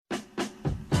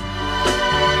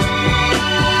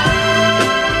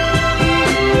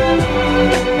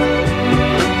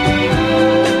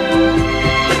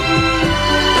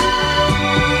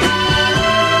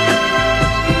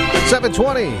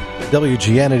720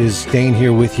 WGN. It is Dane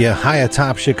here with you, high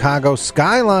atop Chicago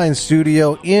Skyline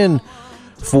Studio in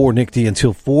for Nick D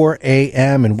until 4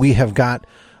 a.m. And we have got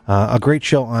a great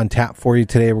show on tap for you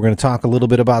today. We're going to talk a little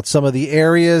bit about some of the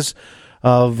areas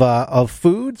of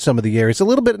food, some of the areas, a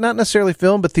little bit, not necessarily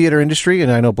film, but theater industry.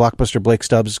 And I know Blockbuster Blake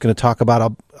Stubbs is going to talk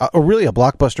about a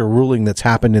blockbuster ruling that's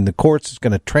happened in the courts. It's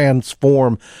going to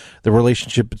transform the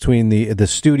relationship between the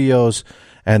studios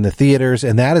and the theaters,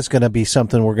 and that is going to be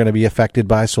something we're going to be affected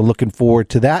by, so looking forward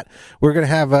to that. We're going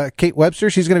to have Kate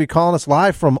Webster. She's going to be calling us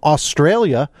live from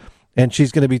Australia, and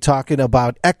she's going to be talking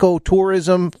about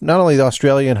ecotourism, not only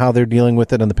Australia and how they're dealing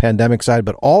with it on the pandemic side,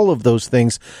 but all of those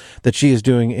things that she is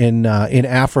doing in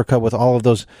Africa with all of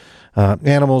those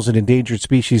animals and endangered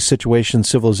species situations,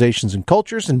 civilizations, and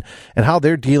cultures, and how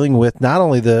they're dealing with not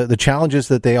only the challenges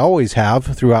that they always have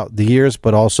throughout the years,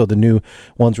 but also the new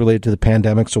ones related to the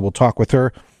pandemic. So we'll talk with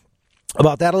her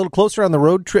about that a little closer. On the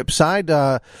road trip side,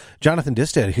 Jonathan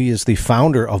Distad, he is the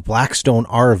founder of Blackstone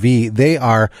RV. They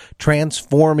are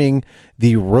transforming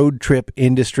the road trip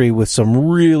industry with some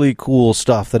really cool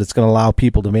stuff that it's going to allow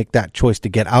people to make that choice to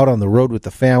get out on the road with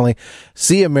the family,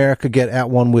 see America, get at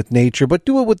one with nature, but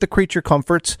do it with the creature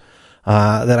comforts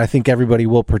that I think everybody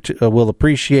will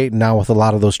appreciate. And now with a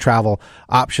lot of those travel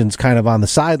options kind of on the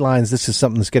sidelines, this is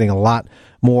something that's getting a lot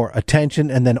more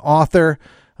attention. And then author,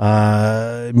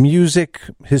 music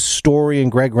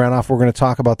historian Greg Renoff. We're going to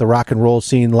talk about the rock and roll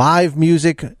scene, live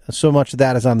music. So much of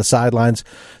that is on the sidelines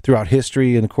throughout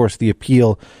history, and of course the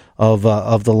appeal of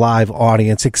the live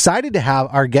audience. Excited to have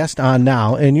our guest on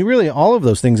now, and you really all of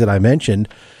those things that I mentioned,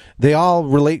 they all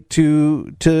relate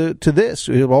to this.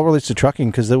 It all relates to trucking,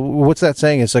 because what's that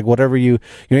saying? It's like whatever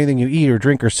anything you eat or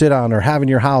drink or sit on or have in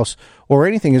your house or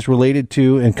anything is related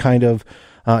to, and kind of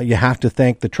you have to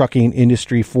thank the trucking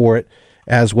industry for it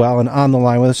as well. And on the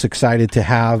line with us, excited to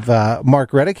have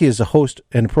Mark Reddig. He is a host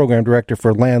and program director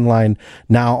for Landline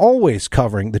Now, always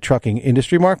covering the trucking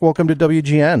industry. Mark, welcome to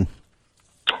WGN.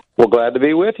 Well, glad to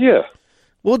be with you.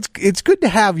 Well, it's good to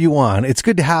have you on. It's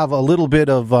good to have a little bit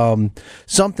of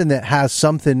something that has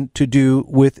something to do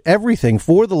with everything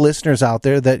for the listeners out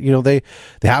there that,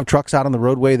 they have trucks out on the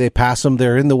roadway, they pass them,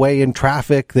 they're in the way in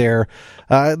traffic, or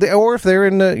if they're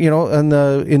in the,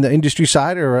 in the industry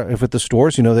side, or if at the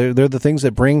stores, they're the things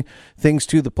that bring things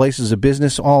to the places of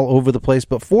business all over the place.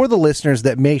 But for the listeners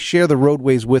that may share the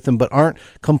roadways with them, but aren't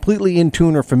completely in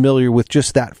tune or familiar with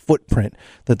just that footprint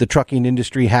that the trucking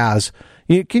industry has,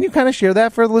 can you kind of share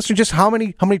that for the listener? Just how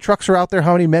many trucks are out there?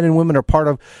 How many men and women are part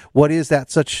of what is that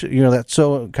that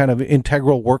so kind of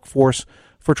integral workforce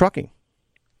for trucking?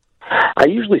 I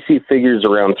usually see figures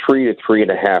around 3 to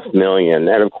 3.5 million,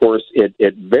 and of course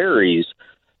it varies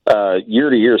year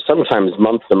to year, sometimes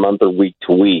month to month or week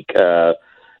to week. The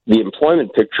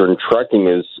employment picture in trucking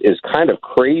is kind of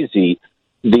crazy.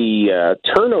 The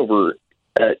turnover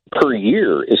per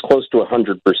year is close to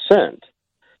 100%.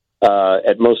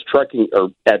 At most trucking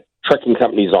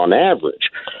companies on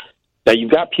average. Now, you've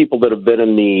got people that have been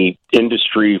in the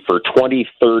industry for 20,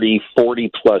 30,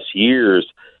 40 plus years.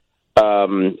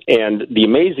 And the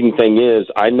amazing thing is,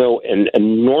 I know an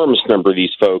enormous number of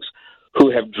these folks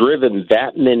who have driven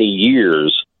that many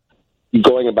years,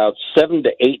 going about 7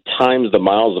 to 8 times the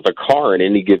miles of a car in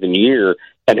any given year,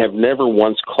 and have never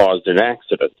once caused an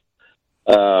accident,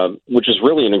 which is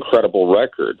really an incredible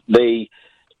record.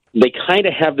 They kind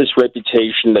of have this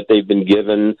reputation that they've been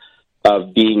given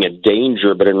of being a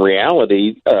danger, but in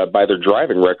reality, by their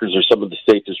driving records, they're some of the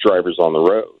safest drivers on the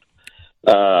road.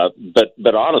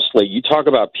 But honestly, you talk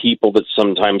about people that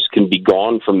sometimes can be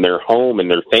gone from their home and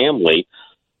their family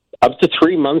up to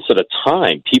 3 months at a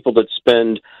time, people that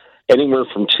spend anywhere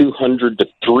from 200 to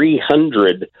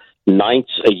 300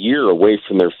 nights a year away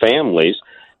from their families.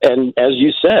 And as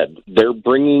you said, they're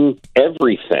bringing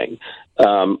everything.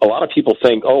 A lot of people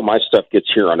think, my stuff gets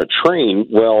here on a train.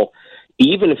 Well,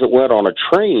 even if it went on a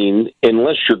train,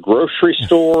 unless your grocery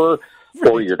store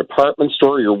or your department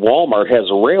store, your Walmart has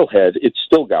a railhead, it's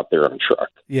still got there on a truck.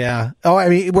 Yeah. Oh, I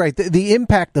mean, right. The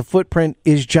impact, the footprint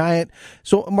is giant.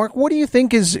 So, Mark, what do you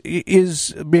think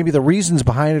is maybe the reasons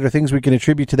behind it, or things we can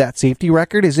attribute to that safety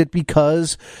record? Is it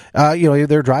because,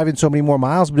 they're driving so many more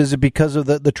miles, but is it because of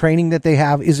the training that they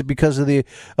have? Is it because of the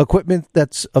equipment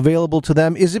that's available to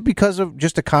them? Is it because of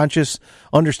just a conscious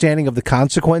understanding of the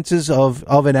consequences of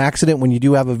an accident when you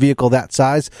do have a vehicle that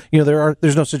size?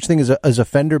 There's no such thing as a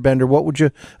fender bender. What would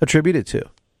you attribute it to?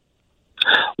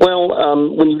 Well,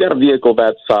 when you've got a vehicle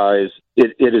that size,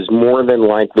 it is more than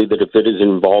likely that if it is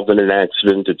involved in an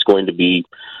accident, it's going to be,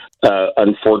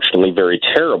 unfortunately, very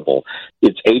terrible.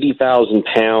 It's 80,000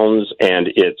 pounds, and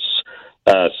it's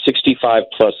 65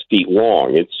 plus feet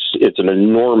long. It's an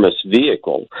enormous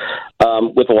vehicle.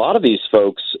 With a lot of these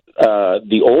folks,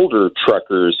 the older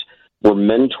truckers were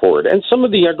mentored, and some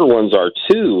of the younger ones are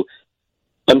too.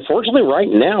 Unfortunately, right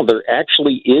now, there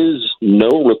actually is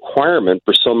no requirement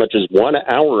for so much as 1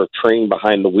 hour of training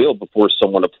behind the wheel before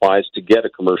someone applies to get a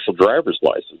commercial driver's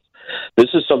license.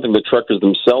 This is something the truckers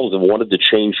themselves have wanted to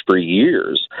change for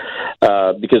years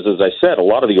because, as I said, a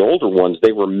lot of the older ones,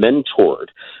 they were mentored.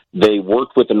 They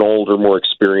worked with an older, more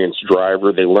experienced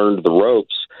driver. They learned the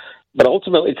ropes. But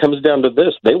ultimately, it comes down to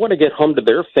this. They want to get home to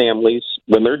their families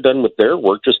when they're done with their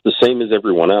work just the same as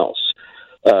everyone else.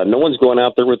 No one's going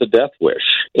out there with a death wish.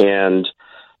 And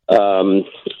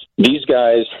these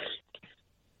guys,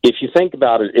 if you think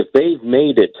about it, if they've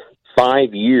made it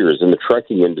 5 years in the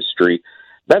trucking industry,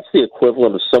 that's the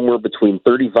equivalent of somewhere between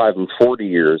 35 and 40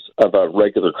 years of a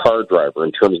regular car driver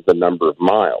in terms of the number of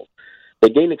miles. They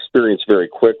gain experience very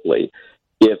quickly.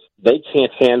 If they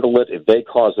can't handle it, if they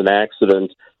cause an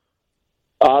accident,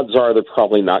 odds are they're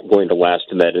probably not going to last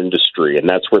in that industry, and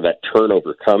that's where that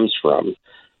turnover comes from.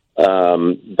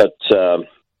 But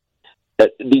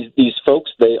these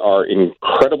folks, they are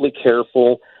incredibly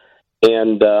careful,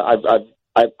 and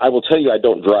I will tell you, I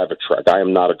don't drive a truck. I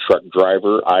am not a truck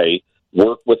driver. I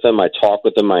work with them, I talk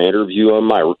with them, I interview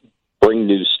them, I bring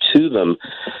news to them.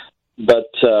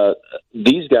 But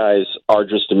these guys are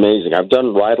just amazing. I've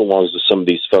done ride-alongs with some of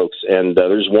these folks, and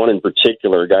there's one in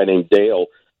particular, a guy named Dale.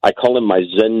 I call him my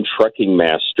Zen trucking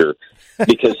master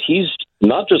because he's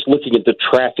not just looking at the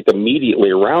traffic immediately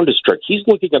around his truck. He's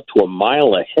looking up to a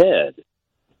mile ahead,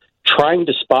 trying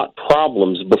to spot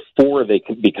problems before they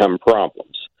can become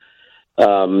problems.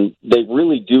 They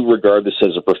really do regard this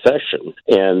as a profession,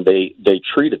 and they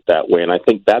treat it that way, and I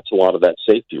think that's a lot of that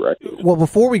safety record. Well,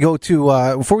 before we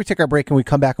take our break and we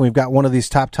come back and we've got one of these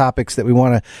top topics that we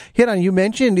want to hit on, you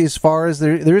mentioned as far as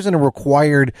there isn't a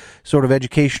required sort of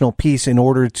educational piece in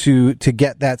order to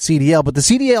get that CDL, but the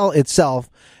CDL itself,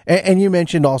 and you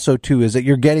mentioned also, too, is that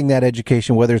you're getting that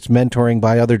education, whether it's mentoring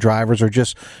by other drivers or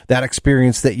just that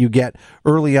experience that you get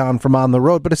early on from on the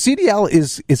road. But a CDL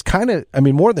is kind of, I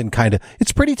mean, more than kind of,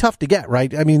 it's pretty tough to get,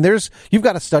 right? I mean, you've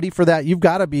got to study for that. You've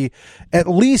got to be at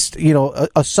least,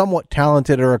 a somewhat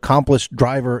talented or accomplished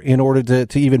driver in order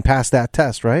to even pass that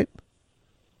test, right?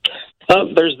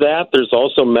 There's that. There's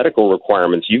also medical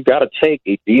requirements. You've got to take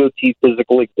a DOT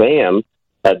physical exam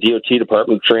at DOT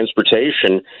Department of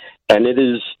Transportation, and it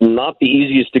is not the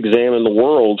easiest exam in the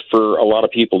world for a lot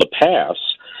of people to pass.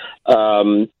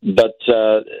 But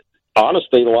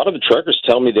honestly, a lot of the truckers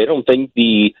tell me they don't think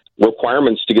the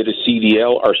requirements to get a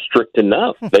CDL are strict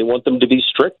enough. They want them to be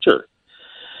stricter.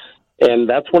 And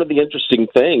that's one of the interesting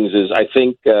things is I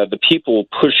think the people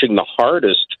pushing the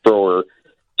hardest for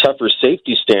tougher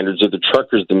safety standards are the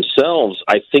truckers themselves.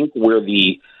 I think where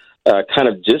the kind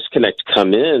of disconnect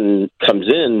comes in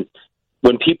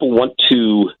when people want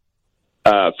to,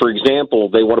 for example,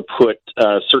 they want to put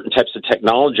certain types of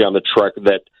technology on the truck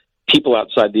that people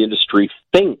outside the industry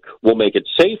think will make it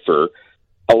safer.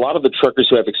 A lot of the truckers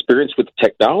who have experience with the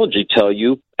technology tell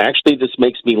you, actually, this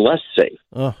makes me less safe.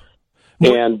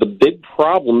 And the big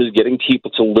problem is getting people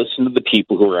to listen to the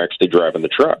people who are actually driving the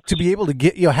trucks. To be able to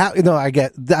get, I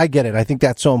get it. I think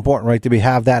that's so important, right? To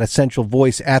have that essential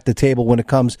voice at the table when it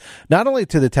comes not only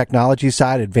to the technology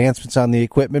side, advancements on the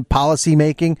equipment, policy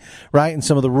making, right? And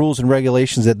some of the rules and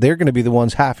regulations that they're going to be the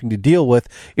ones having to deal with.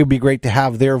 It would be great to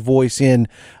have their voice in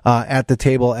at the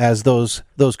table as those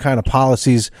kind of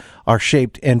policies are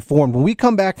shaped and formed. When we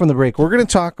come back from the break, we're going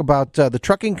to talk about the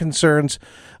trucking concerns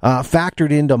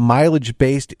factored into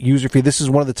mileage-based user fee. This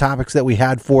is one of the topics that we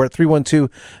had for it.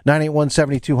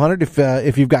 312-981-7200.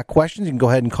 If you've got questions, you can go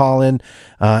ahead and call in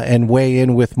and weigh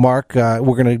in with Mark. We're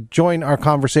going to join our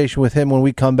conversation with him when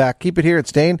we come back. Keep it here.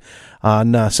 It's Dane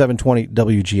on 720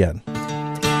 WGN.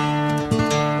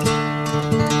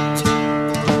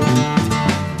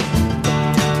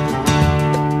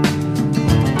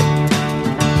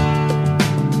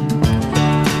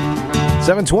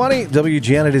 .720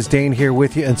 WGN, it is Dane here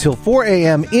with you until 4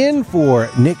 a.m. in for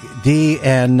Nick D.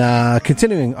 And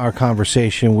continuing our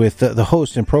conversation with the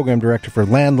host and program director for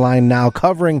Landline Now,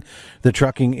 covering the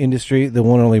trucking industry, the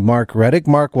one and only Mark Reddig.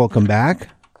 Mark, welcome back.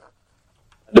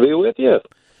 To be with you.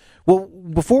 Well,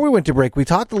 before we went to break, we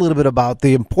talked a little bit about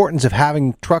the importance of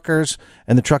having truckers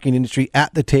and the trucking industry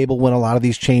at the table when a lot of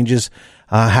these changes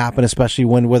happen, especially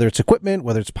whether it's equipment,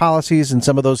 whether it's policies and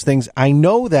some of those things. I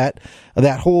know that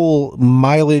whole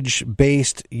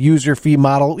mileage-based user fee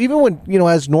model, even when,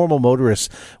 as normal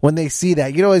motorists, when they see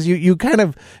that, as you kind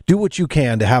of do what you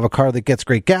can to have a car that gets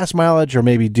great gas mileage, or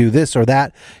maybe do this or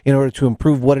that in order to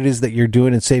improve what it is that you're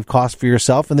doing and save costs for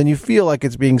yourself. And then you feel like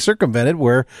it's being circumvented,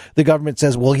 where the government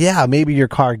says, well, yeah, maybe your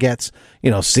car gets,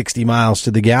 60 miles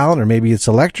to the gallon, or maybe it's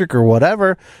electric or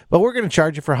whatever, but we're going to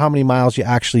charge you for how many miles you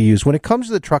actually use. When it comes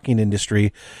to the trucking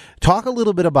industry, talk a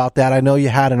little bit about that. I know you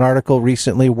had an article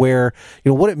recently where,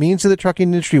 what it means to the trucking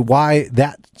industry, why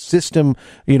that system,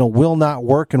 will not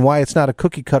work, and why it's not a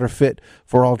cookie cutter fit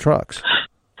for all trucks.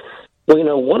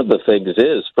 Well, one of the things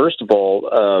is, first of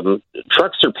all,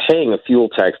 trucks are paying a fuel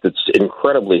tax that's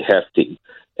incredibly hefty.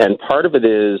 And part of it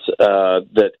is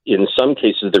that in some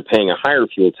cases they're paying a higher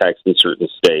fuel tax in certain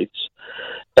states.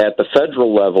 At the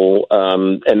federal level,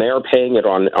 and they are paying it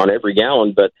on every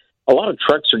gallon, but a lot of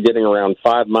trucks are getting around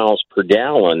 5 miles per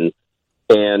gallon,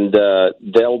 and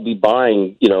they'll be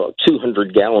buying,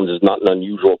 200 gallons is not an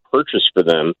unusual purchase for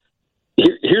them.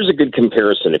 Here's a good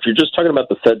comparison. If you're just talking about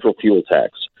the federal fuel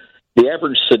tax, the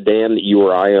average sedan that you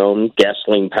or I own,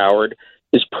 gasoline-powered,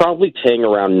 is probably paying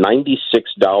around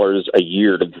 $96 a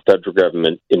year to the federal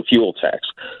government in fuel tax,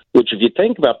 which, if you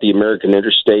think about the American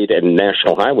interstate and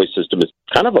national highway system, is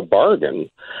kind of a bargain.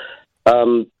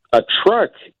 A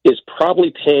truck is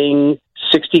probably paying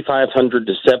 $6,500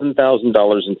 to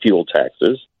 $7,000 in fuel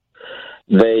taxes.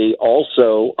 They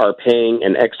also are paying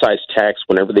an excise tax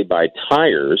whenever they buy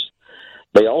tires.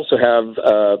 They also have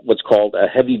what's called a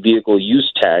heavy vehicle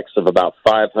use tax of about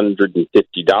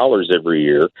 $550 every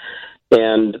year.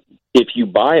 And if you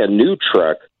buy a new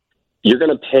truck, you're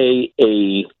going to pay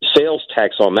a sales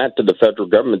tax on that to the federal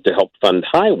government to help fund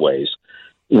highways,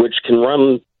 which can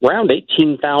run around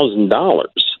 $18,000.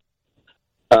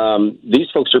 These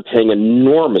folks are paying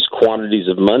enormous quantities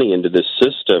of money into this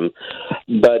system.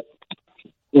 But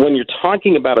when you're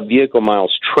talking about a vehicle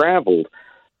miles traveled,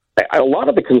 a lot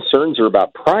of the concerns are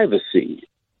about privacy.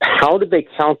 How do they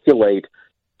calculate,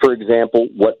 for example,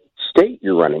 what state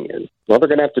you're running in? Well, they're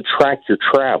going to have to track your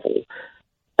travel.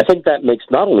 I think that makes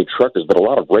not only truckers, but a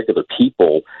lot of regular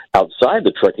people outside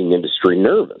the trucking industry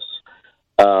nervous.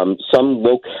 Some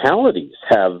localities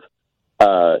have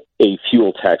a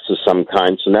fuel tax of some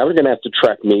kind, so now they're going to have to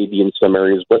track maybe in some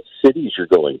areas what cities you're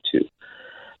going to.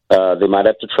 They might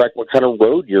have to track what kind of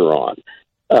road you're on.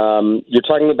 You're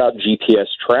talking about GPS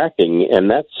tracking,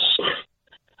 and that's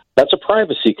a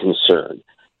privacy concern.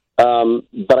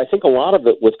 But I think a lot of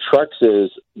it with trucks is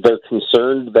they're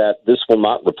concerned that this will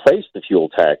not replace the fuel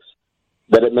tax,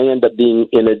 that it may end up being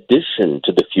in addition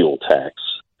to the fuel tax.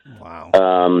 Wow.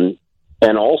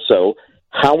 And also,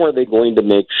 how are they going to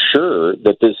make sure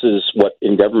that this is what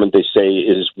in government they say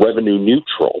is revenue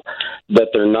neutral, that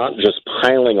they're not just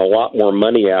piling a lot more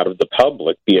money out of the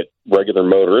public, be it regular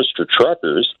motorists or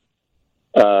truckers,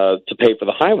 to pay for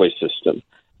the highway system?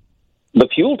 The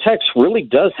fuel tax really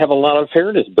does have a lot of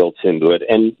fairness built into it.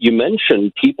 And you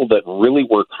mentioned people that really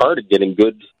work hard at getting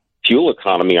good fuel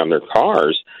economy on their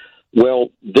cars. Well,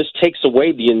 this takes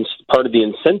away part of the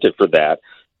incentive for that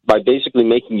by basically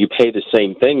making you pay the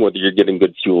same thing whether you're getting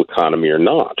good fuel economy or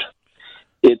not.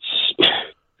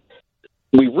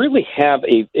 We really have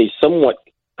a somewhat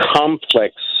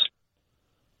complex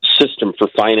system for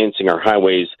financing our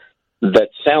highways that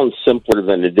sounds simpler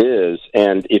than it is.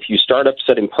 And if you start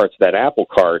upsetting parts of that apple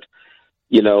cart,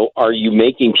 are you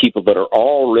making people that are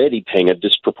already paying a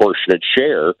disproportionate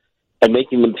share and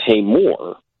making them pay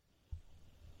more?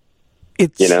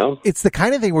 It's the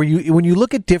kind of thing where when you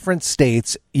look at different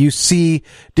states, you see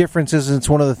differences. And it's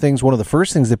one of the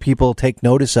first things that people take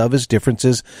notice of is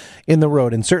differences in the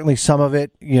road. And certainly some of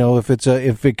it,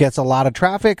 if it gets a lot of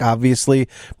traffic, obviously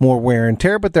more wear and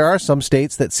tear. But there are some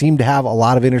states that seem to have a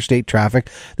lot of interstate traffic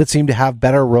that seem to have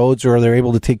better roads, or they're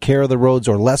able to take care of the roads,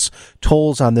 or less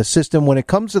tolls on the system. When it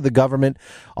comes to the government,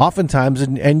 oftentimes,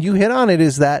 and you hit on it,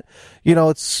 is that,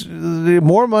 it's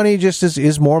more money just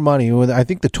is more money. I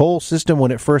think the toll system,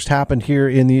 when it first happened here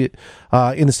in the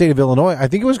state of Illinois, I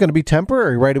think it was going to be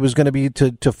temporary, right? It was going to be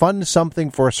to fund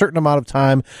something for a certain amount of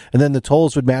time, and then the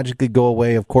tolls would magically go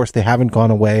away. Of course, they haven't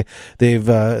gone away. They've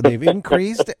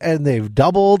increased and they've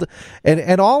doubled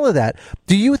and all of that.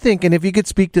 Do you think, and if you could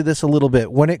speak to this a little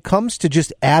bit, when it comes to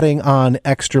just adding on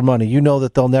extra money,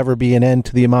 that there'll never be an end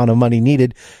to the amount of money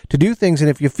needed to do things, and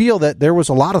if you feel that there was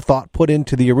a lot of thought put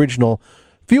into the original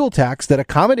fuel tax that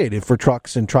accommodated for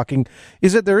trucks and trucking,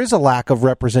 is that there is a lack of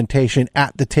representation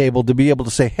at the table to be able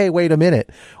to say, hey, wait a minute,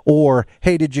 or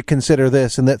hey, did you consider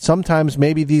this? And that sometimes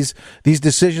maybe these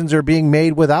decisions are being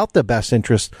made without the best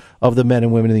interest of the men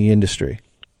and women in the industry.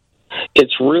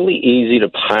 It's really easy to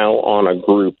pile on a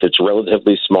group that's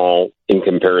relatively small in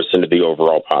comparison to the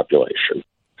overall population.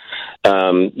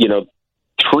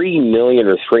 3 million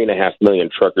or 3.5 million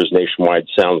truckers nationwide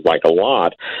sounds like a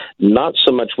lot. Not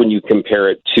so much when you compare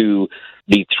it to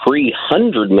the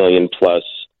 300 million plus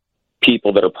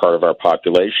people that are part of our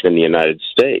population in the United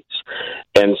States.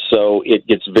 And so it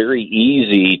gets very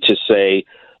easy to say,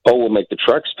 oh, we'll make the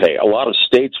trucks pay. A lot of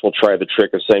states will try the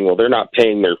trick of saying, well, they're not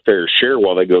paying their fair share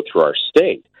while they go through our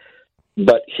state.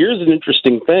 But here's an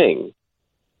interesting thing.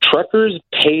 Truckers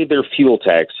pay their fuel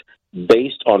tax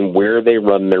based on where they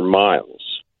run their miles.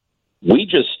 We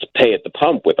just pay at the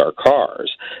pump with our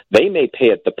cars. They may pay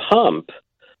at the pump,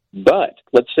 but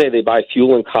let's say they buy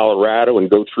fuel in Colorado and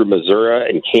go through Missouri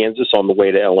and Kansas on the way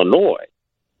to Illinois.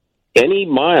 Any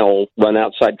mile run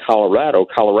outside Colorado,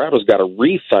 Colorado's got to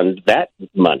refund that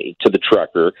money to the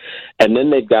trucker, and then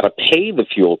they've got to pay the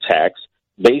fuel tax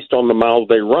based on the miles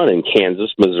they run in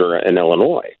Kansas, Missouri, and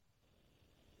Illinois.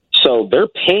 So they're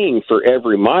paying for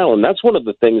every mile, and that's one of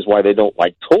the things why they don't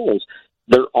like tolls.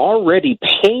 They're already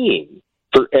paying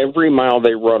for every mile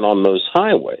they run on those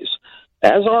highways,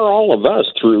 as are all of us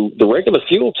through the regular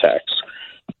fuel tax.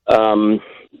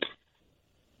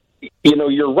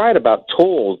 You're right about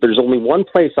tolls. There's only one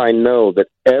place I know that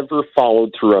ever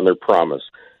followed through on their promise,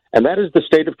 and that is the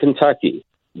state of Kentucky.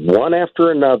 One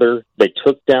after another, they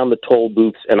took down the toll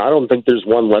booths, and I don't think there's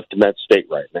one left in that state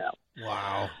right now.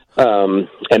 Wow.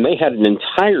 And they had an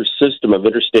entire system of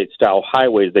interstate-style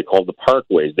highways they called the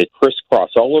parkways. They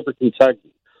crisscross all over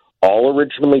Kentucky. All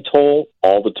originally toll,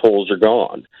 all the tolls are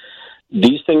gone.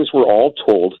 These things were all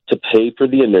told to pay for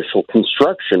the initial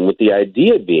construction, with the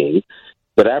idea being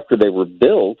that after they were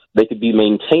built, they could be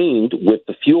maintained with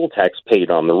the fuel tax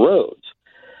paid on the roads.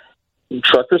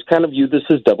 Truckers kind of view this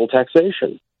as double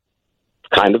taxation,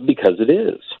 kind of because it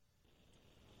is.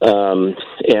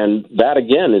 And that,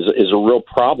 again, is a real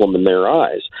problem in their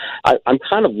eyes. I'm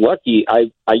kind of lucky.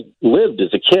 I lived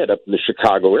as a kid up in the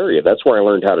Chicago area. That's where I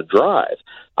learned how to drive.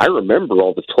 I remember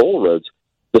all the toll roads.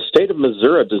 The state of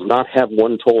Missouri does not have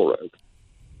one toll road.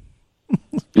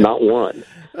 Not one.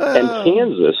 And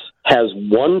Kansas has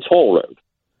one toll road,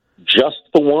 just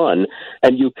the one,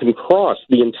 and you can cross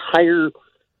the entire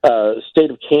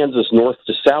state of Kansas north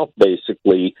to south,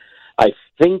 basically. I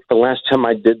think the last time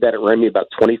I did that, it ran me about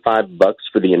 $25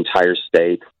 for the entire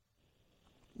state.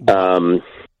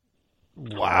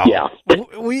 Wow. Yeah.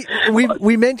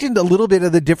 We mentioned a little bit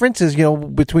of the differences,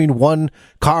 between one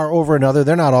car over another.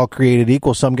 They're not all created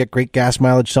equal. Some get great gas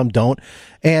mileage, some don't.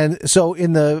 And so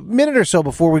in the minute or so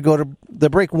before we go to the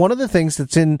break, one of the things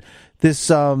that's in this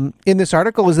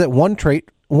article is that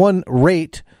one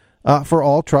rate for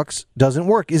all trucks doesn't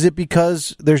work. Is it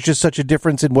because there's just such a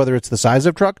difference in whether it's the size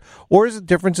of truck, or is it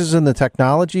differences in the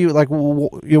technology? Like,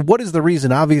 what is the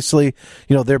reason? Obviously,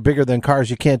 they're bigger than cars.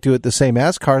 You can't do it the same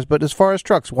as cars. But as far as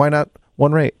trucks, why not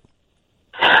one rate?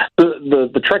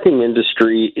 The trucking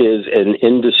industry is an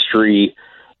industry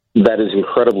that is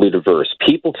incredibly diverse.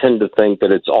 People tend to think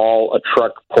that it's all a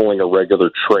truck pulling a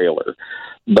regular trailer.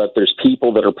 But there's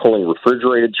people that are pulling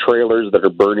refrigerated trailers that are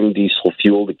burning diesel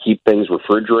fuel to keep things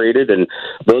refrigerated. And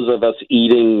those of us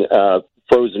eating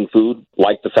frozen food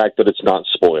like the fact that it's not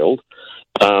spoiled.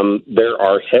 There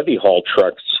are heavy haul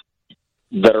trucks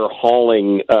that are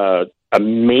hauling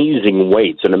amazing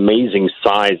weights and amazing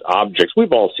size objects.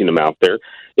 We've all seen them out there.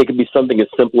 It could be something as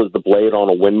simple as the blade on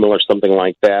a windmill or something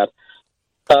like that.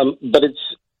 But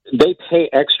they pay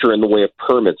extra in the way of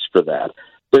permits for that.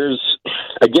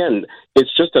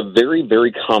 It's just a very,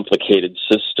 very complicated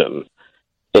system.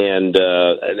 And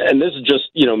this is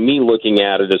just, me looking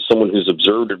at it as someone who's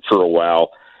observed it for a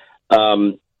while.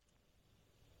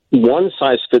 One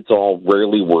size fits all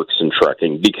rarely works in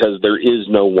trucking because there is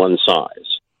no one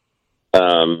size.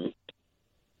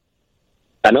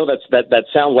 I know that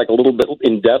sounds like a little bit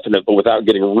indefinite, but without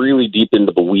getting really deep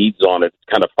into the weeds on it,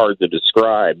 it's kind of hard to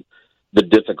describe the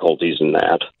difficulties in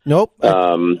that. Nope.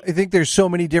 I think there's so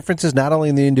many differences, not only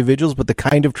in the individuals, but the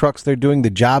kind of trucks they're doing, the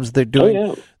jobs they're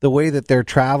doing, the way that they're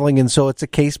traveling. And so it's a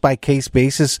case-by-case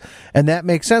basis. And that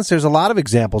makes sense. There's a lot of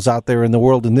examples out there in the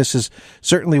world, and this is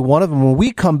certainly one of them. When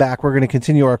we come back, we're going to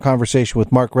continue our conversation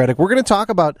with Mark Reddig. We're going to talk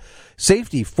about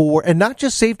safety and not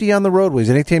just safety on the roadways.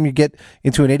 Anytime you get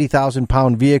into an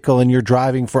 80,000-pound vehicle and you're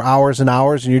driving for hours and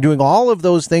hours and you're doing all of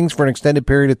those things for an extended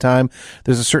period of time,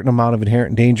 there's a certain amount of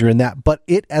inherent danger in that. But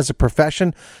it as a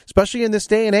profession, especially in this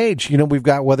day and age, we've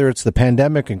got, whether it's the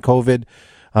pandemic and COVID,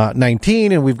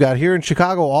 19, and we've got here in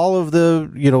Chicago all of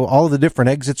the different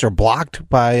exits are blocked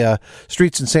by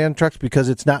streets and sand trucks because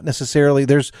it's not necessarily,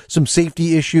 there's some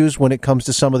safety issues when it comes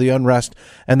to some of the unrest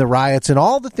and the riots and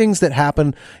all the things that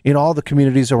happen in all the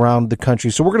communities around the country.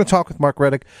 So we're going to talk with Mark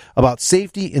Reddig about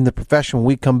safety in the profession when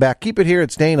we come back. Keep it here.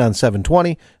 It's Dane on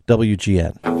 720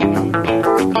 WGN.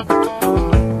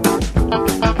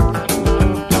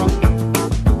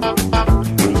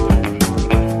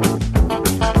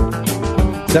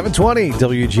 720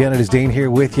 WGN. It is Dane here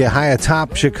with you. High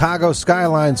atop Chicago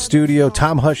Skyline Studio.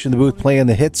 Tom Hush in the booth playing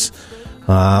the hits.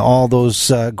 All those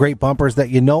great bumpers that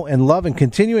you know and love. And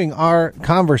continuing our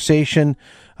conversation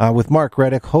with Mark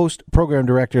Reddig, host, program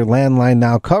director, Landline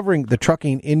Now, covering the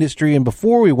trucking industry. And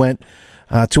before we went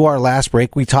to our last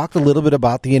break, we talked a little bit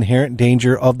about the inherent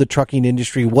danger of the trucking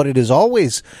industry, what it has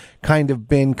always kind of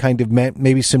meant,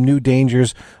 maybe some new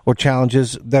dangers or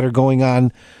challenges that are going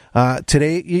on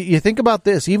today. You think about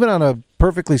this, even on a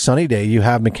perfectly sunny day, you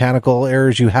have mechanical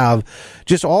errors, you have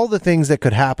just all the things that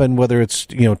could happen, whether it's,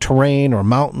 terrain or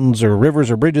mountains or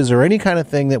rivers or bridges or any kind of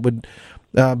thing that would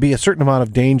be a certain amount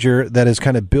of danger that is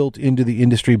kind of built into the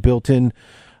industry, built in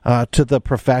to the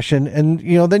profession. And,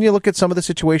 then you look at some of the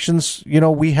situations,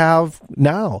 we have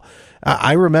now.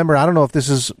 I remember, I don't know if this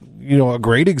is, a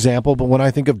great example, but when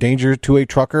I think of danger to a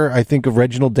trucker, I think of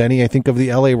Reginald Denny. I think of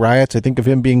the LA riots. I think of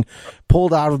him being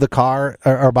pulled out of the car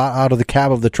or out of the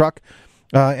cab of the truck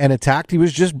and attacked. He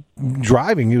was just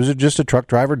driving. He was just a truck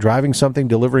driver driving something,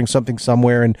 delivering something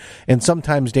somewhere. And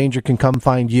sometimes danger can come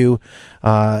find you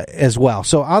as well.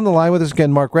 So on the line with us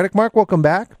again, Mark Reddig. Mark, welcome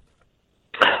back.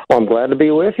 Well, I'm glad to be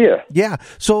with you. Yeah.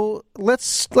 So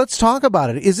let's talk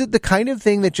about it. Is it the kind of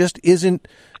thing that just isn't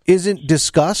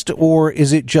discussed, or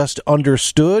is it just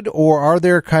understood, or are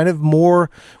there kind of more,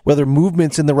 whether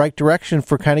movements in the right direction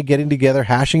for kind of getting together,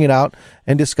 hashing it out,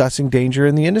 and discussing danger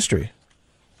in the industry?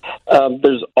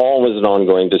 There's always an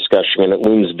ongoing discussion, and it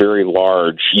looms very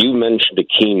large. You mentioned a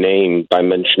key name by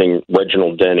mentioning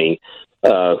Reginald Denny,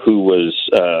 who was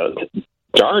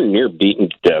darn near beaten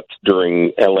to death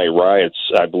during L.A. riots,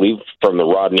 I believe from the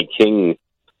Rodney King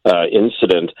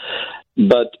incident.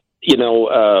 But,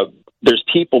 there's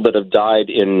people that have died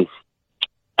in,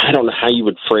 I don't know how you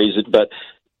would phrase it, but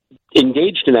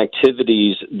engaged in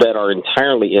activities that are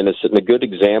entirely innocent. And a good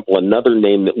example, another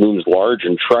name that looms large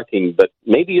in trucking, but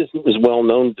maybe isn't as well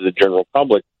known to the general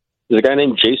public, is a guy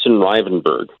named Jason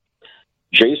Rivenberg.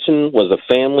 Jason was a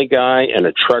family guy and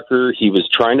a trucker. He was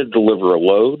trying to deliver a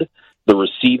load. The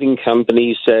receiving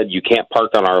company said, you can't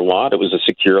park on our lot. It was a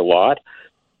secure lot.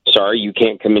 Sorry, you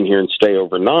can't come in here and stay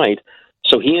overnight.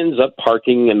 So he ends up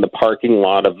parking in the parking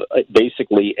lot of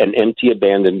basically an empty,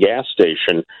 abandoned gas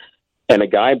station, and a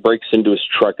guy breaks into his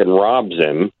truck and robs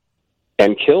him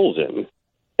and kills him.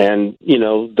 And,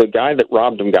 the guy that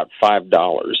robbed him got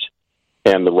 $5.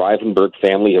 And the Rivenberg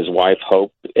family, his wife,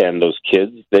 Hope, and those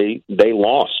kids, they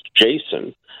lost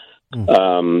Jason.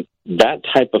 That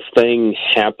type of thing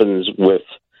happens with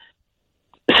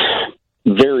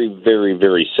very, very,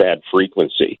 very sad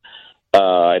frequency.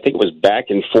 I think it was back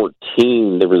in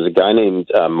 2014, there was a guy named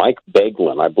Mike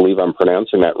Beglin. I believe I'm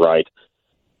pronouncing that right.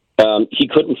 He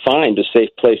couldn't find a safe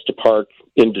place to park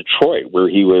in Detroit where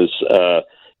he was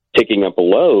picking up a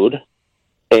load,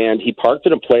 and he parked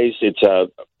in a place, it's a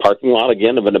parking lot,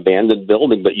 again, of an abandoned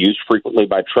building, but used frequently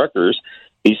by truckers.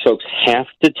 These folks have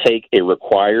to take a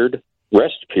required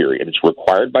rest period. It's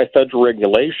required by federal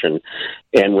regulation,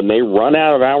 and when they run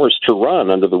out of hours to run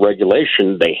under the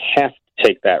regulation, they have to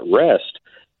take that rest,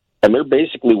 and they're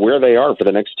basically where they are for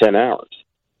the next 10 hours.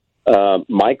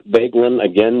 Mike Beglin,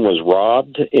 again, was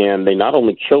robbed, and they not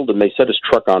only killed him, they set his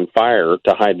truck on fire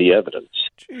to hide the evidence.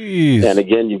 Jeez. And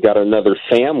again, you've got another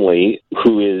family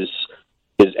who is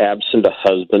absent a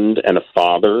husband and a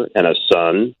father and a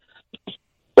son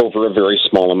over a very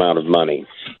small amount of money.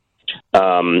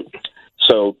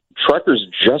 So truckers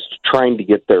just trying to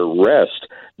get their rest,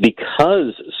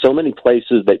 because so many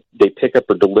places that they pick up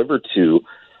or deliver to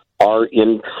are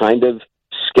in kind of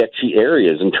sketchy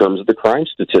areas in terms of the crime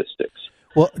statistics.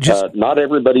 Well, not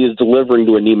everybody is delivering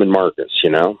to a Neiman Marcus,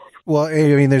 Well,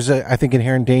 I mean, there's I think,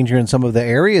 inherent danger in some of the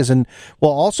areas. And,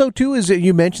 well, also, too, is that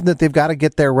you mentioned that they've got to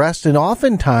get their rest. And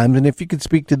oftentimes, and if you could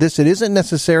speak to this, it isn't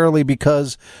necessarily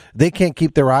because they can't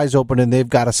keep their eyes open and they've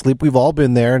got to sleep. We've all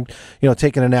been there and,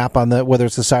 taking a nap on whether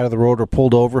it's the side of the road or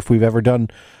pulled over if we've ever done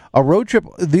a road trip.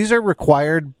 These are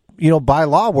required, by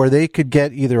law, where they could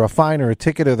get either a fine or a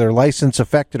ticket or their license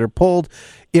affected or pulled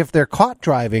if they're caught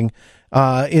driving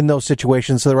in those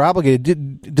situations. So they're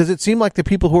obligated. Does it seem like the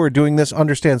people who are doing this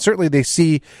understand? Certainly they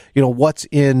see, what's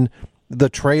in the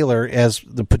trailer as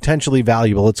the potentially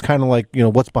valuable. It's kind of like,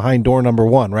 what's behind door number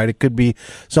one, right? It could be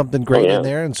something great in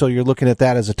there, and so you're looking at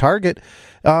that as a target.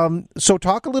 So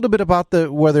talk a little bit about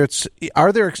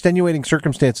are there extenuating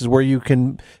circumstances where you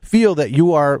can feel that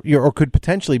you or could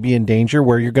potentially be in danger,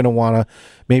 where you're going to want to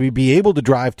maybe be able to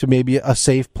drive to maybe a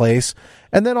safe place?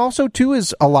 And then also, too,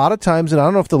 is a lot of times, and I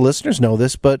don't know if the listeners know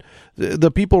this, but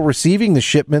the people receiving the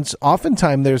shipments,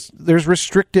 oftentimes there's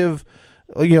restrictive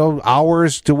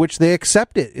hours to which they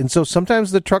accept it. And so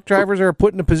sometimes the truck drivers are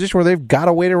put in a position where they've got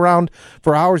to wait around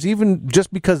for hours, even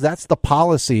just because that's the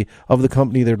policy of the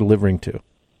company they're delivering to.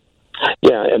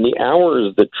 Yeah, and the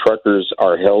hours that truckers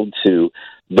are held to,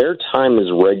 their time is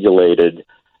regulated.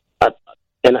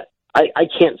 And I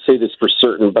can't say this for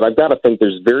certain, but I've got to think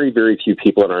there's very, very few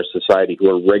people in our society who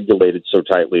are regulated so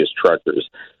tightly as truckers.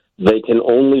 They can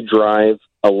only drive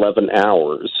 11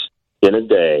 hours in a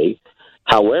day.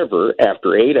 However,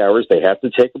 after 8 hours, they have to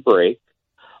take a break.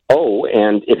 Oh,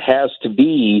 and it has to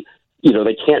be,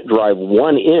 they can't drive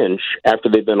 1 inch after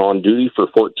they've been on duty for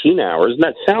 14 hours. And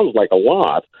that sounds like a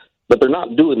lot, but they're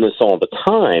not doing this all the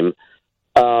time.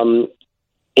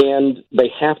 And they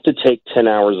have to take 10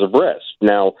 hours of rest.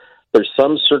 Now, there's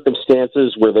some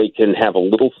circumstances where they can have a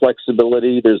little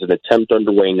flexibility. There's an attempt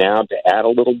underway now to add a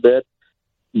little bit.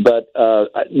 But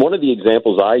one of the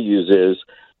examples I use is,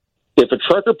 if a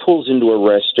trucker pulls into a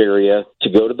rest area to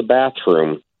go to the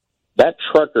bathroom, that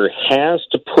trucker has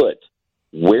to put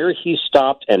where he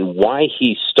stopped and why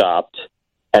he stopped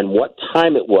and what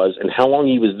time it was and how long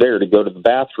he was there to go to the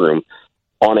bathroom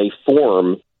on a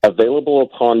form available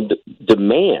upon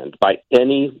demand by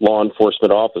any law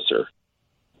enforcement officer.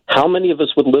 How many of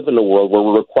us would live in a world where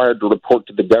we're required to report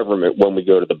to the government when we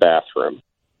go to the bathroom?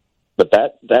 But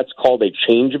that's called a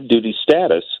change of duty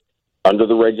status under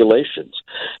the regulations.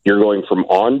 You're going from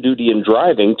on duty and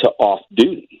driving to off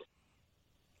duty.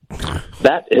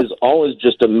 That has always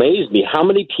just amazed me. How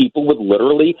many people would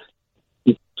literally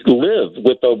live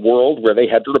with a world where they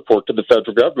had to report to the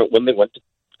federal government when they went to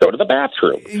go to the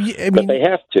bathroom? But they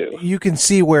have to. You can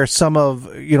see where some of,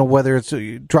 whether it's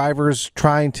drivers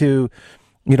trying to,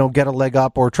 get a leg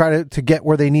up or try to get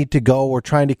where they need to go or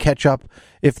trying to catch up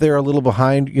if they're a little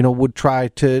behind, would try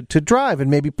to drive and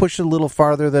maybe push it a little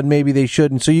farther than maybe they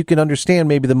should. And so you can understand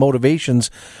maybe the motivations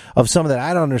of some of that.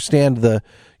 I don't understand the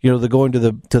going to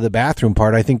the bathroom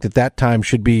part. I think that time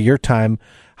should be your time.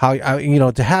 How,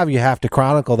 to have you have to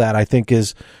chronicle that, I think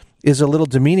is a little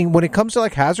demeaning. When it comes to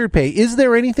like hazard pay, is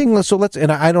there anything? So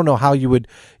and I don't know how you would,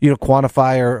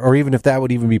 quantify or even if that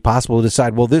would even be possible to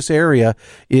decide, well, this area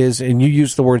is, and you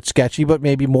use the word sketchy, but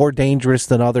maybe more dangerous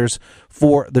than others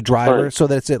for the driver, right, so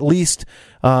that it's at least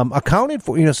accounted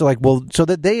for, so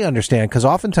that they understand. Because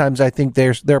oftentimes I think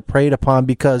they're preyed upon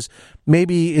because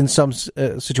maybe in some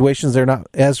situations they're not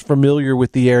as familiar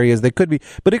with the area as they could be,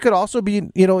 but it could also be,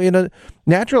 in a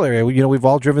natural area. We've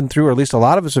all driven through, or at least a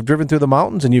lot of us have driven through the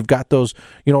mountains, and you've got those,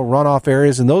 runoff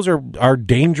areas, and those are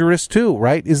dangerous too,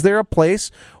 right? Is there a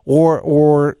place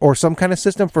or some kind of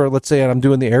system for, let's say, and I'm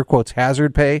doing the air quotes,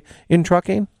 hazard pay in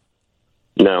trucking?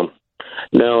 No.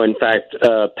 In fact,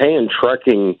 pay in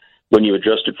trucking, when you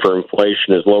adjust it for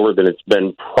inflation, is lower than it's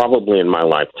been probably in my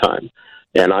lifetime.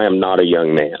 And I am not a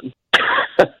young man.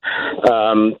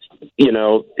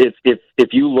 If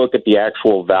you look at the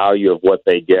actual value of what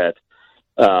they get,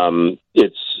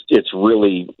 it's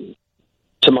really,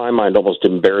 to my mind, almost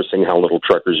embarrassing how little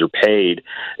truckers are paid,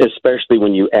 especially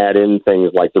when you add in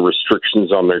things like the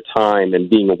restrictions on their time and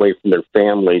being away from their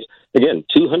families. Again,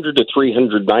 200 to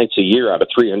 300 nights a year out of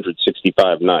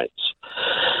 365 nights.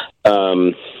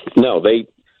 No,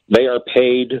 they are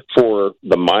paid for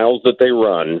the miles that they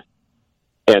run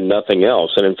and nothing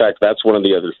else. And in fact, that's one of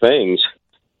the other things.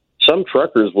 Some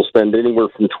truckers will spend anywhere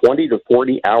from 20 to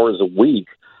 40 hours a week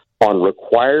on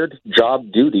required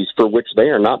job duties for which they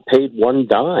are not paid one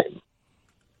dime,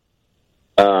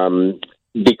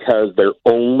 because they're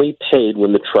only paid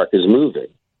when the truck is moving.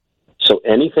 So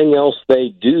anything else they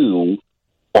do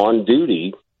on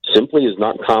duty simply is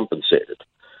not compensated.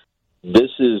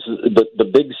 This is the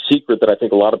big secret that I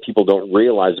think a lot of people don't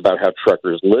realize about how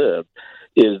truckers live,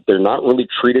 is they're not really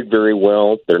treated very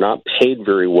well. They're not paid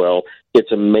very well.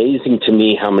 It's amazing to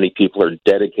me how many people are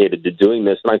dedicated to doing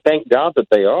this. And I thank God that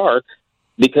they are,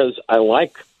 because I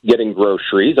like getting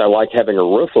groceries. I like having a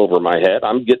roof over my head.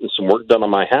 I'm getting some work done on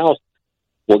my house.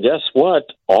 Well, guess what?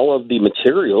 All of the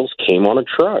materials came on a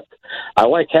truck. I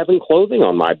like having clothing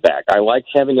on my back. I like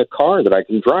having a car that I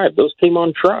can drive. Those came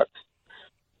on trucks.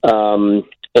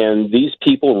 And these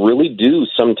people really do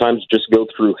sometimes just go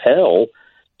through hell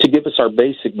to give us our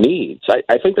basic needs.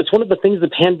 I think that's one of the things the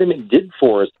pandemic did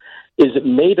for us, is it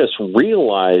made us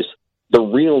realize the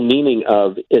real meaning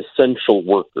of essential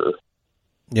worker.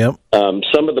 Yep.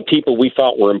 Some of the people we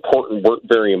thought were important weren't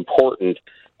very important,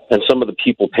 and some of the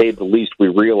people paid the least we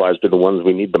realized are the ones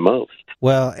we need the most.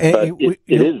 Well, but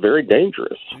it is very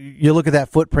dangerous. You look at that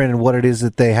footprint and what it is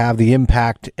that they have, the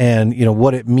impact, and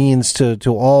what it means to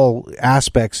all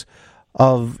aspects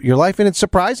of your life, and it's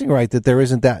surprising, right, that there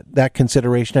isn't that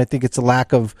consideration. I think it's a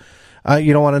lack of,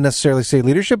 you don't want to necessarily say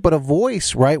leadership, but a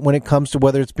voice, right, when it comes to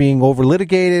whether it's being over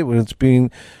litigated,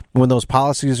 when those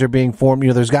policies are being formed.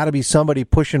 There's got to be somebody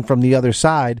pushing from the other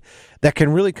side that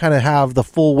can really kind of have the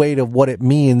full weight of what it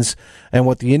means and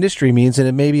what the industry means,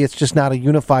 and maybe it's just not a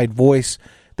unified voice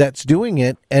that's doing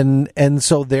it, and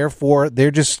so therefore they're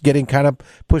just getting kind of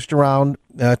pushed around,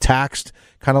 taxed,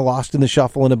 kind of lost in the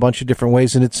shuffle in a bunch of different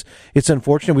ways, and it's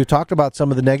unfortunate. We've talked about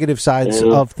some of the negative sides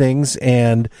of things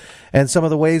and some of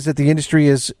the ways that the industry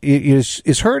is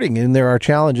hurting, and there are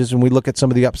challenges, and we look at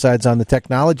some of the upsides on the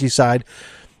technology side,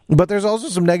 but there's also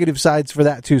some negative sides for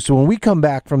that too. So when we come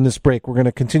back from this break, we're going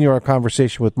to continue our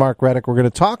conversation with Mark Reddig. We're going to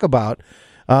talk about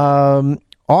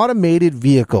automated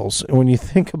vehicles. And when you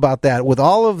think about that, with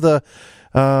all of the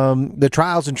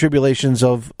trials and tribulations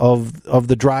of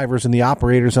the drivers and the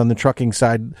operators on the trucking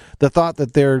side, the thought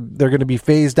that they're going to be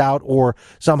phased out or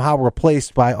somehow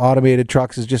replaced by automated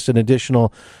trucks is just an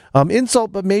additional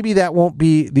insult. But maybe that won't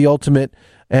be the ultimate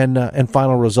and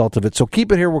final result of it. So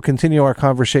keep it here. We'll continue our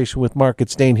conversation with Mark.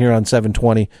 It's Dane here on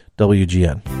 720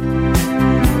 WGN.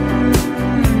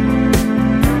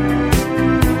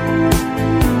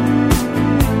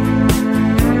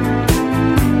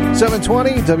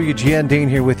 720 WGN, Dane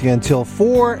here with you until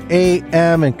 4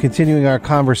 a.m. and continuing our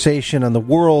conversation on the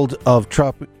world of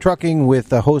trucking with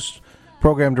the host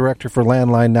program director for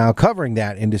Landline Now, covering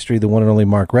that industry, the one and only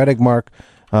Mark Reddig. Mark,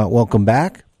 welcome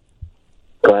back.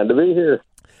 Glad to be here.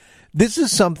 This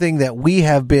is something that we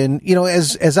have been,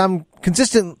 as I'm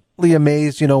consistently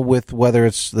amazed, with whether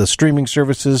it's the streaming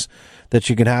services that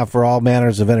you can have for all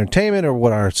manners of entertainment, or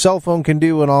what our cell phone can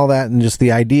do and all that, and just the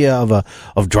idea of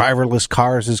driverless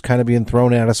cars is kind of being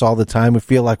thrown at us all the time. We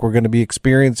feel like we're going to be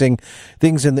experiencing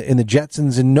things in the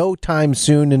Jetsons in no time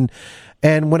soon,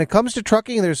 and when it comes to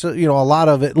trucking, there's a lot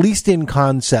of, at least in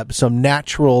concept, some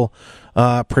natural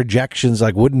projections,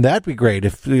 like, wouldn't that be great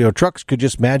if trucks could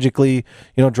just magically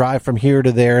drive from here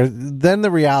to there. Then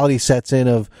the reality sets in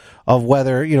of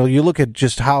whether you look at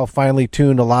just how finely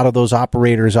tuned a lot of those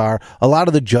operators are, a lot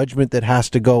of the judgment that has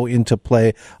to go into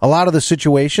play, a lot of the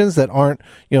situations that aren't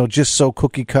just so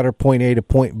cookie cutter point A to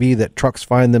point B that trucks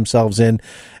find themselves in.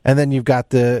 And then you've got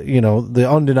the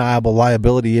undeniable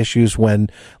liability issues when,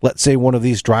 let's say, one of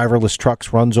these driverless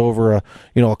trucks runs over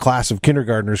a class of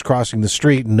kindergartners crossing the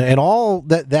street, and all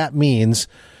that means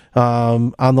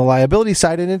on the liability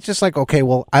side. And it's just like, okay,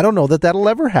 well, I don't know that'll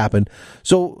ever happen.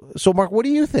 So Mark, what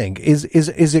do you think? Is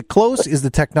it close? Is the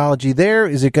technology there?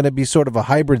 Is it going to be sort of a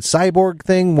hybrid cyborg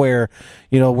thing where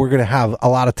we're going to have a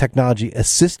lot of technology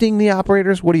assisting the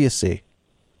operators? What do you see?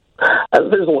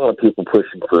 There's a lot of people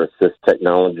pushing for assist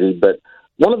technology, but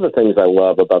one of the things I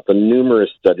love about the numerous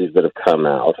studies that have come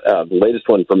out, the latest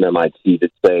one from MIT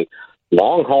that say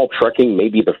long-haul trucking may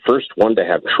be the first one to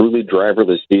have truly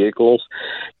driverless vehicles,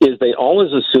 is they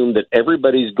always assume that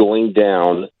everybody's going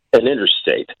down an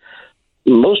interstate.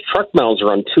 Most truck miles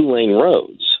are on two-lane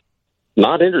roads,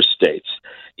 not interstates.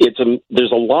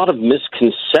 There's a lot of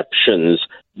misconceptions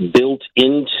built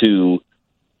into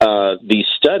these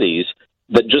studies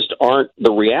that just aren't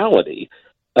the reality.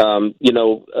 I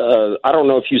don't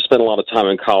know if you spent a lot of time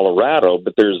in Colorado,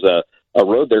 but there's a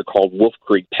road there called Wolf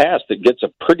Creek Pass that gets a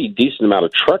pretty decent amount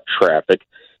of truck traffic.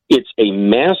 It's a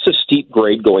massive steep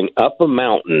grade going up a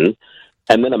mountain,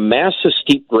 and then a massive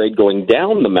steep grade going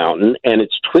down the mountain, and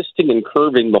it's twisting and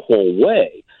curving the whole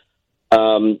way.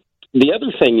 The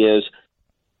other thing is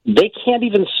they can't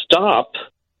even stop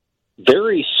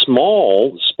very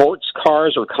small sports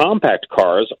cars or compact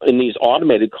cars in these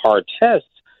automated car tests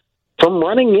from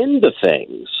running into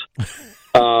things.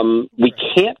 We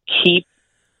can't keep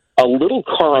a little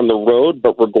car on the road,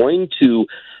 but we're going to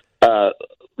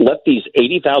let these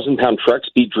 80,000-pound trucks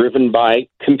be driven by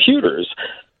computers.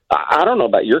 I don't know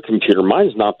about your computer.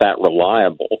 Mine's not that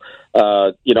reliable.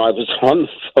 I was on the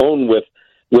phone with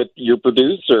your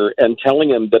producer and telling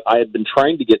him that I had been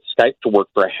trying to get Skype to work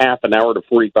for half an hour to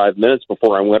 45 minutes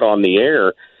before I went on the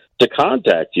air to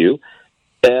contact you,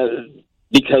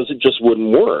 because it just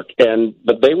wouldn't work.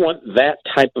 But they want that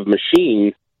type of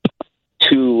machine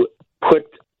to put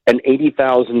an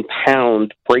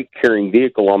 80,000-pound freight-carrying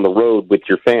vehicle on the road with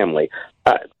your family.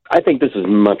 I think this is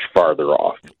much farther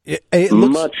off. It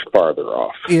looks, much farther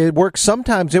off. It works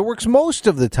sometimes. It works most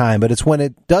of the time, but it's when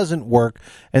it doesn't work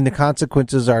and the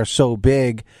consequences are so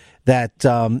big that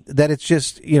that it's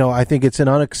just, I think it's an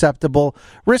unacceptable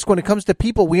risk. When it comes to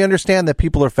people, we understand that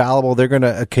people are fallible. They're going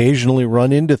to occasionally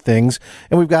run into things,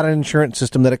 and we've got an insurance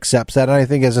system that accepts that. And I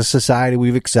think as a society,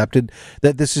 we've accepted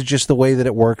that this is just the way that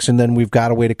it works, and then we've got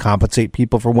a way to compensate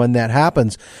people for when that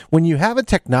happens. When you have a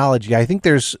technology, I think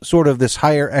there's sort of this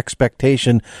higher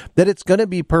expectation that it's going to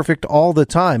be perfect all the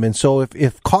time. And so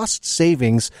if cost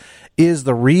savings is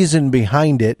the reason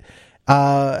behind it,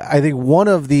 I think one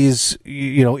of these,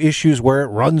 issues where it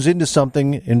runs into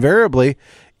something invariably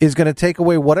is going to take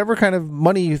away whatever kind of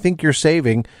money you think you're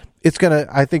saving.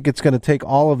 I think it's going to take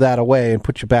all of that away and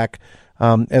put you back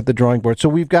at the drawing board. So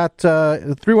we've got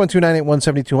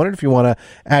 312-981-7200 if you want to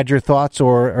add your thoughts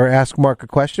or ask Mark a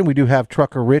question. We do have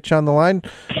Trucker Rich on the line.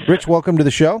 Rich, welcome to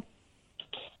the show.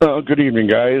 Good evening,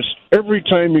 guys. Every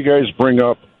time you guys bring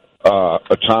up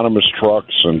autonomous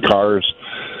trucks and cars,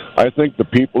 I think the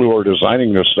people who are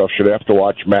designing this stuff should have to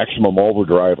watch Maximum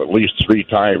Overdrive at least 3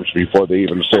 times before they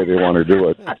even say they want to do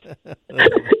it.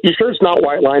 You sure it's not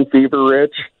White Line Fever,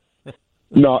 Rich?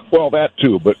 No, well, that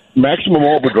too, but Maximum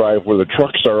Overdrive, where the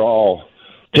trucks are all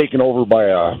taken over by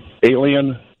a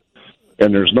alien,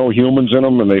 and there's no humans in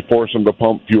them, and they force them to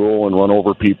pump fuel and run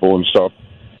over people and stuff.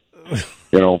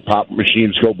 Pop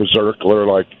machines go berserk. They're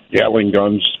like Gatling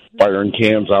guns firing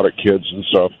cans out at kids and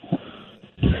stuff.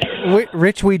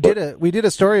 Rich, we did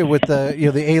a story with the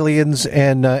aliens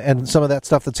and some of that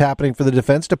stuff that's happening for the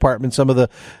Defense Department. Some of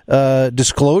the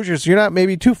disclosures. You're not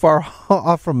maybe too far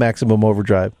off from Maximum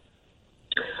Overdrive,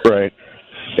 right?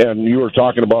 And you were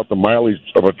talking about the mileage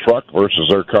of a truck versus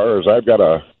their cars. I've got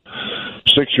a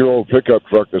 6-year-old pickup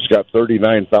truck that's got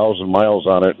 39,000 miles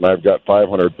on it, and I've got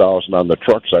 500,000 on the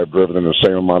trucks I've driven in the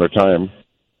same amount of time.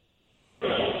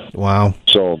 Wow.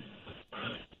 So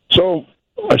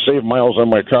I save miles on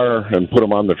my car and put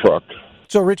them on the truck.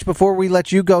 So, Rich, before we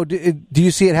let you go, do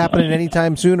you see it happening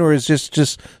anytime soon, or is this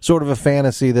just sort of a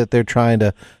fantasy that they're trying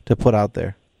to put out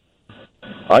there?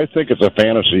 I think it's a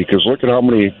fantasy because look at how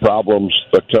many problems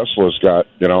that Tesla's got.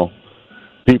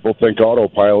 People think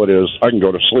autopilot is I can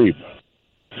go to sleep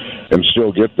and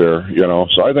still get there.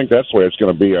 So I think that's the way it's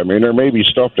going to be. I mean, there may be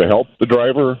stuff to help the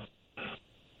driver,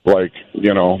 like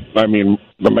the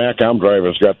Mac I'm driving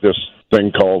has got this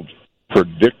thing called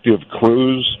predictive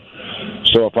cruise.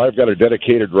 So if I've got a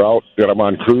dedicated route that I'm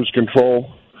on cruise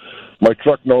control, my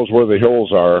truck knows where the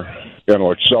hills are and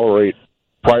it'll accelerate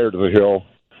prior to the hill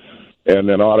and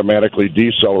then automatically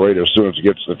decelerate as soon as it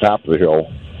gets to the top of the hill.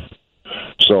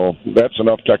 So that's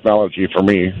enough technology for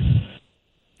me.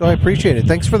 Oh, I appreciate it.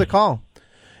 Thanks for the call.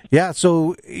 Yeah,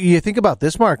 so you think about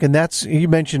this, Mark, and you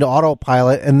mentioned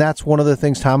autopilot, and that's one of the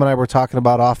things Tom and I were talking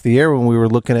about off the air when we were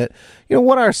looking at,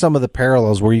 what are some of the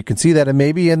parallels where you can see that, and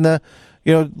maybe in the,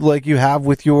 like you have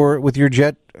with your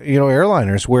jet,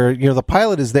 airliners, where, the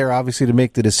pilot is there obviously to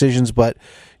make the decisions, but,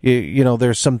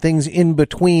 there's some things in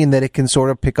between that it can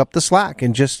sort of pick up the slack.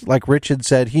 And just like Rich had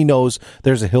said, he knows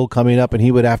there's a hill coming up and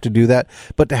he would have to do that.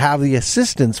 But to have the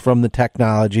assistance from the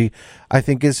technology, I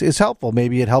think is helpful.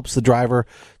 Maybe it helps the driver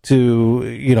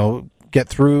to, get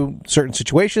through certain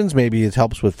situations. Maybe it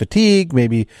helps with fatigue.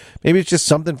 Maybe it's just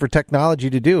something for technology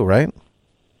to do, right?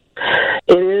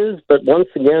 It is, but once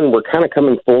again, we're kind of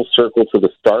coming full circle to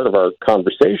the start of our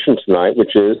conversation tonight,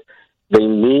 which is they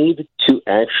need to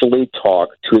actually talk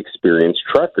to experienced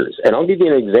truckers. And I'll give you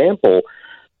an example.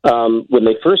 When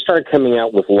they first started coming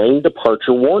out with lane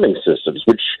departure warning systems,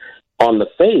 which on the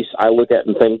face I look at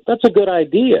and think, that's a good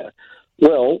idea.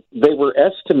 Well, they were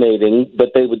estimating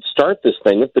that they would start this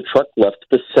thing if the truck left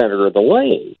the center of the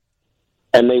lane.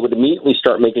 And they would immediately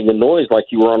start making a noise like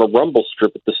you were on a rumble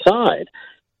strip at the side.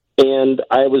 And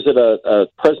I was at a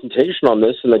presentation on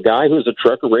this, and the guy who was a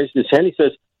trucker raised his hand. He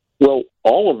says, well,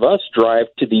 all of us drive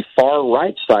to the far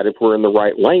right side if we're in the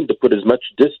right lane to put as much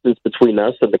distance between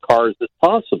us and the cars as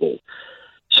possible.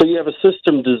 So you have a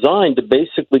system designed to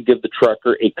basically give the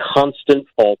trucker a constant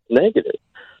false negative.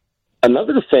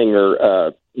 Another thing,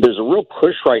 there's a real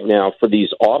push right now for these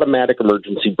automatic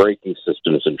emergency braking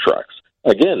systems in trucks.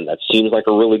 Again, that seems like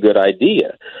a really good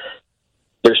idea.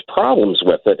 There's problems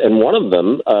with it, and one of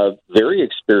them, a very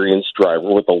experienced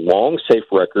driver with a long, safe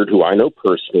record, who I know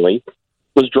personally,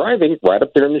 was driving right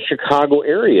up there in the Chicago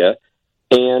area,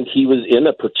 and he was in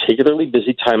a particularly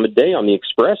busy time of day on the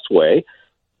expressway.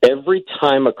 Every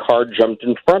time a car jumped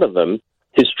in front of him,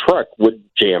 his truck would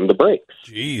jam the brakes.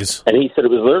 Jeez. And he said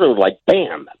it was literally like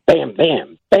bam, bam,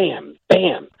 bam, bam,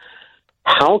 bam.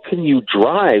 How can you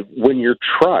drive when your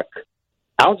truck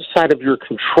outside of your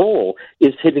control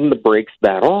is hitting the brakes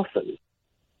that often.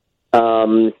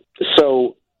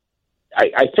 So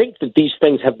I think that these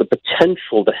things have the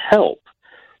potential to help,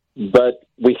 but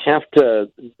we have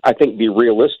to, I think, be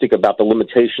realistic about the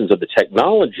limitations of the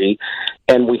technology,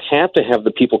 and we have to have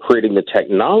the people creating the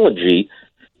technology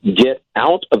get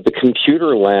out of the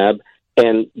computer lab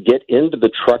and get into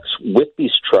the trucks with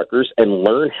these truckers and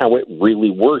learn how it really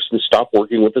works and stop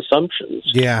working with assumptions.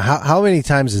 Yeah, how many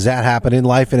times does that happen in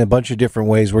life in a bunch of different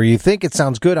ways where you think it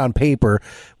sounds good on paper,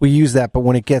 we use that, but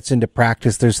when it gets into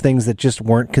practice, there's things that just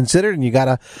weren't considered, and you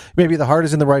gotta, maybe the heart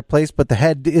is in the right place, but the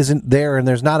head isn't there, and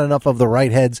there's not enough of the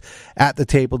right heads at the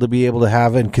table to be able to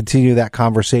have and continue that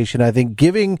conversation. I think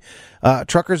giving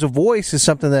truckers a voice is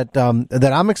something that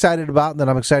that I'm excited about, and that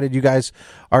I'm excited you guys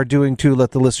are doing too.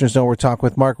 Let the listeners know we're talking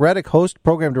with Mark Reddig, host,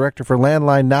 program director for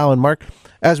Landline Now. And Mark,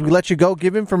 as we let you go,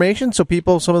 give information so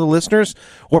people, some of the listeners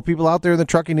or people out there in the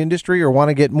trucking industry or want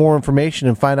to get more information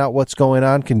and find out what's going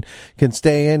on can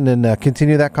stay in and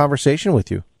continue that conversation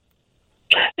with you.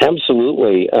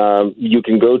 Absolutely. You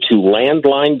can go to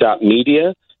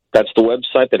landline.media. That's the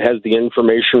website that has the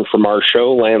information from our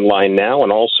show, Landline Now,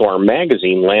 and also our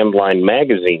magazine, Landline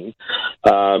Magazine.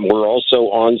 We're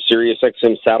also on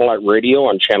SiriusXM satellite radio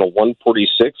on channel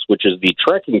 146, which is the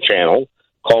trekking channel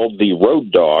called the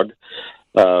Road Dog.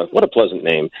 What a pleasant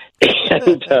name.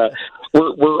 And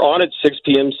we're on at 6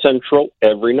 p.m. Central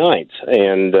every night.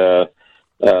 And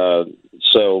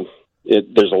so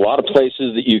there's a lot of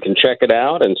places that you can check it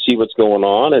out and see what's going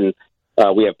on. And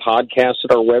we have podcasts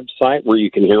at our website where you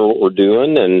can hear what we're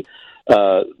doing. And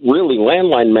really,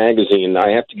 Landline Magazine,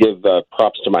 I have to give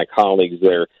props to my colleagues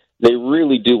there. They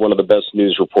really do one of the best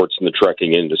news reports in the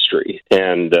trucking industry.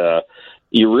 And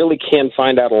you really can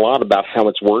find out a lot about how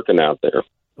it's working out there.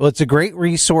 Well, it's a great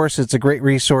resource. It's a great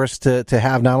resource to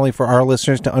have not only for our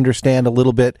listeners to understand a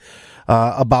little bit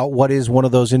about what is one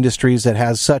of those industries that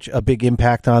has such a big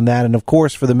impact on that. And, of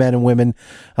course, for the men and women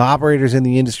operators in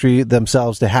the industry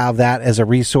themselves to have that as a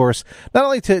resource, not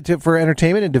only for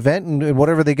entertainment and event and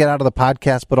whatever they get out of the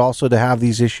podcast, but also to have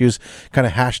these issues kind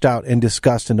of hashed out and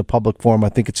discussed in the public forum. I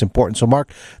think it's important. So,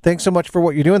 Mark, thanks so much for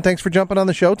what you're doing. Thanks for jumping on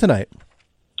the show tonight.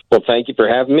 Well, thank you for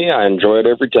having me. I enjoy it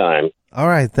every time. All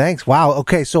right, thanks. Wow.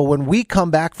 Okay, so when we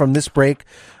come back from this break,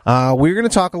 we're going to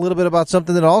talk a little bit about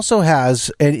something that also has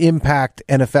an impact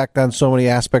and effect on so many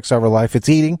aspects of our life. It's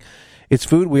eating. It's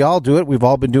food. We all do it. We've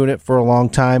all been doing it for a long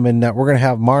time. And we're going to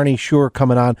have Marnie Shure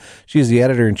coming on. She's the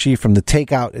editor-in-chief from the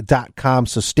Takeout.com,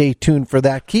 so stay tuned for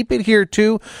that. Keep it here,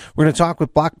 too. We're going to talk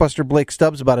with blockbuster Blake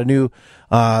Stubbs about a new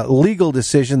legal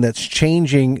decision that's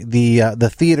changing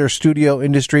the theater studio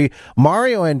industry.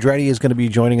 Mario Andretti is going to be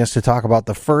joining us to talk about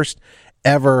the first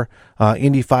ever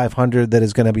Indy 500 that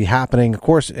is going to be happening, of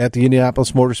course, at the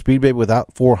Indianapolis Motor Speedway with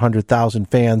about 400,000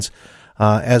 fans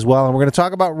as well. And we're going to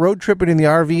talk about road tripping in the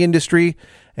RV industry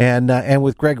and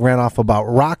with Greg Renoff about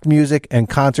rock music and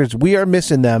concerts. We are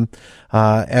missing them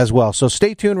as well. So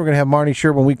stay tuned. We're going to have Marnie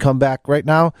Shure when we come back. Right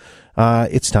now,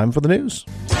 it's time for the news.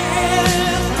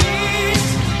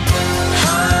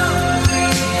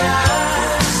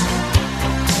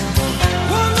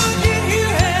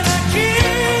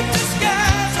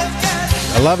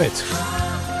 I love it.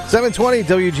 720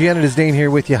 WGN, it is Dane here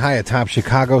with you. Hi atop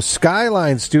Chicago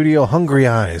Skyline Studio, Hungry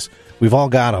Eyes. We've all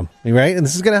got them, right? And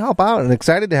this is going to help out, and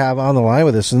excited to have on the line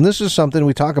with us. And this is something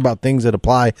we talk about, things that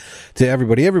apply to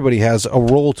everybody. Everybody has a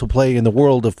role to play in the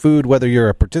world of food, whether you're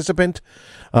a participant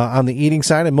on the eating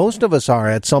side, and most of us are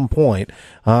at some point,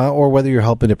 or whether you're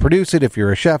helping to produce it, if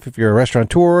you're a chef, if you're a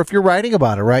restaurateur, or if you're writing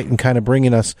about it, right, and kind of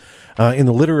bringing us in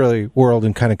the literary world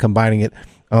and kind of combining it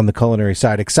on the culinary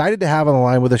side. Excited to have on the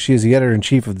line with us. She is the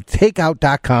editor-in-chief of the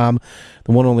Takeout.com,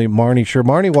 the one only Marnie Shure.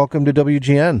 Marnie, welcome to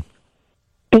WGN.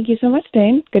 Thank you so much,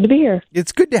 Dane. Good to be here.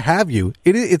 It's good to have you.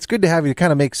 It's good to have you. It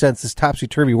kind of makes sense, this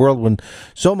topsy-turvy world when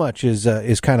so much is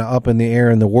kind of up in the air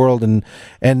in the world, and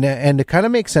to kind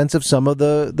of make sense of some of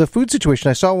the food situation.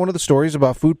 I saw one of the stories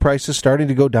about food prices starting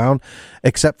to go down,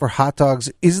 except for hot dogs.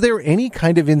 Is there any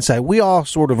kind of insight? We all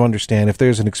sort of understand if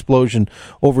there's an explosion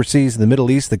overseas in the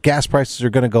Middle East, the gas prices are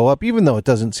going to go up, even though it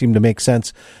doesn't seem to make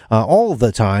sense all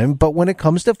the time. But when it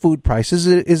comes to food prices,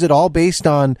 is it all based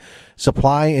on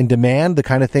supply and demand, the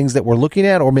kind of things that we're looking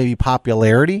at, or maybe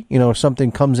popularity? You know, if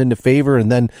something comes into favor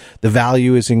and then the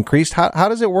value is increased, how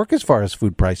does it work as far as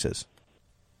food prices?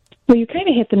 Well, you kind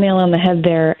of hit the nail on the head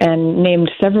there and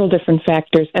named several different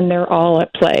factors, and they're all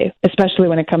at play, especially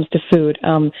when it comes to food.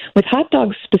 With hot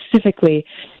dogs specifically,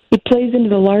 it plays into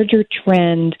the larger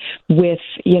trend with,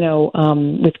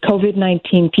 with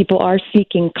COVID-19, people are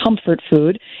seeking comfort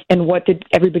food. And what did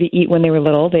everybody eat when they were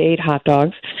little? They ate hot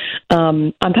dogs.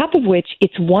 On top of which,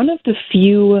 it's one of the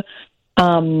few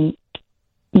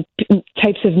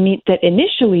types of meat that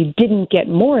initially didn't get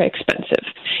more expensive.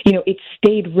 It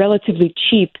stayed relatively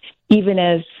cheap, even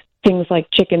as things like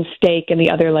chicken, steak, and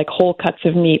the other like whole cuts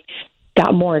of meat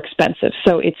got more expensive.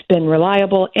 So it's been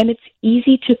reliable, and it's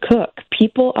easy to cook.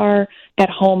 People are at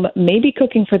home maybe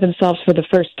cooking for themselves for the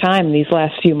first time these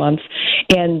last few months,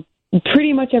 and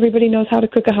pretty much everybody knows how to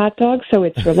cook a hot dog, so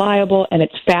it's reliable, and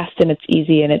it's fast, and it's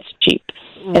easy, and it's cheap.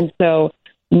 And so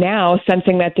now,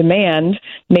 sensing that demand,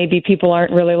 maybe people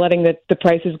aren't really letting the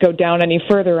prices go down any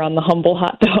further on the humble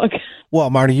hot dog. Well,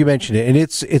 Marnie, you mentioned it, and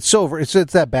it's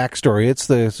that backstory. It's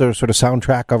the sort of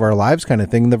soundtrack of our lives kind of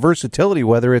thing. The versatility,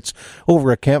 whether it's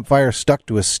over a campfire stuck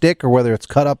to a stick or whether it's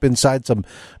cut up inside some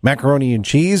macaroni and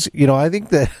cheese. I think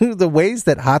that the ways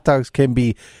that hot dogs can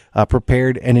be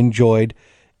prepared and enjoyed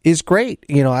is great.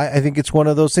 I think it's one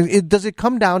of those things. Does it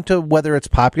come down to whether it's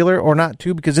popular or not,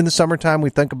 too? Because in the summertime, we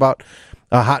think about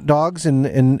hot dogs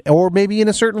and or maybe in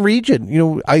a certain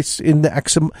region, ice in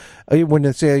the when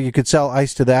they say you could sell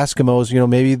ice to the Eskimos,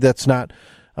 maybe that's not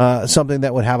something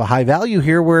that would have a high value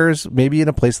here, whereas maybe in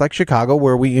a place like Chicago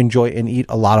where we enjoy and eat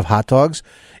a lot of hot dogs,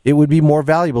 it would be more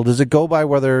valuable. Does it go by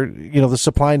whether, the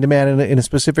supply and demand in a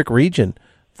specific region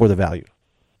for the value?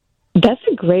 That's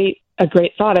a great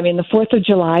thought. I mean, the 4th of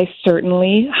July,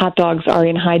 certainly hot dogs are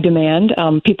in high demand.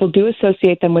 People do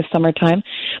associate them with summertime,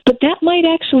 but that might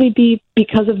actually be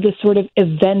because of the sort of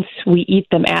events we eat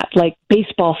them at, like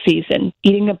baseball season,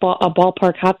 eating a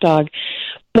ballpark hot dog.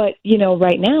 But,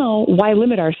 right now, why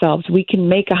limit ourselves? We can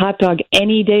make a hot dog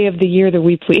any day of the year that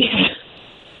we please.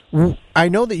 I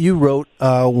know that you wrote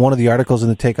one of the articles in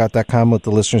the Takeout.com, let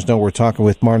the listeners know we're talking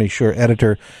with Marnie Shure,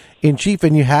 editor-in-chief,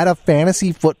 and you had a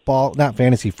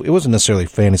it wasn't necessarily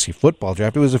fantasy football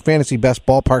draft, it was a fantasy best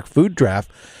ballpark food draft.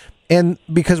 And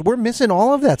because we're missing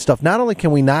all of that stuff, not only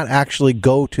can we not actually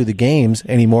go to the games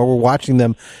anymore, we're watching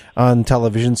them on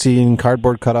television, seeing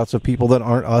cardboard cutouts of people that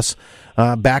aren't us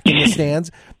back in the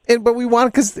stands. But we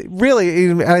want, because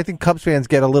really, I think Cubs fans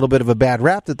get a little bit of a bad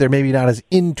rap that they're maybe not as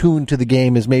in tune to the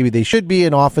game as maybe they should be.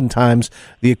 And oftentimes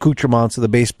the accoutrements of the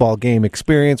baseball game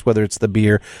experience, whether it's the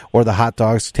beer or the hot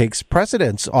dogs, takes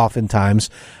precedence oftentimes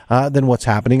than what's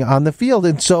happening on the field.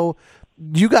 And so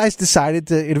you guys decided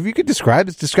to, if you could describe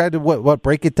what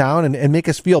break it down and make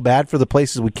us feel bad for the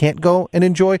places we can't go and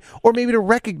enjoy, or maybe to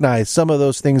recognize some of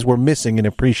those things we're missing and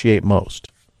appreciate most.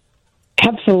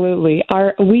 Absolutely.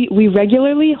 We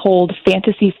regularly hold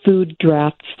fantasy food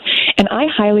drafts, and I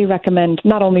highly recommend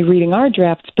not only reading our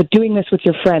drafts, but doing this with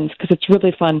your friends, because it's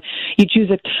really fun. You choose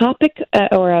a topic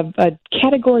or a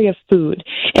category of food,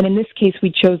 and in this case,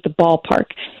 we chose the ballpark.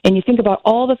 And you think about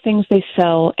all the things they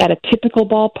sell at a typical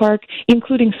ballpark,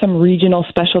 including some regional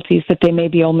specialties that they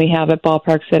maybe only have at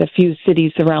ballparks at a few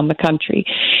cities around the country.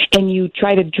 And you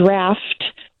try to draft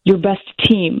your best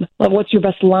team. What's your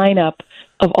best lineup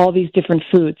of all these different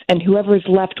foods, and whoever is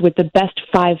left with the best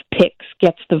 5 picks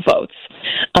gets the votes.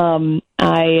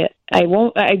 I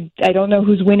don't know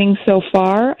who's winning so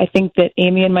far. I think that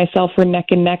Amy and myself were neck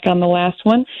and neck on the last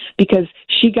one because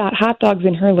she got hot dogs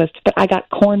in her list, but I got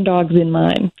corn dogs in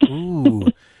mine. Ooh.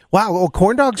 Wow, well,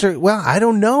 corn dogs are, I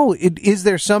don't know. Is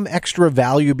there some extra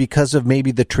value because of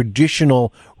maybe the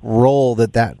traditional role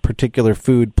that particular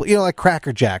food, like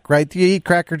Cracker Jack, right? Do you eat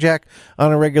Cracker Jack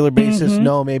on a regular basis? Mm-hmm.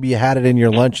 No, maybe you had it in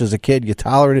your lunch as a kid. You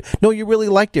tolerated it. No, you really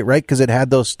liked it, right? Because it had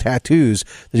those tattoos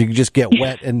that you could just get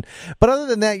wet. But other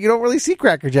than that, you don't really see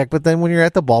Cracker Jack. But then when you're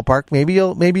at the ballpark, maybe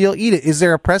you'll eat it. Is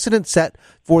there a precedent set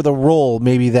for the role,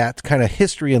 maybe that kind of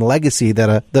history and legacy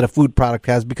that a food product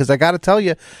has? Because I got to tell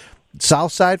you,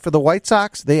 South Side for the White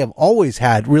Sox, they have always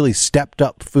had really stepped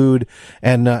up food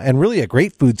and really a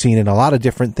great food scene and a lot of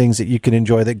different things that you can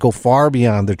enjoy that go far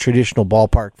beyond the traditional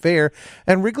ballpark fare.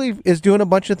 And Wrigley is doing a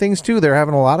bunch of things too. They're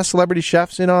having a lot of celebrity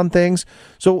chefs in on things.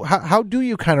 So how do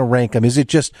you kind of rank them? Is it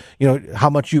just, how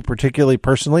much you particularly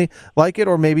personally like it,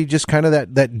 or maybe just kind of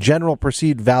that general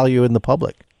perceived value in the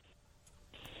public?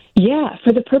 Yeah,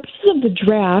 for the purposes of the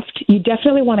draft, you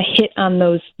definitely want to hit on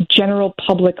those general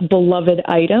public beloved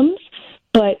items,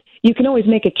 but you can always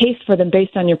make a case for them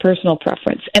based on your personal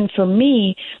preference. And for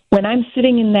me, when I'm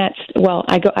sitting in that,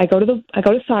 I go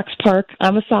to Sox Park.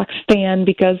 I'm a Sox fan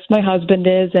because my husband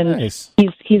is, and nice.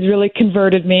 He's really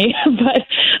converted me.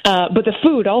 But the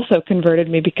food also converted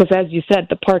me because, as you said,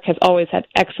 the park has always had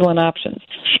excellent options.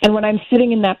 And when I'm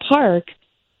sitting in that park,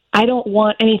 I don't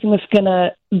want anything that's going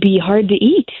to be hard to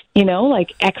eat,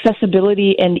 like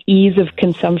accessibility and ease of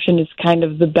consumption is kind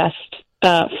of the best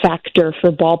factor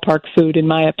for ballpark food, in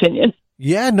my opinion.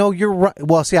 Yeah, no, you're right.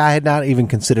 Well, see, I had not even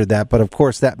considered that, but of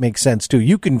course that makes sense too.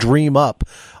 You can dream up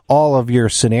all of your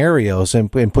scenarios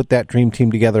and put that dream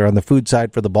team together on the food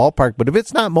side for the ballpark. But if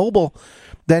it's not mobile,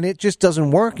 then it just doesn't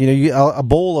work. A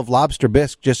bowl of lobster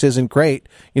bisque just isn't great.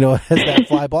 As that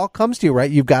fly ball comes to you,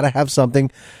 right? You've got to have something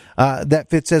that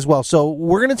fits as well. So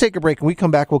we're going to take a break. When we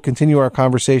come back, we'll continue our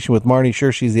conversation with Marnie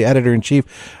Shure. She's the editor-in-chief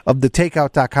of the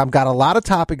Takeout.com. Got a lot of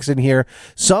topics in here,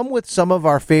 some with some of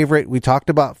our favorite. We talked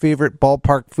about favorite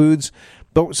ballpark foods,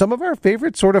 but some of our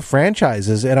favorite sort of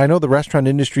franchises. And I know the restaurant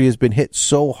industry has been hit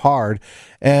so hard,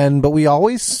 but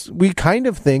we kind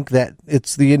of think that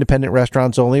it's the independent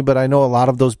restaurants only, but I know a lot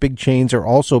of those big chains are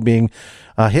also being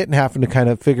hit and having to kind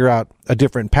of figure out a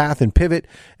different path and pivot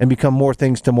and become more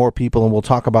things to more people. And we'll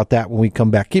talk about that when we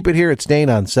come back. Keep it here. It's Dane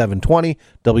on 720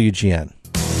 WGN.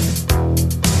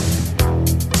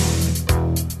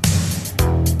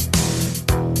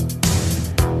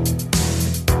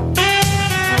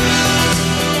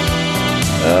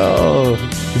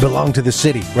 Oh, you belong to the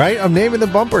city, right? I'm naming the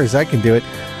bumpers. I can do it.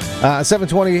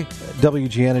 720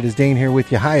 WGN. It is Dane here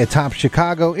with you. High atop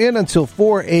Chicago in until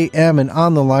 4 a.m. and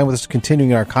on the line with us,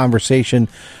 continuing our conversation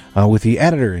with the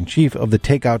editor-in-chief of the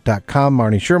Takeout.com,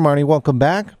 Marnie Shure. Marnie, welcome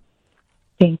back.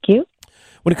 Thank you.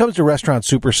 When it comes to restaurant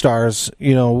superstars,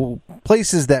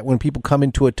 places that when people come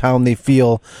into a town, they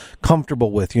feel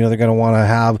comfortable with, they're going to want to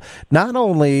have not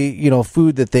only,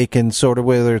 food that they can sort of,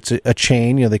 whether it's a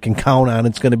chain, they can count on,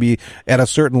 it's going to be at a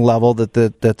certain level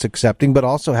that's accepting, but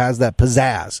also has that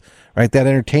pizzazz, right? That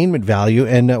entertainment value.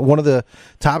 And one of the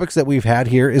topics that we've had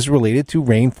here is related to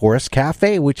Rainforest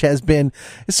Cafe, which has been,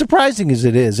 as surprising as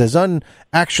it is, as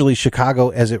actually Chicago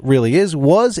as it really is,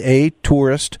 was a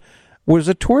tourist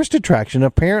attraction.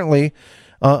 Apparently,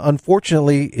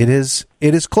 unfortunately, it is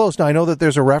closed. Now, I know that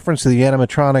there's a reference to the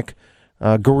animatronic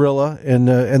gorilla and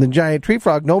the giant tree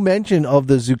frog. No mention of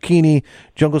the zucchini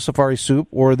jungle safari soup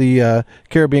or the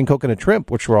Caribbean coconut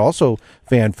shrimp, which were also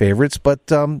fan favorites. But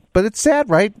it's sad,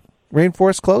 right?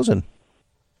 Rainforest closing.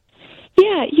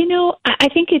 Yeah, I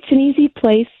think it's an easy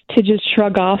place to just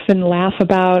shrug off and laugh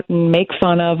about and make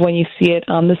fun of when you see it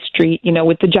on the street,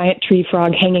 with the giant tree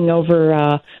frog hanging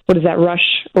over, what is that,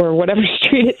 Rush or whatever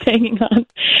street it's hanging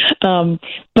on.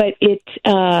 But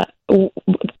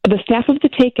the staff of the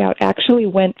Takeout actually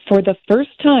went for the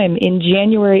first time in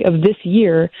January of this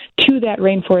year to that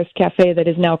Rainforest Cafe that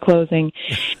is now closing.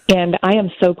 And I am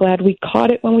so glad we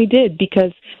caught it when we did,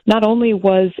 because not only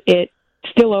was it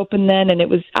still open then, and it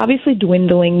was obviously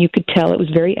dwindling. You could tell it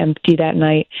was very empty that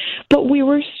night, but we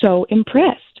were so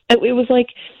impressed. It was like,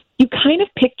 you kind of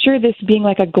picture this being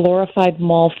like a glorified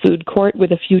mall food court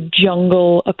with a few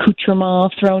jungle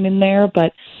accoutrements thrown in there,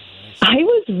 but I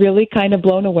was really kind of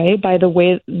blown away by the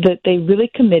way that they really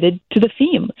committed to the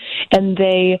theme. And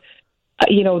they,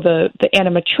 the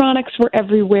animatronics were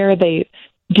everywhere. They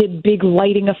did big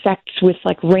lighting effects with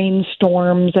like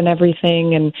rainstorms and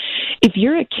everything. And if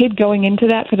you're a kid going into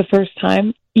that for the first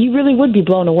time, you really would be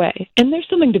blown away. And there's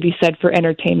something to be said for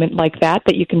entertainment like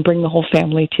that you can bring the whole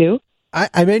family to.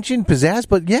 I mentioned pizzazz,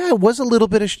 but yeah, it was a little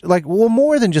bit of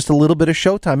more than just a little bit of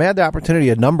showtime. I had the opportunity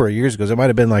a number of years ago, it might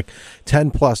have been like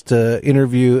 10 plus, to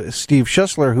interview Steve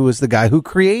Schussler, who was the guy who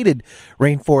created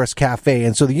Rainforest Cafe.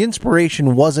 And so the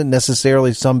inspiration wasn't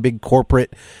necessarily some big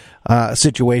corporate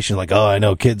situation like, I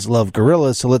know kids love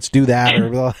gorillas, so let's do that,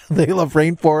 or they love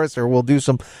rainforests, or we'll do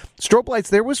some strobe lights.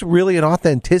 There was really an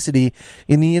authenticity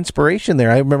in the inspiration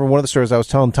there. I remember one of the stories I was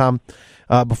telling Tom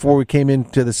before we came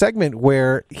into the segment,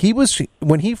 where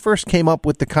when he first came up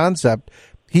with the concept,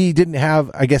 he didn't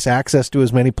have, I guess, access to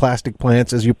as many plastic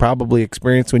plants as you probably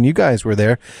experienced when you guys were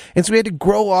there. And so he had to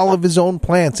grow all of his own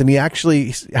plants. And he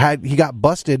got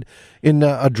busted in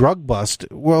a drug bust,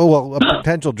 a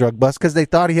potential drug bust, because they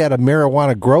thought he had a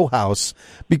marijuana grow house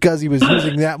because he was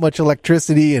using that much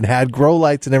electricity and had grow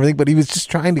lights and everything. But he was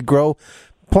just trying to grow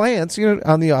plants,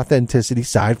 on the authenticity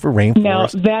side for Rainforest. Now,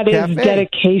 that is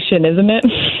dedication, isn't it?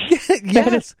 Yes.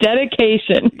 That is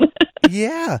dedication.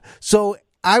 Yeah. So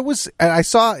I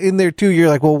saw in there too, you're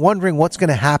like, wondering what's going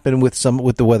to happen with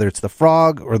whether it's the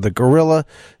frog or the gorilla.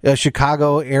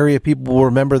 Chicago area people will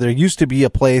remember there used to be a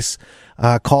place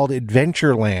called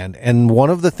Adventureland. And one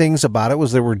of the things about it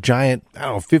was there were giant,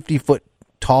 50-foot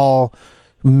tall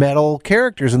metal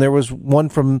characters, and there was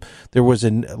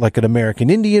an American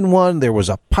Indian one, there was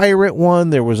a pirate one,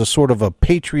 there was a sort of a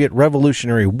patriot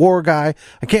Revolutionary War guy.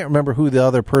 I can't remember who the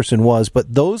other person was,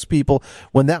 but those people,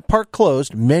 when that park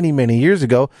closed many, many years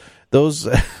ago, those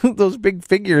those big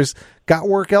figures got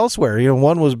work elsewhere.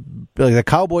 One was like the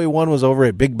cowboy one was over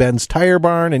at Big Ben's Tire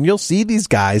Barn, and you'll see these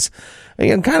guys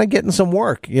kind of getting some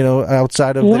work,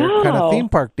 outside of their kind of theme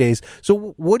park days.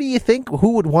 So what do you think?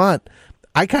 Who would want?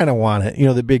 I kind of want it,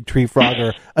 the big tree frog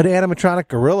or an animatronic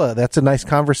gorilla. That's a nice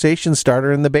conversation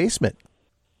starter in the basement.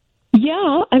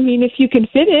 Yeah, if you can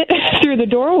fit it through the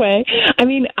doorway.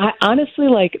 I honestly,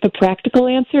 the practical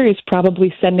answer is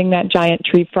probably sending that giant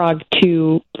tree frog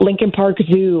to Lincoln Park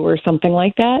Zoo or something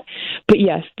like that. But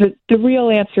yes, the real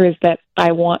answer is that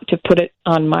I want to put it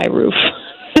on my roof.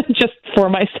 Just for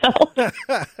myself.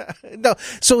 No,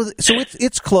 so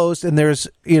it's closed, and there's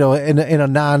in a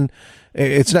non.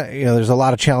 It's not, there's a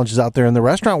lot of challenges out there in the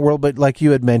restaurant world, but like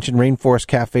you had mentioned, Rainforest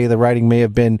Cafe, the writing may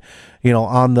have been,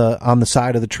 on the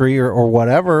side of the tree or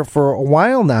whatever for a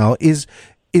while now. Is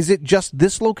it just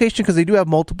this location? Because they do have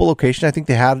multiple locations. I think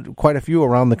they had quite a few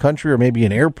around the country or maybe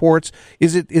in airports.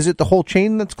 Is it the whole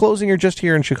chain that's closing or just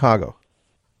here in Chicago?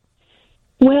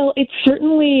 Well, it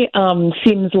certainly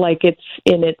seems like it's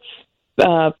in its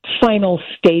final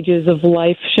stages of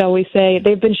life, shall we say.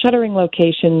 They've been shuttering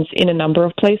locations in a number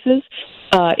of places,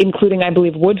 including, I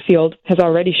believe, Woodfield has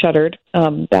already shuttered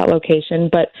that location.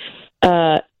 But,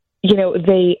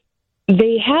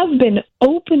 they have been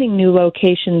opening new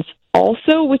locations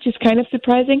also, which is kind of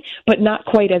surprising, but not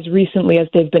quite as recently as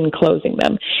they've been closing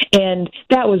them. And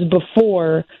that was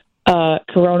before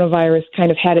coronavirus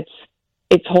kind of had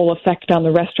its whole effect on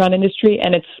the restaurant industry.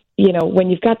 And it's, when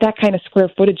you've got that kind of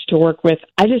square footage to work with,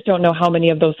 I just don't know how many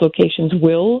of those locations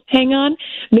will hang on.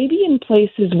 Maybe in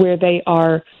places where they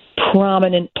are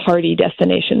prominent party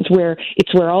destinations, where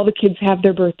it's where all the kids have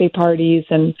their birthday parties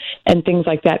and things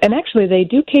like that. And actually, they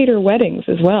do cater weddings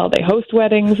as well. They host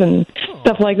weddings and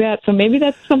stuff like that. So maybe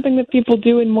that's something that people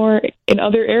do in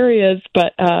other areas.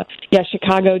 But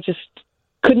Chicago just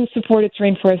couldn't support its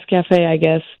Rainforest Cafe, I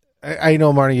guess. I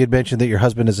know, Marnie, you'd mentioned that your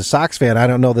husband is a Sox fan. I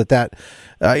don't know that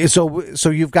so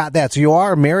you've got that. So you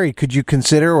are married. Could you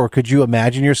consider or could you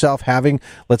imagine yourself having,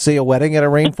 let's say, a wedding at a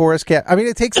Rainforest Cafe?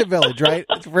 It takes a village, right?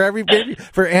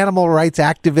 For animal rights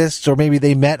activists, or maybe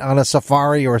they met on a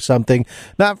safari or something.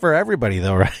 Not for everybody,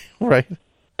 though, right? Right.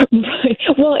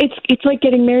 Well, it's like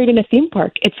getting married in a theme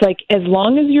park. It's like, as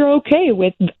long as you're okay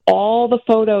with all the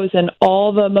photos and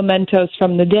all the mementos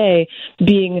from the day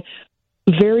being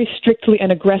very strictly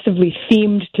and aggressively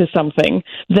themed to something,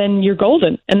 then you're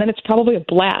golden. And then it's probably a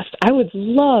blast. I would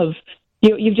love,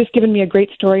 you've just given me a great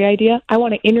story idea. I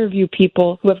want to interview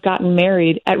people who have gotten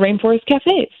married at Rainforest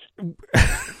Cafes.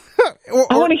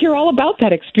 I want to hear all about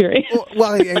that experience.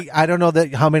 Well, I don't know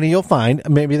how many you'll find.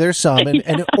 Maybe there's some,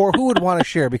 and or who would want to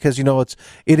share, because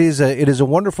it is a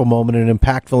wonderful moment, an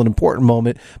impactful and important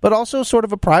moment, but also sort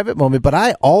of a private moment. But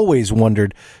I always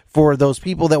wondered for those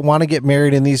people that want to get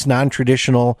married in these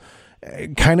non-traditional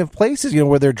kind of places,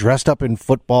 where they're dressed up in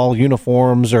football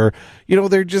uniforms, or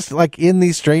they're just like in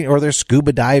these strange, or they're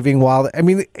scuba diving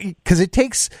because it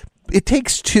takes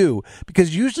two,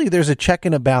 because usually there's a check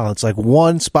and a balance. Like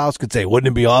one spouse could say,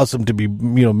 wouldn't it be awesome to be,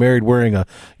 married wearing a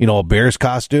Bears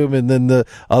costume? And then the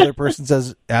other person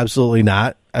says, absolutely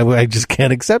not. I just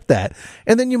can't accept that.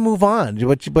 And then you move on.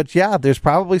 But yeah, there's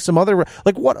probably some other,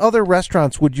 what other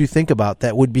restaurants would you think about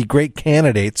that would be great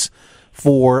candidates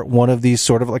for one of these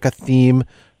sort of like a theme,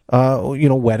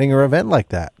 wedding or event like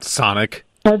that? Sonic.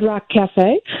 Hard Rock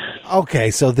Cafe.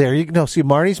 Okay, so there you go. See,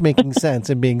 Marnie's making sense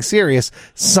and being serious.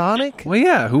 Sonic? Well,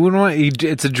 yeah. Who would want?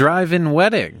 It's a drive-in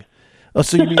wedding. Oh,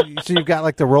 so you've got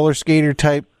like the roller skater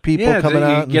type people coming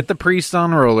out. You get the priest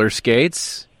on roller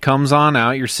skates. Comes on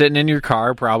out. You're sitting in your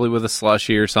car, probably with a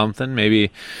slushie or something, maybe a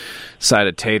side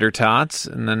of tater tots,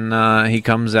 and then he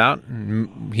comes out.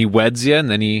 And he weds you, and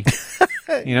then he.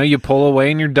 You pull away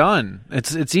and you're done.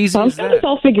 It's easy. Sounds like it's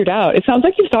all figured out. It sounds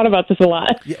like you've thought about this a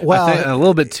lot. Yeah, well, I think a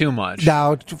little bit too much.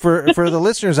 Now, for the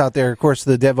listeners out there, of course,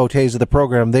 the devotees of the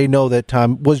program, they know that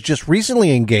Tom was just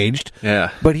recently engaged.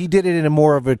 Yeah, but he did it in a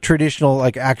more of a traditional,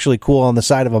 like actually cool on the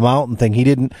side of a mountain thing. He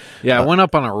didn't. Yeah, I went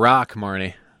up on a rock,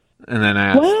 Marnie, and then I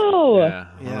asked. Wow. Yeah,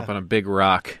 I went up on a big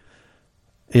rock.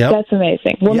 Yeah, that's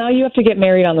amazing. Well, now you have to get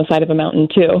married on the side of a mountain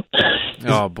too.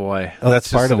 Oh boy,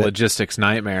 that's part just of a it. Logistics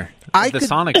nightmare.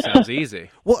 Sonic sounds easy.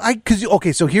 Well,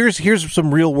 so here's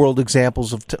some real world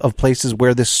examples of places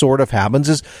where this sort of happens.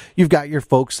 Is you've got your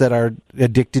folks that are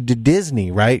addicted to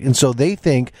Disney, right? And so they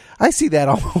think, I see that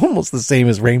almost the same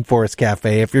as Rainforest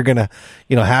Cafe. If you're gonna,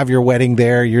 have your wedding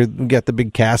there, you get the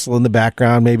big castle in the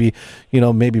background. Maybe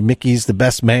Mickey's the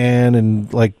best man,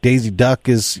 and like Daisy Duck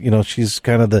is, she's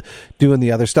kind of doing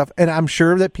the other stuff. And I'm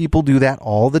sure that people do that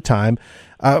all the time.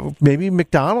 Maybe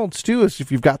McDonald's too,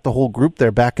 if you've got the whole group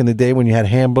there. Back in the day when you had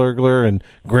Hamburglar and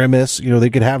Grimace,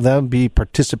 they could have them be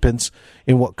participants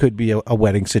in what could be a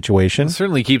wedding situation. It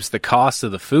certainly keeps the cost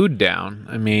of the food down.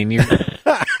 I mean, you're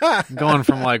going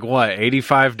from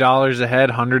 $85 a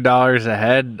head, $100 a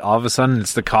head. All of a sudden,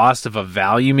 it's the cost of a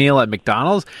value meal at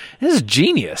McDonald's. This is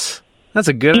genius. That's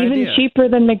a good idea. Even cheaper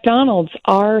than McDonald's.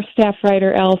 Our staff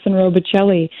writer, Allison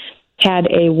Robicelli, had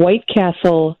a White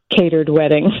Castle catered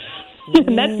wedding.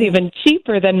 And that's even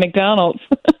cheaper than McDonald's.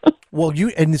 Well,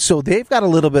 so they've got a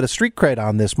little bit of street cred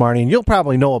on this, Marnie, and you'll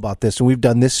probably know about this, and we've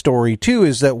done this story too,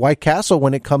 is that White Castle,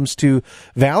 when it comes to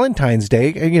Valentine's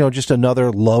Day, just another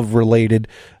love-related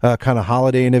kind of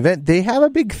holiday and event, they have a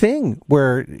big thing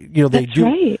where, they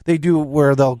do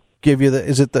where they'll give you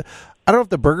I don't know if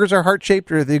the burgers are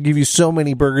heart-shaped or they give you so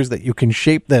many burgers that you can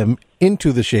shape them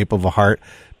into the shape of a heart.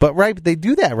 But, right, they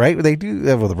do that, right? They do,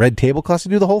 the red tablecloths,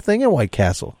 they do the whole thing in White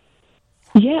Castle.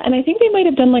 Yeah, and I think they might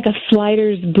have done like a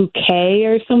sliders bouquet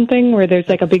or something where there's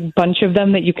like a big bunch of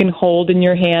them that you can hold in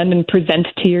your hand and present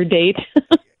to your date.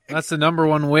 That's the number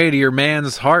one way to your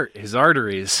man's heart, his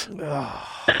arteries.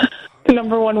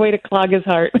 Number one way to clog his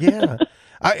heart. Yeah.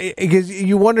 Because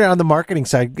you wonder on the marketing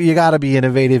side, you got to be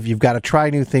innovative. You've got to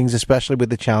try new things, especially with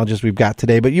the challenges we've got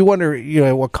today. But you wonder,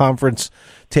 what conference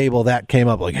table that came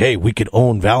up like, hey, we could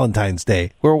own Valentine's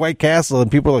Day. We're White Castle,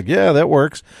 and people are like, yeah, that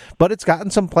works. But it's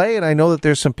gotten some play, and I know that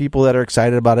there's some people that are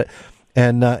excited about it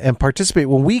and participate.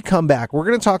 When we come back, we're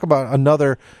going to talk about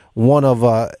another one of,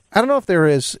 I don't know if there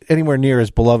is anywhere near as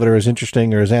beloved or as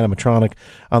interesting or as animatronic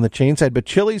on the chain side, but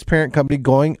Chili's parent company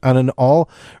going on an all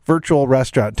virtual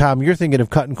restaurant. Tom, you're thinking of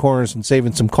cutting corners and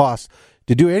saving some costs.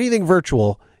 To do anything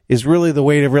virtual is really the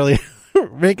way to really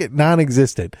make it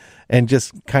non-existent and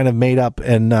just kind of made up.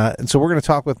 And so we're going to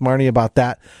talk with Marnie about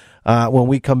that when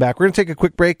we come back. We're going to take a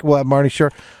quick break. We'll have Marnie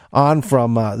Shure on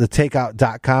from the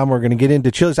Takeout.com. We're going to get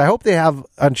into Chili's. I hope they have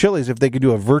on Chili's if they could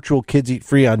do a virtual Kids Eat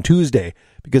Free on Tuesday,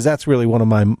 because that's really one of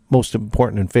my most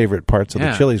important and favorite parts of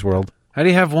the Chili's world. How do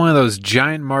you have one of those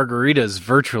giant margaritas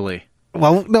virtually?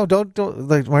 Well, no, don't.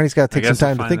 Like, Marnie's got to take some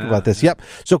time to think about this. Yep.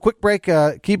 So quick break.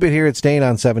 Keep it here. It's Dane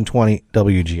on 720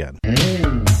 WGN.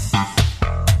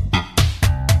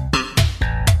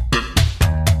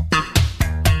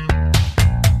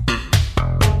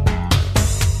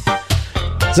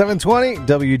 720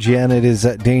 WGN. It is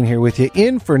Dane here with you,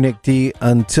 in for Nick D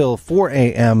until 4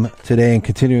 a.m. today, and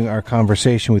continuing our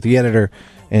conversation with the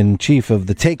editor-in-chief of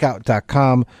the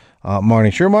Takeout.com,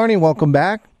 Marnie Shure. Marnie, welcome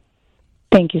back.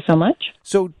 Thank you so much.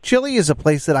 So Chili is a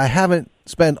place that I haven't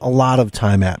spent a lot of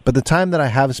time at, but the time that I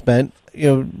have spent,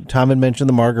 Tom had mentioned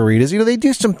the margaritas. They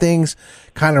do some things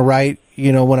kind of right.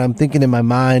 When I'm thinking in my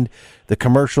mind, the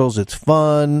commercials, it's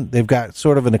fun. They've got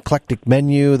sort of an eclectic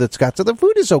menu so the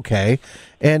food is okay.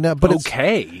 And but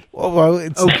okay.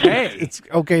 It's okay. It's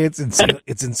okay. It's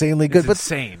insanely good. It's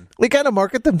insane. They kind of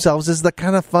market themselves as the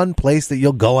kind of fun place that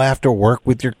you'll go after work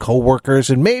with your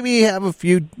coworkers and maybe have a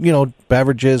few,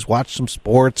 beverages, watch some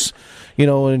sports,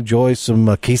 enjoy some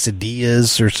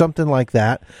quesadillas or something like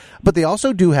that. But they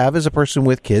also do have, as a person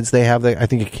with kids, they have a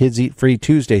Kids Eat Free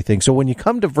Tuesday thing. So when you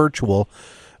come to virtual,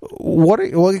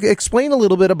 explain a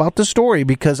little bit about the story,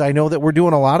 because I know that we're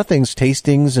doing a lot of things,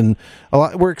 tastings, and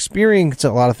we're experiencing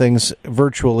a lot of things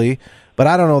virtually, but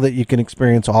I don't know that you can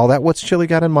experience all that. What's Chili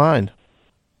got in mind?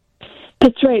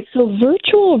 That's right. So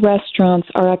virtual restaurants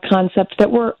are a concept that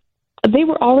they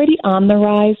were already on the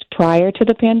rise prior to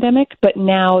the pandemic, but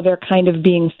now they're kind of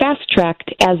being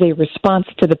fast-tracked as a response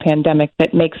to the pandemic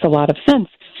that makes a lot of sense.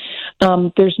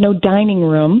 There's no dining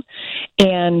room,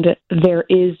 and there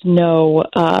is no,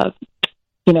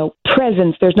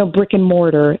 presence. There's no brick and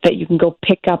mortar that you can go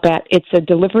pick up at. It's a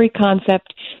delivery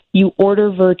concept. You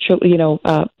order virtually,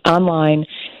 online,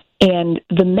 and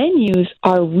the menus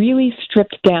are really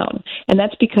stripped down. And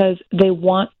that's because they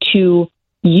don't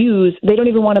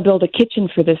even want to build a kitchen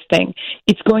for this thing.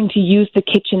 It's going to use the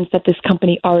kitchens that this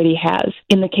company already has.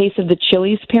 In the case of the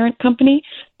Chili's parent company,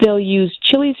 they'll use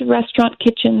Chili's restaurant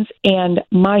kitchens and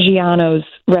Maggiano's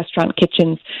restaurant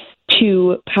kitchens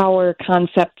to power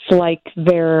concepts like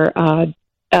their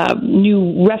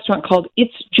new restaurant called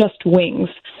It's Just Wings.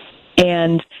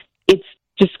 And it's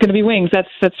just going to be wings.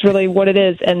 That's really what it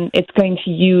is. And it's going to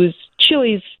use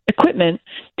Chili's equipment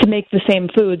to make the same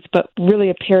foods, but really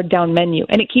a pared down menu.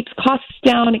 And it keeps costs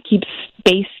down, it keeps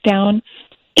space down,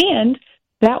 and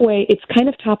that way it's kind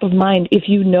of top of mind. If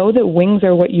you know that wings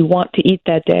are what you want to eat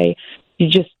that day, you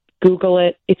just Google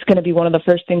it. It's going to be one of the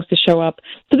first things to show up.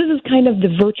 So this is kind of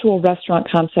the virtual restaurant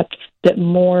concept that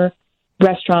more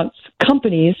restaurants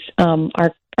companies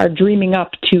are dreaming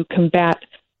up to combat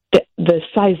the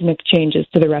seismic changes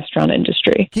to the restaurant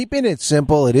industry. Keeping it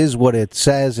simple, it is what it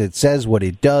says what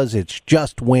it does, it's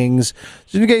just wings.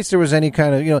 So in case there was any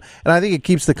kind of, and I think it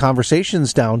keeps the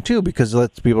conversations down too, because it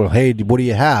lets people, hey, what do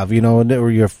you have?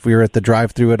 Or if you're at the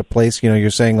drive-through at a place, you're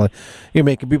saying, like, you're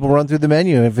making people run through the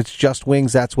menu. If it's just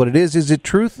wings, that's what it is. Is it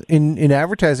truth in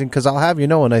advertising? Because I'll have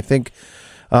and I think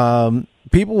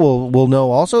people will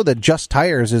know also that Just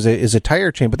Tires is a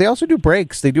tire chain, but they also do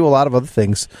brakes. They do a lot of other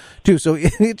things too. So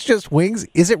it's just wings.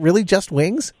 Is it really just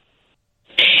wings?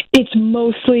 It's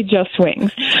mostly just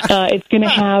wings. It's going to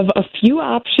have a few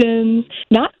options,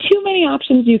 not too many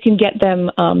options. You can get them,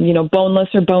 boneless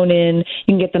or bone-in. You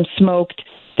can get them smoked.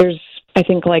 There's, I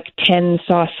think, like 10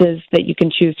 sauces that you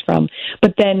can choose from.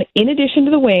 But then in addition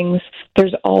to the wings,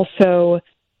 there's also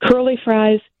curly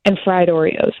fries and fried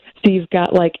Oreos. So you've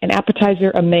got like an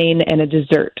appetizer, a main, and a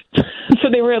dessert. So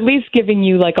they were at least giving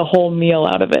you like a whole meal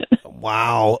out of it.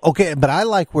 Wow. Okay, but I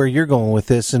like where you're going with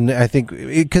this, and I think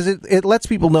because it lets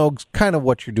people know kind of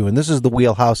what you're doing. This is the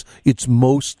wheelhouse. It's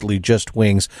mostly just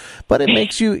wings, but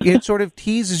it sort of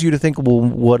teases you to think, well,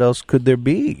 what else could there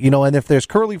be? And if there's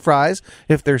curly fries,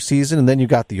 if they're seasoned, and then you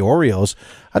got the Oreos,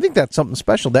 I think that's something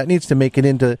special. That needs to make it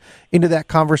into that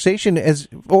conversation. As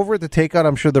over at the Takeout,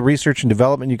 I'm sure the research and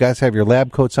development, you guys have your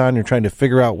lab coats on, you're trying to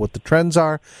figure out what the trends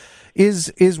are.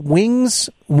 Is wings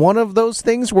one of those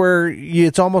things where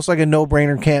it's almost like a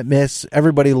no-brainer, can't miss?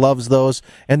 Everybody loves those,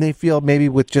 and they feel maybe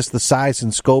with just the size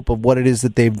and scope of what it is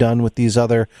that they've done with these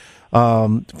other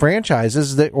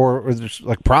franchises or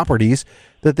like properties,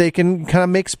 that they can kind of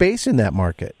make space in that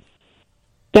market.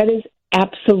 That is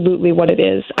absolutely what it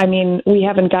is. I mean, we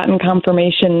haven't gotten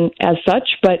confirmation as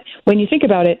such, but when you think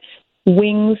about it,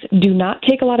 wings do not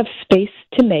take a lot of space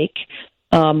to make.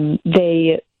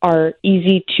 They are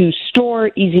easy to store,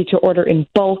 easy to order in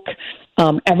bulk.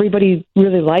 Everybody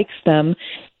really likes them,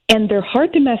 and they're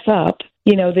hard to mess up.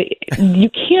 You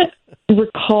can't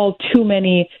recall too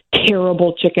many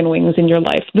terrible chicken wings in your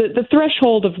life. The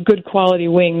threshold of good quality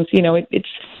wings,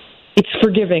 it's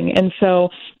forgiving, and so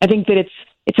I think that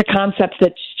it's a concept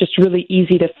that's just really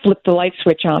easy to flip the light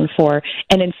switch on for.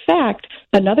 And in fact,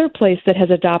 another place that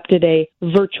has adopted a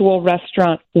virtual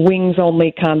restaurant wings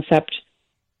only concept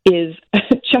is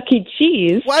Chuck E.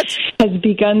 Cheese. What? Has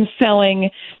begun selling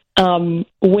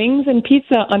wings and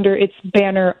pizza under its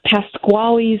banner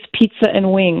Pasquale's Pizza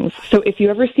and Wings. So if you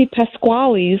ever see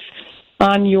Pasquale's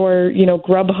on your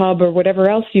Grubhub or whatever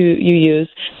else you use,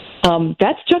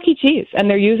 that's Chuck E. Cheese, and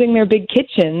they're using their big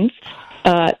kitchens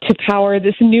to power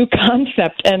this new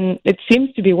concept, and it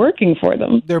seems to be working for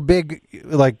them. They're big,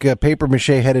 like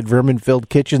paper-mache-headed, vermin-filled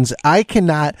kitchens. I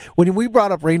cannot. When we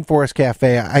brought up Rainforest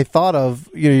Cafe, I thought of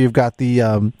you've got the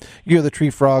the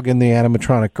tree frog and the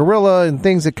animatronic gorilla and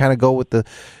things that kind of go with the.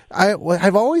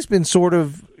 I've always been sort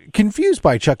of confused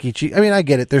by Chuck E. Cheese. I mean, I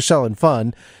get it; they're selling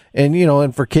fun. And,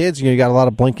 and for kids, you got a lot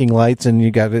of blinking lights, and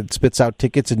it spits out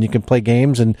tickets, and you can play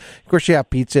games, and of course you have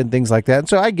pizza and things like that. And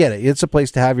so I get it. It's a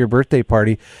place to have your birthday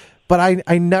party. But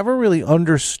I never really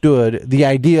understood the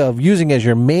idea of using as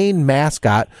your main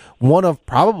mascot one of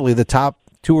probably the top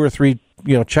 2 or 3,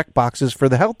 check boxes for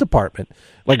the health department.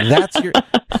 Like that's your,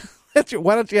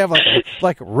 why don't you have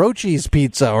like Rochi's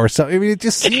pizza or something? I mean, it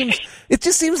just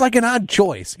seems like an odd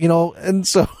choice, and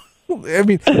so. I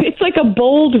mean, it's like a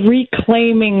bold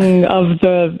reclaiming of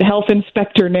the health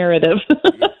inspector narrative.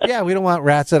 Yeah, we don't want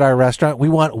rats at our restaurant. We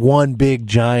want one big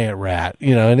giant rat,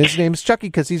 and his name's Chucky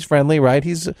because he's friendly, right?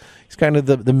 He's kind of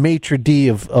the maitre d'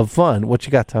 of fun. What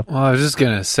you got, Tom? Well, I was just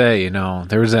gonna say,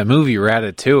 there was that movie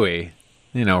Ratatouille.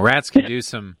 Rats can do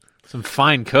some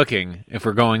fine cooking if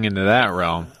we're going into that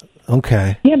realm.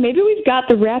 Okay. Yeah, maybe we've got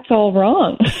the rats all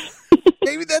wrong.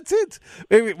 Maybe that's it.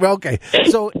 Maybe okay.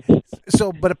 So,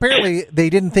 but apparently they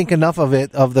didn't think enough of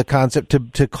the concept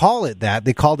to call it that.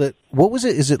 They called it, what was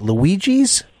it? Is it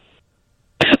Luigi's?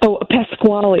 Oh,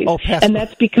 Pasquale. Oh, and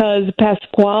that's because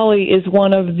Pasquale is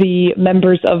one of the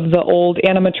members of the old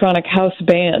animatronic house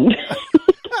band.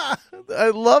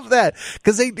 I love that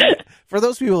because for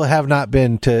those people who have not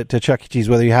been to Chuck E. Cheese,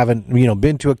 whether you haven't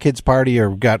been to a kid's party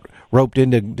or got roped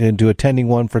into attending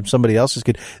one from somebody else's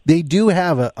kid, they do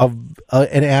have an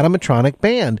animatronic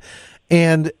band,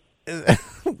 and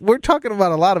we're talking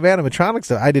about a lot of animatronics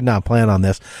that I did not plan on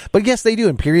this, but yes, they do.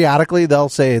 And periodically they'll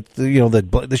say,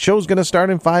 the show's going to start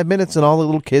in 5 minutes, and all the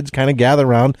little kids kind of gather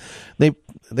around.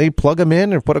 They plug them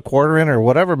in or put a quarter in or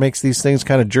whatever makes these things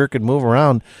kind of jerk and move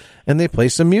around, and they play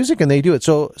some music and they do it.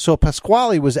 So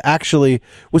Pasquale was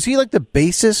he like the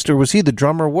bassist or was he the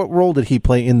drummer? What role did he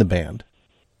play in the band?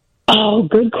 Oh,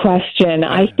 good question.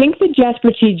 I think that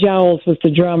Jasper T. Jowls was the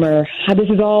drummer. This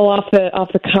is all off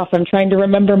the cuff. I'm trying to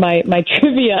remember my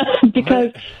trivia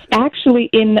because actually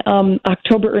in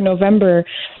October or November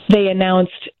they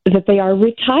announced that they are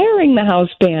retiring the house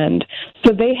band.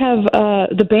 So they have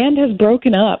the band has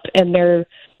broken up, and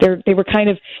they were kind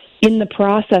of in the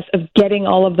process of getting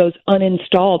all of those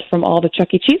uninstalled from all the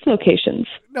Chuck E. Cheese locations.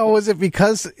 No, was it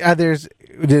because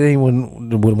did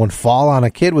anyone fall on a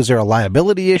kid? Was there a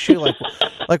liability issue?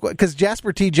 Because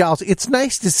Jasper T. Jowls, it's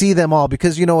nice to see them all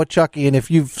because you know what, Chucky, and if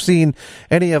you've seen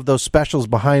any of those specials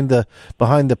behind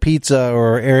the pizza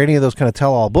or any of those kind of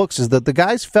tell-all books, is that the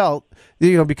guys felt,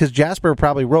 because Jasper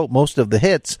probably wrote most of the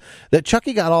hits, that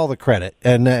Chucky got all the credit,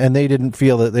 and they didn't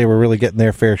feel that they were really getting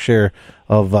their fair share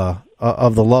of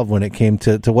the love when it came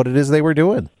to what it is they were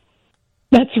doing.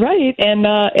 That's right, and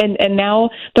now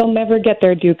they'll never get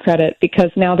their due credit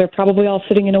because now they're probably all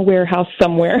sitting in a warehouse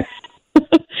somewhere.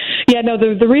 Yeah, no,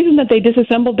 the reason that they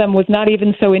disassembled them was not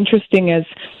even so interesting as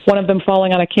one of them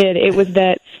falling on a kid. It was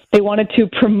that they wanted to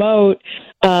promote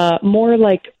more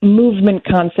like movement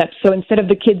concepts. So instead of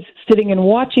the kids sitting and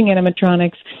watching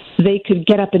animatronics, they could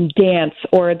get up and dance,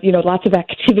 or lots of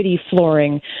activity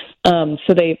flooring.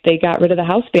 So they got rid of the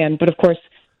house band, but of course,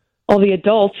 all the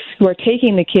adults who are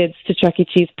taking the kids to Chuck E.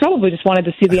 Cheese probably just wanted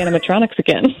to see the animatronics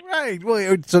again. Right.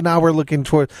 Well, so now we're moving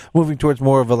towards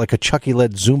more of a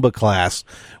Chucky-led Zumba class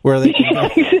where they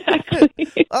can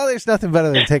exactly. Oh, there's nothing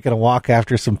better than taking a walk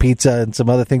after some pizza and some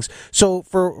other things. So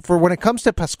for when it comes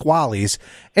to Pasquale's,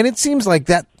 and it seems like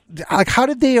that, how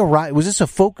did they arrive? Was this a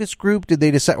focus group? Did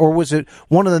they decide, or was it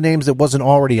one of the names that wasn't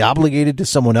already obligated to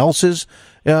someone else's,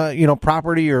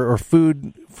 property or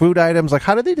food items?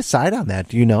 How did they decide on that?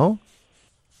 Do you know?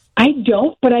 I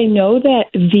don't, but I know that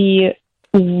the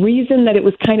reason that it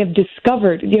was kind of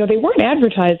discovered, they weren't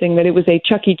advertising that it was a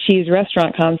Chuck E. Cheese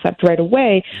restaurant concept right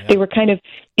away. Yeah. They were kind of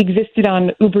existed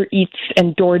on Uber Eats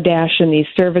and DoorDash and these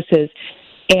services.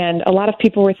 And a lot of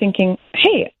people were thinking,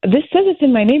 hey, this says it's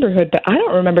in my neighborhood, but I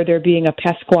don't remember there being a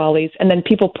Pasquale's. And then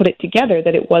people put it together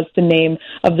that it was the name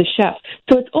of the chef.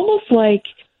 So it's almost like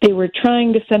they were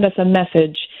trying to send us a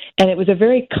message, and it was a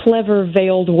very clever,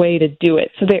 veiled way to do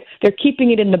it. So they're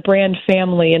keeping it in the brand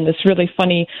family in this really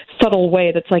funny, subtle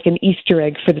way that's like an Easter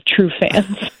egg for the true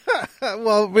fans.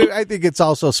 Well, I think it's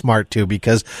also smart, too,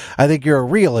 because I think you're a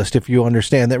realist if you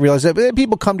realize that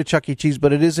people come to Chuck E. Cheese,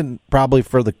 but it isn't probably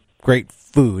for the great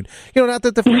food. Not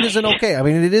that the food isn't okay. I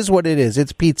mean, it is what it is.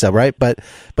 It's pizza, right? But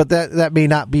that may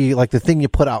not be like the thing you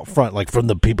put out front, like from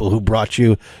the people who brought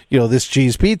you, this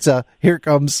cheese pizza. Here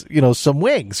comes, some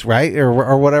wings, right?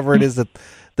 Or whatever it is that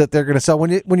they're going to sell.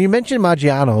 When you mention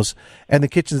Maggiano's and the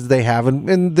kitchens that they have,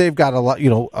 and they've got a lot,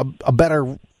 a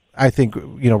better, I think,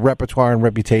 repertoire and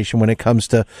reputation when it comes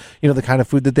to, the kind of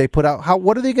food that they put out.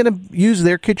 What are they going to use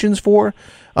their kitchens for?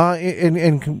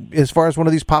 And as far as one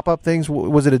of these pop-up things,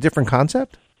 was it a different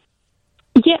concept?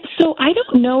 Yeah, so I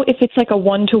don't know if it's like a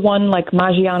one-to-one, like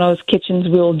Maggiano's kitchens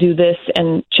will do this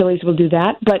and Chili's will do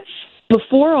that. But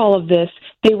before all of this,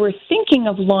 they were thinking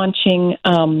of launching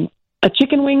a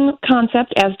chicken wing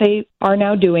concept, as they are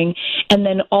now doing, and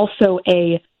then also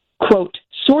a, quote,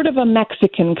 sort of a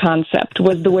Mexican concept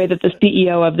was the way that the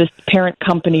CEO of this parent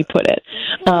company put it.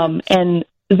 And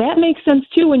that makes sense,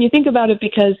 too, when you think about it,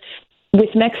 because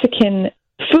with Mexican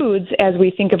foods, as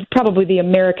we think of probably the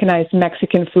Americanized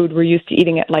Mexican food we're used to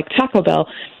eating at like Taco Bell,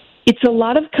 it's a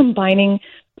lot of combining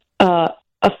a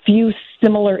few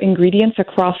similar ingredients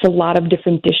across a lot of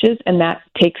different dishes, and that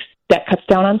cuts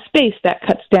down on space, that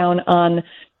cuts down on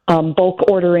bulk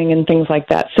ordering and things like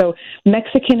that. So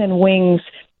Mexican and wings,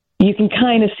 you can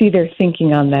kind of see their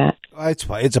thinking on that.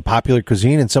 It's a popular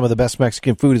cuisine, and some of the best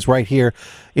Mexican food is right here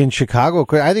in Chicago.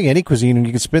 I think any cuisine, and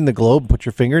you can spin the globe, put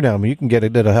your finger down, you can get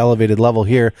it at an elevated level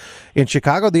here in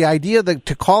Chicago. The idea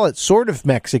to call it sort of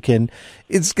Mexican,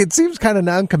 it seems kind of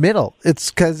non-committal. It's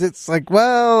because it's like,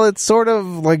 well, it's sort of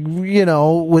like,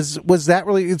 was that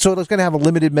really? So it's going to have a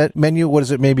limited menu. What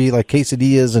is it? Maybe like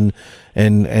quesadillas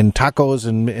and tacos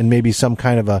and maybe some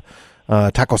kind of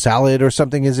a taco salad or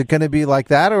something. Is it going to be like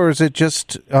that, or is it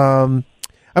just?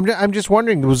 I'm just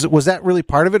wondering, was that really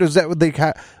part of it? Or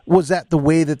was that the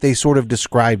way that they sort of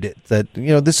described it? That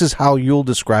this is how you'll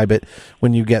describe it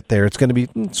when you get there. It's going to be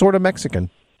sort of Mexican.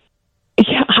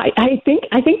 Yeah, I think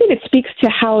that it speaks to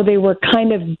how they were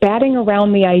kind of batting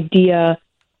around the idea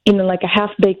in like a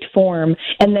half-baked form,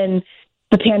 and then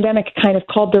the pandemic kind of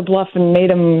called their bluff and made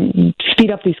them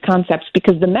speed up these concepts,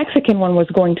 because the Mexican one was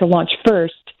going to launch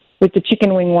first with the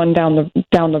chicken wing one down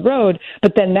the road,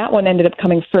 but then that one ended up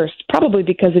coming first, probably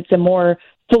because it's a more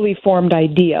fully formed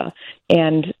idea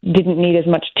and didn't need as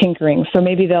much tinkering. So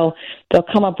maybe they'll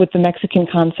come up with the Mexican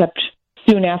concept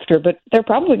soon after, but they're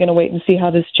probably going to wait and see how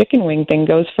this chicken wing thing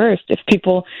goes first, if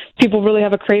people really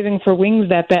have a craving for wings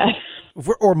that bad.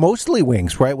 Or mostly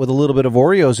wings, right, with a little bit of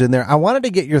Oreos in there. I wanted to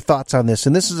get your thoughts on this,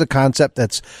 and this is a concept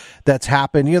that's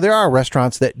happened. You know, there are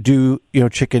restaurants that do,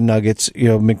 chicken nuggets.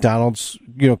 McDonald's,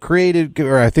 created,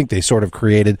 or I think they sort of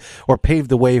created or paved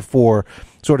the way for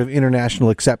sort of international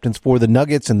acceptance for the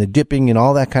nuggets and the dipping and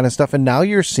all that kind of stuff. And now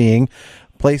you're seeing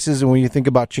places, and when you think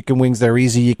about chicken wings, they're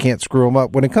easy, you can't screw them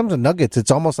up. When it comes to nuggets,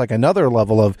 it's almost like another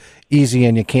level of easy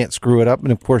and you can't screw it up.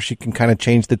 And of course, you can kind of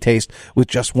change the taste with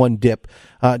just one dip,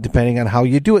 depending on how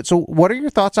you do it. So what are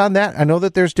your thoughts on that? I know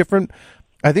that there's different,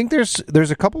 I think there's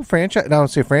a couple franchise, I don't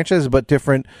say franchises, but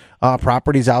different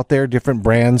properties out there, different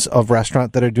brands of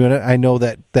restaurant that are doing it. I know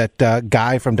that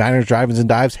guy from Diners, Drive-Ins, and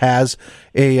Dives has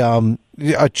a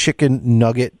chicken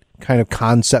nugget kind of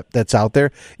concept that's out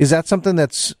there. Is that something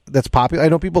that's popular? I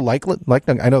know people like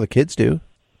I know the kids do.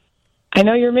 I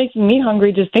know you're making me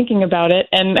hungry just thinking about it,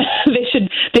 and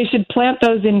they should plant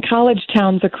those in college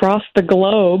towns across the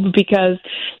globe, because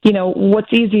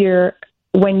what's easier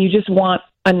when you just want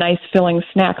a nice filling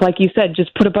snack, like you said,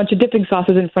 just put a bunch of dipping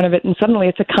sauces in front of it and suddenly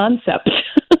it's a concept.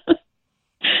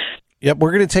 Yep,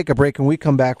 we're going to take a break, and when we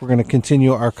come back, we're going to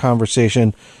continue our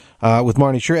conversation with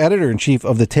Marnie Shure, editor-in-chief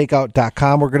of the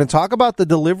Takeout.com. We're going to talk about the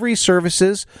delivery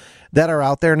services that are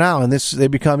out there now, and they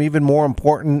become even more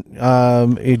important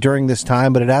during this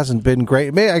time, but it hasn't been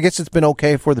great. I guess it's been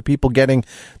okay for the people getting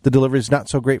the deliveries, not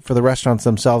so great for the restaurants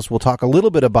themselves. We'll talk a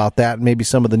little bit about that and maybe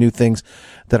some of the new things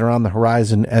that are on the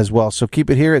horizon as well. So keep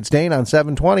it here. It's Dane on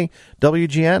 720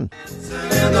 WGN. In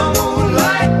the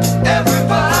moonlight,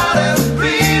 everybody's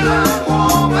feeling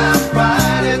warm and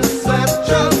bright. It's such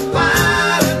a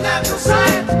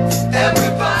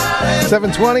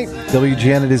 720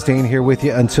 WGN. It is Dane here with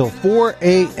you until 4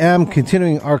 a.m.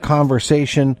 Continuing our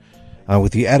conversation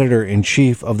with the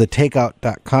editor-in-chief of the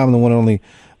Takeout.com, the one and only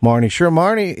Marnie Shure.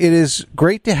 Marnie, it is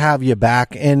great to have you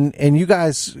back, and you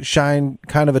guys shine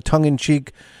kind of a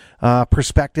tongue-in-cheek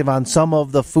perspective on some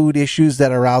of the food issues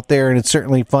that are out there, and it's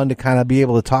certainly fun to kind of be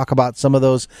able to talk about some of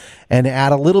those and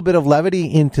add a little bit of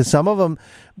levity into some of them.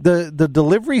 The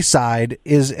delivery side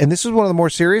is, and this is one of the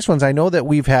more serious ones. I know that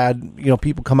we've had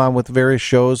people come on with various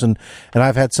shows, and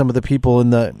I've had some of the people in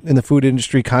the food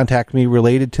industry contact me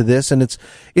related to this, and it's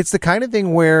the kind of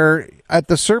thing where at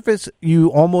the surface you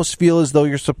almost feel as though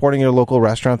you're supporting your local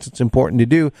restaurants. It's important to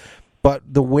do. But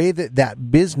the way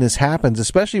that business happens,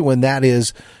 especially when that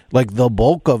is like the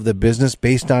bulk of the business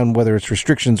based on whether it's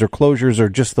restrictions or closures or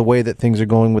just the way that things are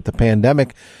going with the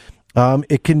pandemic,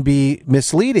 it can be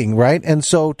misleading, right? And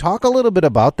so talk a little bit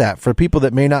about that for people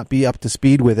that may not be up to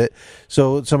speed with it.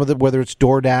 So some of the, whether it's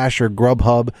DoorDash or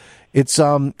Grubhub, it's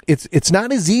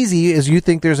not as easy as you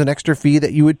think. There's an extra fee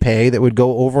that you would pay that would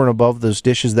go over and above those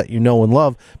dishes that you know and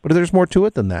love, but there's more to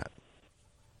it than that.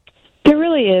 There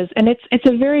really is, and it's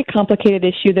a very complicated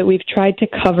issue that we've tried to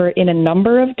cover in a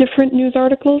number of different news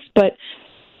articles, but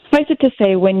suffice it to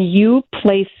say, when you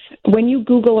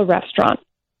Google a restaurant,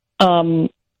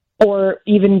 or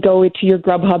even go to your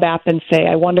Grubhub app and say,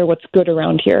 I wonder what's good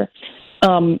around here,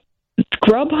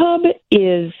 Grubhub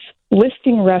is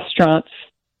listing restaurants,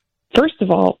 first of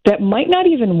all, that might not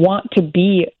even want to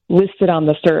be listed on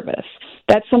the service.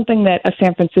 That's something that a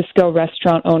San Francisco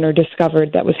restaurant owner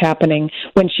discovered that was happening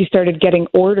when she started getting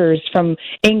orders from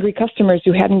angry customers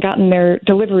who hadn't gotten their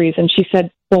deliveries. And she said,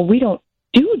 well, we don't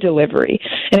do delivery.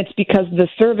 And it's because the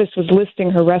service was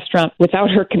listing her restaurant without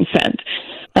her consent.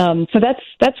 So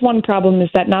that's one problem, is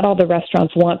that not all the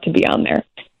restaurants want to be on there.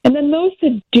 And then those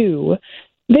that do,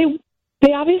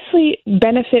 they obviously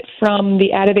benefit from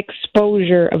the added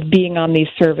exposure of being on these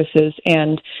services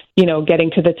and,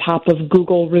 getting to the top of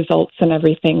Google results and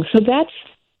everything. So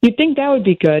you'd think that would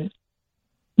be good,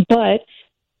 but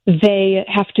they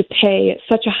have to pay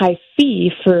such a high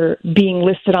fee for being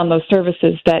listed on those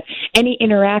services that any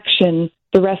interaction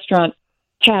the restaurant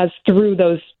has through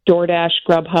those DoorDash,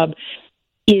 Grubhub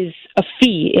is a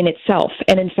fee in itself.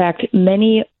 And in fact,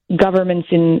 many governments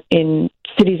in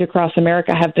cities across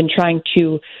America have been trying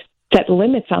to set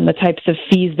limits on the types of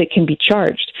fees that can be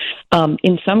charged.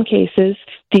 In some cases,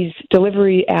 these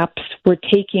delivery apps were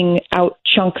taking out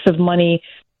chunks of money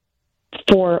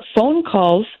for phone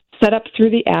calls set up through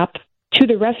the app to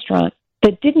the restaurant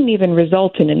that didn't even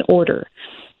result in an order.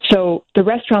 So the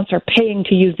restaurants are paying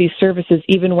to use these services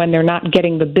even when they're not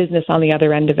getting the business on the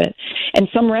other end of it. And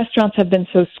some restaurants have been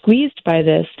so squeezed by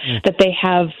this that they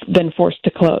have been forced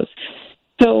to close.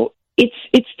 So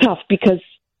it's tough because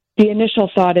the initial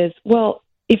thought is, well,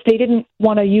 if they didn't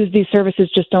want to use these services,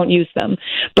 just don't use them.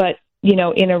 But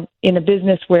in a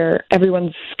business where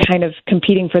everyone's kind of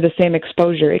competing for the same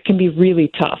exposure, it can be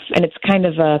really tough, and it's kind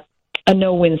of a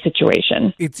no-win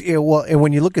situation. Well, and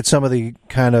when you look at some of the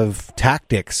kind of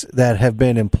tactics that have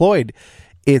been employed,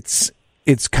 it's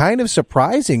kind of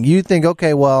surprising. You think,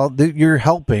 okay, well, you're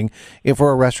helping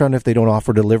for a restaurant if they don't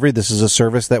offer delivery. This is a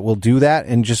service that will do that.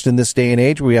 And just in this day and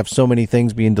age, where we have so many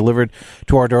things being delivered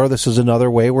to our door, this is another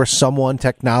way where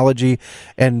technology,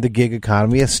 and the gig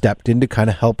economy has stepped in to kind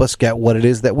of help us get what it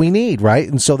is that we need, right?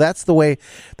 And so that's the way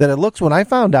that it looks. When I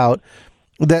found out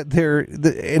that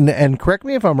and correct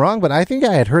me if I'm wrong, but I think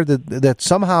I had heard that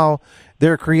somehow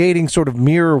they're creating sort of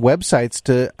mirror websites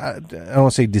to, I don't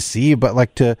want to say deceive, but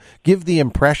like to give the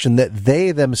impression that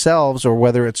they themselves, or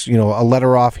whether it's, a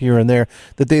letter off here and there,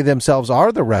 that they themselves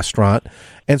are the restaurant.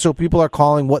 And so people are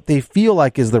calling what they feel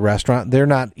like is the restaurant. They're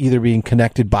not either being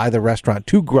connected by the restaurant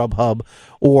to Grubhub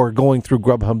or going through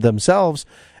Grubhub themselves.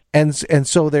 And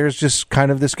so there's just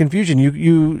kind of this confusion.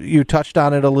 You touched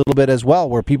on it a little bit as well,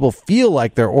 where people feel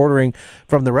like they're ordering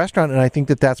from the restaurant, and I think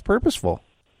that that's purposeful.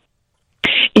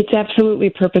 It's absolutely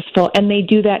purposeful, and they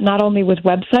do that not only with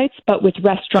websites, but with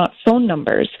restaurant phone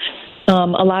numbers. A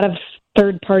lot of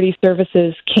third-party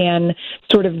services can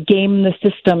sort of game the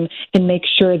system and make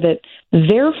sure that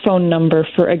their phone number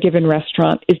for a given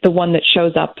restaurant is the one that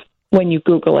shows up when you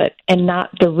Google it, and not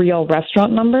the real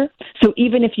restaurant number. So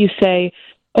even if you say,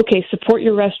 okay, support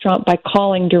your restaurant by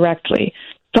calling directly,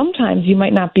 sometimes you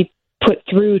might not be put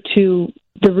through to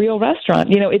the real restaurant.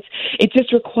 It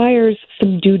just requires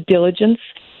some due diligence.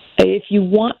 If you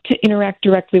want to interact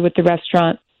directly with the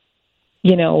restaurant,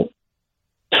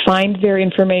 find their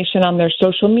information on their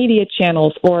social media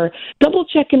channels, or double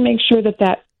check and make sure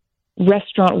that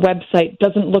restaurant website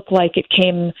doesn't look like it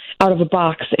came out of a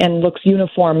box and looks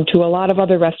uniform to a lot of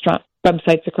other restaurant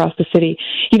websites across the city.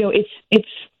 It's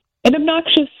an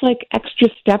obnoxious, extra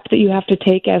step that you have to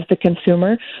take as the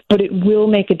consumer, but it will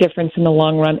make a difference in the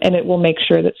long run, and it will make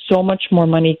sure that so much more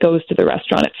money goes to the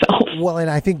restaurant itself. Well, and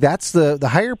I think that's the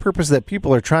higher purpose that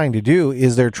people are trying to do,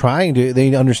 is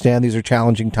they understand these are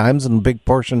challenging times, and a big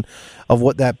portion of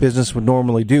what that business would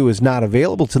normally do is not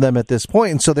available to them at this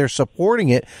point, and so they're supporting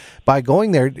it by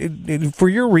going there. For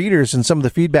your readers and some of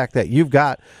the feedback that you've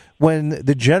got, when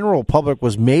the general public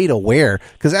was made aware,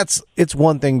 because it's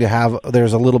one thing to have,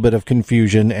 there's a little bit of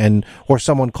confusion or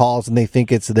someone calls and they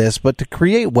think it's this, but to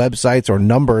create websites or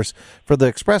numbers for the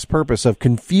express purpose of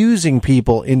confusing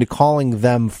people into calling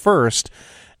them first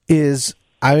it's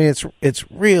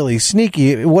really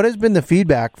sneaky. What has been the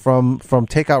feedback from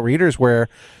Takeout readers where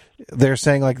they're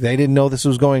saying they didn't know this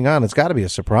was going on? It's got to be a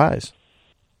surprise.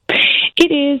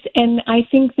 It is, and I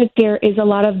think that there is a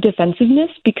lot of defensiveness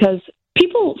because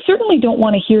people certainly don't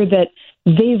want to hear that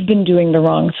they've been doing the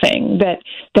wrong thing, that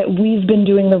we've been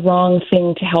doing the wrong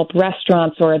thing to help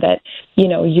restaurants, or that,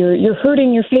 you're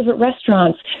hurting your favorite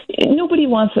restaurants. Nobody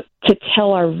wants to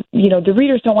tell the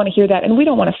readers don't want to hear that, and we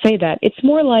don't want to say that. It's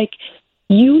more like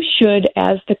you should,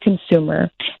 as the consumer,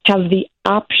 have the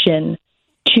option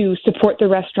to support the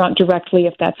restaurant directly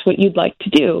if that's what you'd like to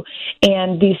do.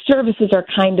 And these services are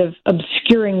kind of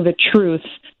obscuring the truth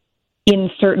in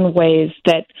certain ways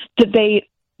that they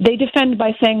defend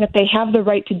by saying that they have the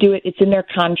right to do it. It's in their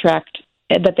contract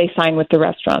that they sign with the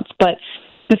restaurants. But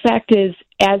the fact is,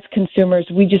 as consumers,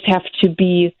 we just have to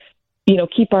be,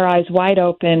 keep our eyes wide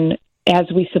open as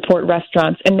we support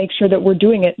restaurants and make sure that we're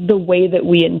doing it the way that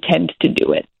we intend to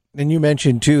do it. And you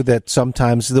mentioned, too, that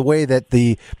sometimes the way that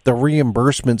the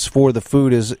reimbursements for the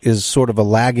food is sort of a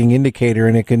lagging indicator,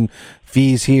 and it can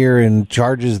fees here and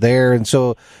charges there. And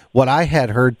so what I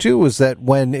had heard, too, was that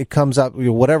when it comes up,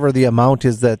 whatever the amount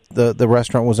is that the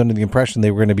restaurant was under the impression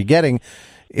they were going to be getting,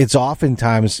 it's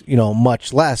oftentimes,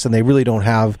 much less, and they really don't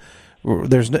have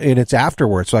and it's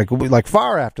afterwards, like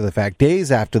far after the fact,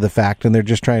 days after the fact, and they're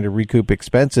just trying to recoup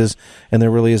expenses, and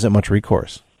there really isn't much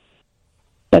recourse.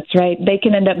 That's right. They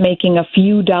can end up making a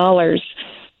few dollars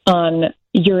on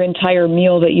your entire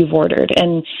meal that you've ordered.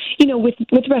 And,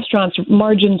 with restaurants,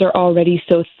 margins are already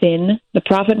so thin. The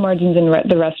profit margins in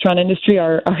the restaurant industry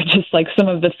are just like some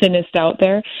of the thinnest out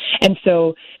there. And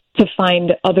so to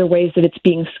find other ways that it's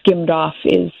being skimmed off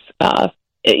is,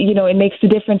 it makes the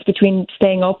difference between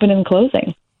staying open and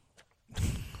closing.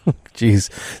 Jeez.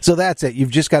 So that's it. You've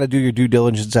just got to do your due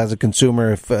diligence as a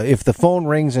consumer. If the phone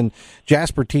rings and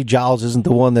Jasper T. Giles isn't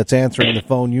the one that's answering the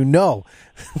phone, you know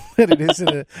that it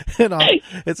isn't.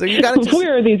 So you got to just,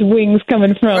 where are these wings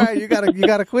coming from? Right, you got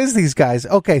to quiz these guys.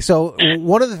 Okay, so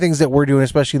one of the things that we're doing,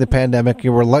 especially the pandemic,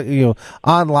 we're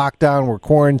on lockdown, we're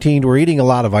quarantined, we're eating a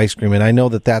lot of ice cream, and I know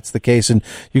that that's the case. And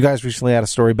you guys recently had a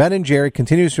story. Ben & Jerry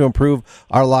continues to improve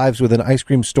our lives with an ice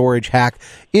cream storage hack.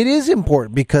 It is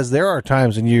important because there are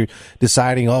times when you're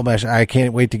deciding, oh my, I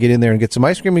can't wait to get in there and get some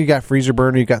ice cream. You got freezer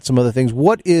burner, you got some other things.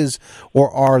 What is or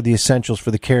are the essentials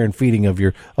for the care and feeding of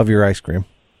your ice cream?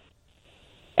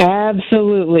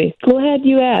 Absolutely. Glad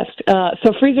you asked.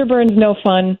 So freezer burn's no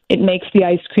fun. It makes the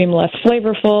ice cream less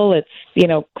flavorful. It's,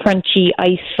 crunchy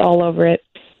ice all over it.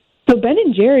 So Ben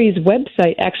 & Jerry's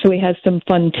website actually has some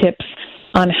fun tips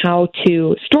on how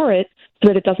to store it so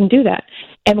that it doesn't do that.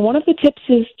 And one of the tips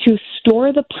is to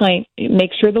store the pint,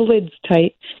 make sure the lid's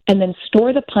tight, and then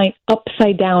store the pint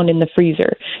upside down in the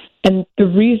freezer. And the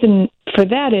reason for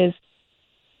that is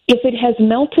if it has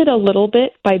melted a little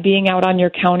bit by being out on your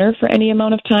counter for any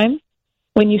amount of time,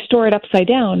 when you store it upside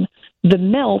down, the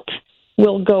melt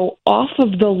will go off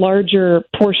of the larger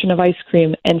portion of ice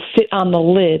cream and sit on the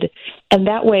lid. And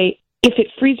that way, if it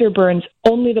freezer burns,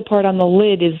 only the part on the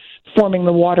lid is forming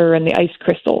the water and the ice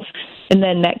crystals. And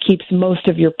then that keeps most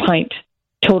of your pint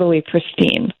totally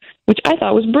pristine, which I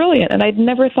thought was brilliant, and I'd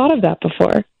never thought of that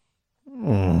before.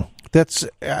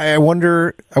 I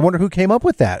wonder who came up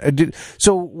with that.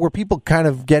 So were people kind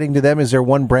of getting to them? Is there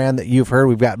one brand that you've heard?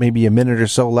 We've got maybe a minute or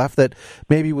so left that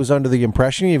maybe was under the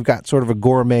impression you've got sort of a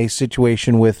gourmet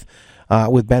situation with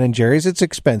Ben & Jerry's. It's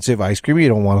expensive ice cream. You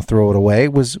don't want to throw it away.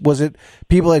 Was it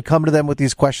people had come to them with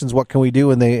these questions? What can we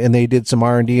do? And they did some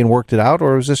R&D and worked it out,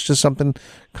 or was this just something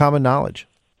common knowledge?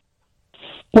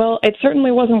 Well, it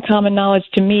certainly wasn't common knowledge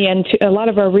to me, and a lot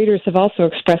of our readers have also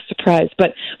expressed surprise.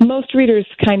 But most readers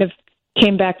kind of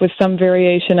came back with some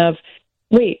variation of,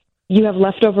 wait, you have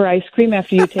leftover ice cream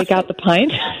after you take out the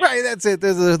pint? Right, that's it.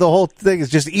 The whole thing is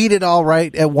just eat it all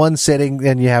right at one sitting,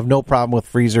 and you have no problem with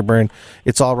freezer burn.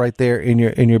 It's all right there in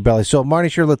your belly. So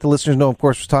Marnie Shure let the listeners know, of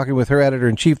course, we're talking with her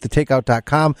editor-in-chief,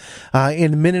 thetakeout.com.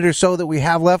 In a minute or so that we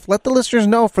have left, let the listeners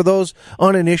know, for those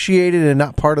uninitiated and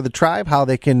not part of the tribe, how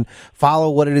they can follow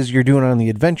what it is you're doing on the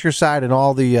adventure side and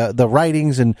all the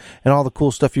writings and all the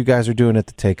cool stuff you guys are doing at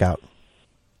the Takeout.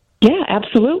 Yeah,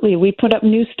 absolutely. We put up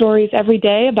news stories every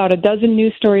day, about a dozen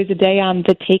news stories a day on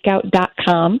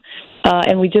thetakeout.com.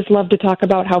 And we just love to talk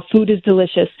about how food is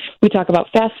delicious. We talk about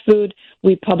fast food.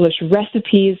 We publish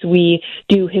recipes. We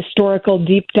do historical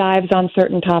deep dives on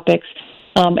certain topics.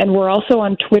 And we're also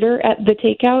on Twitter at The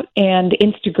Takeout and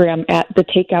Instagram at The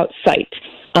Takeout site.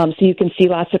 So you can see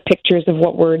lots of pictures of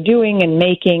what we're doing and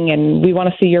making, and we want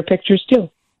to see your pictures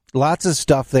too. Lots of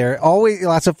stuff there. Always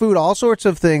lots of food, all sorts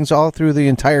of things, all through the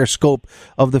entire scope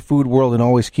of the food world, and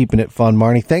always keeping it fun.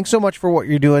 Marnie, thanks so much for what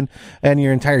you're doing and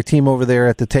your entire team over there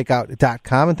at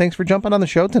thetakeout.com, and thanks for jumping on the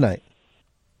show tonight.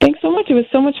 Thanks so much. It was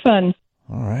so much fun.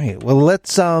 All right. Well,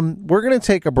 we're going to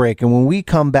take a break, and when we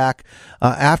come back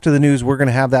after the news, we're going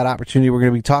to have that opportunity. We're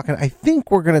going to be talking, I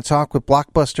think we're going to talk with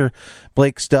Blockbuster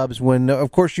Blake Stubbs when,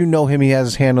 of course, you know him. He has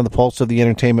his hand on the pulse of the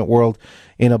entertainment world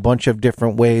in a bunch of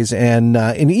different ways. And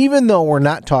even though we're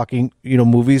not talking,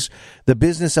 movies, the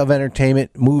business of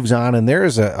entertainment moves on, and there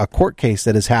is a court case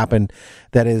that has happened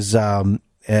that is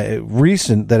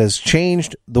recent that has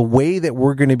changed the way that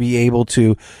we're going to be able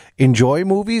to enjoy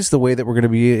movies, the way that we're going to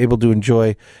be able to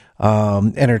enjoy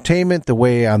entertainment, the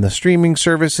way on the streaming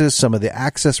services, some of the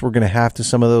access we're going to have to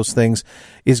some of those things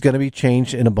is going to be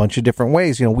changed in a bunch of different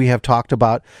ways. We have talked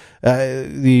about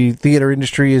the theater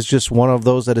industry is just one of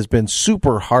those that has been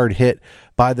super hard hit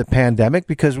by the pandemic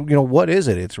because, what is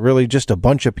it? It's really just a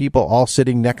bunch of people all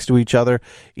sitting next to each other,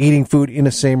 eating food in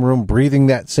the same room, breathing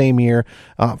that same air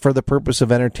for the purpose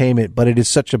of entertainment. But it is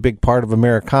such a big part of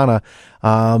Americana.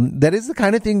 That is the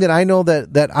kind of thing that I know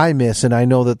that I miss, and I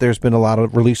know that there's been a lot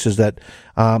of releases that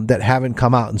haven't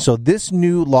come out. And so this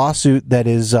new lawsuit that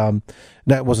is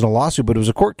that wasn't a lawsuit, but it was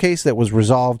a court case that was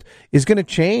resolved, is going to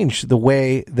change the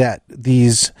way that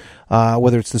these,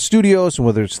 whether it's the studios and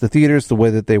whether it's the theaters, the way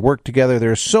that they work together.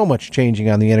 There's so much changing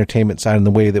on the entertainment side and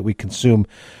the way that we consume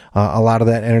a lot of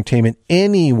that entertainment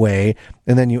anyway.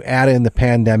 And then you add in the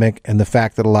pandemic and the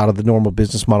fact that a lot of the normal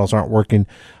business models aren't working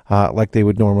like they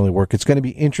would normally work. It's going to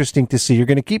be interesting to see. You're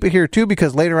going to keep it here too,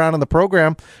 because later on in the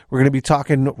program, we're going to be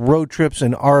talking road trips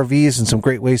and RVs and some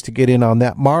great ways to get in on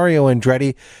that. Mario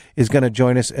Andretti is going to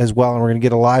join us as well, and we're going to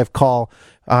get a live call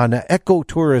on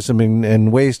ecotourism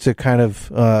and ways to kind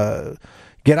of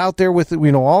get out there with,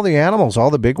 all the animals, all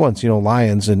the big ones,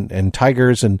 lions and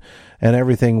tigers and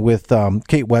everything with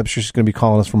Kate Webster. She's going to be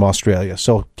calling us from Australia.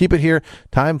 So keep it here.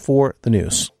 Time for the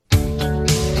news.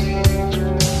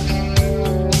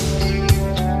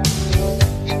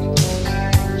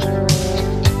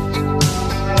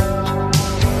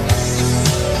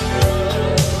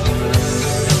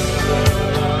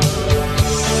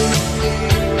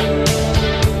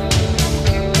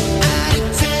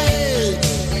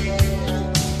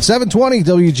 720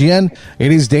 WGN.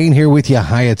 It is Dane here with you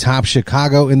high atop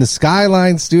Chicago in the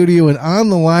Skyline studio, and on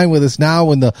the line with us now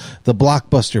when the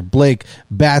blockbuster Blake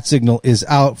bat signal is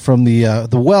out from the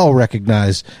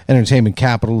well-recognized entertainment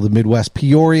capital of the Midwest,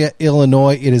 Peoria,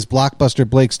 Illinois. It is blockbuster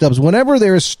Blake Stubbs. Whenever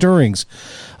there is stirrings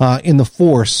in the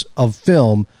force of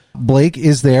film, Blake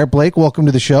is there. Blake, welcome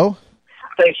to the show.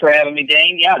 Thanks for having me,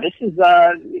 Dane. Yeah, this is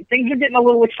things are getting a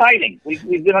little exciting.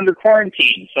 We've been under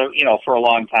quarantine, so for a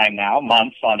long time now,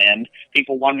 months on end.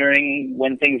 People wondering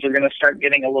when things are going to start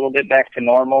getting a little bit back to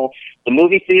normal. The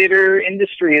movie theater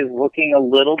industry is looking a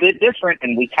little bit different,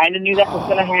 and we kind of knew that was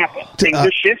going to happen. Things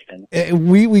are shifting.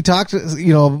 We talked,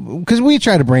 because we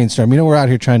try to brainstorm. We're out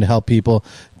here trying to help people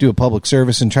do a public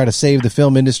service and try to save the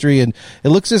film industry, and it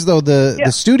looks as though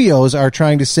the studios are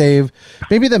trying to save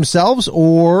maybe themselves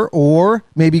or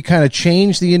maybe kind of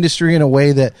change the industry in a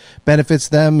way that benefits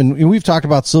them. And we've talked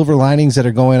about silver linings that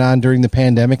are going on during the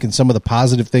pandemic and some of the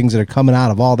positive things that are coming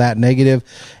out of all that negative.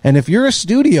 And if you're a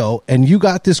studio and you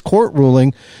got this court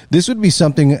ruling, this would be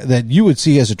something that you would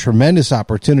see as a tremendous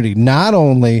opportunity, not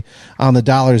only on the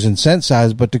dollars and cents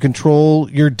side, but to control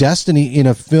your destiny in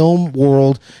a film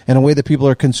world in a way that people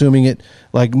are consuming it,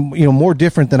 more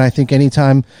different than I think any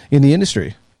time in the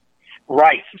industry.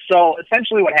 Right. So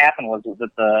essentially what happened was that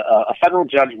a federal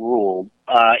judge ruled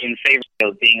in favor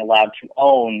of being allowed to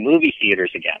own movie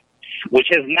theaters again, which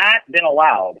has not been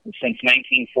allowed since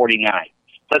 1949.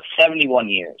 That's 71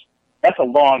 years. That's a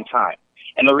long time.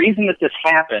 And the reason that this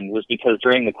happened was because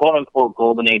during the quote-unquote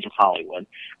golden age of Hollywood,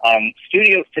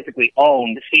 studios typically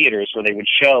owned theaters where they would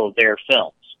show their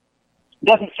films. It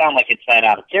doesn't sound like it's that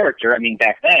out of character. I mean,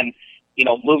 back then,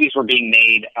 movies were being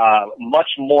made much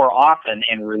more often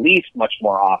and released much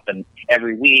more often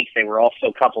every week. They were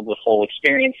also coupled with whole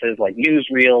experiences like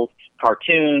newsreels,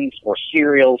 cartoons, or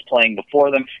serials playing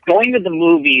before them. Going to the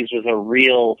movies was a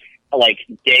real,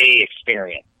 day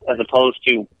experience, as opposed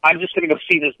to, I'm just going to go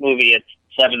see this movie at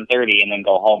 7:30 and then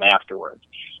go home afterwards.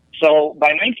 So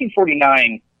by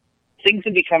 1949, things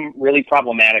had become really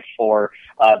problematic for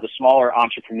the smaller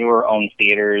entrepreneur-owned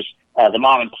theaters, the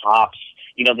mom and pops,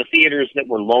 the theaters that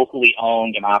were locally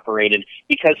owned and operated,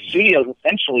 because studios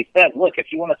essentially said, look, if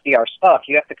you want to see our stuff,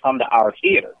 you have to come to our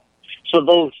theater. So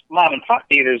those mom and pop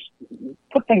theaters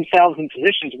put themselves in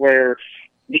positions where,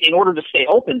 in order to stay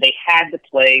open, they had to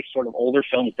play sort of older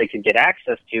films they could get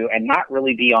access to and not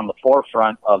really be on the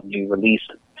forefront of new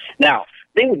releases. Now,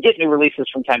 they would get new releases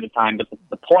from time to time, but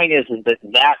the point is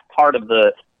that part of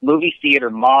the movie theater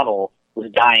model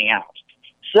was dying out.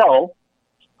 So,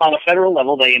 on a federal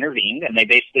level, they intervened, and they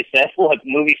basically said, look,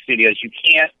 movie studios, you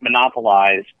can't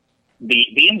monopolize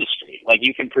the industry.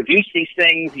 You can produce these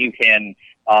things, you can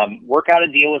work out a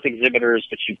deal with exhibitors,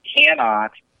 but you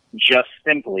cannot just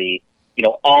simply,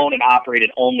 own and operate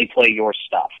and only play your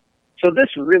stuff. So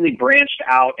this really branched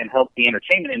out and helped the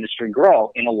entertainment industry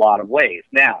grow in a lot of ways.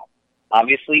 Now,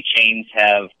 obviously, chains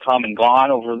have come and gone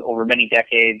over many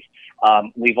decades.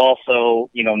 We've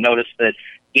also, noticed that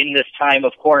in this time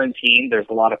of quarantine, there's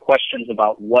a lot of questions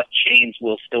about what chains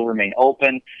will still remain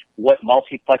open, what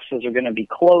multiplexes are going to be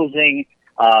closing.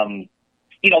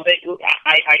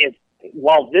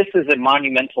 While this is a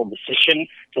monumental decision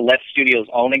to let studios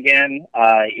own again,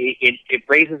 it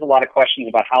raises a lot of questions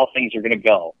about how things are going to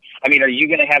go. I mean, are you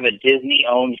going to have a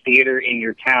Disney-owned theater in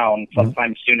your town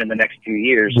sometime soon in the next few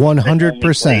years?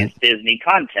 100%. Disney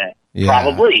content. Yeah.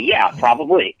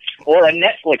 Probably. Or a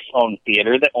Netflix-owned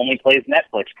theater that only plays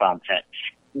Netflix content.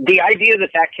 The idea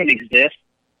that can exist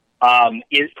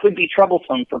could be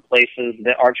troublesome for places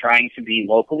that are trying to be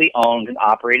locally owned and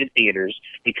operated theaters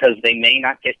because they may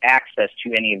not get access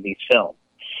to any of these films.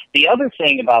 The other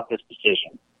thing about this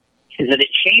decision is that it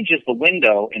changes the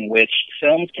window in which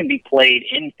films can be played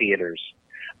in theaters,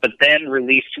 but then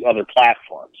released to other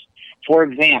platforms. For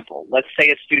example, let's say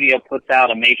a studio puts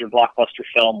out a major blockbuster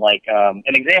film like, an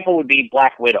example would be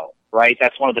Black Widow, right?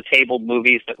 That's one of the tabled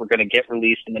movies that we're going to get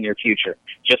released in the near future.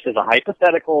 Just as a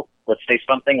hypothetical, let's say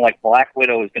something like Black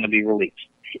Widow is going to be released.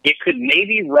 It could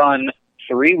maybe run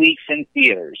 3 weeks in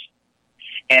theaters,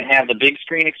 and have the big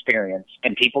screen experience,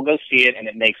 and people go see it, and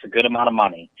it makes a good amount of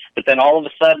money. But then all of a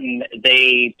sudden,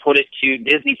 Disney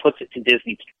puts it to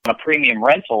Disney on a premium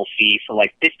rental fee for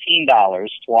like $15 to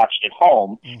watch it at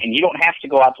home, and you don't have to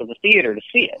go out to the theater to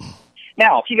see it.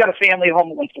 Now, if you got a family at home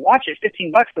that wants to watch it,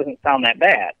 $15 doesn't sound that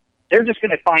bad. They're just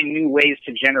going to find new ways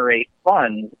to generate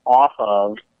funds off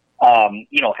of,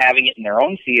 having it in their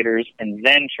own theaters and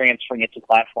then transferring it to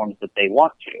platforms that they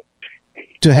want to.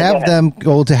 To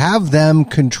have them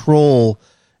control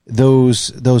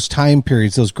those time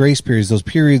periods, those grace periods, those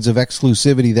periods of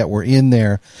exclusivity that were in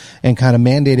there and kind of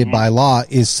mandated by law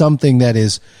is something that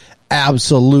is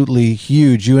absolutely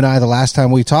huge. You and I, the last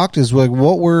time we talked, is like,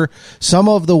 what were some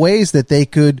of the ways that they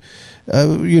could,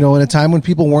 in a time when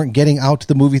people weren't getting out to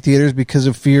the movie theaters because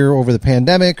of fear over the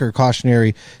pandemic or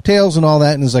cautionary tales and all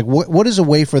that. And it's like, what is a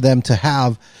way for them to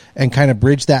have and kind of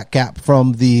bridge that gap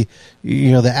from the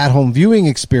at-home viewing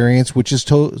experience, which is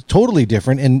totally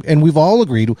different. And we've all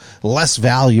agreed less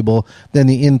valuable than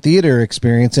the in-theater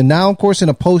experience. And now, of course, in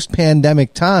a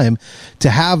post-pandemic time, to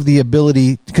have the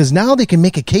ability, because now they can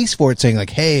make a case for it saying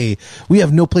like, hey, we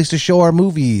have no place to show our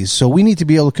movies, so we need to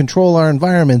be able to control our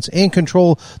environments and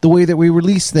control the way that we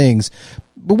release things.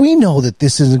 But we know that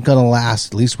this isn't going to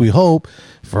last, at least we hope,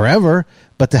 forever.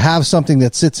 But to have something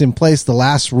that sits in place, the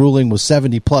last ruling was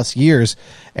 70 plus years.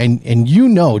 And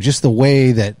just the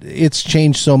way that it's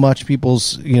changed so much,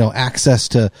 people's, access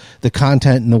to the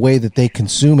content and the way that they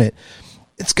consume it,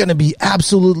 it's going to be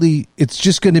it's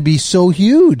just going to be so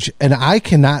huge. And I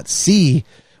cannot see,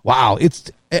 wow,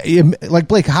 it's like,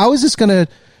 Blake, how is it going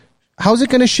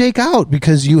to shake out?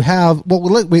 Because you have,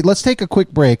 let's take a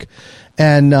quick break.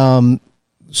 And,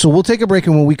 so we'll take a break,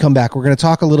 and when we come back, we're going to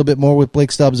talk a little bit more with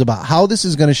Blake Stubbs about how this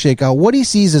is going to shake out, what he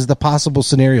sees as the possible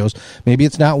scenarios. Maybe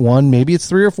it's not one, maybe it's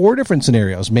 3 or 4 different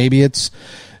scenarios. Maybe it's,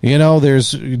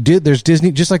 there's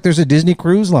Disney, just like there's a Disney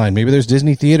cruise line. Maybe there's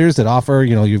Disney theaters that offer,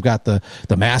 you've got the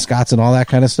mascots and all that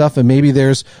kind of stuff. And maybe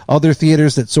there's other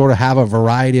theaters that sort of have a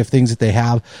variety of things that they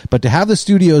have. But to have the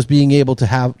studios being able to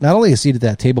have not only a seat at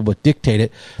that table, but dictate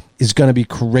it, is going to be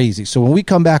crazy. So when we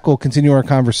come back, we'll continue our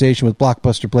conversation with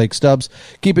Blockbuster Blake Stubbs.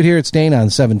 Keep it here at Dane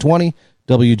on 720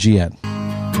 WGN.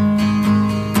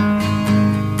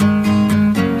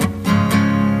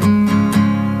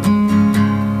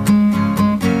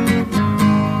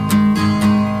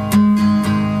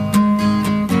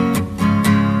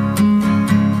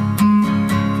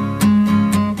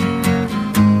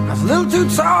 I was a little too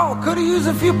tall, could have used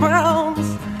a few pounds.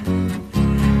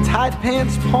 Tight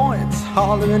pants points,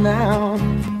 hollering out.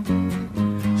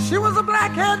 She was a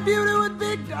black-haired beauty with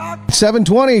big dark.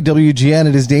 720 WGN.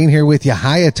 It is Dane here with you,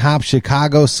 high atop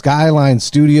Chicago Skyline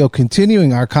Studio,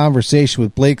 continuing our conversation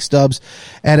with Blake Stubbs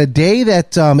at a day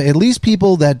that at least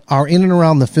people that are in and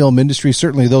around the film industry,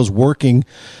 certainly those working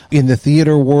in the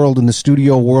theater world, in the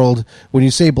studio world, when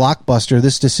you say Blockbuster,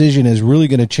 this decision is really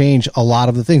going to change a lot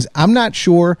of the things. I'm not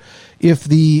sure if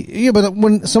but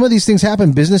when some of these things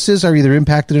happen, businesses are either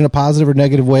impacted in a positive or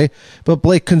negative way. But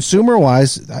Blake,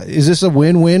 consumer-wise, is this a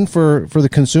win-win for the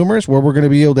consumers, where we're going to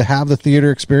be able to have the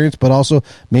theater experience, but also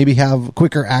maybe have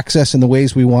quicker access in the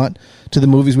ways we want to the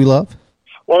movies we love?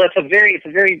 Well, it's a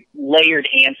very layered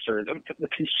answer. The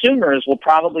consumers will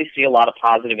probably see a lot of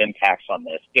positive impacts on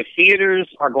this. If theaters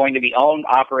are going to be owned,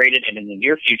 operated, and in the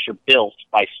near future built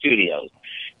by studios,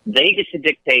 they get to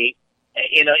dictate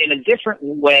in a different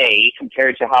way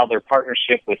compared to how their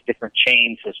partnership with different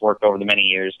chains has worked over the many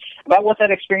years about what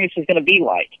that experience is going to be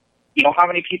like. How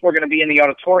many people are going to be in the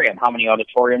auditorium? How many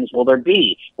auditoriums will there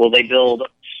be? Will they build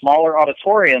smaller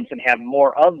auditoriums and have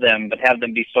more of them, but have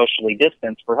them be socially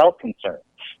distanced for health concerns?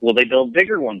 Will they build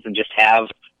bigger ones and just have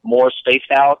more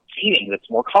spaced out seating that's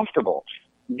more comfortable?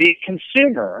 The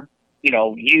consumer, you,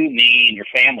 me, and your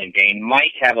family, Dane,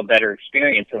 might have a better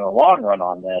experience in the long run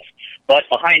on this, but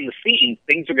behind the scenes,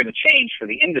 things are going to change for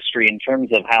the industry in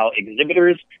terms of how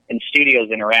exhibitors and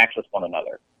studios interact with one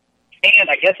another.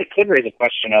 And I guess it could raise a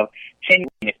question of,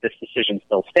 if this decision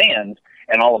still stands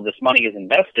and all of this money is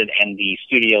invested and the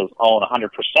studios own 100%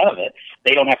 of it,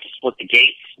 they don't have to split the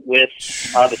gates with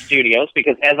the studios,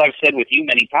 because as I've said with you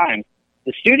many times,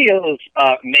 the studios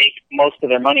make most of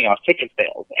their money off ticket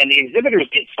sales, and the exhibitors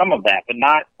get some of that, but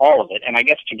not all of it. And I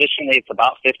guess traditionally it's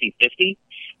about 50-50.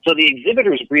 So the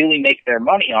exhibitors really make their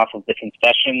money off of the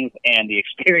concessions and the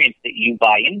experience that you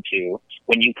buy into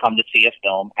when you come to see a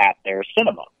film at their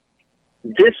cinema.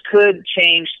 This could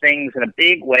change things in a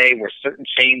big way where certain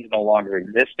chains no longer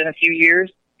exist in a few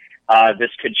years. This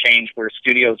could change where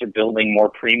studios are building more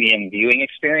premium viewing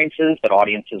experiences that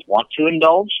audiences want to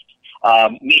indulge.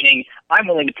 Meaning I'm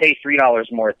willing to pay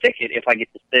 $3 more a ticket if I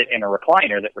get to sit in a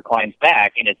recliner that reclines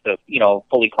back, and it's a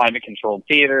fully climate controlled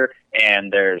theater,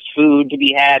 and there's food to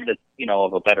be had that's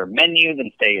of a better menu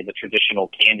than say the traditional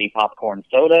candy, popcorn,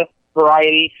 soda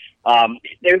variety.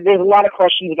 There's a lot of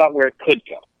questions about where it could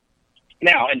go.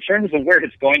 Now, in terms of where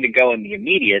it's going to go in the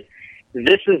immediate,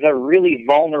 this is a really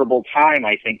vulnerable time,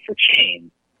 I think, for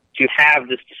chains to have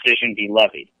this decision be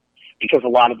levied, because a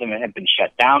lot of them have been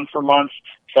shut down for months.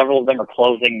 Several of them are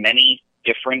closing many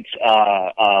different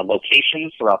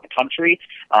locations throughout the country,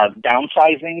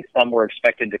 downsizing. Some were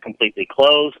expected to completely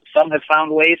close. Some have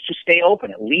found ways to stay open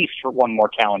at least for one more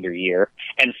calendar year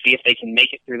and see if they can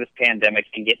make it through this pandemic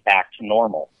and get back to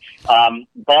normal.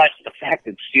 But the fact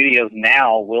that studios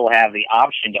now will have the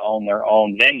option to own their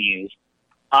own venues,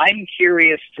 I'm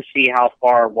curious to see how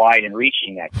far, wide, and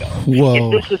reaching that goes. Whoa.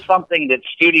 If this is something that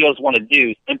studios want to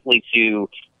do simply to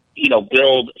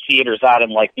build theaters out in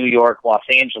like New York, Los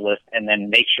Angeles, and then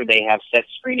make sure they have set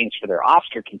screenings for their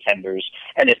Oscar contenders,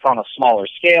 and it's on a smaller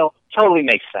scale, totally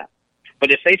makes sense.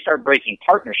 But if they start breaking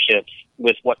partnerships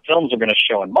with what films are going to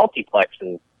show in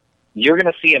multiplexes, you're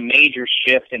going to see a major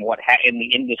shift in in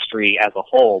the industry as a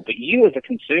whole. But you, as a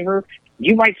consumer,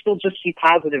 you might still just see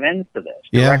positive ends to this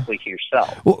directly to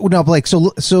yourself. Well, now, Blake, so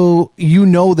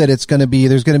that it's going to be,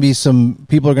 there's going to be some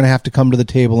people are going to have to come to the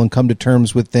table and come to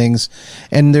terms with things,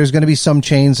 and there's going to be some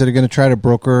chains that are going to try to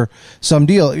broker some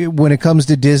deal. When it comes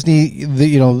to Disney,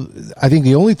 I think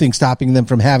the only thing stopping them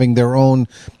from having their own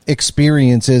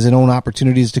experiences and own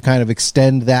opportunities to kind of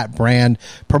extend that brand,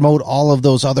 promote all of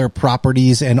those other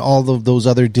properties and all of those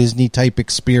other Disney type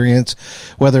experience,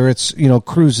 whether it's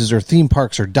cruises or theme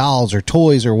parks or dolls or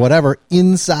toys or whatever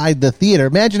inside the theater.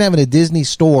 Imagine having a Disney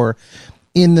store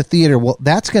in the theater. Well,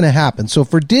 that's going to happen. So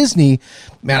for Disney,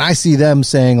 man, I see them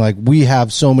saying, like, we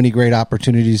have so many great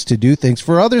opportunities to do things.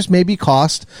 For others, maybe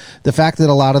cost. The fact that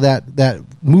a lot of that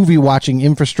movie watching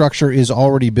infrastructure is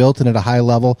already built and at a high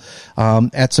level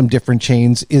at some different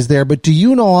chains is there. But do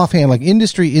you know offhand, like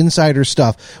industry insider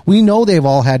stuff, we know they've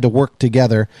all had to work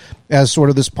together as sort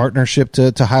of this partnership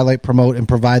to highlight, promote, and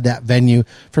provide that venue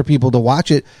for people to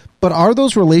watch it. But are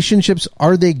those relationships,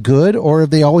 are they good, or have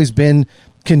they always been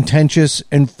contentious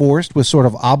and forced with sort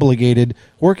of obligated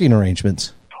working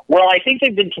arrangements? Well, I think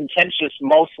they've been contentious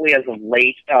mostly as of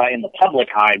late in the public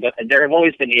eye, but there have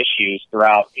always been issues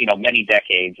throughout, many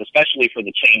decades, especially for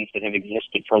the chains that have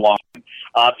existed for long.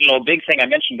 A big thing I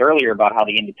mentioned earlier about how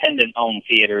the independent-owned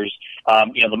theaters,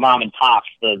 the mom and pops,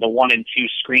 the 1 and 2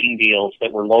 screen deals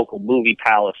that were local movie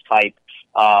palace type,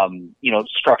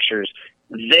 structures,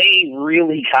 they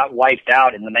really got wiped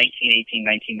out in the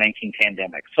 1918-1919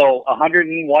 pandemic. So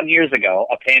 101 years ago,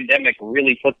 a pandemic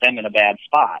really put them in a bad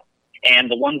spot. And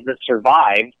the ones that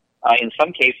survived, in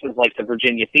some cases, like the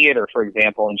Virginia Theater, for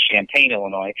example, in Champaign,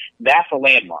 Illinois, that's a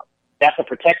landmark. That's a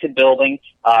protected building,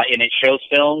 and it shows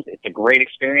films. It's a great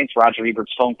experience. Roger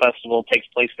Ebert's Film Festival takes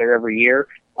place there every year,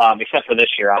 except for this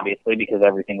year, obviously, because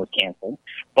everything was canceled.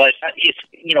 But it's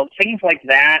things like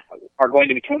that are going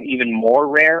to become even more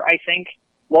rare, I think,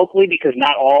 locally, because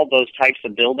not all those types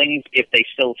of buildings, if they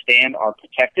still stand, are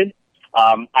protected.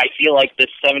 I feel like this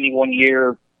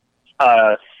 71-year,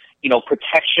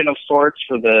 protection of sorts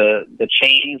for the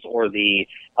chains or the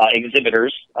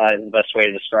exhibitors, is the best way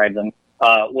to describe them,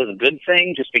 was a good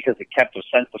thing, just because it kept a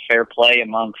sense of fair play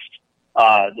amongst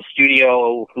the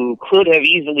studio, who could have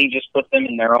easily just put them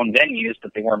in their own venues,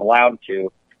 but they weren't allowed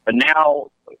to. But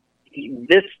now,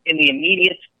 this in the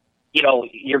immediate,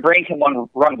 your brain can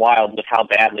run wild with how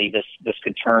badly this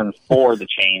could turn for the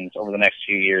chains over the next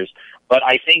few years. But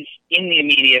I think in the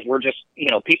immediate, we're just,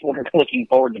 people are looking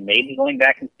forward to maybe going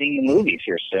back and seeing the movies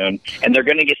here soon, and they're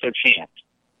going to get their chance.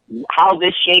 How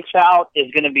this shakes out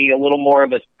is going to be a little more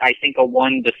of I think a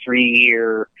 1 to 3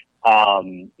 year,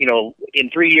 in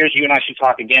 3 years, you and I should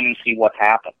talk again and see what's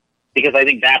happened. Because I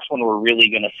think that's when we're really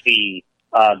going to see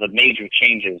the major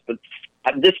changes. But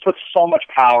this puts so much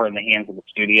power in the hands of the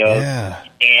studios. Yeah.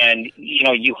 And,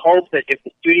 you hope that if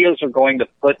the studios are going to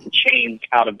put the chains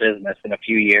out of business in a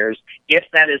few years, if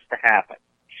that is to happen,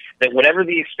 that whatever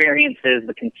the experience is,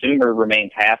 the consumer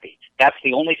remains happy. That's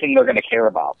the only thing they're going to care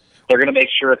about. They're going to make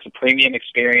sure it's a premium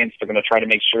experience. They're going to try to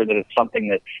make sure that it's something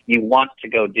that you want to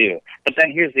go do. But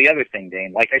then here's the other thing,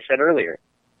 Dane. Like I said earlier,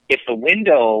 if the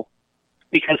window,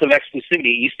 because of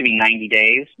exclusivity, it used to be 90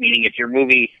 days, meaning if your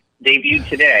movie debuted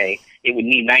today, it would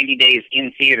need 90 days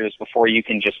in theaters before you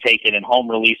can just take it and home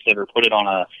release it or put it on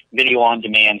a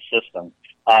video-on-demand system.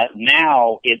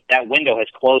 Now, that window has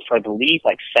closed for, I believe,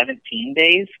 like 17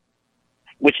 days,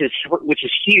 which is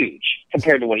huge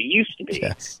compared to what it used to be.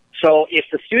 Yes. So if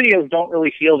the studios don't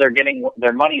really feel they're getting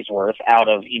their money's worth out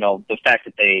of, the fact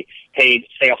that they paid,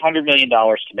 say, $100 million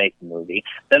to make the movie,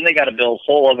 then they got to build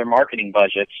whole other marketing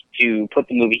budgets to put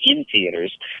the movie in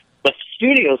theaters. But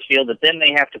studios feel that then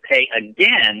they have to pay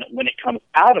again when it comes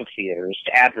out of theaters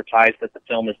to advertise that the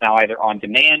film is now either on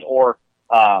demand or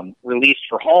released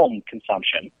for home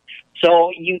consumption.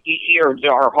 So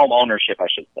or home ownership, I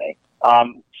should say.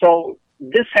 So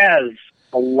this has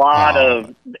a lot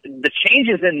of the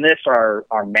changes in this are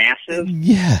massive.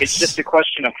 Yes. It's just a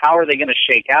question of how are they going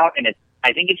to shake out, and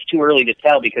I think it's too early to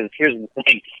tell, because here's the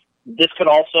thing: this could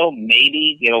also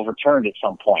maybe get overturned at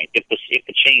some point if the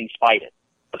chains fight it.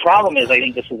 The problem is, I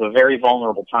think this is a very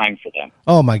vulnerable time for them.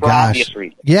 Oh my gosh! Obvious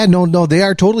reasons. Yeah, no, they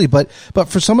are totally. But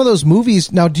for some of those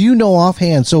movies, now, do you know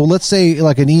offhand? So let's say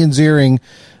like an Ian Ziering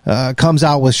comes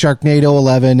out with Sharknado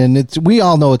 11, and we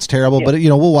all know it's terrible, but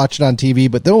we'll watch it on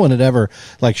TV, but no one would ever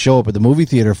like show up at the movie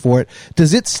theater for it.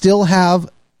 Does it have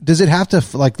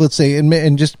to, like, let's say,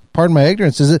 and just pardon my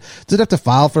ignorance, does it have to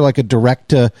file for like a direct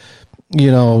to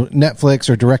Netflix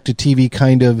or direct to TV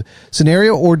kind of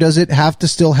scenario, or does it have to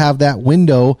still have that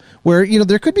window where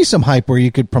there could be some hype where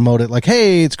you could promote it, like,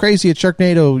 hey, it's crazy, it's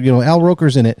Sharknado, Al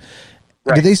Roker's in it.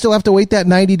 Right. Do they still have to wait that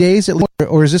 90 days at least,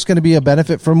 or is this going to be a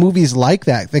benefit for movies like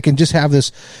that? They can just have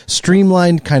this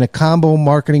streamlined kind of combo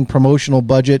marketing promotional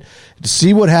budget to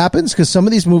see what happens, because some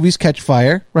of these movies catch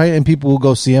fire, right, and people will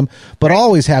go see them, but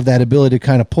always have that ability to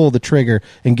kind of pull the trigger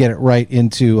and get it right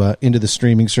into the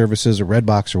streaming services or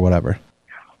Redbox or whatever.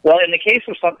 Well, in the case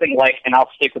of something like, and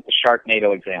I'll stick with the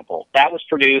Sharknado example, that was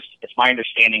produced, it's my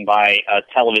understanding, by a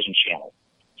television channel.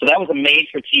 So that was a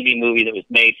made-for-TV movie that was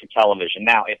made for television.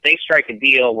 Now, if they strike a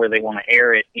deal where they want to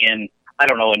air it in, I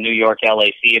don't know, a New York, LA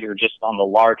theater, just on the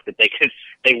lark, that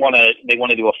they want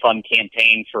to do a fun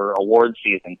campaign for award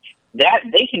season, that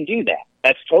they can do that.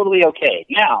 That's totally okay.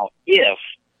 Now, if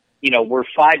we're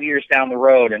 5 years down the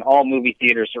road and all movie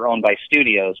theaters are owned by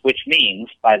studios, which means,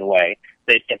 by the way,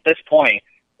 that at this point,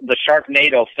 the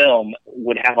Sharknado film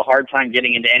would have a hard time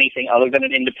getting into anything other than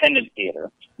an independent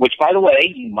theater, which, by the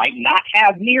way, you might not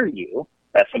have near you.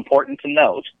 That's important to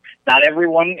note. Not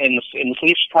everyone in the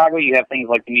city of Chicago, you have things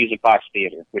like the Music Box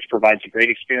Theater, which provides a great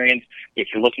experience if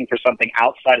you're looking for something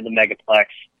outside of the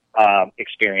Megaplex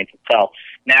experience itself.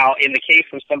 Now, in the case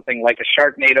of something like a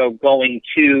Sharknado going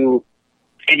to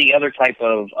any other type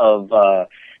of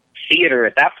theater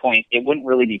at that point, it wouldn't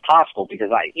really be possible, because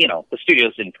the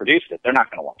studios didn't produce it. They're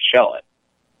not going to want to show it.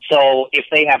 So if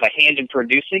they have a hand in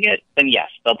producing it, then yes,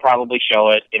 they'll probably show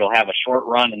it. It'll have a short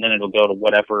run, and then it'll go to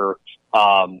whatever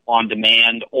on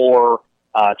demand or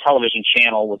television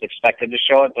channel was expected to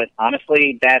show it. But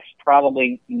honestly, that's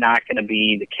probably not going to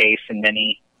be the case in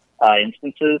many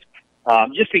instances.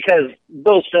 Just because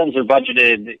those films are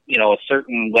budgeted, a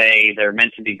certain way, they're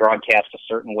meant to be broadcast a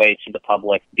certain way to the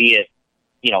public, be it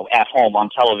at home on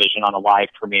television on a live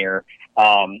premiere,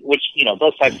 which,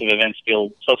 those types of events feel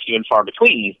so few and far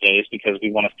between these days, because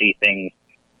we want to see things,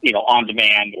 on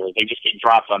demand, or they just get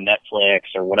dropped on Netflix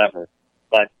or whatever.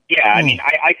 But yeah, I mean,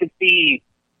 I could see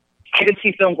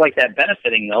films like that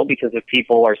benefiting, though, because if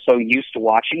people are so used to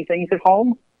watching things at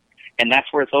home, and that's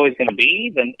where it's always going to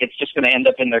be, then it's just going to end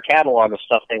up in their catalog of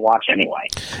stuff they watch anyway.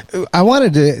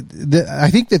 I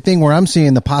think the thing where I'm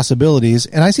seeing the possibilities,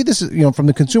 and I see this, from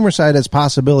the consumer side as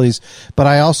possibilities, but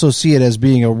I also see it as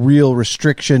being a real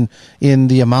restriction in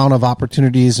the amount of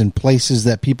opportunities and places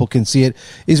that people can see it,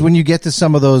 is when you get to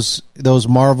some of those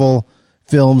Marvel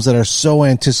films that are so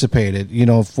anticipated,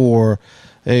 for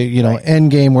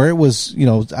Endgame, where it was,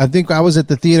 I think I was at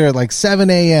the theater at like 7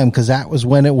 a.m. because that was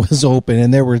when it was open,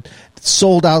 and there were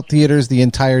sold out theaters the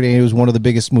entire day. It was one of the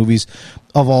biggest movies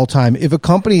of all time. If a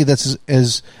company that's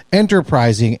as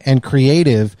enterprising and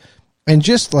creative and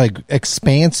just like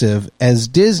expansive as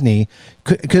Disney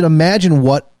could imagine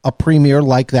what a premiere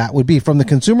like that would be. From the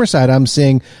consumer side, I'm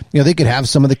saying, they could have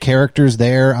some of the characters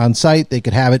there on site. They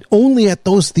could have it only at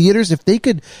those theaters. If they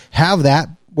could have that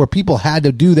where people had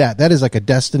to do that is like a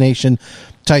destination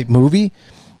type movie.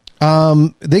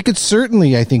 They could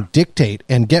certainly, I think, dictate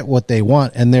and get what they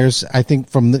want. And there's, I think,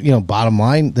 from the, bottom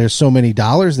line, there's so many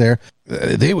dollars there,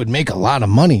 they would make a lot of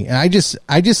money. And I just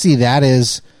see that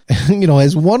as,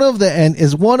 as one of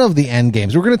the end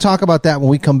games. We're going to talk about that when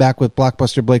we come back with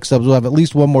Blockbuster Blake Stubbs. We'll have at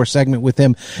least one more segment with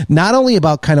him, not only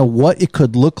about kind of what it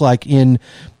could look like in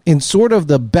sort of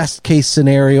the best case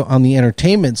scenario on the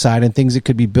entertainment side and things that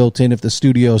could be built in if the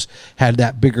studios had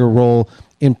that bigger role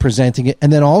in presenting it.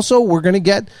 And then also we're going to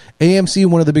get AMC,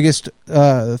 one of the biggest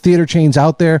theater chains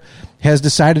out there, has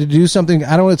decided to do something.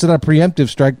 I don't know, it's not a preemptive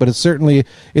strike, but it's a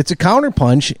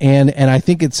counterpunch, and I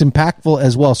think it's impactful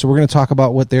as well. So we're going to talk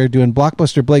about what they're doing.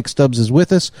 Blockbuster Blake Stubbs is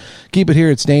with us. Keep it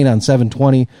here. It's Dane on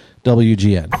 720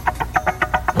 WGN.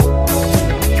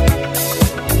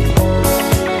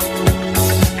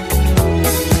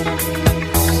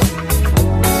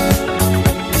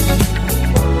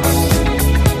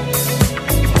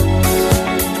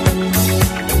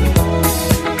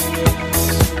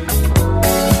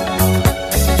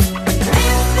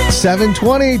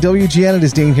 720 WGN. It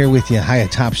is Dane here with you. High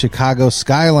atop Chicago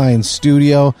Skyline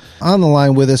Studio. On the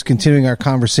line with us, continuing our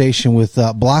conversation with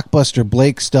Blockbuster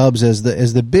Blake Stubbs as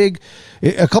the big,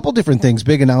 a couple different things,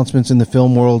 big announcements in the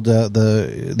film world,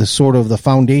 the sort of the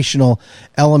foundational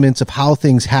elements of how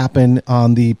things happen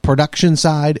on the production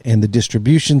side and the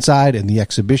distribution side and the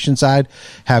exhibition side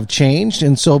have changed.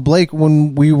 And so, Blake,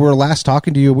 when we were last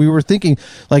talking to you, we were thinking,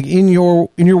 like, in your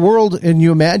world, and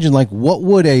you imagine, like, what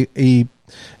would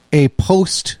a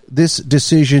post this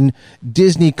decision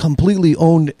Disney completely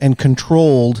owned and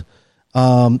controlled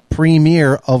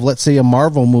premiere of, let's say, a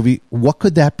Marvel movie, what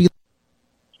could that be?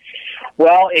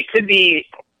 Well, it could be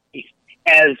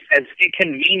as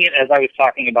inconvenient as I was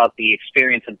talking about the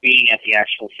experience of being at the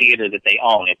actual theater that they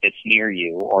own, if it's near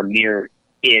you or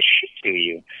near-ish to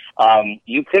you.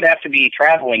 You could have to be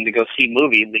traveling to go see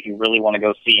movies that you really want to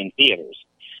go see in theaters.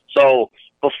 So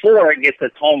before it gets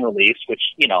its home release, which,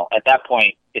 you know, at that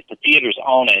point, if the theaters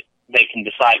own it, they can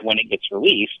decide when it gets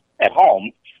released at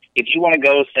home. If you want to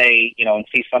go, say, you know, and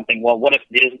see something, well, what if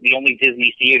the only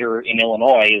Disney theater in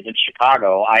Illinois is in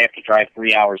Chicago? I have to drive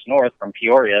 3 hours north from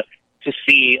Peoria to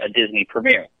see a Disney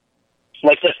premiere.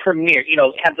 Like the premiere, you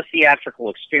know, have the theatrical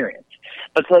experience.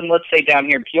 But then let's say down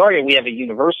here in Peoria, we have a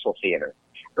Universal theater,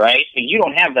 right? But you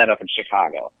don't have that up in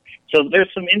Chicago. So there's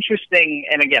some interesting,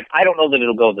 and again, I don't know that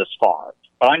it'll go this far,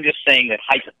 but I'm just saying that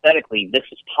hypothetically this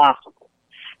is possible.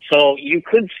 So you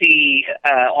could see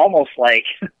almost like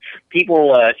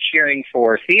people cheering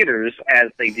for theaters as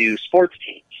they do sports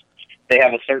teams. They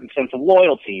have a certain sense of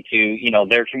loyalty to, you know,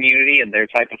 their community and their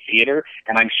type of theater.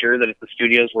 And I'm sure that if the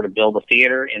studios were to build a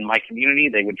theater in my community,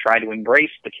 they would try to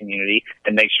embrace the community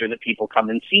and make sure that people come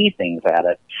and see things at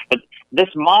it. But this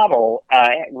model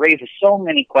raises so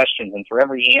many questions, and for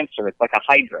every answer, it's like a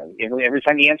hydra. Every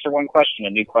time you answer one question, a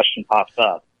new question pops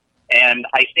up. And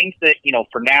I think that, you know,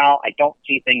 for now, I don't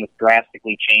see things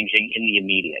drastically changing in the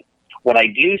immediate. What I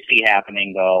do see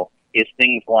happening, though, is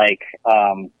things like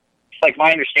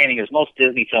my understanding is most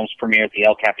Disney films premiere at the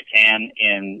El Capitan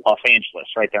in Los Angeles,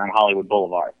 right there on Hollywood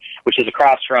Boulevard, which is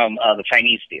across from the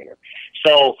Chinese Theater.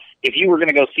 So if you were going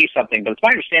to go see something, but it's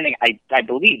my understanding, I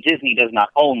believe Disney does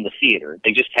not own the theater.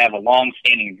 They just have a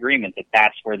long-standing agreement that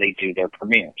that's where they do their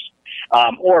premieres.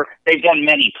 Or they've done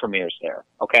many premieres there,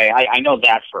 okay? I know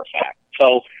that for a fact.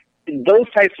 So those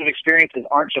types of experiences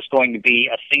aren't just going to be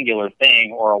a singular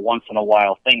thing or a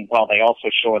once-in-a-while thing while they also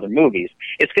show other movies.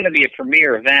 It's going to be a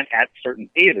premiere event at certain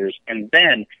theaters, and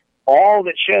then all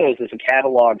that shows is a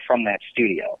catalog from that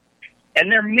studio.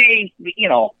 And there may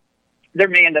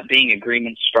end up being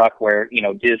agreements struck where, you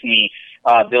know, Disney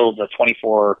builds a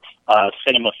 24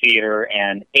 cinema theater,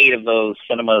 and 8 of those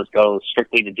cinemas go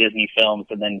strictly to Disney films,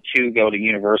 and then 2 go to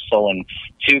Universal, and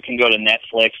 2 can go to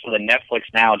Netflix. So then Netflix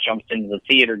now jumps into the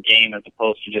theater game as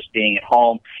opposed to just being at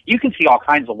home. You can see all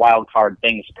kinds of wild card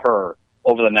things occur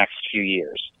over the next few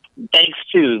years, thanks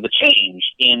to the change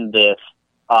in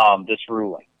this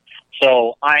ruling.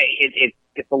 So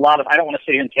it's a lot of, I don't want to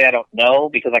sit here and say I don't know,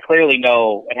 because I clearly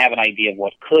know and have an idea of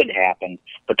what could happen,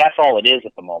 but that's all it is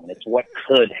at the moment. It's what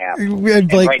could happen.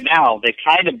 And right now, they've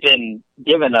kind of been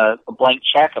given a blank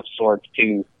check of sorts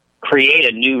to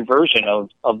create a new version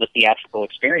of the theatrical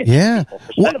experience. Yeah. For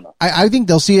cinema. I think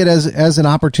they'll see it as an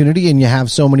opportunity, and you have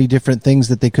so many different things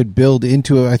that they could build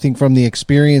into it. I think from the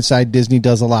experience side, Disney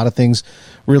does a lot of things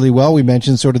really well. We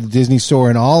mentioned sort of the Disney Store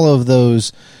and all of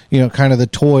those, you know, kind of the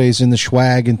toys and the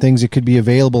swag and things that could be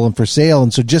available and for sale.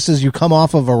 And so just as you come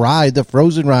off of a ride, the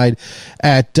Frozen ride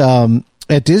at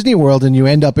Disney World, and you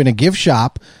end up in a gift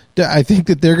shop, I think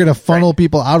that they're going to funnel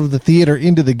people out of the theater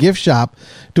into the gift shop,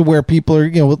 to where people are,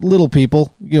 you know, with little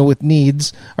people, you know, with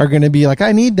needs, are going to be like,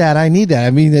 I need that. I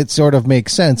mean, it sort of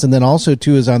makes sense. And then also,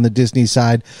 too, is on the Disney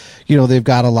side, you know, they've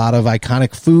got a lot of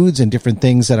iconic foods and different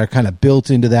things that are kind of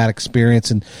built into that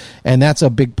experience. And that's a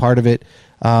big part of it.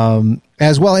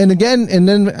 as well. And again, and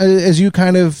then as you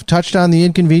kind of touched on the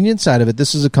inconvenience side of it,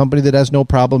 this is a company that has no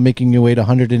problem making you wait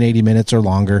 180 minutes or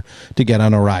longer to get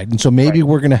on a ride. And so maybe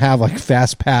we're going to have like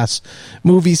fast pass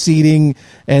movie seating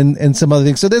and some other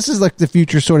things. So this is like the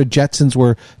future sort of Jetsons.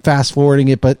 We're fast forwarding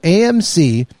it, but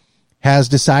AMC has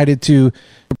decided to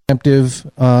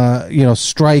preemptive,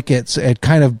 strike at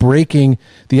kind of breaking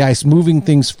the ice, moving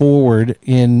things forward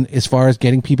in as far as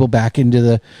getting people back into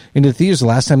the theaters. The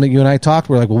last time that you and I talked,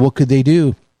 we're like, well, what could they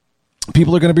do?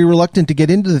 People are going to be reluctant to get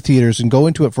into the theaters and go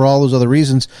into it for all those other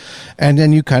reasons. And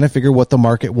then you kind of figure what the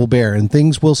market will bear, and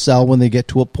things will sell when they get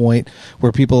to a point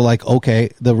where people are like, okay,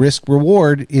 the risk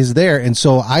reward is there. And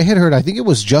so I had heard, I think it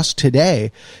was just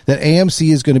today, that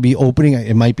AMC is going to be opening.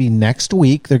 It might be next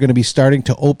week. They're going to be starting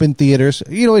to open theaters,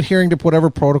 adhering to whatever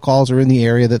protocols are in the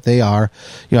area that they are.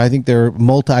 I think they're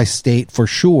multi-state for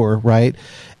sure. Right.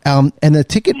 And the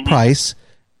ticket price,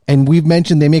 and we've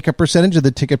mentioned they make a percentage of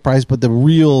the ticket price, but the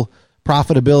real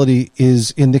profitability is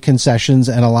in the concessions,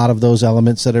 and a lot of those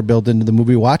elements that are built into the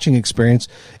movie watching experience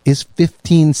is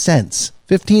 15 cents.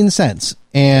 15 cents.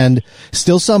 And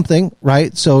still something,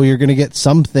 right? So you're going to get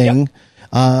something. Yep.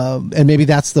 And maybe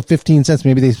that's the 15 cents.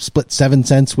 Maybe they split 7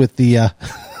 cents with the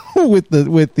with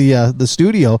the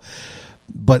studio.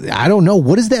 But I don't know.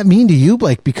 What does that mean to you,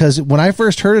 Blake? Because when I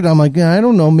first heard it, I'm like, I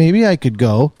don't know, maybe I could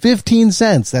go. 15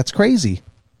 cents. That's crazy.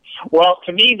 Well,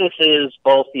 to me, this is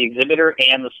both the exhibitor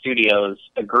and the studios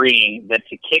agreeing that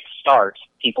to kickstart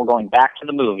people going back to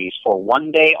the movies for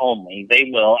one day only, they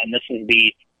will, and this is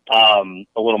the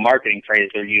little marketing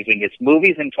phrase they're using, it's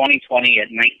movies in 2020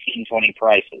 at 1920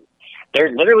 prices.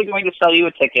 They're literally going to sell you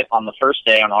a ticket on the first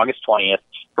day on August 20th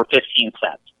for 15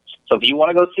 cents. So if you want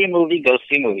to go see a movie, go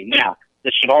see a movie. Now,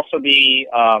 this should also be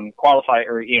some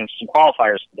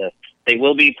qualifiers to this. They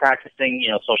will be practicing,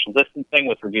 social distancing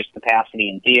with reduced capacity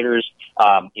in theaters.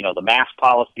 The mask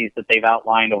policies that they've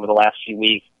outlined over the last few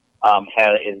weeks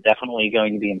is definitely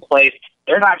going to be in place.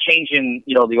 They're not changing,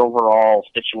 the overall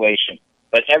situation.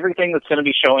 But everything that's going to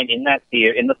be showing in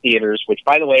the theaters, which,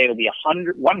 by the way, it'll be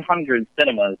 100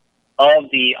 cinemas of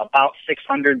the about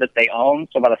 600 that they own,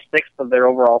 so about a sixth of their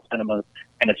overall cinemas.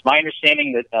 And it's my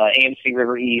understanding that AMC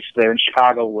River East there in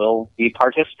Chicago will be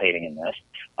participating in this.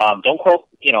 Don't quote,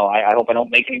 I hope I don't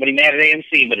make anybody mad at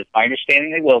AMC, but it's my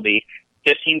understanding they will be.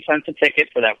 15 cents a ticket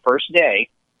for that first day.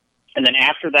 And then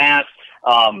after that,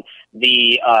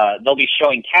 they'll be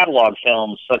showing catalog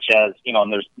films such as,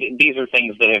 and these are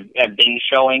things that have been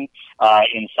showing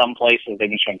in some places. They've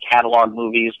been showing catalog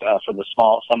movies for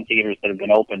some theaters that have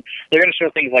been open. They're going to show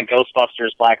things like Ghostbusters,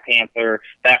 Black Panther,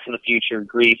 Back to the Future,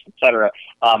 Grease, etc.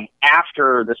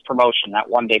 After this promotion, that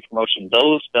one-day promotion,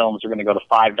 those films are going to go to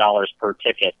 $5 per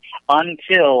ticket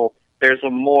until there's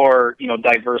a more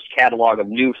diverse catalog of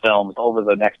new films over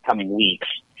the next coming weeks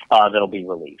that'll be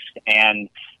released. And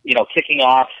kicking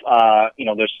off,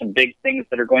 there's some big things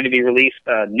that are going to be released.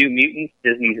 New Mutants,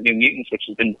 Disney's New Mutants, which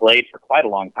has been delayed for quite a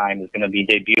long time, is going to be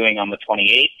debuting on the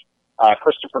 28th.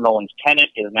 Christopher Nolan's Tenet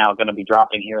is now going to be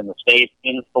dropping here in the States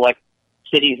in select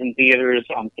cities and theaters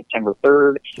on September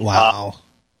 3rd. Wow.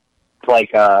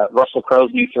 Russell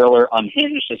Crowe's new thriller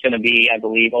Unhinged is going to be, I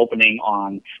believe, opening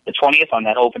on the 20th on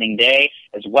that opening day,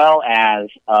 as well as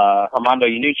Armando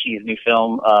Iannucci's new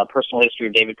film, Personal History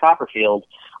of David Copperfield,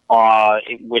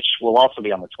 which will also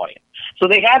be on the 20th. So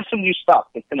they have some new stuff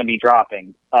that's going to be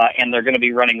dropping, and they're going to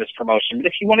be running this promotion. But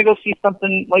if you want to go see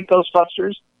something like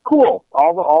Ghostbusters, cool.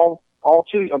 All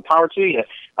power to you.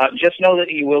 Just know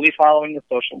that you will be following the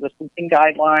social distancing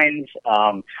guidelines.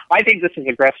 I think this is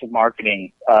aggressive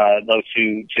marketing, though,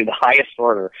 to the highest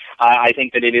order. I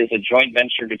think that it is a joint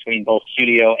venture between both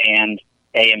studio and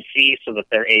AMC so that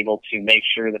they're able to make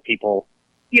sure that people,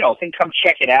 can come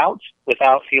check it out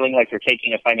without feeling like they're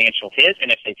taking a financial hit.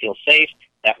 And if they feel safe,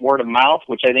 that word of mouth,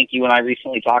 which I think you and I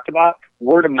recently talked about,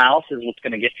 word of mouth is what's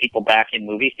going to get people back in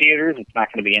movie theaters. It's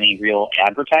not going to be any real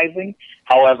advertising.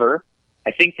 However,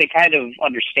 I think they kind of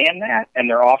understand that, and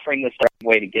they're offering this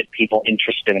way to get people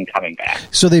interested in coming back.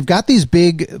 So they've got these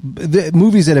big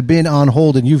movies that have been on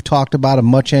hold, and you've talked about them,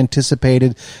 much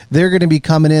anticipated. They're going to be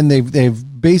coming in.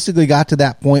 They've basically got to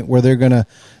that point where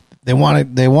they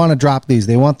want to drop these.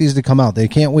 They want these to come out. They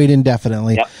can't wait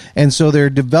indefinitely. Yep. And so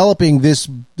they're developing this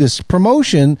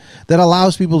promotion that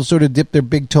allows people to sort of dip their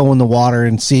big toe in the water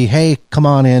and see, hey, come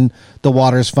on in. The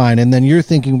water's fine. And then you're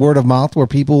thinking word of mouth where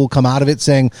people will come out of it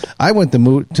saying, I went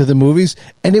to the movies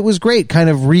and it was great, kind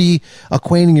of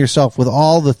reacquainting yourself with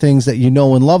all the things that you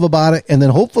know and love about it. And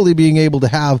then hopefully being able to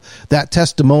have that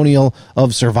testimonial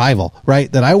of survival,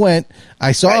 right? That I went,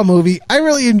 I saw a movie. I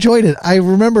really enjoyed it. I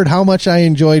remembered how much I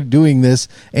enjoyed doing this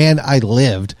and I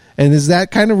lived. And is that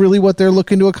kind of really what they're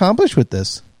looking to accomplish with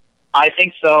this? I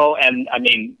think so, and I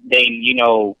mean,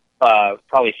 Dane,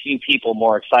 probably few people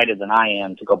more excited than I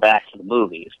am to go back to the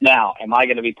movies. Now, am I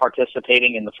going to be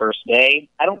participating in the first day?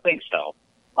 I don't think so.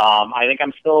 I think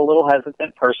I'm still a little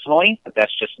hesitant personally, but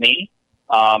that's just me.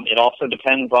 It also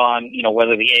depends on,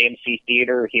 whether the AMC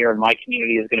theater here in my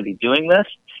community is going to be doing this.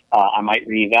 I might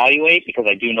reevaluate because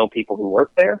I do know people who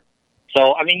work there.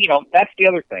 So, I mean, that's the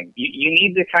other thing. You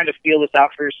need to kind of feel this out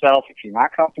for yourself. If you're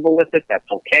not comfortable with it, that's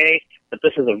okay. But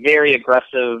this is a very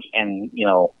aggressive and,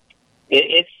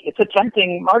 it's a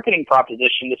tempting marketing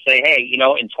proposition to say, hey, in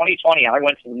 2020, I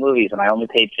went to the movies and I only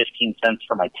paid 15 cents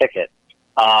for my ticket.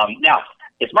 Now,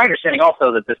 it's my understanding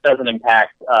also that this doesn't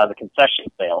impact the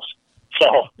concession sales.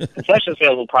 So concession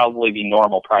sales will probably be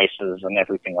normal prices and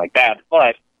everything like that.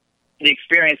 But the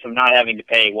experience of not having to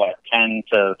pay, $10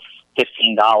 to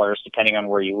 $15, depending on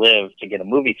where you live, to get a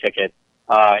movie ticket,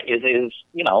 is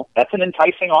that's an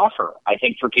enticing offer, I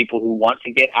think, for people who want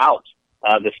to get out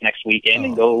this next weekend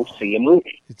and go see a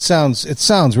movie. It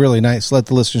sounds really nice. Let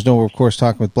the listeners know we're, of course,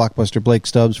 talking with Blockbuster Blake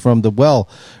Stubbs from the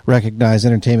well-recognized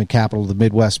entertainment capital of the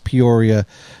Midwest, Peoria,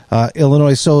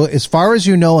 Illinois. So as far as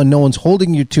you know, and no one's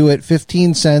holding you to it,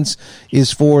 15 cents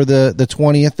is for the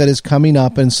 20th that is coming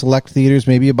up in select theaters,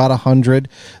 maybe about 100.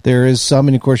 There is some,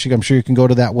 and of course, I'm sure you can go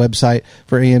to that website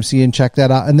for AMC and check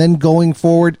that out. And then going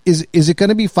forward, is it going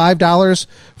to be $5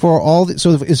 for all?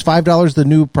 So is $5 the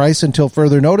new price until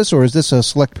further notice, or is this a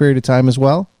select period of time as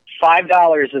well?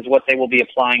 $5 is what they will be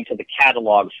applying to the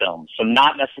catalog films, so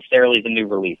not necessarily the new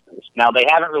releases. Now, they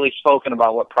haven't really spoken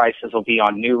about what prices will be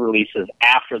on new releases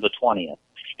after the 20th.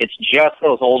 It's just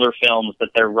those older films that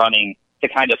they're running to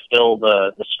kind of fill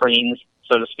the screens,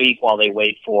 so to speak, while they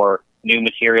wait for new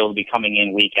material to be coming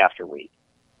in week after week.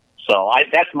 So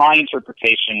that's my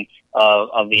interpretation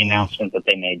of the announcement that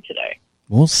they made today.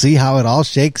 We'll see how it all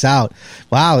shakes out.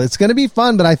 Wow, it's going to be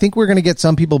fun, but I think we're going to get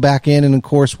some people back in, and of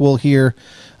course we'll hear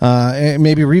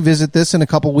maybe revisit this in a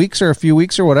couple weeks or a few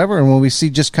weeks or whatever, and when we see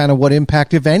just kind of what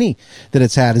impact, if any, that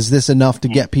it's had. Is this enough to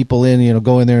get people in,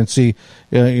 go in there and see,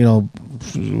 I don't know,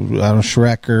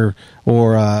 Shrek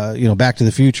or Back to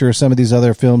the Future or some of these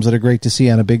other films that are great to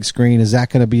see on a big screen? Is that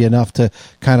going to be enough to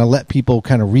kind of let people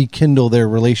kind of rekindle their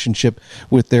relationship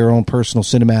with their own personal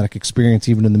cinematic experience,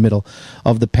 even in the middle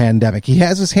of the pandemic? He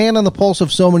has his hand on the pulse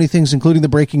of so many things, including the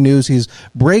breaking news. He's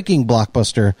breaking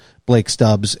Blockbuster Blake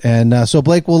Stubbs. And so,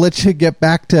 Blake, we'll let you get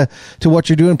back to what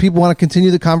you're doing. People want to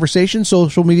continue the conversation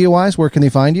social media-wise. Where can they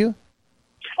find you?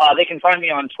 They can find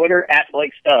me on Twitter at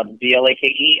Blake Stubbs,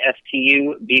 BlakeStubbs.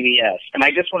 And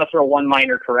I just want to throw one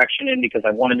minor correction in because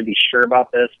I wanted to be sure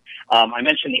about this. I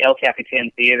mentioned the El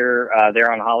Capitan Theater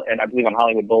there and I believe on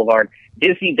Hollywood Boulevard.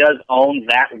 Disney does own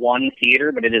that one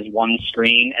theater, but it is one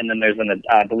screen, and then there's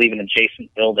I believe an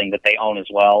adjacent building that they own as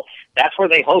well. That's where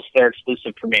they host their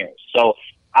exclusive premieres. So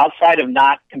outside of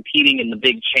not competing in the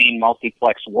big chain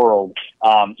multiplex world,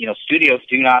 studios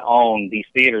do not own these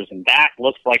theaters, and that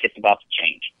looks like it's about to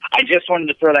change. I just wanted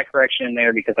to throw that correction in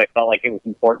there because I felt like it was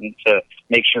important to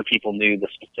make sure people knew the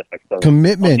specifics of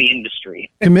the industry.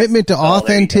 Commitment to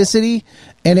authenticity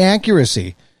and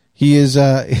accuracy. He is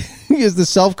the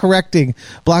self-correcting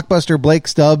Blockbuster Blake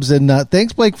Stubbs, and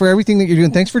thanks, Blake, for everything that you're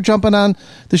doing. Thanks for jumping on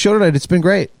the show tonight. It's been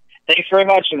great. Thanks very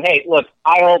much. And hey, look,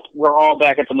 I hope we're all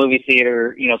back at the movie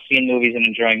theater, seeing movies and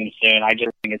enjoying them soon. I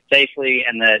just think it's safely,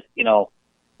 and that,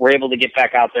 we're able to get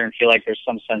back out there and feel like there's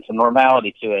some sense of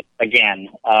normality to it again.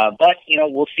 But,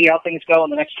 we'll see how things go in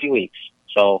the next few weeks.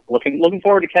 So looking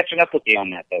forward to catching up with you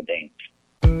on that, though, Dane.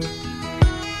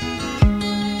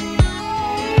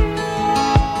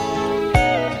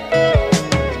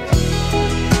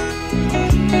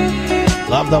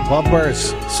 Love the bumpers.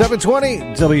 720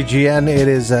 WGN. It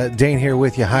is Dane here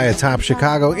with you, high atop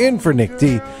Chicago, in for Nick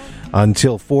D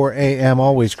until 4 a.m.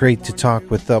 Always great to talk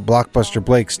with Blockbuster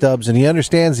Blake Stubbs, and he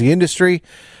understands the industry,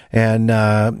 and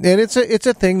it's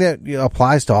a thing that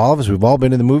applies to all of us. We've all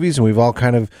been in the movies, and we've all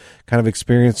kind of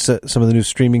experienced some of the new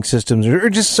streaming systems, or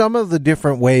just some of the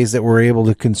different ways that we're able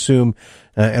to consume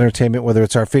entertainment, whether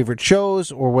it's our favorite shows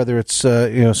or whether it's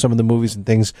some of the movies and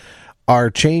things are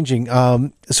changing.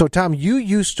 So, Tom, you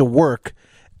used to work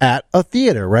at a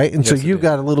theater, right? And yes, so you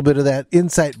got a little bit of that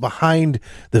insight behind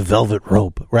the velvet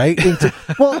rope, right?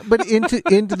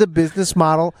 Into the business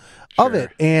model of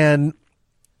it. And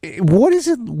what is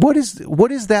it? What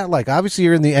is that like? Obviously,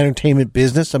 you're in the entertainment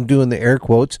business. I'm doing the air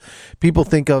quotes. People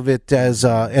think of it as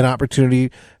an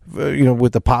opportunity,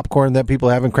 with the popcorn, that people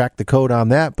haven't cracked the code on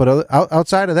that. But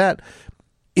outside of that,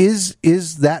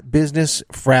 Is that business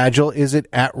fragile? Is it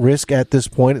at risk at this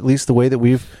point, at least the way that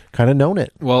we've kind of known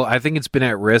it? Well, I think it's been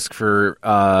at risk for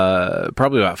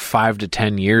probably about 5 to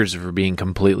 10 years, if we're being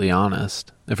completely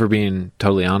honest. If we're being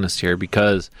totally honest here,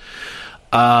 because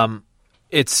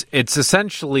it's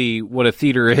essentially what a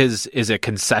theater is a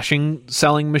concession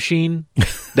selling machine.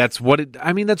 That's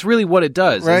really what it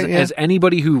does. Right, As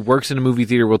anybody who works in a movie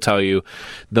theater will tell you,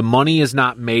 the money is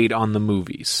not made on the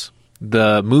movies.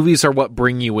 The movies are what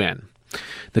bring you in.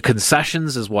 The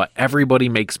concessions is what everybody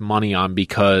makes money on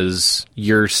because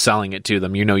you're selling it to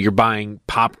them. You know, you're buying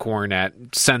popcorn at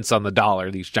cents on the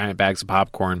dollar, these giant bags of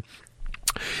popcorn.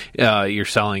 You're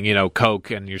selling,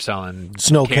 Coke, and you're selling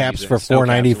snow caps for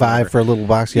 $4.95 for a little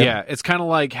box. Yep. Yeah, it's kind of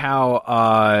like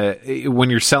how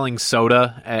when you're selling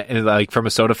soda, like from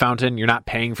a soda fountain, you're not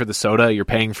paying for the soda, you're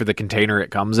paying for the container it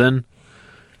comes in,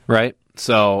 right?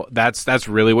 So that's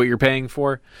really what you're paying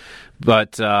for.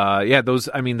 But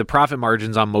the profit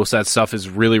margins on most of that stuff is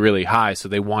really, really high. So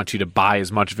they want you to buy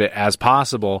as much of it as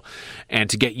possible, and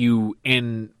to get you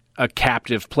in a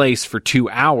captive place for 2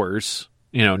 hours,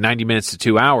 90 minutes to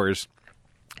 2 hours,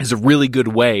 is a really good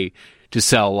way to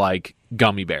sell like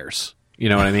gummy bears. You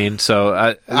know what I mean?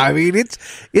 So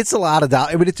it's a lot of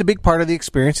dollars. I mean, it's a big part of the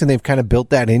experience, and they've kind of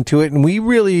built that into it, and we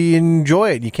really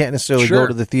enjoy it. You can't necessarily go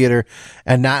to the theater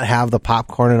and not have the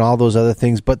popcorn and all those other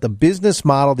things, but the business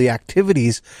model, the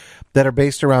activities that are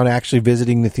based around actually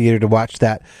visiting the theater to watch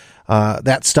that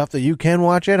stuff that you can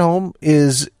watch at home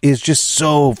is just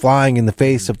so flying in the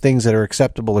face of things that are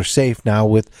acceptable or safe now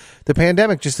with the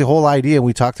pandemic. Just the whole idea,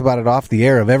 we talked about it off the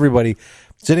air, of everybody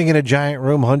sitting in a giant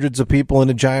room, hundreds of people in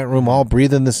a giant room, all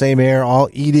breathing the same air, all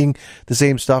eating the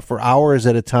same stuff for hours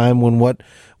at a time, when what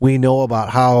we know about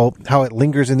how it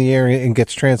lingers in the air and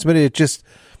gets transmitted, it just,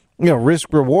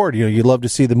 risk reward. You love to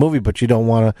see the movie, but you don't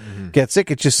want to get sick.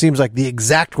 It just seems like the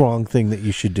exact wrong thing that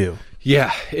you should do.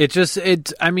 Yeah,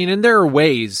 and there are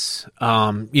ways,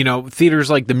 theaters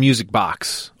like the Music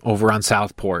Box over on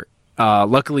Southport.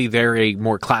 Luckily, they're a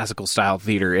more classical style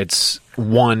theater. It's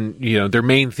one, their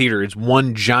main theater is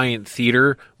one giant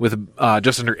theater with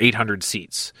just under 800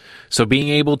 seats. So being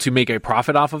able to make a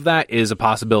profit off of that is a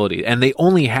possibility. And they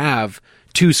only have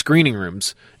 2 screening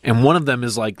rooms, and one of them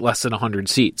is like less than 100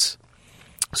 seats.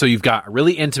 So you've got a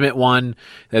really intimate one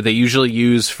that they usually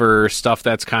use for stuff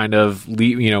that's kind of,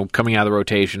 coming out of the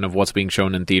rotation of what's being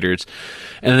shown in theaters.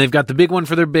 And then they've got the big one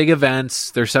for their big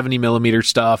events, their 70 millimeter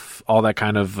stuff, all that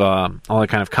kind of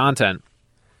content.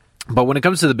 But when it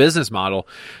comes to the business model,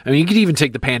 you could even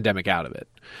take the pandemic out of it.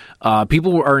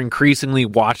 People are increasingly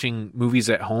watching movies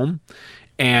at home.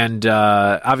 And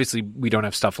obviously we don't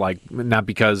have stuff like, not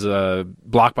because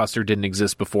Blockbuster didn't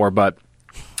exist before, but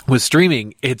with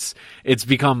streaming, it's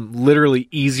become literally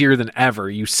easier than ever.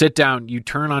 You sit down, you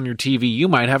turn on your TV. You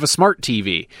might have a smart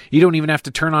TV. You don't even have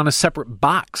to turn on a separate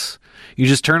box. You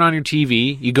just turn on your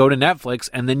TV, you go to Netflix,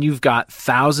 and then you've got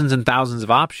thousands and thousands of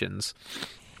options.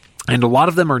 And a lot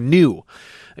of them are new.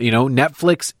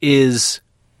 Netflix is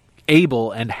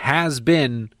able and has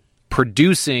been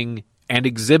producing and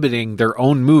exhibiting their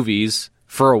own movies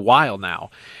for a while now.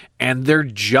 And they're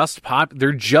just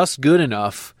good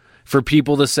enough for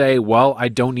people to say, well, I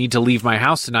don't need to leave my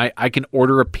house tonight. I can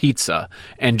order a pizza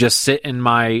and just sit in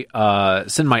my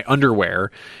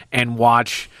underwear and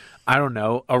watch, I don't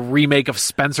know, a remake of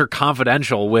Spencer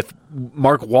Confidential with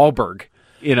Mark Wahlberg,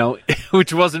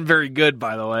 which wasn't very good,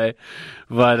 by the way.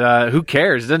 But who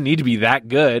cares? It doesn't need to be that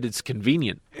good. It's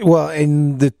convenient. Well,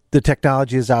 and the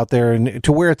technology is out there, and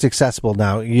to where it's accessible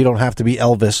now. You don't have to be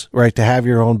Elvis, right, to have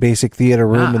your own basic theater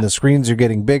room, and the screens are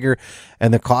getting bigger,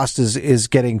 and the cost is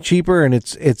getting cheaper, and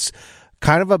it's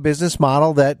kind of a business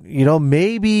model that,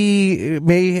 maybe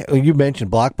you mentioned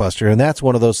Blockbuster, and that's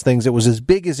one of those things that was as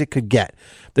big as it could get.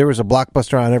 There was a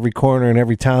Blockbuster on every corner in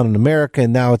every town in America,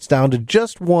 and now it's down to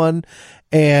just one.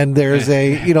 And there's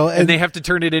and they have to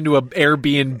turn it into an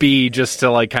Airbnb just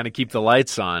to kind of keep the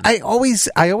lights on. I always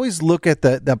look at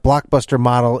that Blockbuster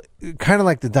model kind of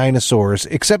like the dinosaurs,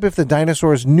 except if the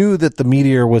dinosaurs knew that the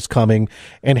meteor was coming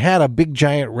and had a big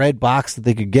giant red box that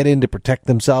they could get in to protect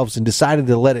themselves, and decided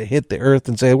to let it hit the earth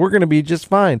and say, we're going to be just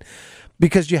fine.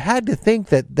 Because you had to think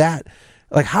that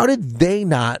how did they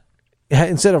not,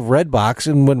 instead of Redbox,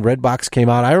 and when Redbox came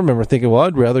out, I remember thinking, well,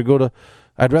 I'd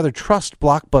rather trust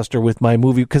Blockbuster with my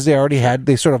movie, because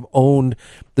they sort of owned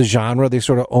the genre. They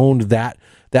sort of owned that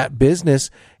business.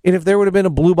 And if there would have been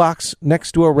a blue box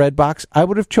next to a red box, I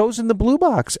would have chosen the blue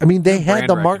box. They had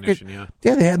the market. Yeah,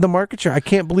 they had the market share. I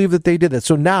can't believe that they did that.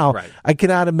 So now I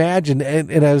cannot imagine.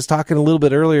 And I was talking a little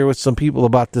bit earlier with some people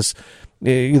about this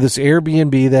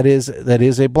Airbnb that is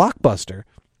a Blockbuster.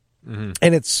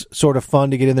 and it's sort of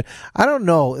fun to get in there. I don't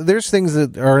know. There's things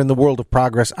that are in the world of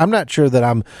progress. I'm not sure that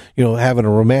I'm, having a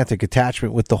romantic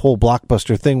attachment with the whole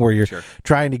Blockbuster thing where you're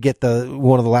trying to get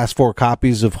one of the last 4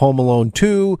 copies of Home Alone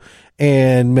 2,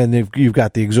 and then you've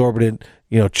got the exorbitant,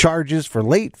 charges for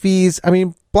late fees. I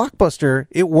mean, Blockbuster,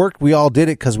 it worked. We all did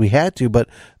it because we had to, but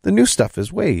the new stuff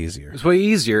is way easier. It's way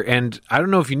easier, and I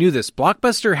don't know if you knew this.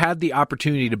 Blockbuster had the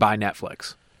opportunity to buy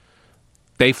Netflix.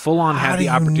 They full on had the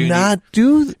opportunity. Not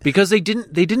do because they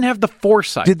didn't have the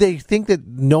foresight. Did they think that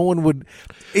no one would?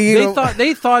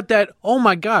 They thought that, oh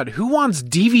my God, who wants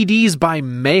DVDs by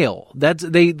mail? That's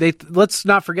they. Let's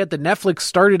not forget that Netflix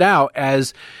started out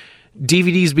as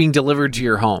DVDs being delivered to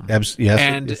your home. Yes,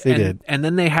 they did. And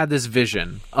then they had this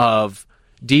vision of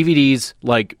DVDs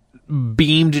like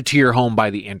beamed to your home by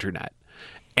the internet,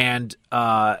 and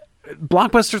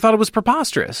Blockbuster thought it was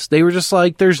preposterous. They were just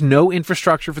like, there's no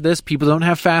infrastructure for this. People don't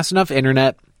have fast enough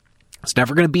internet. It's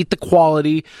never going to beat the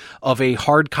quality of a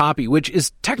hard copy, which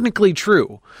is technically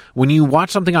true. When you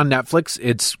watch something on Netflix,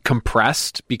 it's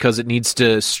compressed because it needs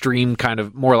to stream kind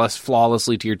of more or less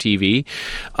flawlessly to your TV.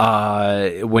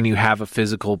 When you have a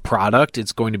physical product,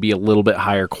 it's going to be a little bit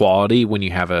higher quality when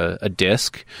you have a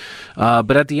disc.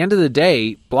 But at the end of the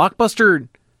day, Blockbuster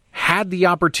had the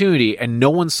opportunity and no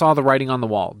one saw the writing on the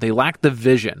wall. They lacked the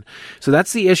vision. So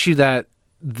that's the issue that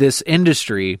this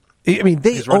industry... I mean,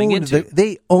 they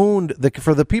owned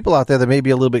for the people out there that may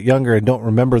be a little bit younger and don't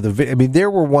remember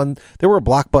there were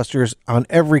Blockbusters on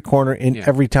every corner in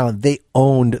every town. They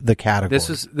owned the category. This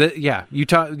is you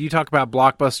talk about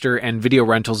Blockbuster and video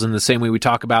rentals in the same way we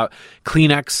talk about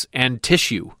Kleenex and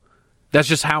tissue. That's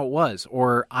just how it was,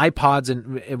 or iPods,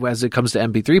 and as it comes to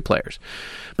MP3 players.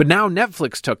 But now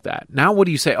Netflix took that. Now what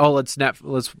do you say? Oh, let's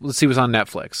see what's on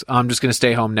Netflix. I'm just going to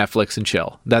stay home, Netflix, and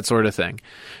chill. That sort of thing.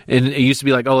 And it used to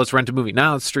be like, oh, let's rent a movie.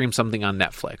 Now let's stream something on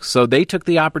Netflix. So they took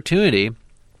the opportunity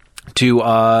to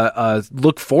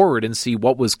look forward and see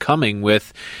what was coming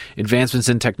with advancements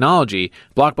in technology.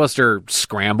 Blockbuster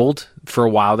scrambled. For a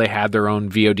while, they had their own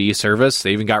VOD service.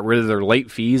 They even got rid of their late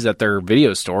fees at their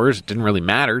video stores. It didn't really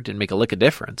matter. It didn't make a lick of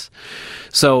difference.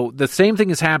 So the same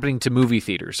thing is happening to movie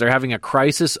theaters. They're having a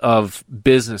crisis of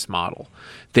business model.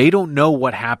 They don't know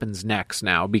what happens next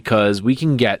now because we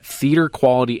can get theater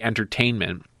quality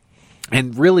entertainment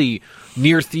and really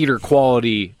near theater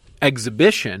quality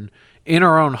exhibition in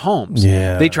our own homes.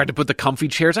 Yeah. They tried to put the comfy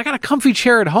chairs. I got a comfy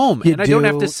chair at home, I don't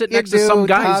have to sit next to some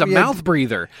guy who's a mouth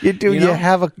breather. You do. You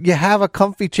have a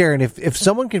comfy chair, and if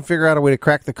someone can figure out a way to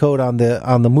crack the code on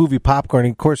the movie popcorn,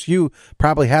 and of course you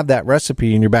probably have that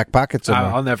recipe in your back pocket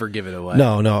somewhere. I'll never give it away.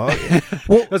 No.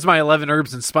 Well, that's my 11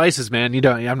 herbs and spices, man.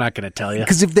 I'm not going to tell you.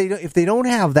 Because if they don't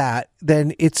have that,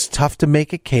 then it's tough to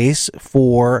make a case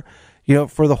for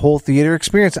the whole theater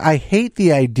experience. I hate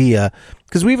the idea,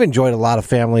 because we've enjoyed a lot of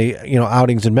family,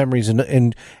 outings and memories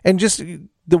and just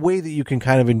the way that you can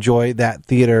kind of enjoy that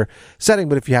theater setting.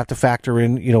 But if you have to factor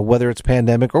in, whether it's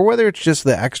pandemic or whether it's just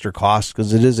the extra cost,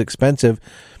 because it is expensive,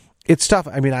 it's tough.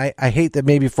 I mean, I hate that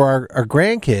maybe for our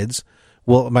grandkids,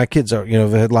 well, my kids are,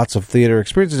 have had lots of theater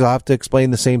experiences. I'll have to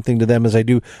explain the same thing to them as I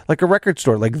do like a record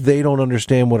store. Like, they don't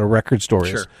understand what a record store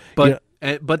is.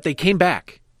 But they came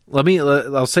back.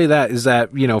 I'll say that is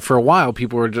that, for a while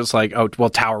people were just like, oh, well,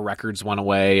 Tower Records went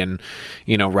away and,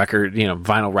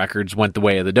 vinyl records went the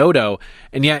way of the dodo.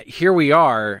 And yet here we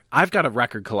are. I've got a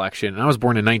record collection, and I was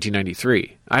born in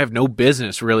 1993. I have no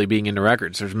business really being into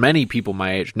records. There's many people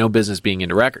my age, no business being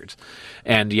into records.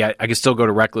 And yet I can still go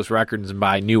to Reckless Records and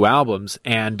buy new albums.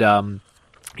 And,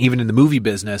 even in the movie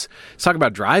business, let's talk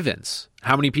about drive-ins.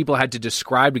 How many people had to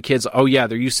describe to kids, oh yeah,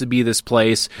 there used to be this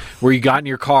place where you got in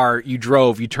your car, you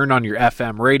drove, you turned on your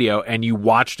FM radio, and you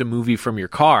watched a movie from your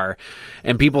car.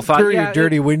 And people thought, through your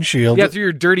dirty windshield. Yeah, through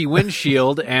your dirty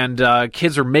windshield, and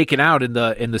kids are making out in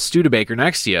the Studebaker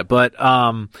next to you. But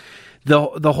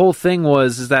the whole thing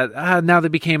is that now they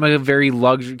became a very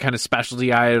luxury kind of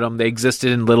specialty item. They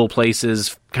existed in little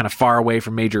places kind of far away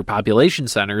from major population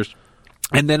centers.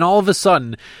 And then all of a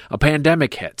sudden, a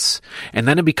pandemic hits, and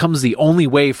then it becomes the only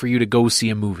way for you to go see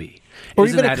a movie. Or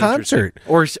even a concert.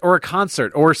 Or a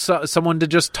concert, or someone to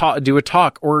just do a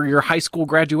talk, or your high school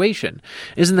graduation.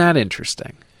 Isn't that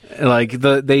interesting? Like,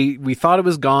 we thought it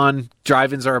was gone.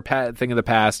 Drive-ins are a thing of the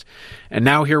past, and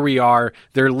now here we are.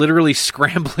 They're literally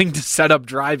scrambling to set up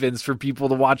drive-ins for people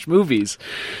to watch movies.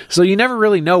 So you never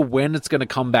really know when it's going to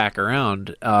come back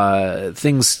around.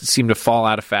 Things seem to fall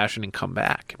out of fashion and come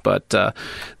back, but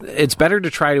it's better to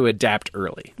try to adapt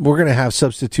early. We're going to have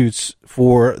substitutes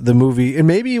for the movie, and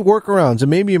maybe workarounds, and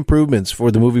maybe improvements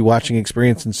for the movie watching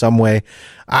experience in some way.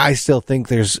 I still think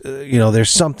there's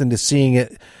something to seeing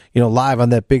it, live on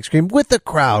that big screen with the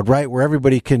crowd, right? Where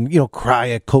everybody can, cry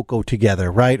at Coco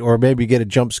together, right? Or maybe get a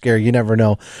jump scare. You never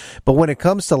know. But when it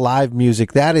comes to live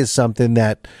music, that is something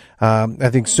that I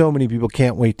think so many people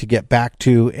can't wait to get back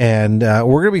to. And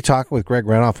we're going to be talking with Greg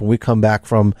Renoff when we come back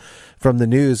from the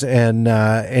news.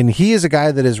 And he is a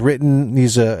guy that has written,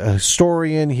 he's a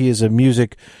historian, he is a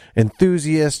music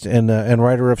enthusiast and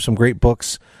writer of some great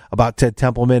books about Ted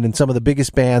Templeman and some of the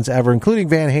biggest bands ever, including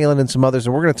Van Halen and some others.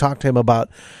 And we're going to talk to him about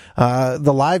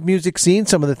the live music scene,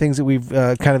 some of the things that we've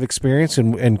kind of experienced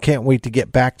and can't wait to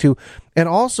get back to. And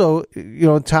also,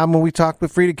 Tom, when we talked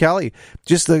with Frida Kelly,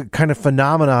 just the kind of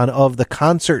phenomenon of the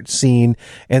concert scene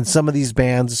and some of these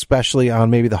bands, especially on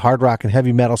maybe the hard rock and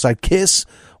heavy metal side. Kiss,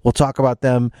 we'll talk about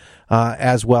them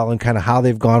as well and kind of how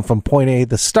they've gone from point A,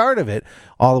 the start of it,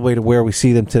 all the way to where we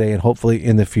see them today and hopefully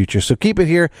in the future. So keep it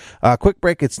here. Quick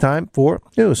break. It's time for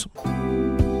news.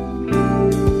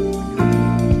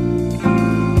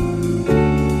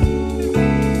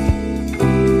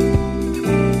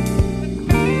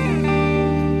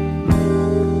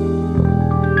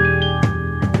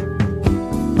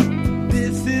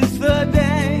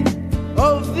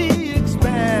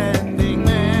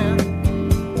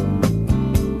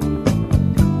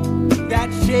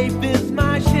 Shape is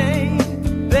my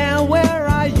shame, there where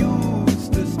I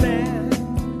used to stand.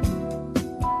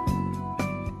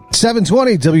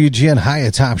 720 WGN high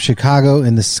atop Chicago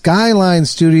in the Skyline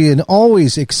studio, and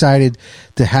always excited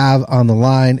to have on the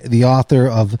line the author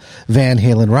of Van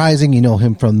Halen Rising. You know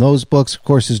him from those books. Of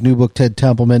course, his new book, Ted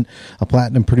Templeman, A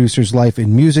Platinum Producer's Life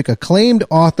in Music. Acclaimed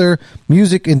author,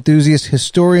 music enthusiast,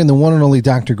 historian, the one and only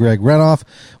Dr. Greg Renoff.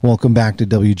 Welcome back to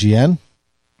WGN.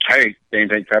 Hey, Dane,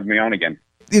 thanks for having me on again.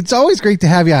 It's always great to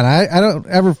have you on.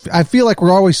 I feel like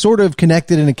we're always sort of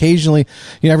connected, and occasionally,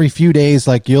 every few days,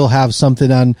 like you'll have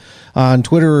something on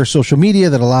Twitter or social media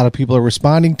that a lot of people are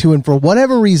responding to. And for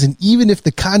whatever reason, even if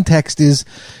the context is,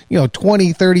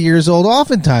 20, 30 years old,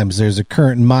 oftentimes there's a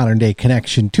current and modern day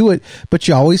connection to it, but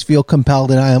you always feel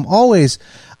compelled. And I am always,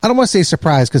 I don't want to say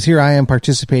surprised, because here I am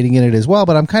participating in it as well,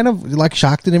 but I'm kind of like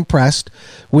shocked and impressed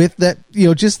with that,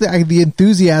 just the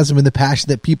enthusiasm and the passion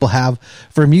that people have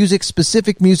for music.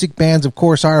 Specific music bands, of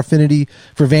course, our affinity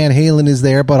for Van Halen is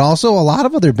there, but also a lot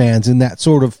of other bands in that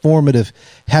sort of formative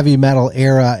heavy metal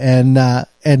era.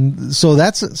 And so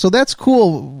that's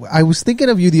cool. I was thinking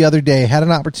of you the other day, had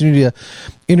an opportunity to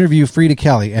interview Frida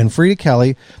Kelly, and Frida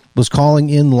Kelly was calling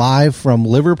in live from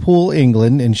Liverpool,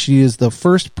 England, and she is the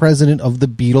first president of the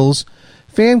Beatles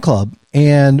fan club.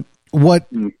 And what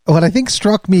I think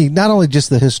struck me, not only just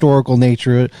the historical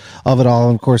nature of it all,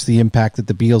 and of course the impact that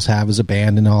the Beatles have as a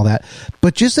band and all that,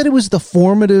 but just that it was the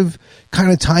formative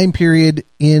kind of time period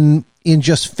in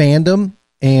just fandom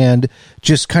and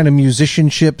just kind of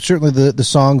musicianship. Certainly the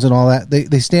songs and all that,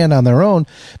 they stand on their own,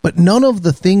 but none of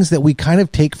the things that we kind of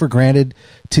take for granted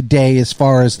today as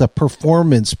far as the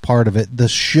performance part of it, the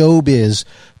showbiz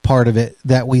part of it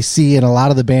that we see in a lot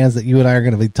of the bands that you and I are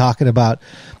going to be talking about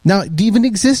now even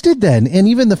existed then. And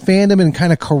even the fandom and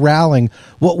kind of corralling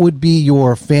what would be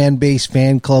your fan base,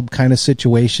 fan club kind of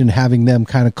situation, having them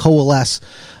kind of coalesce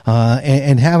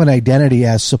and have an identity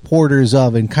as supporters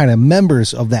of and kind of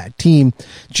members of that team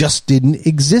just didn't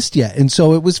exist yet. And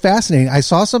so it was fascinating. I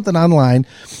saw something online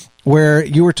where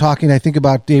you were talking, I think,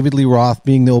 about David Lee Roth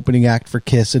being the opening act for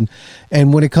Kiss. And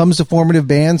when it comes to formative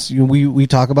bands, we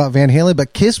talk about Van Halen,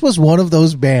 but Kiss was one of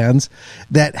those bands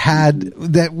that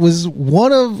was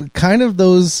one of kind of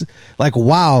those, like,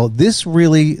 wow, this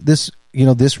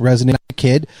resonated.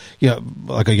 Kid,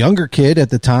 like a younger kid at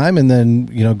the time, and then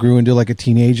grew into like a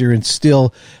teenager, and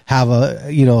still have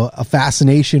a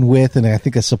fascination with, and I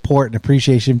think a support and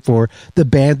appreciation for the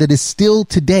band that is still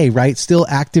today, right? Still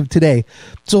active today.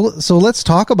 So let's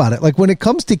talk about it. Like, when it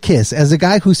comes to Kiss, as a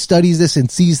guy who studies this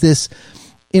and sees this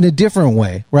in a different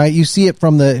way, right? You see it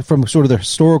from sort of the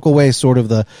historical way, sort of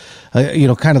the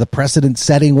kind of the precedent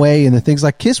setting way, and the things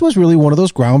like Kiss was really one of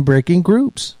those groundbreaking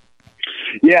groups.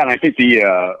 Yeah, and I think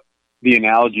the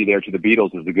analogy there to the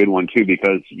Beatles is a good one too,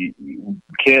 because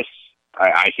Kiss,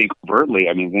 I think overtly,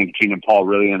 I think Gene and Paul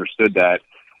really understood that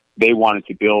they wanted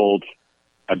to build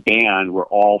a band where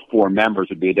all four members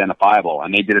would be identifiable,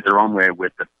 and they did it their own way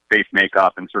with the face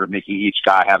makeup and sort of making each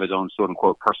guy have his own sort of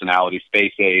quote personality,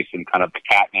 Space Ace and kind of the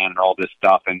Catman and all this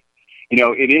stuff. And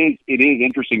it is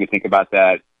interesting to think about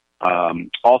that.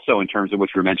 Also, in terms of what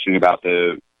you were mentioning about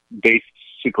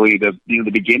basically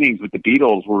the beginnings with the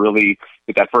Beatles were really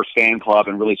with that first fan club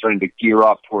and really starting to gear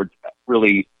up towards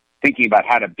really thinking about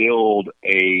how to build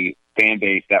a fan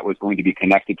base that was going to be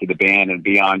connected to the band and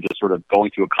beyond just sort of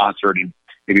going to a concert and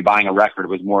maybe buying a record. It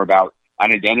was more about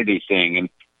an identity thing. And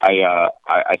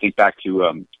I think back to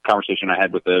a conversation I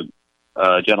had with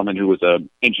a gentleman who was an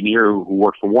engineer who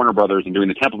worked for Warner Brothers and doing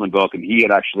the Templeman book, and he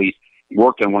had actually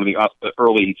worked on one of the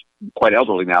early, quite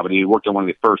elderly now, but he worked on one of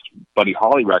the first Buddy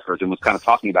Holly records and was kind of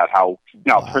talking about how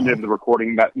primitive the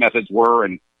recording methods were,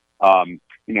 and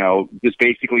just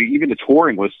basically even the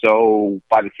touring was so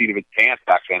by the seat of its pants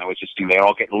back then. It was just they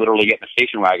all literally get in a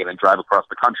station wagon and drive across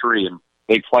the country, and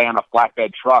they'd play on a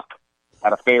flatbed truck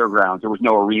at a fairgrounds. There was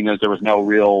no arenas. There was no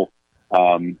real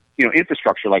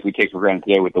infrastructure like we take for granted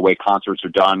today with the way concerts are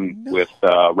done, with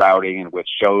routing and with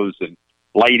shows and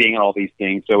lighting and all these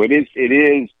things. So it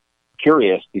is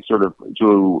curious to sort of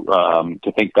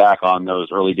to think back on those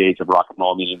early days of rock and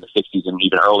roll, meaning in the 60s and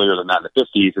even earlier than that in the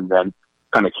 50s, and then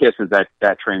kind of Kiss is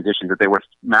that transition, that they were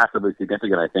massively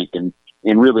significant, I think,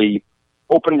 in really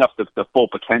opening up the full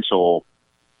potential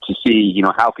to see,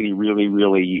 how can you really,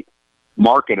 really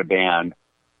market a band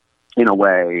in a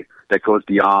way that goes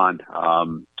beyond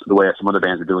the way some other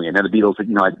bands are doing it. Now the Beatles,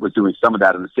 was doing some of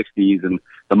that in the 60s, and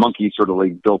the Monkees sort of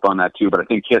like built on that too. But I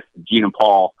think Kiss, Gene and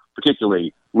Paul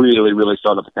particularly, really, really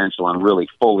saw the potential and really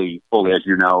fully, as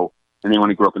you know, anyone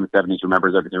who grew up in the 70s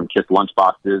remembers everything from Kiss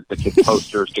lunchboxes to Kiss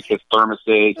posters to Kiss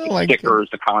thermoses to stickers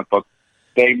to comic books.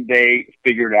 They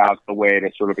figured out the way to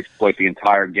sort of exploit the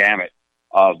entire gamut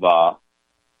of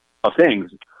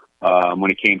things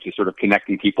when it came to sort of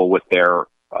connecting people with their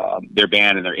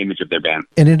band and their image of their band.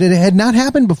 And it had not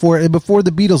happened before the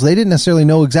Beatles. They didn't necessarily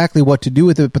know exactly what to do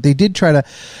with it, but they did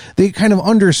they kind of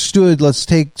understood, let's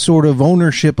take sort of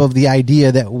ownership of the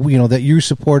idea that, that you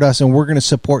support us and we're going to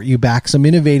support you back. Some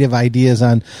innovative ideas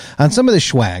on some of the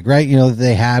swag, right? That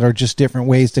they had, or just different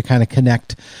ways to kind of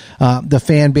connect the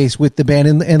fan base with the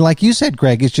band. And like you said,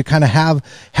 Greg, is to kind of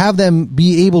have them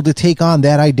be able to take on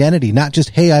that identity, not just,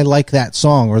 hey, I like that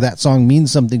song, or that song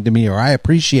means something to me, or I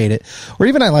appreciate it, or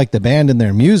even I like the band and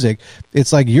their music.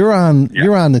 It's like you're on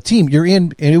the team. You're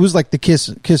in, and it was like the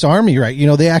Kiss Army, right?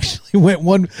 They actually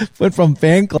went from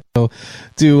fan club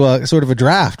to sort of a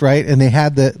draft, right? And they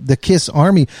had the Kiss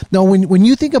Army. Now, when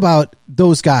you think about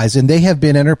those guys, and they have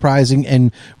been enterprising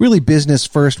and really business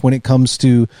first when it comes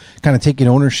to kind of taking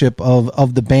ownership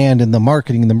of the band and the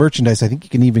marketing and the merchandise. I think you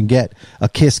can even get a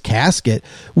Kiss casket.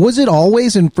 Was it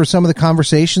always, and for some of the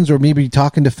conversations, or maybe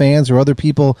talking to fans or other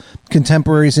people,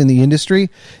 contemporaries in the industry,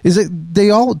 is it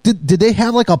did they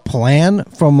have like a plan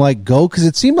from like go? Because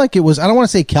it seemed like it was, I don't want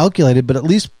to say calculated, but at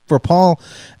least for Paul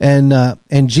and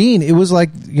Gene, it was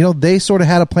like, they sort of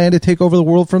had a plan to take over the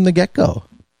world from the get-go.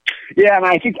 Yeah, and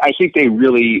I think they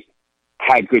really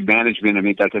had good management. I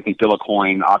mean, I think Bill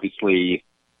Aucoin, obviously,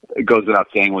 it goes without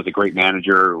saying, was a great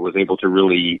manager, was able to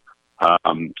really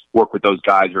work with those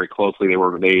guys very closely.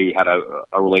 They had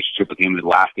a relationship with him that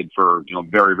lasted for,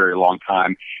 very, very long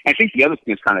time. And I think the other thing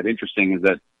that's kind of interesting is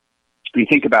that when you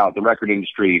think about the record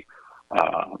industry,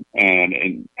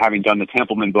 and having done the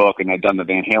Templeman book and I'd done the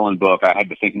Van Halen book, I had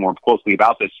to think more closely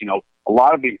about this. A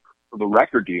lot of the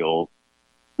record deals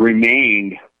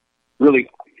remained really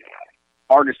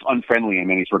artist unfriendly in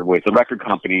many sort of ways. The record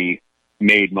company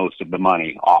made most of the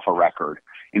money off a record.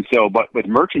 And so, but with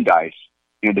merchandise,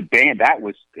 the band, that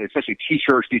was, especially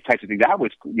t-shirts, these types of things, that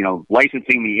was,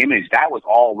 licensing the image, that was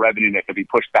all revenue that could be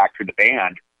pushed back to the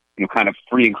band, kind of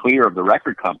free and clear of the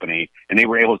record company. And they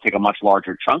were able to take a much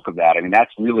larger chunk of that. I mean,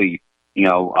 that's really,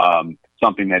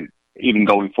 something that even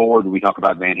going forward, when we talk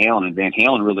about Van Halen, and Van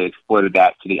Halen really exploited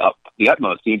that to the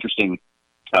utmost. The interesting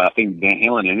thing Van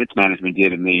Halen and its management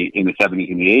did in the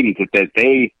 70s and the 80s is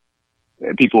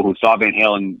that people who saw Van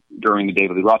Halen during the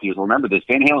David Lee Roth years will remember this.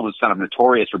 Van Halen was kind of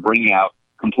notorious for bringing out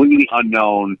completely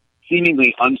unknown,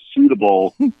 seemingly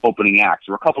unsuitable opening acts.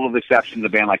 There were a couple of exceptions. A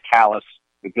band like Callous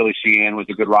with Billy Sheehan was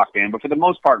a good rock band, but for the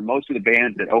most part, most of the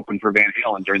bands that opened for Van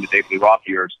Halen during the David Lee Roth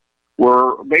years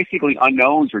were basically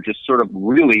unknowns or just sort of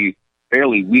really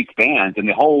fairly weak bands. And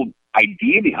the whole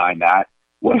idea behind that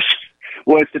was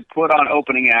to put on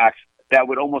opening acts that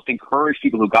would almost encourage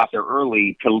people who got there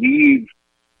early to leave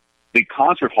the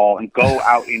concert hall and go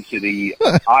out into the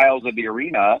aisles of the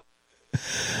arena.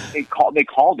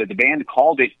 The band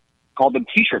called them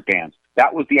t-shirt bands.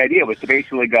 That was the idea, was to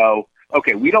basically go,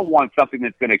 okay, we don't want something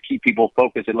that's going to keep people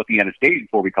focused and looking at a stage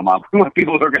before we come on. We want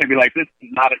people who are going to be like, this is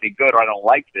not any good, or I don't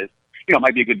like this. It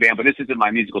might be a good band, but this isn't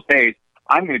my musical taste.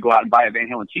 I'm going to go out and buy a Van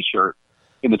Halen t-shirt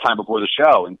in the time before the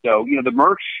show. And so, the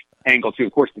merch angle too,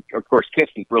 of course, Kiss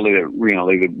is really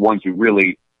the ones who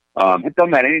really have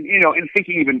done that. And, and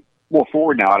thinking even more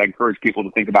forward now, I'd encourage people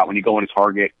to think about when you go into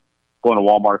Target, going to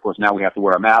Walmart, of course, now we have to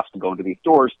wear a mask and go into these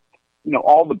stores.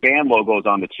 All the band logos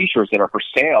on the t-shirts that are for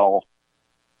sale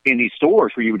in these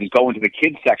stores where you would just go into the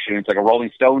kids section. It's like a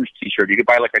Rolling Stones T-shirt. You could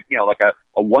buy like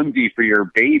a onesie for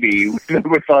your baby with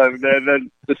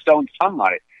the Stones tongue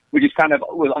on it, which is kind of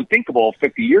was unthinkable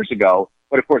 50 years ago.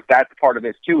 But of course, that's part of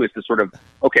this too, is to sort of,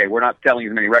 okay, we're not selling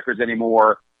as many records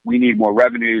anymore. We need more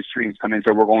revenue streams come in,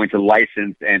 so we're going to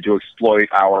license and to exploit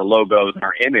our logos and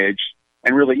our image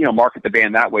and really, market the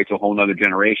band that way to a whole nother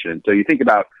generation. So you think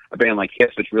about a band like Kiss,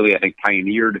 which really, I think,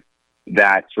 pioneered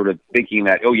that sort of thinking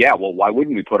that, oh yeah, well, why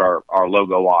wouldn't we put our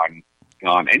logo on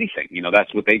anything?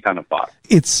 That's what they kind of thought.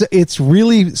 It's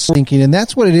really thinking, and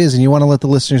that's what it is. And you want to let the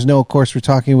listeners know, of course, we're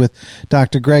talking with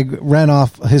Dr. Greg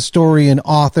Renoff, historian,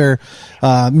 author,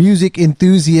 music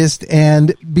enthusiast,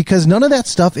 and because none of that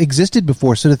stuff existed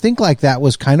before. So to think like that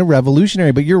was kind of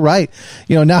revolutionary, but you're right.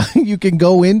 Now you can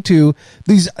go into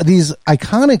these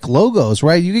iconic logos,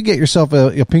 right? You could get yourself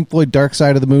a Pink Floyd Dark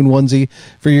Side of the Moon onesie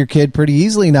for your kid pretty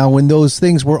easily now, when those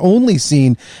things were only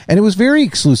seen, and it was very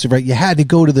exclusive, right? You had to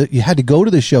go to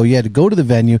the show, you had to go to the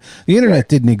venue. The internet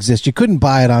didn't exist. You couldn't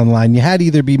buy it online. You had to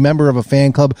either be a member of a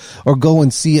fan club or go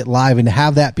and see it live, and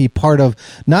have that be part of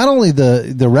not only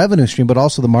the revenue stream, but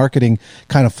also the marketing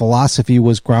kind of philosophy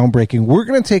was groundbreaking. We're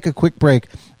going to take a quick break,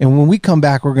 and when we come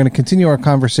back, we're going to continue our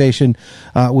conversation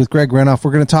with Greg Renoff.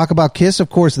 We're going to talk about Kiss. Of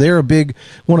course, they're a big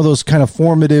one of those kind of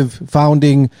formative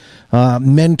founding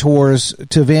mentors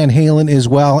to Van Halen as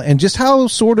well, and just how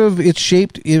sort of it's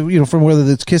shaped, from whether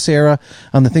it's Kiss era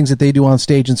on the things that they do on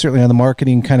stage, and certainly on the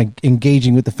marketing, kind of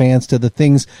engaging with the fans, to the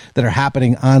things that are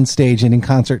happening on stage and in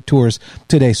concert tours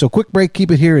today. So quick break, keep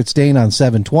it here. It's Dane on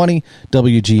 720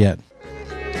 WGN.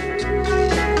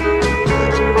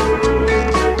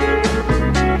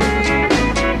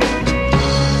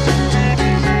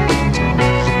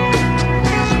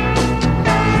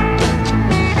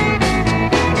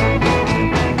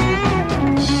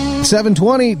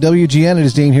 720 WGN. It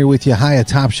is Dane here with you high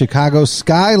atop Chicago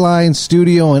Skyline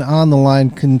Studio, and on the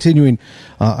line, continuing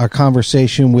our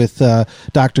conversation with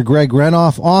Dr. Greg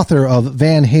Renoff, author of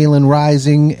Van Halen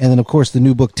Rising, and then, of course, the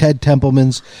new book, Ted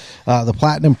Templeman's The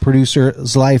Platinum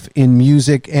Producer's Life in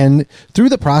Music. And through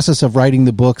the process of writing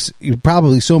the books,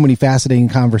 probably so many fascinating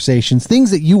conversations, things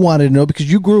that you wanted to know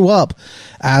because you grew up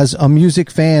as a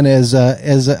music fan, as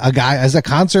a guy, as a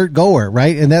concert goer,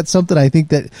 right? And that's something I think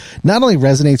that not only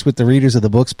resonates with the readers of the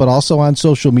books, but also on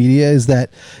social media,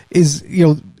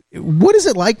 what is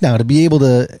it like now to be able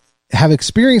to have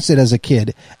experienced it as a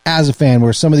kid, as a fan,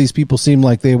 where some of these people seem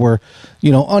like they were,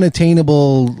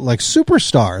 unattainable, like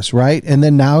superstars, right? And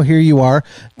then now here you are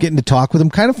getting to talk with them,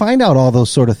 kind of find out all those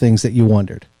sort of things that you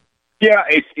wondered. Yeah,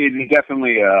 it's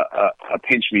definitely a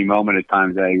pinch me moment at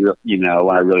times. When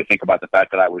I really think about the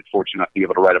fact that I was fortunate enough to be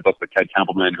able to write a book with Ted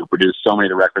Templeman, who produced so many of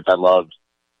the records I loved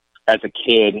as a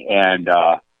kid. And,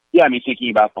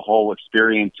 thinking about the whole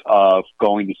experience of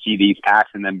going to see these acts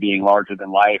and them being larger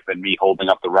than life, and me holding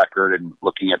up the record and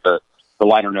looking at the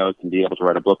liner notes and be able to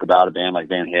write a book about a band like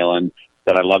Van Halen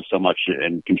that I love so much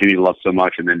and continue to love so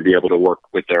much, and then to be able to work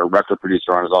with their record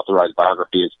producer on his authorized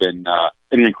biography has been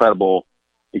an incredible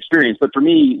experience. But for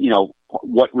me,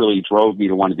 what really drove me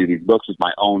to want to do these books was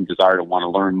my own desire to want to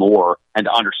learn more and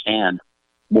to understand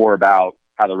more about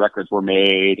how the records were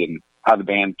made and how the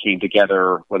band came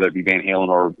together, whether it be Van Halen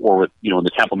or with,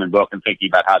 the Templeman book, and thinking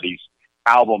about how these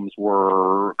albums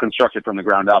were constructed from the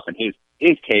ground up, and his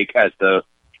take as the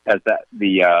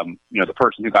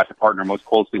person who got to partner most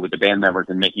closely with the band members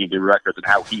in making the records, and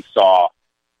how he saw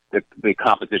the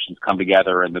compositions come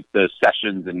together and the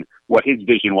sessions, and what his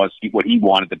vision was, what he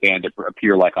wanted the band to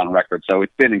appear like on record. So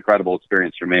it's been an incredible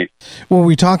experience for me. Well,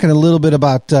 we're talking a little bit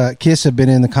about Kiss have been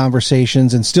in the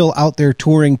conversations and still out there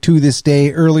touring to this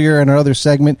day. Earlier in our other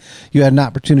segment, you had an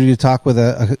opportunity to talk with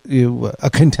a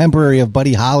contemporary of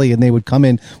Buddy Holly, and they would come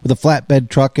in with a flatbed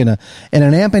truck and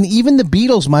an amp. And even the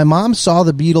Beatles, my mom saw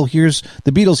the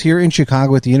Beatles here in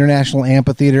Chicago at the International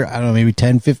Amphitheater, I don't know, maybe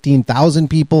 10, 15,000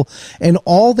 people, and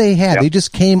all they had, They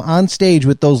just came on stage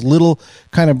with those little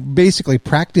kind of basically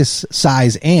practice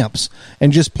size amps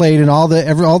and just played, and all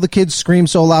the kids screamed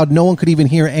so loud no one could even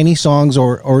hear any songs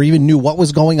or even knew what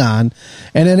was going on,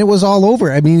 and then it was all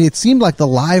over. I mean, it seemed like the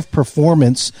live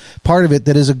performance part of it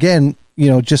that is, again,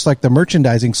 just like the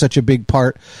merchandising, such a big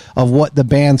part of what the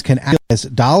bands can access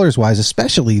dollars wise,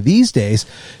 especially these days,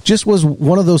 just was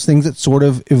one of those things that sort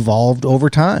of evolved over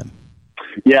time.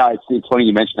 Yeah, it's funny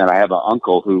you mentioned that. I have an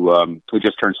uncle who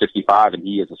just turned 65, and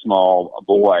he is a small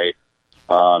boy.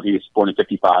 He was born in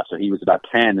 55, so he was about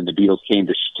 10, and the Beatles came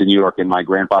to New York, and my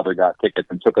grandfather got tickets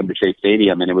and took him to Shea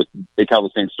Stadium, and they tell the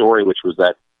same story, which was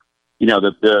that,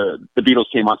 the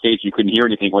Beatles came on stage, you couldn't hear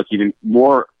anything. What's even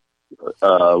more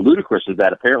ludicrous is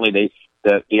that apparently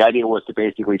the idea was to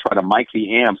basically try to mic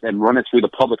the amps and run it through the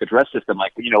public address system.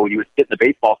 Like, when you would sit in the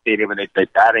baseball stadium and they'd say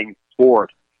batting fourth,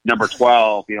 number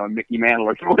 12, Mickey Mantle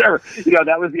or whatever.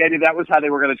 That was the idea. That was how they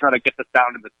were going to try to get the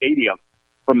sound in the stadium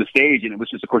from the stage. And it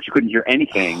was just, of course, you couldn't hear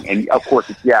anything. And of course,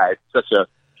 it's such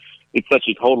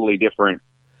a totally different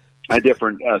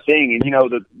thing. And,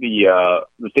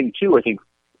 the thing too, I think,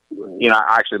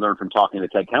 I actually learned from talking to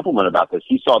Ted Templeman about this.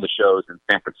 He saw the shows in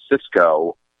San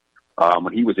Francisco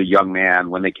when he was a young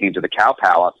man, when they came to the Cow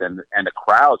Palace, and the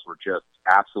crowds were just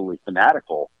absolutely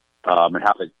fanatical. And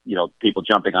how people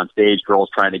jumping on stage, girls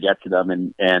trying to get to them.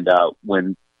 And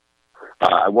when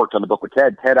I worked on the book with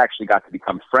Ted actually got to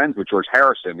become friends with George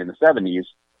Harrison in the 70s.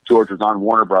 George was on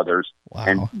Warner Brothers. Wow.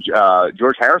 And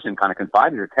George Harrison kind of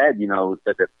confided to Ted,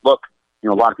 said that, look, a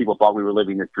lot of people thought we were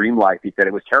living this dream life. He said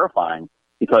it was terrifying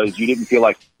because you didn't feel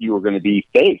like you were going to be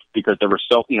safe because there were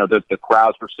so, the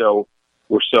crowds were so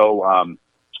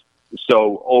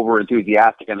over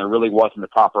enthusiastic, and there really wasn't the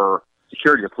proper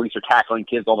security. The police are tackling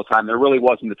kids all the time. There really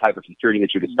wasn't the type of security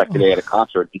that you'd expect today at a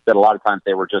concert. He said a lot of times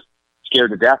they were just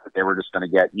scared to death that they were just going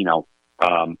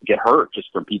to get hurt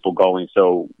just from people going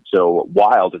so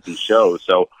wild at these shows.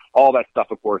 So all that stuff,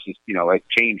 of course, is, has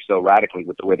changed so radically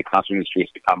with the way the concert industry has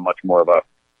become much more of a,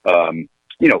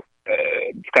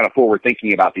 kind of forward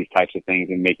thinking about these types of things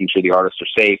and making sure the artists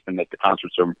are safe and that the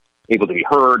concerts are able to be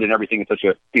heard and everything. It's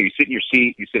you sit in your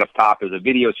seat, you sit up top, there's a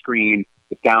video screen.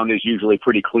 The sound is usually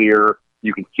pretty clear.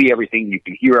 You can see everything. You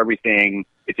can hear everything.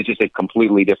 It's just a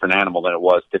completely different animal than it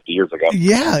was 50 years ago.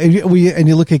 Yeah, and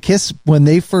you look at Kiss when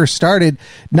they first started,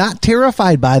 not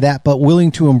terrified by that, but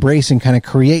willing to embrace and kind of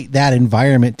create that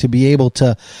environment to be able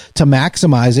to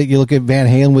maximize it. You look at Van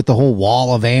Halen with the whole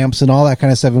wall of amps and all that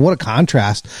kind of stuff, and what a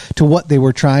contrast to what they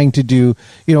were trying to do,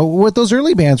 what those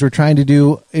early bands were trying to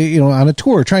do, on a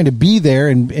tour, trying to be there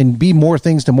and be more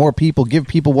things to more people, give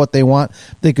people what they want.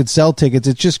 They could sell tickets.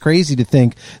 It's just crazy to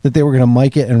think that they were going to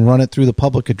mic it and run it through the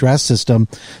public address system,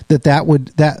 that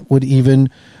would even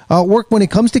work. When it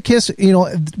comes to Kiss,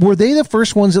 were they the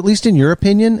first ones, at least in your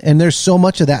opinion? And there's so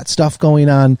much of that stuff going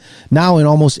on now in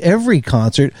almost every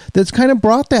concert that's kind of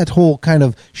brought that whole kind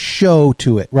of show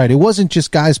to it, right? It wasn't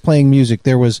just guys playing music.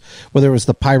 There was, whether it was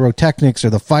the pyrotechnics or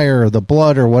the fire or the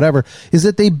blood or whatever, is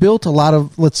that they built a lot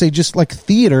of, let's say, just like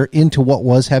theater into what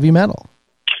was heavy metal.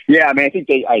 Yeah, I mean, I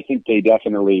think they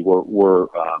definitely were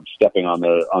stepping on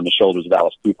the shoulders of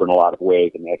Alice Cooper in a lot of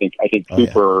ways. I mean, I think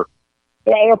Cooper.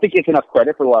 Yeah. I don't think he gets enough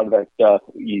credit for a lot of that stuff.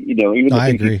 Even the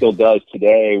things he still does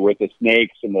today with the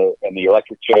snakes and the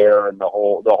electric chair and the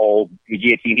whole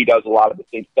guillotine. He does a lot of the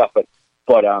same stuff, but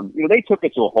they took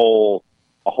it to a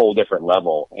whole different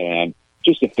level. And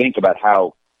just to think about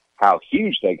how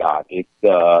huge they got, it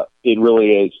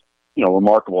really is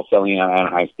remarkable, selling out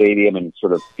Anaheim Stadium and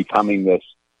sort of becoming this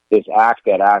act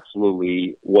that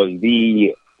absolutely was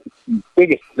the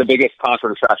biggest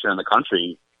concert attraction in the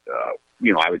country,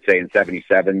 I would say in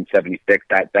 77, 76,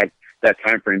 that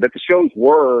time frame. But the shows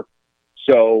were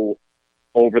so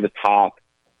over the top,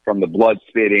 from the blood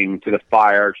spitting to the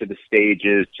fire to the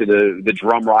stages to the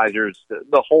drum risers,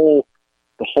 the whole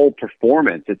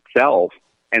performance itself,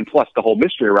 and plus the whole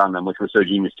mystery around them, which was so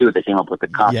genius too, that they came up with the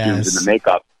costumes and the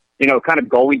makeup. Kind of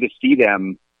going to see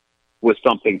them was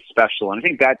something special. And I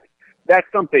think that's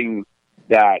something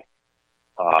that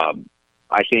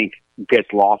I think gets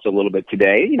lost a little bit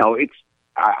today.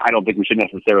 I don't think we should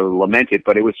necessarily lament it,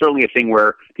 but it was certainly a thing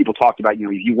where people talked about, if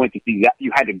you went to see that,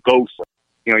 you had to go.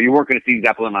 You weren't going to see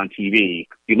Zeppelin on TV.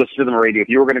 You listened to them on the radio. If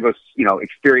you were going to go,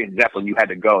 experience Zeppelin, you had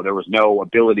to go. There was no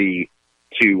ability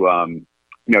to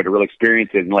really experience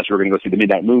it unless you were going to go see the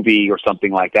Midnight Movie or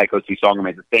something like that, go see Song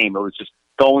Remains the Same. It was just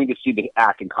going to see the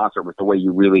act in concert was the way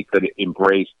you really could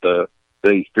embrace the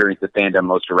experience of fandom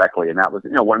most directly. And that was,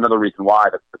 another reason why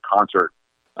the concert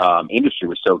industry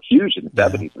was so huge in the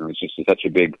 70s. And it was just such a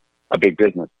big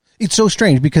business. It's so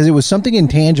strange because it was something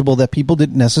intangible that people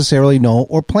didn't necessarily know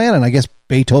or plan. And I guess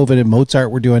Beethoven and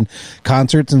Mozart were doing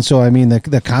concerts. And so, I mean,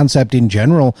 the concept in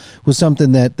general was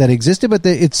something that existed, but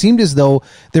it seemed as though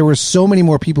there were so many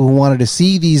more people who wanted to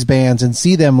see these bands and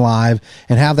see them live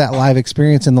and have that live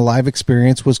experience. And the live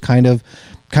experience was kind of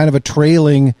a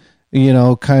trailing,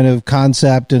 kind of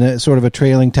concept and a sort of a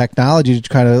trailing technology to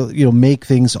kind of, make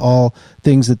things all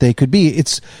things that they could be.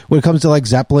 It's when it comes to like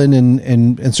Zeppelin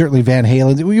and certainly Van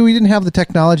Halen, we didn't have the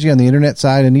technology on the internet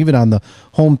side and even on the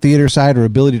home theater side or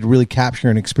ability to really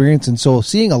capture an experience. And so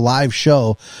seeing a live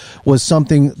show was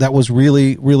something that was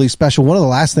really, really special. One of the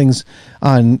last things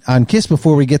on Kiss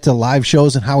before we get to live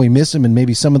shows and how we miss them and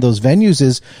maybe some of those venues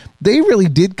is they really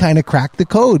did kind of crack the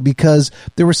code because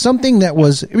there was something that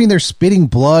was, they're spitting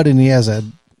blood and he has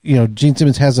Gene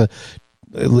Simmons has a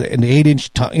an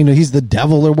 8-inch, he's the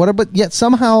devil or whatever, but yet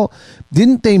somehow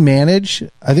didn't they manage?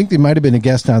 I think they might have been a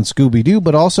guest on Scooby-Doo,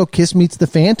 but also Kiss Meets the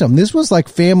Phantom. This was like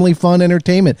family fun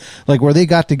entertainment, like where they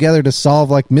got together to solve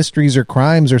like mysteries or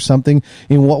crimes or something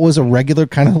in what was a regular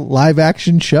kind of live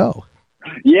action show.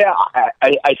 Yeah,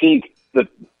 I think that,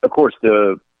 of course,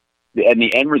 the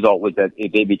end result was that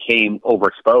they became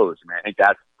overexposed. I mean, I think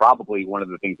that's probably one of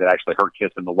the things that actually hurt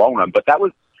Kiss in the long run. But that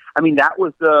was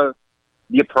the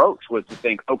approach, was to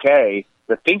think, okay,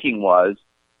 the thinking was,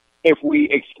 if we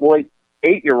exploit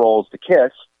 8-year-olds to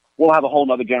Kiss, we'll have a whole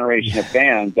other generation of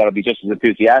fans that'll be just as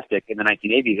enthusiastic in the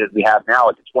 1980s as we have now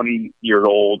at the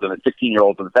 20-year-olds and the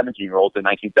 16-year-olds and the 17-year-olds in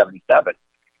 1977.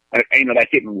 And that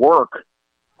didn't work.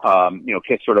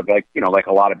 Kiss sort of like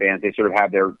a lot of bands, they sort of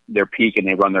have their peak and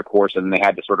they run their course, and they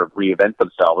had to sort of reinvent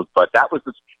themselves. But that was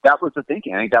the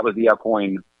thinking. I think that was the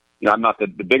Alcoin. I'm not the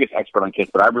biggest expert on Kiss,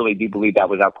 but I really do believe that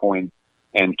was Alcoin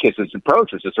and Kiss's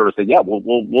approach, was to sort of say, yeah,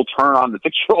 we'll turn on the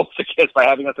 6-year-olds to Kiss by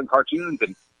having us in cartoons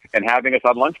and having us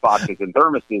on lunchboxes and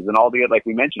thermoses and all the, like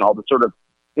we mentioned, all the sort of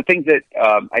the things that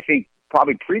I think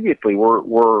probably previously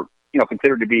were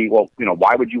considered to be,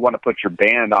 why would you want to put your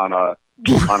band on a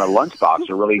lunchbox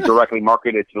or really directly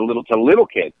market it to little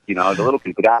kids, the little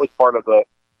kids. But that was part of the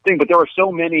thing. But there were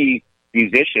so many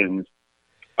musicians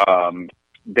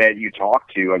that you talk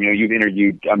to. I mean, you've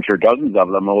interviewed, I'm sure, dozens of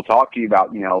them. Will talk to you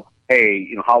about, hey,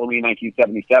 Halloween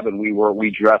 1977, we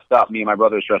dressed up. Me and my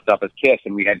brothers dressed up as Kiss,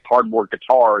 and we had cardboard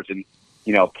guitars. And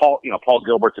Paul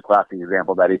Gilbert's a classic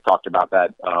example that he talked about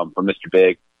that from Mr.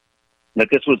 Big. That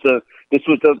this was the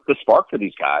spark for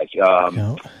these guys.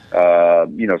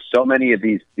 So many of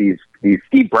these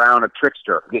Steve Brown, a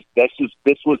Trickster. This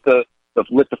was the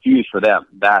lit the fuse for them.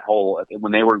 That whole,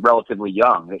 when they were relatively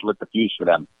young, it lit the fuse for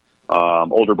them.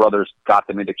 Older brothers got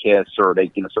them into Kiss, or they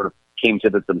sort of came to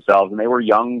this themselves, and they were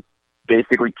young,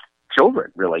 basically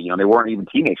children. Really, they weren't even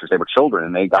teenagers; they were children,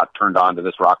 and they got turned on to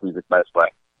this rock music by this way.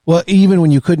 Well, even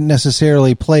when you couldn't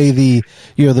necessarily play the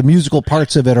musical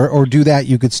parts of it or do that,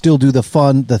 you could still do the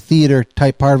fun, the theater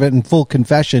type part of it. And full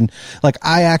confession, like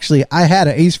I had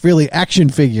an Ace Frehley action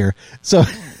figure. So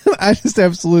I just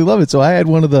absolutely love it. So I had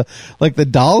one of the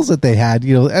dolls that they had,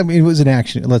 I mean, it was an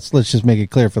action. Let's just make it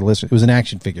clear for the listener. It was an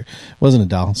action figure. It wasn't a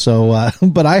doll. So,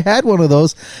 but I had one of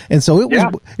those. And so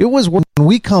it was when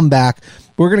we come back,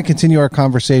 we're going to continue our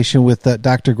conversation with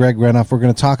Dr. Greg Renoff. We're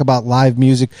going to talk about live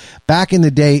music. Back in the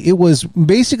day, it was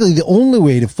basically the only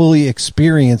way to fully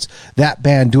experience that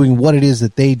band doing what it is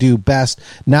that they do best.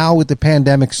 Now with the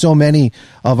pandemic, so many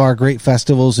of our great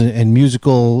festivals and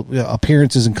musical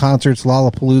appearances and concerts,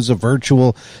 Lollapalooza,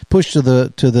 virtual, pushed to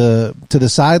the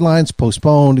sidelines,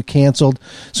 postponed, canceled.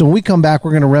 So when we come back,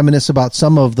 we're going to reminisce about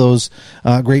some of those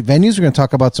great venues. We're going to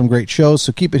talk about some great shows.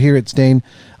 So keep it here. It's Dane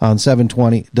on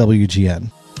 720 WGN.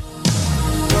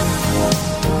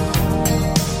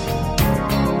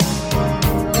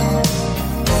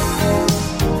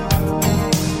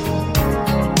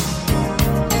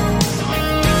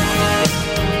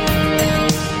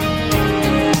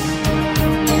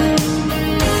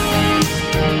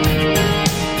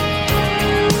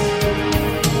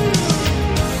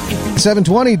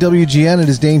 720 WGN. It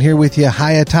is Dane here with you,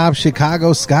 high atop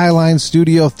Chicago Skyline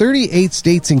Studio, 38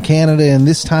 states in Canada. And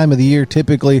this time of the year,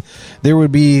 typically, there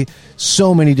would be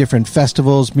so many different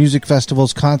festivals, music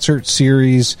festivals, concert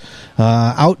series,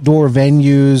 outdoor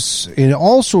venues, in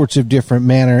all sorts of different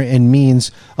manner and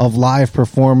means of live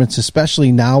performance,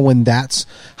 especially now when that's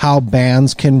how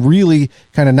bands can really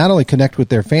kind of not only connect with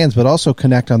their fans, but also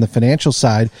connect on the financial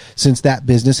side, since that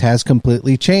business has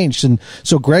completely changed. And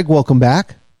so, Greg, welcome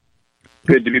back.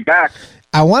 Good to be back.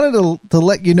 I wanted to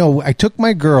let you know, I took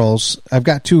my girls. I've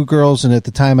got 2 girls, and at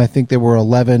the time I think they were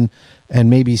 11 and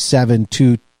maybe 7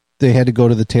 to they had to go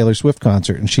to the Taylor Swift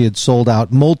concert, and she had sold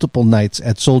out multiple nights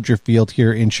at Soldier Field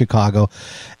here in Chicago.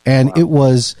 And wow. It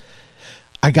was,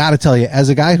 I got to tell you, as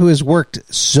a guy who has worked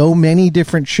so many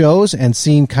different shows and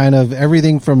seen kind of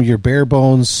everything from your bare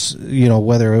bones,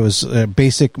 whether it was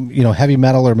basic, heavy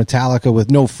metal or Metallica with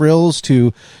no frills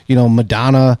to,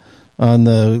 Madonna on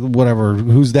the whatever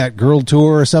Who's That Girl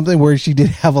tour or something, where she did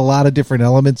have a lot of different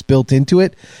elements built into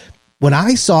it. When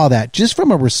I saw that, just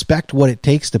from a respect what it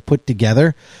takes to put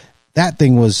together, that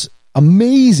thing was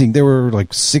amazing. There were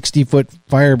like 60-foot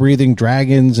fire-breathing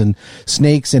dragons and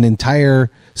snakes, an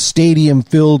entire stadium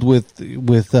filled with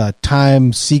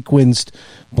time sequenced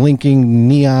blinking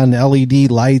neon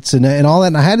LED lights and all that.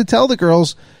 And I had to tell the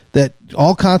girls that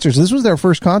all concerts, this was their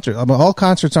first concert. All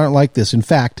concerts aren't like this. In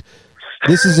fact,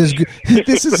 this is as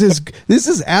good. This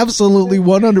is absolutely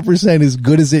 100% as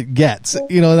good as it gets.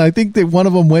 And I think that one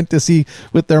of them went to see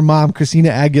with their mom, Christina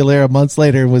Aguilera, months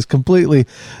later, and was completely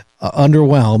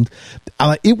underwhelmed.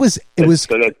 It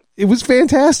was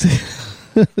fantastic.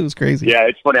 It was crazy. Yeah,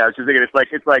 it's funny. I was just thinking,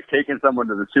 it's like taking someone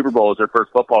to the Super Bowl as their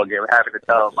first football game and having to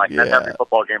tell them, like, not every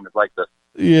football game is like this.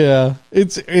 Yeah,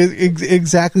 it's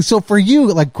exactly. So for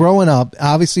you, like growing up,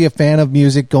 obviously a fan of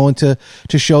music, going to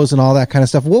shows and all that kind of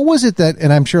stuff. What was it that,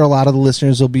 and I'm sure a lot of the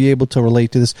listeners will be able to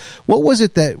relate to this. What was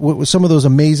it that, what was some of those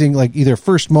amazing, like either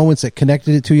first moments that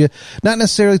connected it to you, not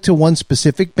necessarily to one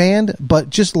specific band, but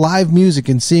just live music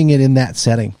and seeing it in that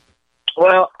setting?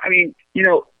 Well, I mean,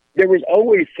 there was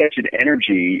always such an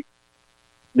energy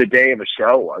the day of a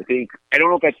show. I don't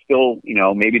know if that's still,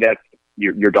 maybe that's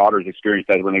your daughter's experience,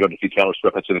 that when they go to see Taylor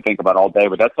Swift, that's what they think about all day,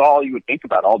 but that's all you would think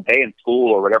about all day in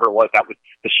school or whatever it was. That was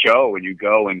the show. And you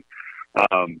go and,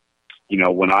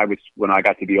 when I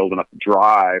got to be old enough to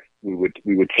drive, we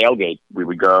would tailgate. We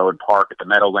would go and park at the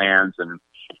Meadowlands, and,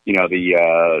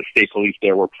 the state police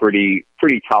there were pretty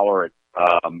tolerant,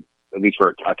 at least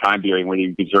for a time period where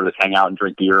you could sort of hang out and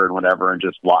drink beer and whatever, and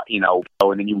just,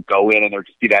 and then you would go in and there would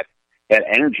just be that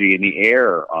energy in the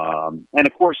air. And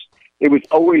of course it was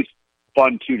always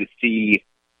fun too to see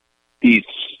these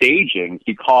stagings,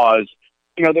 because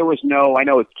there was no, I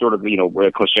know it's sort of we're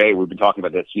a cliche, we've been talking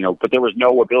about this, but there was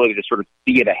no ability to sort of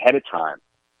see it ahead of time.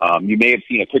 You may have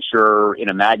seen a picture in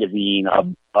a magazine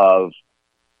of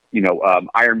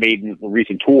Iron Maiden's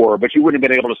recent tour, but you wouldn't have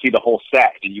been able to see the whole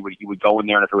set. And you would go in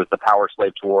there, and if it was the Power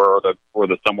Slave tour or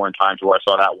the Somewhere in Time tour, I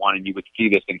saw that one, and you would see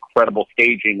this incredible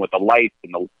staging with the lights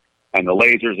and the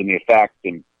lasers and the effects,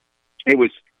 and it was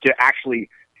to actually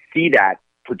see that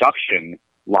production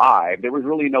live. There was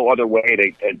really no other way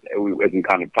to, as we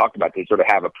kind of talked about, to sort of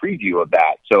have a preview of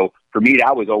that. So for me,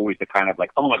 that was always the kind of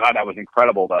like, oh my God, that was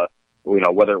incredible.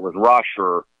 Whether it was Rush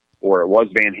or it was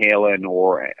Van Halen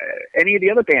or any of the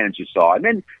other bands you saw.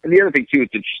 And the other thing too,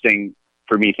 it's interesting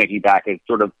for me thinking back, is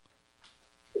sort of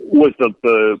was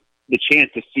the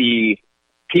chance to see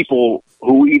people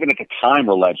who even at the time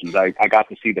were legends. I got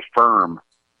to see The Firm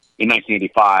in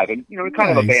 1985, and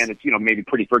kind of a band that's maybe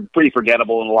pretty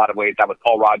forgettable in a lot of ways. That was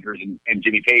Paul Rodgers and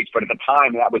Jimmy Page, but at the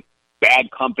time that was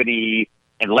Bad Company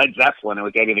and Led Zeppelin. It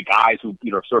was maybe the guys who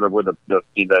sort of were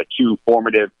the two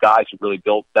formative guys who really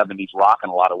built 70s rock in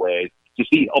a lot of ways. To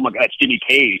see, oh my God, it's Jimmy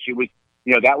Page. It was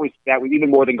that was even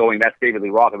more than going, that's David Lee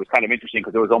Roth. It was kind of interesting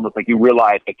because it was almost like you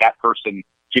realized that person,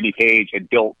 Jimmy Page, had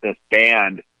built this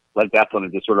band, Led Zeppelin,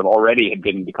 and just sort of already had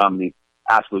become these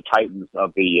absolute titans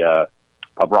of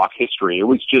of rock history. It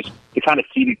was just to kind of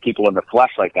see these people in the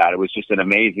flesh like that. It was just an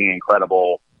amazing,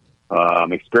 incredible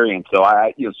experience. So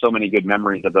so many good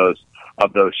memories of those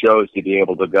shows, to be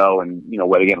able to go and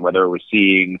whether it was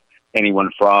seeing anyone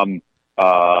from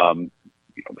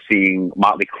seeing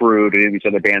Motley Crue to any of these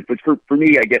other bands. But for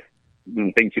me, I guess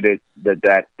the thing to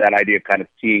that idea of kind of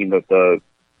seeing the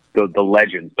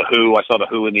legends, the Who. I saw the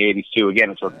Who in the 80s too. Again,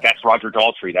 it's that's Roger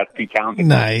Daltrey, that's Pete Townsend.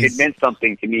 Nice. It meant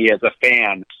something to me as a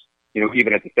fan,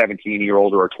 even as a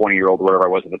 17-year-old or a 20-year-old, whatever I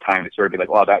was at the time, to sort of be like,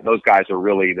 well, those guys are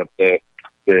really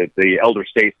the elder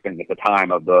statesmen at the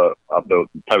time of the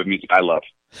type of music I love.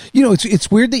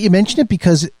 It's weird that you mention it,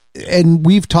 because, and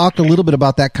we've talked a little bit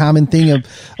about that common thing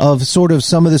of sort of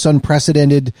some of this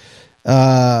unprecedented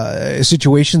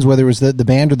situations, whether it was the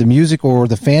band or the music or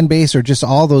the fan base or just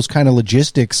all those kind of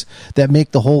logistics that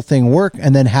make the whole thing work,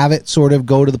 and then have it sort of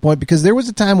go to the point. Because there was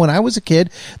a time when I was a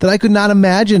kid that I could not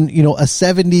imagine, a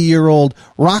 70-year-old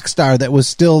rock star that was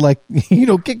still like,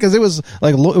 because it was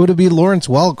like, it would be Lawrence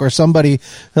Welk or somebody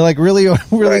like really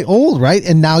right. Old, right?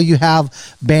 And now you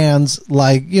have bands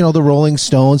like, the Rolling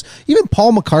Stones, even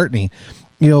Paul McCartney.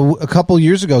 A couple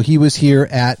years ago, he was here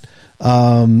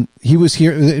and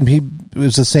it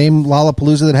was the same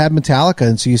Lollapalooza that had Metallica.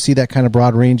 And so you see that kind of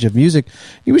broad range of music.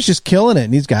 He was just killing it,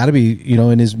 and he's got to be,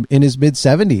 in his mid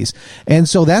 70s. And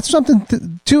so that's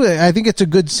something too. I think it's a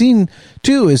good scene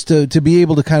too, is to be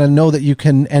able to kind of know that you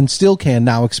can and still can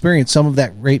now experience some of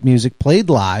that great music played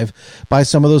live by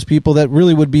some of those people that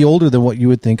really would be older than what you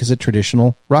would think is a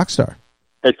traditional rock star.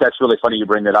 That's really funny you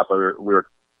bring that up. We were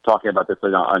talking about this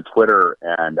on Twitter,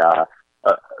 and,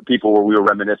 we were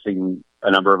reminiscing,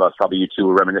 a number of us, probably you two,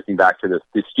 were reminiscing back to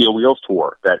this Steel Wheels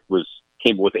tour that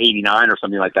came with 89 or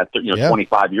something like that,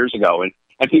 25 years ago. And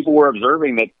people were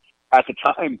observing that at the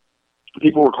time,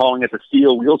 people were calling it the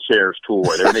Steel Wheelchairs tour.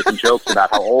 They were making jokes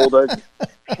about how old it is.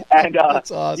 And,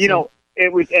 that's awesome.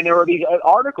 It was, and there were these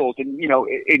articles in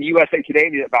USA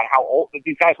Today about how old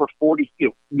these guys were. 40.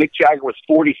 Mick Jagger was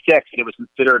 46, and it was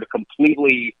considered a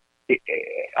completely.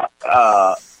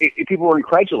 People were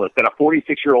incredulous that a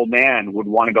 46-year-old man would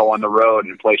want to go on the road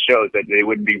and play shows, that they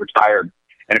wouldn't be retired.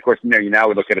 And of course, now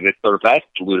we look at it as that's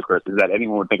ludicrous. Is that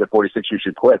anyone would think at 46 you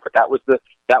should quit? But that was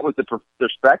the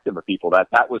perspective of people.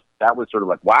 That was sort of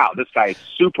like, wow, this guy is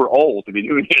super old to be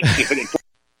doing this.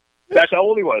 That's how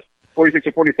old he was. 46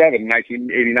 or 47 in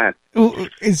 1989.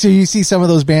 So you see some of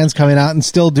those bands coming out and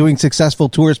still doing successful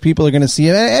tours. People are going to see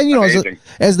it, and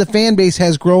as the fan base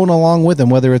has grown along with them,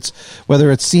 whether it's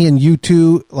seeing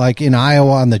U2 like in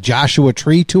Iowa on the Joshua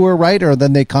Tree tour, right? Or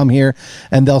then they come here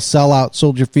and they'll sell out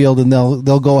Soldier Field and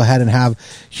they'll go ahead and have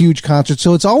huge concerts.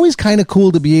 So it's always kind of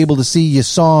cool to be able to see. You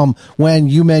saw them when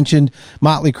you mentioned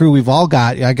Motley Crue.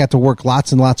 I got to work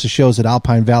lots and lots of shows at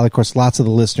Alpine Valley. Of course, lots of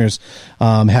the listeners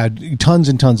had tons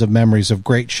and tons of memories of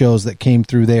great shows that came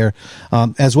through there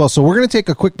as well. So we're going to take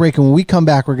a quick break, and when we come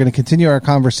back, we're going to continue our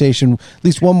conversation, at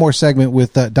least one more segment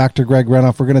with Dr. Greg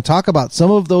Renoff. We're going to talk about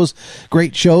some of those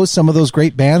great shows, some of those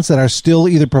great bands that are still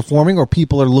either performing or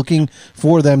people are looking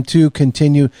for them to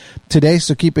continue today.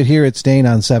 So keep it here. It's Dane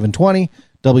on 720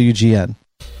 WGN.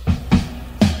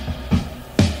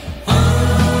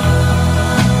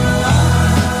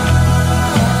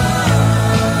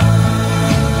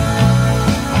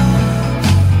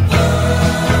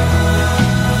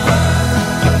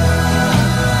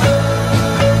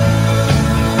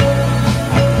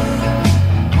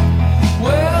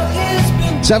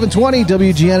 720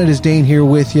 WGN, it is Dane here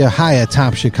with you, high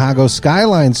atop Chicago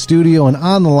Skyline Studio, and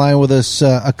on the line with us,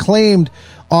 acclaimed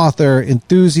author,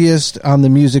 enthusiast on the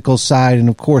musical side, and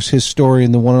of course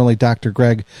historian, the one and only Dr.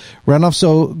 Greg Renoff.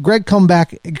 So Greg, coming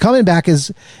back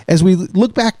as we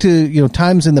look back to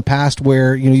times in the past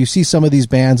where you see some of these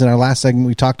bands. In our last segment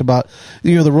we talked about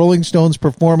the Rolling Stones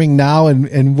performing now,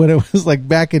 and when it was like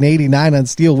back in '89 on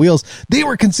Steel Wheels, they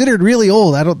were considered really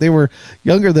old. They were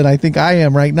younger than I think I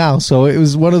am right now. So it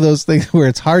was one of those things where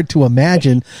it's hard to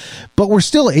imagine, but we're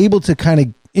still able to kind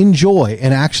of enjoy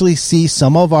and actually see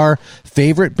some of our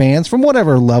favorite bands from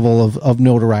whatever level of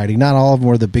notoriety. Not all of them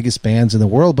are the biggest bands in the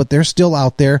world, but they're still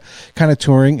out there kind of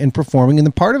touring and performing. And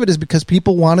the part of it is because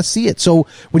people want to see it. So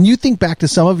when you think back to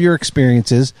some of your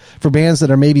experiences for bands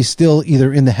that are maybe still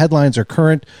either in the headlines or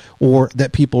current or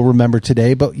that people remember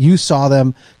today, but you saw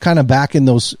them kind of back in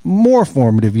those more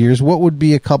formative years, what would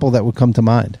be a couple that would come to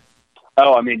mind?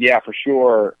 Oh, I mean, yeah, for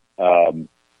sure.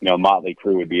 Motley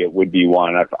Crue would be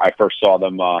one. I first saw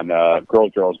them on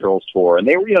Girls tour, and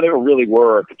they were really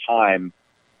at the time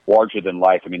larger than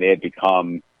life. I mean, they'd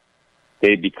become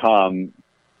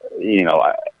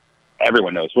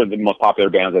everyone knows one of the most popular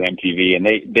bands on MTV, and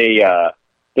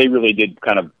they really did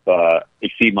kind of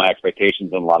exceed my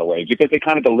expectations in a lot of ways because they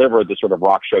kind of delivered the sort of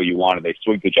rock show you wanted. They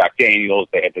swigged the Jack Daniels,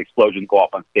 they had the explosions go off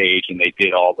on stage, and they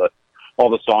did all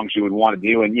the songs you would want to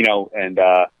do, and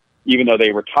even though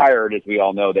they retired, as we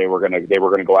all know, they were going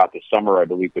to go out this summer, I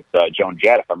believe, with Joan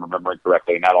Jett, if I'm remembering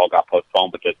correctly, and that all got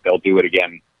postponed. But they'll do it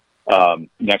again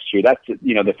next year. That's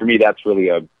for me, that's really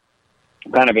a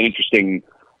kind of an interesting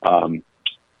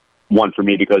one for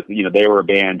me because they were a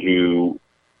band who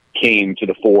came to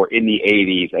the fore in the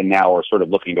 '80s and now are sort of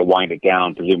looking to wind it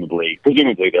down. Presumably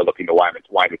they're looking to wind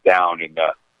it down. And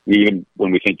even when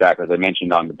we think back, as I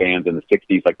mentioned, on the bands in the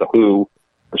 '60s, like the Who,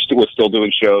 was still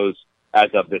doing shows as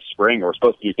of this spring, or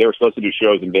they were supposed to do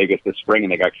shows in Vegas this spring,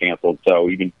 and they got canceled. So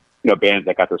even bands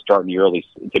that got their start in the early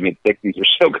to mid '60s are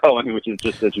still going, which is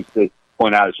just, as you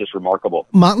point out, it's just remarkable.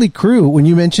 Motley Crue, when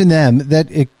you mentioned them,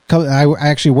 I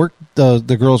actually worked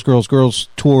the Girls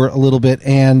tour a little bit,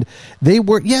 and they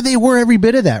were every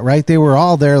bit of that, right? They were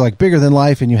all there, like bigger than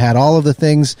life, and you had all of the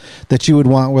things that you would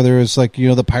want, whether it's like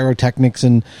the pyrotechnics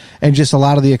and just a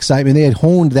lot of the excitement. They had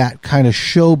honed that kind of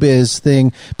showbiz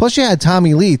thing. Plus, you had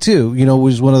Tommy Lee too.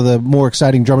 Was one of the more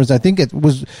exciting drummers. I think it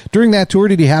was during that tour.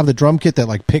 Did he have the drum kit that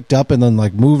like picked up and then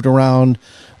like moved around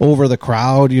over the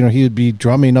crowd? He would be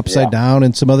drumming upside down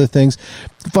and some other things.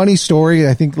 Funny story.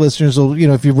 I think listeners will,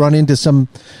 if you run into some,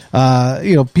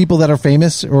 people that are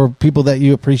famous or people that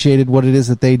you appreciated what it is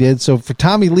that they did. So for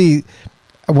Tommy Lee,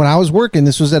 when I was working,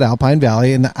 this was at Alpine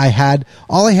Valley, and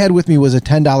all I had with me was a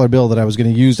 $10 bill that I was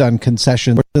going to use on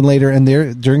concession later. And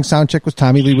there, during sound check,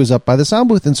 Tommy Lee was up by the sound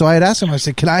booth, and so I had asked him. I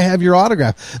said, "Can I have your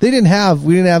autograph?" We didn't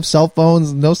have cell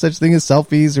phones, no such thing as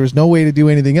selfies. There was no way to do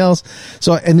anything else.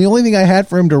 So, and the only thing I had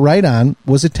for him to write on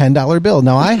was a $10 bill.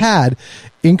 Now,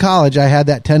 in college, I had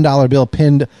that $10 bill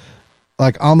pinned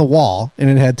like on the wall, and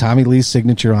it had Tommy Lee's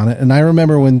signature on it. And I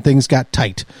remember when things got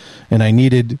tight and I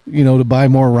needed, to buy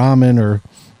more ramen or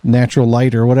natural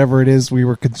light or whatever it is we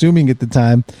were consuming at the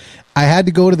time, I had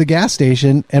to go to the gas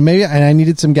station and I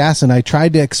needed some gas, and I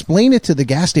tried to explain it to the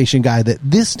gas station guy that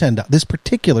this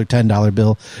particular $10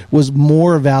 bill was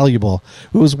more valuable.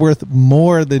 It was worth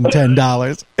more than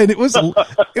 $10. And it was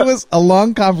a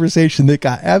long conversation that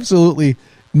got absolutely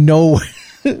nowhere.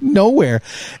 nowhere.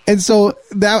 And so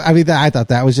I thought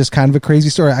that was just kind of a crazy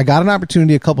story. I got an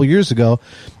opportunity a couple years ago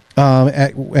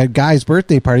at Guy's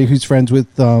birthday party, who's friends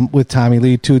with Tommy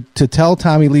Lee, to tell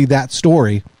Tommy Lee that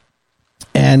story.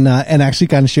 And actually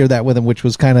kind of share that with him, which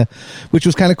was kind of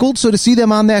cool. So to see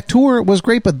them on that tour was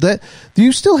great. But do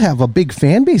you still have a big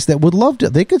fan base that would love to?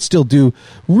 They could still do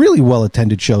really well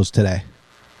attended shows today.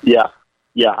 Yeah.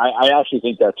 I actually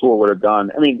think that tour would have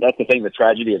done. I mean, that's the thing. The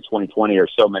tragedy of 2020 are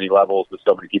so many levels, with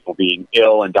so many people being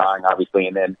ill and dying, obviously.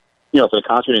 And then, for the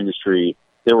concert industry,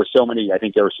 there were so many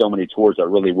tours that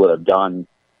really would have done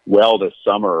well this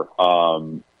summer.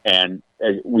 And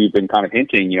as we've been kind of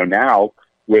hinting, now,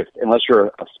 unless you're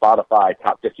a Spotify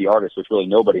top 50 artist, which really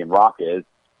nobody in rock is,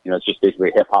 it's just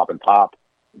basically hip hop and pop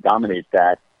dominates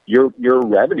that. Your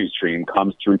revenue stream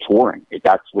comes through touring.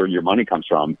 That's where your money comes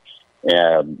from.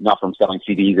 Not from selling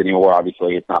CDs anymore.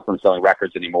 Obviously, it's not from selling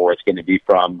records anymore. It's going to be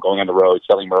from going on the road,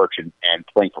 selling merch, and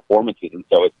playing performances. And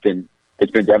so it's been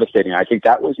devastating. I think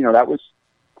that was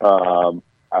I'm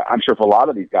sure for a lot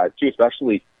of these guys too,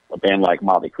 especially a band like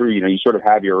Motley Crue. You sort of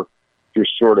have your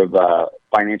sort of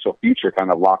financial future kind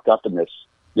of locked up in this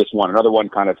one. Another one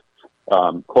kind of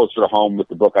closer to home with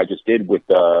the book I just did with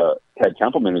Ted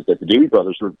Templeman is that the Doobie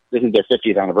Brothers this is their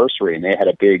 50th anniversary, and they had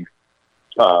a big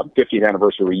 50th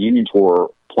anniversary reunion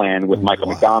tour planned with Michael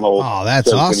McDonald. Oh, that's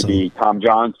so awesome. It's going to be Tom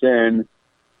Johnson,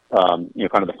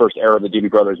 kind of the first era of the Doobie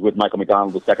Brothers with Michael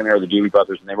McDonald, the second era of the Doobie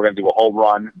Brothers, and they were going to do a whole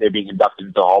run. They're being inducted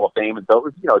into the Hall of Fame, and so it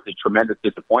was, it's a tremendous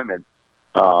disappointment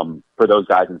for those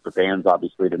guys and for fans,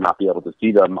 obviously, to not be able to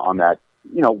see them on that,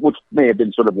 which may have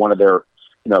been sort of one of their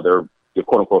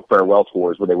quote unquote farewell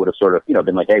tours, where they would have sort of,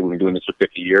 been like, hey, we've been doing this for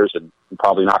 50 years, and we're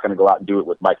probably not going to go out and do it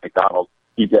with Mike McDonald.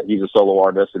 He's a solo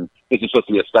artist, and this is supposed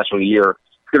to be a special year.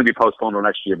 It's going to be postponed till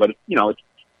next year, but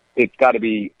it's got to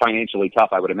be financially tough,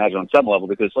 I would imagine, on some level,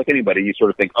 because like anybody, you sort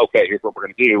of think, okay, here's what we're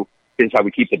going to do. Here's how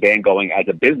we keep the band going as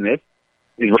a business.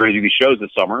 Is we're going to do these shows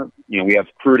this summer. We have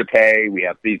crew to pay, we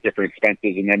have these different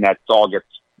expenses, and then that all gets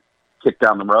kicked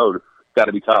down the road. It's got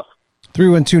to be tough.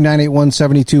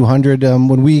 312-981-7200.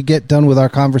 When we get done with our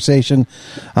conversation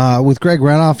with Greg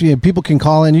Renoff, people can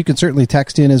call in. You can certainly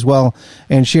text in as well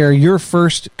and share your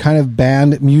first kind of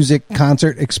band music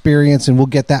concert experience, and we'll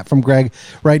get that from Greg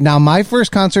right now. My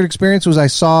first concert experience was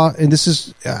it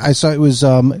was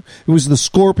the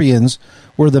Scorpions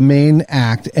were the main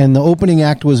act, and the opening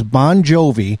act was Bon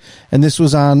Jovi, and this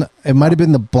was it might have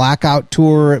been the Blackout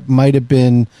tour, it might have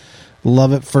been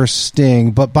Love at First Sting,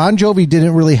 but Bon Jovi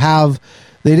didn't really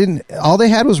all they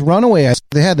had was Runaway.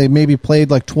 They maybe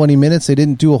played like 20 minutes. They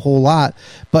didn't do a whole lot,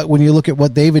 but when you look at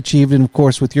what they've achieved, and of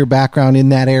course with your background in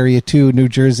that area too, New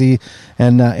Jersey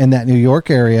and in that New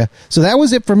York area. So that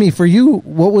was it for me. For you,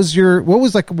 what was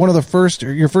like one of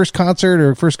your first concert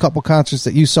or first couple concerts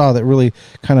that you saw that really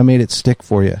kind of made it stick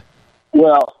for you?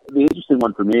 Well, the interesting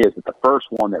one for me is that the first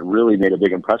one that really made a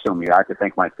big impression on me, I have to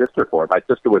thank my sister for it. My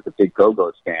sister was a big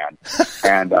Go-Go's fan.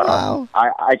 And wow.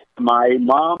 My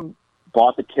mom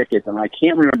bought the tickets, and I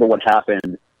can't remember what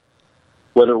happened,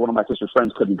 whether one of my sister's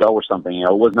friends couldn't go or something.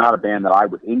 It was not a band that I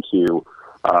was into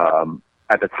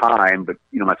at the time, but,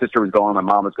 my sister was going, my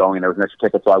mom was going, and there was an extra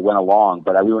ticket, so I went along.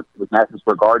 But we went with Madison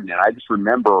Square Garden, and I just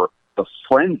remember the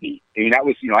frenzy. I mean, that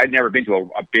was, I'd never been to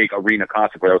a big arena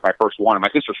concert, where that was my first one, and my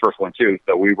sister's first one too.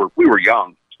 So we were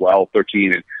young, 12,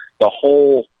 13, and the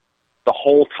whole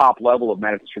top level of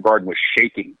Madison Square Garden was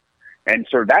shaking. And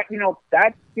so that, even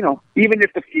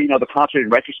if the concert in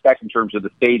retrospect in terms of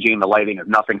the staging and the lighting is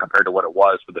nothing compared to what it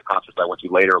was for the concerts I went to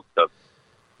later, the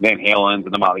Van Halen's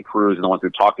and the Motley Crues and the ones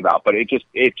we've talked about. But it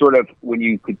sort of, when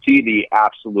you could see the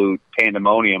absolute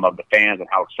pandemonium of the fans and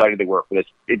how excited they were for this,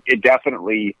 it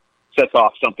definitely sets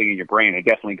off something in your brain. It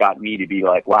definitely got me to be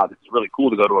like, wow, this is really cool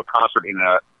to go to a concert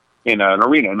in an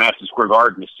arena in Madison Square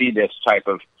Garden to see this type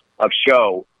of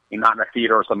show, and not in a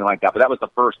theater or something like that. But that was the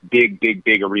first big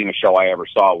arena show I ever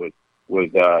saw was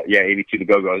 82 the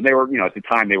Go-Go's. And they were, at the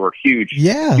time they were huge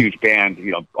band,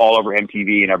 all over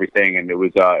MTV and everything. And it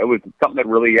was something that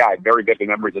really, I had very vivid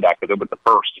memories of that, because it was the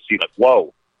first to see like,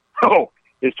 whoa,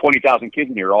 there's 20,000 kids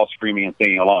in here all screaming and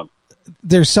singing along.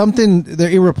 They're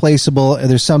irreplaceable.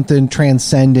 There's something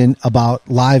transcendent about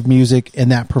live music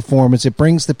and that performance. It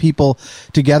brings the people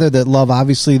together that love,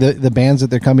 obviously, the bands that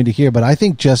they're coming to hear. But I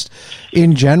think just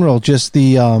in general, just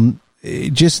the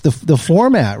just the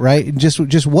format, right?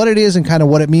 Just what it is and kind of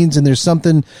what it means. And there's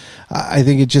something, I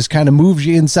think it just kind of moves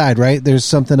you inside, right? There's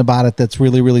something about it that's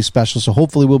really, really special. So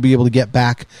hopefully we'll be able to get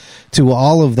back to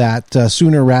all of that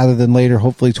sooner rather than later.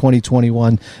 Hopefully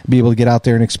 2021, be able to get out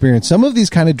there and experience some of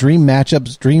these kind of dream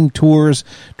matchups, dream tours,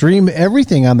 dream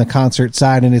everything on the concert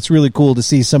side. And it's really cool to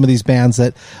see some of these bands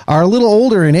that are a little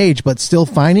older in age, but still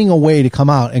finding a way to come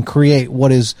out and create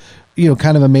what is,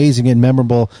 kind of amazing and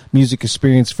memorable music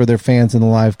experience for their fans in the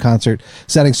live concert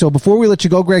setting. So before we let you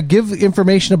go, Greg, give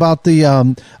information about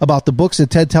the books. The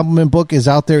Ted Templeman book is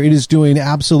out there. It is doing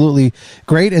absolutely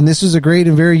great, and this is a great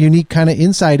and very unique kind of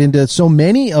insight into so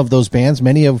many of those bands,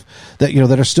 many of that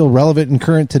that are still relevant and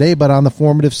current today, but on the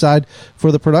formative side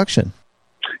for the production.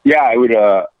 Yeah, I would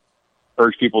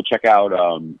urge people to check out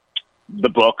the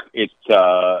book. It's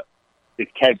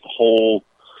Ted's whole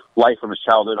life from his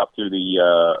childhood up through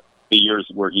the years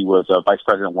where he was vice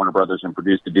president of Warner Brothers and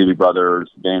produced the Doobie Brothers,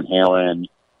 Van Halen,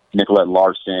 Nicolette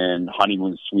Larson,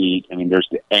 Honeymoon Suite. I mean, there's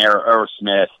the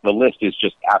Aerosmith. The list is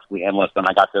just absolutely endless, and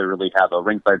I got to really have a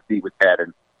ringside seat with Ted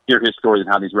and hear his stories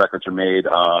and how these records are made.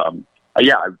 I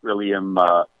really am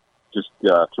just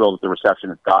thrilled with the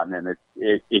reception it's gotten. And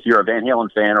if you're a Van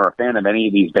Halen fan or a fan of any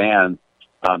of these bands,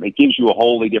 it gives you a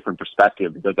wholly different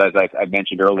perspective because, as I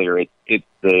mentioned earlier, it's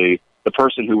the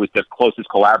person who was the closest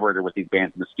collaborator with these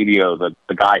bands in the studio,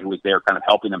 the guy who was there kind of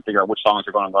helping them figure out which songs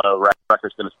are going to go, the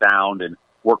record's going to sound, and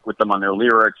work with them on their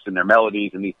lyrics and their melodies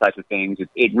and these types of things.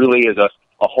 It really is a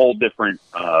whole different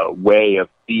way of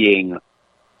seeing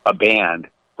a band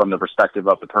from the perspective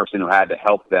of the person who had to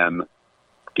help them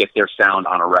get their sound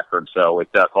on a record. So it's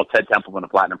called Ted Templeman, a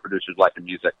Platinum Producer's Life in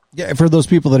Music. Yeah, for those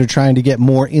people that are trying to get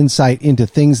more insight into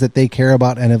things that they care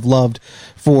about and have loved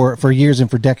for years and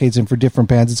for decades and for different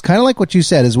bands. It's kind of like what you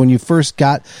said is when you first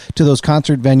got to those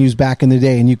concert venues back in the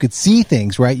day and you could see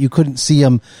things, right? You couldn't see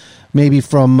them maybe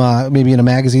from maybe in a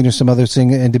magazine or some other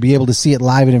thing, and to be able to see it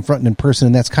live and in front and in person.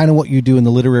 And that's kind of what you do in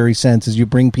the literary sense, is you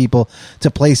bring people to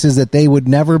places that they would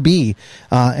never be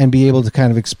and be able to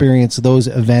kind of experience those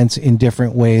events in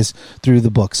different ways through the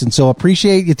books. And so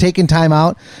appreciate you taking time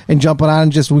out and jumping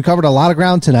on. We covered a lot of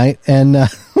ground tonight, and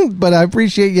but I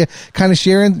appreciate you kind of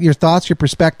sharing your thoughts, your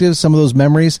perspectives, some of those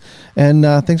memories, and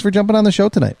thanks for jumping on the show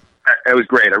tonight. It was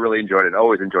great. I really enjoyed it.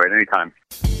 Always enjoy it. Anytime.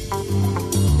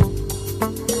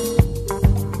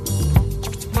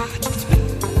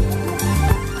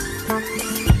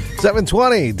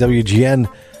 720 WGN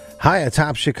high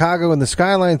atop Chicago in the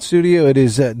Skyline studio. It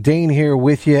is Dane here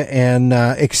with you, and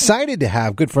excited to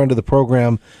have good friend of the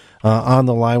program on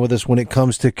the line with us when it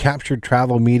comes to captured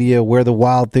travel media, where the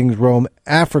wild things roam,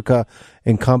 Africa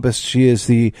encompassed. She is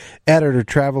the editor,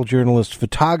 travel journalist,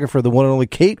 photographer, the one and only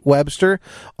Kate Webster,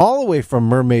 all the way from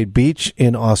Mermaid Beach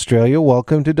in Australia.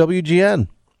 Welcome to WGN.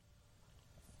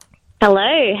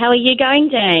 Hello, how are you going,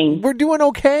 Dane? We're doing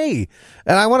okay.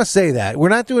 And I want to say that. We're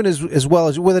not doing as well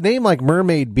as with a name like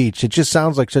Mermaid Beach. It just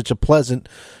sounds like such a pleasant,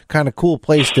 kind of cool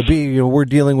place to be. We're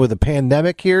dealing with a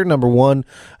pandemic here, number one.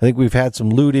 I think we've had some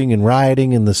looting and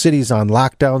rioting, and the city's on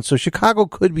lockdown, so Chicago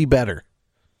could be better.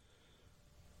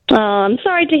 Oh, I'm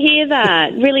sorry to hear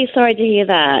that. Really sorry to hear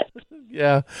that.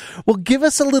 Yeah. Well, give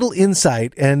us a little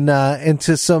insight and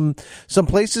into some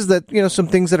places that, some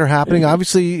things that are happening.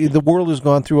 Obviously, the world has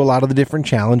gone through a lot of the different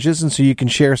challenges, and so you can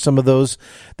share some of those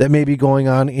that may be going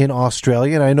on in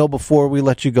Australia. And I know before we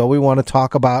let you go, we want to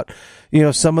talk about,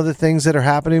 some of the things that are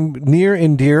happening near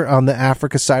and dear on the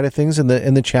Africa side of things and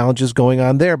the challenges going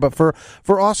on there. But for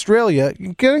Australia,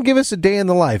 you can give us a day in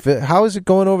the life. How is it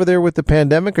going over there with the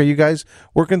pandemic? Are you guys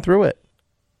working through it?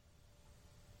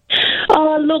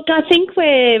 Oh, look, I think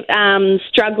we're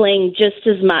struggling just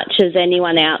as much as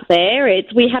anyone out there.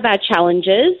 We have our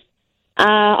challenges.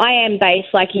 I am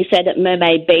based, like you said, at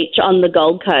Mermaid Beach on the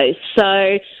Gold Coast. So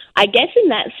I guess in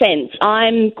that sense,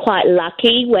 I'm quite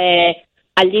lucky where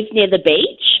I live near the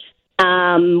beach.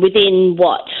 Within,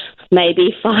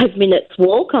 maybe 5 minutes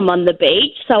walk, I'm on the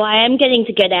beach. So I am getting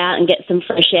to get out and get some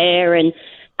fresh air and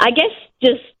I guess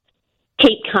just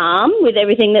keep calm with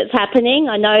everything that's happening.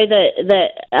 I know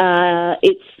that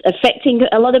it's affecting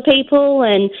a lot of people,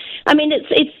 and I mean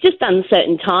it's just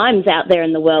uncertain times out there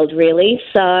in the world, really.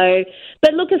 So,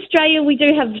 but look, Australia, we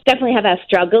definitely have our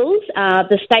struggles.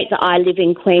 The state that I live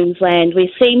in, Queensland,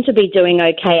 we seem to be doing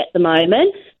okay at the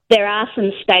moment. There are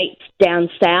some states down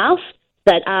south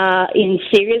that are in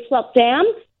serious lockdown,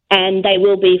 and they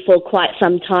will be for quite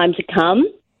some time to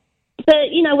come.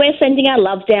 But, we're sending our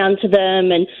love down to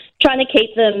them and trying to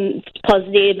keep them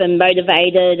positive and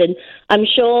motivated. And I'm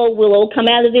sure we'll all come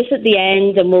out of this at the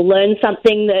end and we'll learn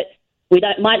something that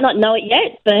might not know it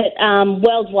yet, but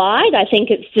worldwide, I think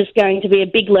it's just going to be a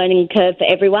big learning curve for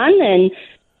everyone. And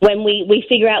when we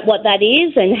figure out what that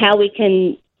is and how we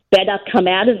can better come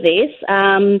out of this,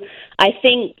 I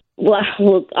think, well,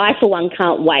 look, I, for one,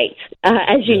 can't wait.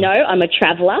 As you know, I'm a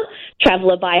traveller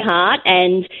by heart,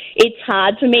 and it's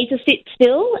hard for me to sit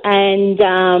still. And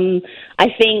I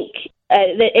think,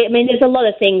 there's a lot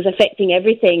of things affecting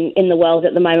everything in the world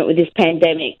at the moment with this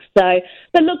pandemic. So,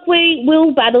 but look, we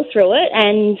will battle through it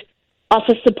and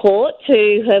offer support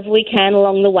to whoever we can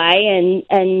along the way.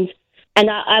 And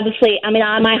obviously,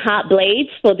 my heart bleeds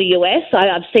for the US.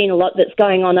 I've seen a lot that's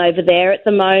going on over there at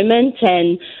the moment,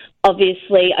 and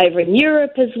obviously over in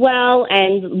Europe as well,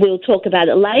 and we'll talk about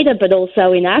it later, but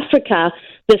also in Africa,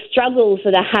 the struggles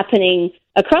that are happening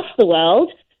across the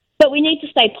world. But we need to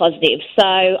stay positive. So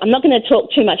I'm not going to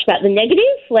talk too much about the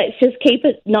negatives. Let's just keep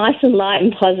it nice and light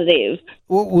and positive.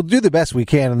 We'll do the best we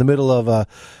can in the middle of a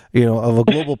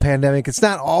global pandemic. It's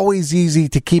not always easy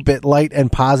to keep it light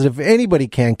and positive. Anybody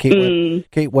can.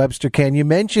 Kate Webster can. You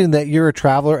mentioned that you're a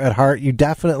traveler at heart. You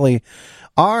definitely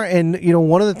are. And,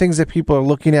 one of the things that people are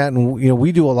looking at, and,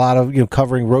 we do a lot of,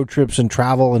 covering road trips and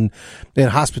travel and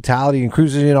hospitality and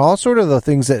cruising, all sort of the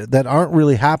things that aren't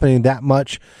really happening that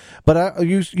much. But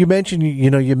you mentioned,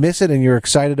 you miss it and you're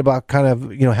excited about kind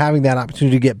of, having that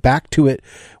opportunity to get back to it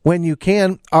when you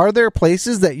can. Are there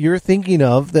places that you're thinking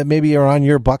of that maybe are on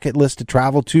your bucket list to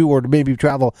travel to or to maybe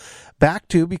travel back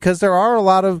to? Because there are a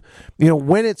lot of,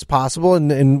 when it's possible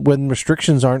and when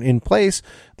restrictions aren't in place,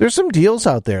 there's some deals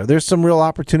out there. There's some real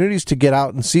opportunities to get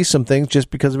out and see some things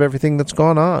just because of everything that's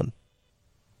gone on.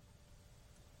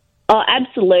 Oh,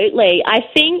 absolutely. I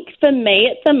think for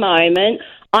me at the moment,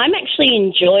 I'm actually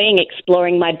enjoying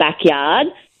exploring my backyard,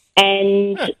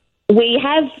 and we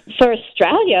have, for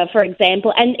Australia, for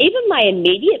example, and even my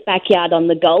immediate backyard on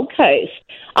the Gold Coast,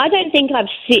 I don't think I've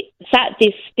sat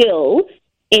this still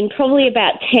in probably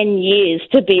about 10 years,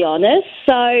 to be honest.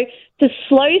 So to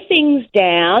slow things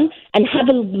down and have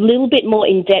a little bit more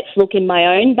in-depth look in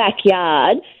my own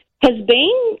backyard has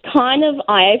been kind of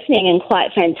eye-opening and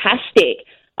quite fantastic.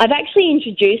 I've actually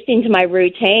introduced into my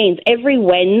routines every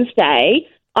Wednesday,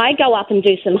 I go up and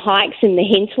do some hikes in the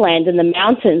hinterland and the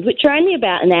mountains, which are only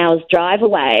about an hour's drive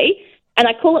away, and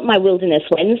I call it my Wilderness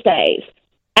Wednesdays.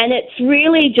 And it's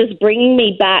really just bringing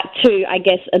me back to, I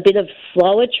guess, a bit of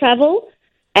slower travel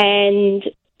and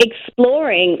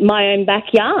exploring my own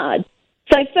backyard.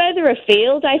 So further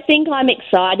afield, I think I'm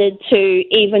excited to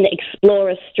even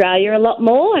explore Australia a lot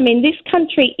more. This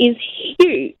country is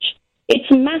huge.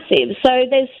 It's massive. So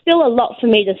there's still a lot for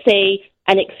me to see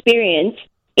and experience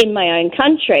in my own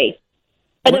country.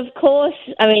 But of course,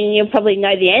 you'll probably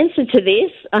know the answer to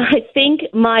this. I think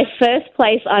my first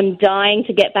place I'm dying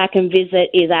to get back and visit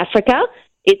is Africa.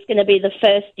 It's going to be the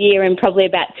first year in probably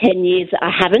about 10 years that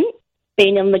I haven't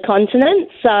been on the continent.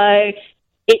 So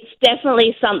it's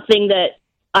definitely something that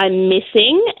I'm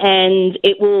missing, and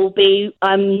it will be,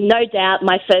 no doubt,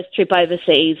 my first trip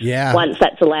overseas once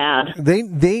that's allowed. They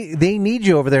need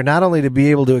you over there, not only to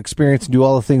be able to experience and do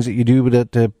all the things that you do,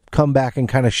 but to come back and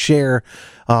kind of share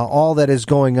all that is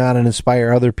going on and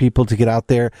inspire other people to get out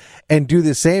there and do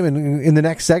the same. And in the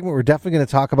next segment, we're definitely going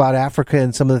to talk about Africa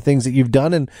and some of the things that you've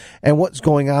done and what's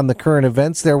going on, the current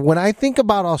events there. When I think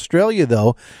about Australia,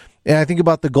 though, and I think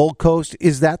about the Gold Coast,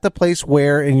 is that the place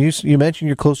where, and you mentioned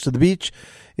you're close to the beach,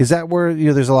 is that where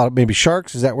there's a lot of maybe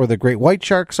sharks? Is that where the great white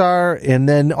sharks are? And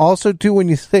then also, too, when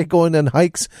you say going on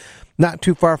hikes not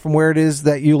too far from where it is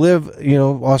that you live,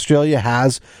 Australia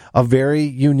has a very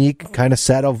unique kind of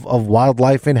set of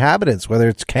wildlife inhabitants, whether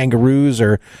it's kangaroos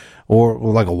or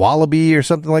like a wallaby or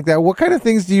something like that. What kind of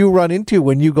things do you run into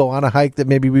when you go on a hike that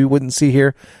maybe we wouldn't see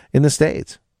here in the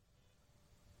States?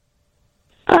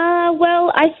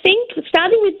 Well, I think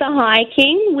starting with the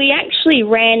hiking, we actually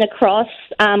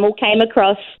came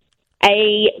across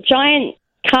a giant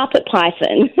carpet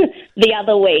python the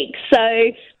other week.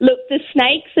 So, look, the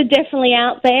snakes are definitely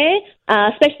out there,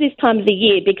 especially this time of the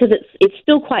year, because it's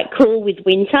still quite cool with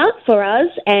winter for us,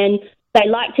 and they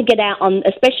like to get out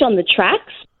especially on the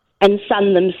tracks, and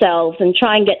sun themselves and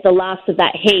try and get the last of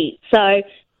that heat. So,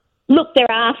 look,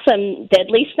 there are some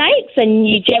deadly snakes, and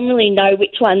you generally know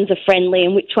which ones are friendly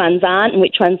and which ones aren't and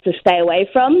which ones to stay away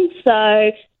from.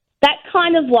 So that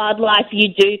kind of wildlife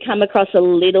you do come across a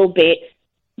little bit.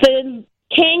 The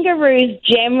kangaroos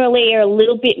generally are a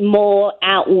little bit more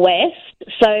out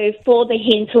west. So for the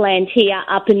hinterland here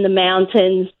up in the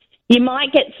mountains, you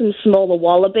might get some smaller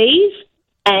wallabies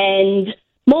and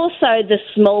more so the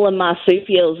smaller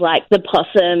marsupials like the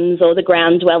possums or the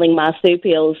ground-dwelling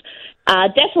marsupials.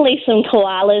 Definitely some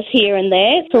koalas here and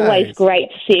there. It's always great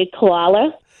to see a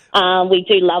koala. We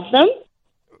do love them.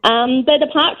 But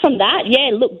apart from that, yeah,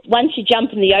 look, once you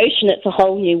jump in the ocean, it's a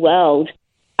whole new world.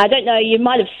 I don't know, you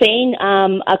might have seen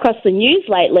across the news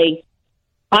lately,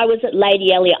 I was at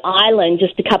Lady Elliot Island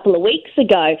just a couple of weeks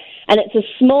ago, and it's a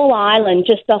small island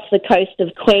just off the coast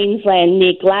of Queensland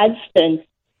near Gladstone,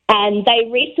 and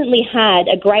they recently had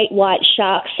a great white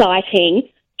shark sighting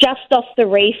just off the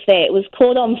reef there. It was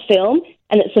caught on film,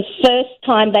 and it's the first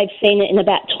time they've seen it in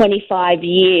about 25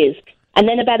 years. And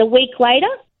then about a week later,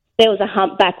 there was a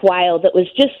humpback whale that was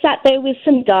just sat there with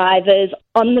some divers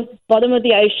on the bottom of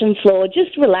the ocean floor,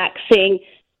 just relaxing,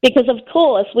 because, of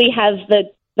course, we have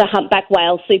the humpback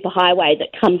whale superhighway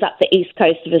that comes up the east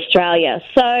coast of Australia.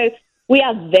 So we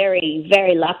are very,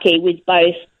 very lucky with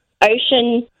both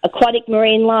ocean, aquatic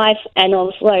marine life, and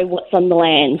also what's on the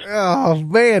land. Oh,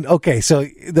 man. Okay, so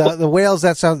the whales,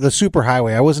 that sounds the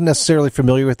superhighway. I wasn't necessarily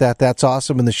familiar with that. That's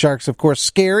awesome. And the sharks, of course,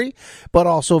 scary, but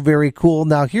also very cool.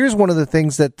 Now, here's one of the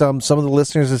things that some of the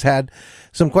listeners has had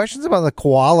some questions about. The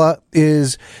koala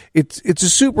is it's a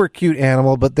super cute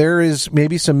animal, but there is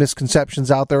maybe some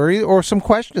misconceptions out there or some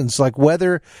questions like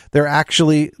whether they're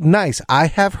actually nice. I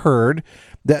have heard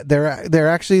that they're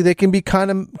actually, they can be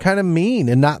kind of mean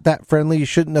and not that friendly. You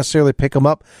shouldn't necessarily pick them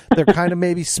up. They're kind of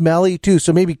maybe smelly too,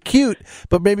 so maybe cute,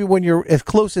 but maybe when you're as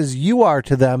close as you are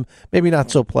to them, maybe not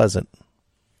so pleasant.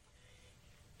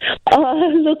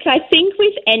 Look, I think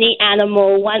with any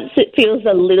animal, once it feels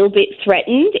a little bit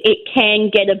threatened, it can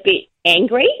get a bit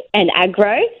angry and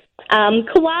aggro.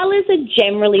 Koalas are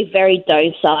generally very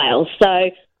docile, so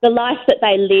the life that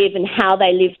they live and how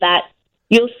they live that,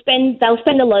 they'll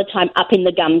spend a lot of time up in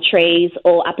the gum trees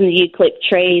or up in the eucalypt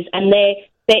trees, and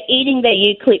they're eating their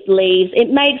eucalypt leaves. It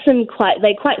makes them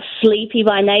they're quite sleepy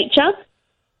by nature.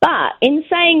 But in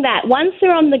saying that, once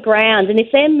they're on the ground, and if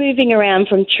they're moving around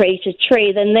from tree to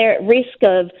tree, then they're at risk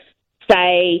of,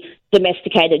 say,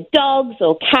 domesticated dogs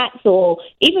or cats or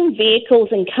even vehicles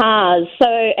and cars,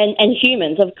 and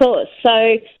humans, of course.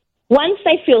 So once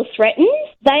they feel threatened,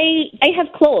 they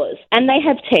have claws and they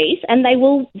have teeth, and they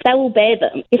will bear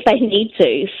them if they need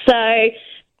to.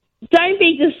 So don't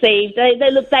be deceived.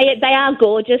 They are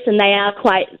gorgeous, and they are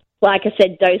quite, like I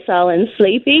said, docile and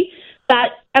sleepy.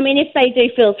 But, I mean, if they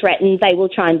do feel threatened, they will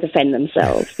try and defend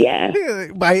themselves, yeah.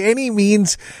 By any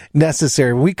means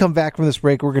necessary. When we come back from this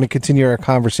break, we're going to continue our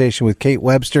conversation with Kate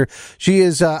Webster. She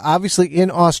is obviously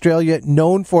in Australia,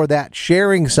 known for that,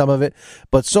 sharing some of it,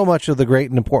 but so much of the great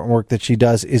and important work that she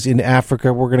does is in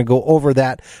Africa. We're going to go over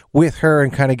that with her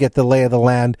and kind of get the lay of the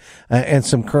land and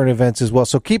some current events as well.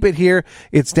 So keep it here.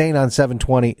 It's Dane on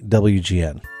 720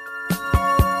 WGN.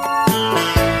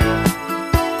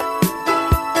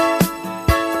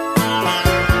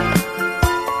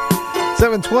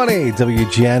 720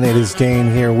 WGN. It is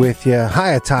Dane here with you,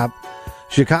 high atop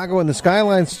Chicago in the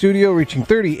Skyline studio, reaching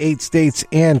 38 states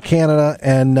and Canada,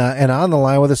 and on the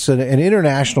line with us an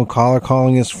international caller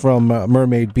calling us from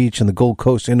Mermaid Beach in the Gold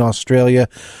Coast in Australia.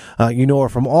 You know her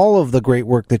from all of the great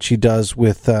work that she does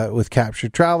with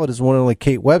Captured Travel. It is one and only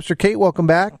Kate Webster. Kate, welcome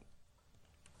back.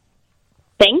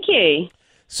 Thank you.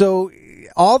 So,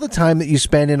 all the time that you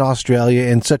spend in Australia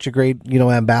and such a great,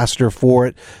 ambassador for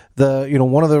it,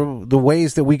 one of the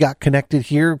ways that we got connected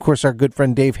here, of course, our good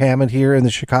friend Dave Hammond here in the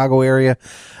Chicago area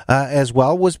as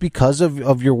well, was because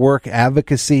of your work,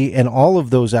 advocacy, and all of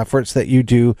those efforts that you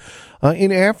do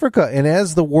in Africa. And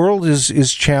as the world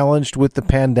is challenged with the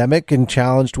pandemic and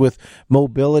challenged with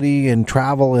mobility and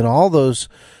travel and all those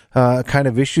kind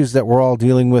of issues that we're all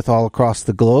dealing with all across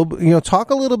the globe. Talk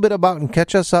a little bit about and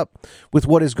catch us up with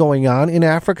what is going on in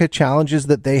Africa, challenges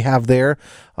that they have there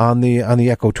on the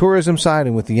ecotourism side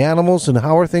and with the animals, and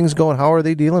how are things going? How are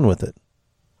they dealing with it?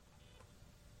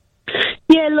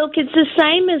 Yeah, look, it's the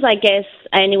same as, I guess,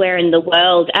 anywhere in the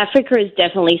world. Africa is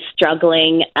definitely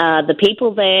struggling. The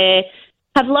people there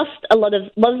have lost a lot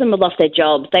of them have lost their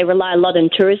jobs. They rely a lot on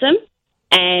tourism,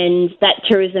 and that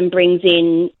tourism brings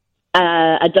in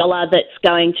a dollar that's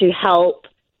going to help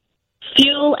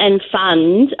fuel and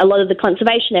fund a lot of the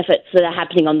conservation efforts that are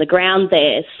happening on the ground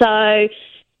there. So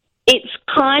it's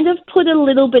kind of put a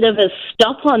little bit of a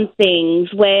stop on things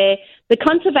where the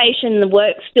conservation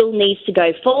work still needs to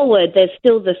go forward. There's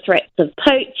still the threats of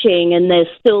poaching, and there's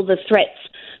still the threats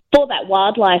for that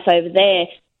wildlife over there.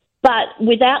 But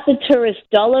without the tourist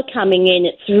dollar coming in,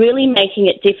 it's really making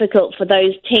it difficult for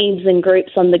those teams and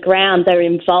groups on the ground that are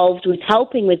involved with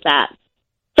helping with that.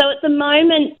 So at the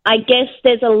moment, I guess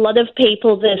there's a lot of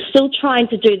people that are still trying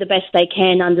to do the best they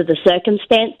can under the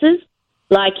circumstances.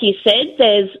 Like you said,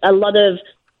 there's a lot of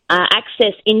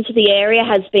access into the area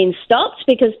has been stopped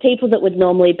because people that would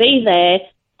normally be there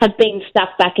have been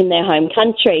stuck back in their home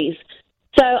countries.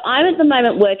 So I'm at the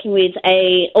moment working with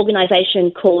a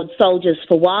organisation called Soldiers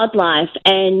for Wildlife,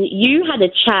 and you had a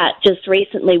chat just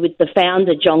recently with the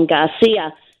founder, John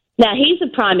Garcia. Now, he's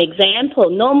a prime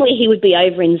example. Normally he would be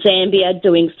over in Zambia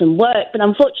doing some work, but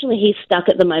unfortunately he's stuck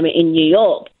at the moment in New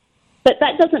York. But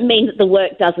that doesn't mean that the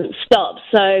work doesn't stop.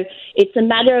 So it's a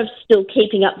matter of still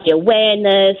keeping up the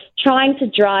awareness, trying to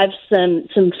drive some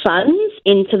funds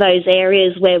into those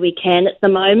areas where we can at the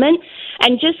moment,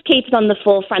 and just keep it on the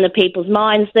forefront of people's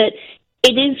minds that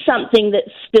it is something that's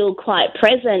still quite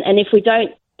present. And if we don't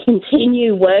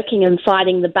continue working and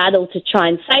fighting the battle to try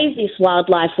and save this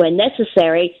wildlife where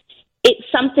necessary, it's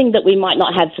something that we might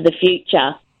not have for the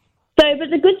future. So,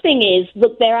 but the good thing is,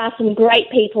 look, there are some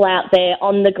great people out there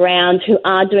on the ground who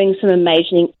are doing some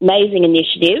amazing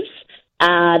initiatives.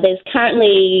 There's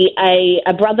currently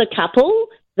a brother couple,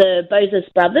 the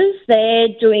Bozos brothers. They're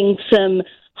doing some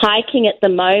hiking at the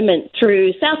moment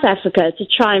through South Africa to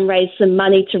try and raise some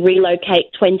money to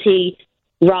relocate 20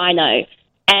 rhino.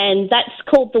 And that's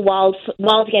called the Wild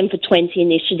Again for 20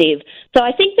 initiative. So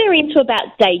I think they're into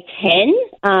about day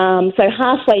 10, so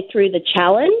halfway through the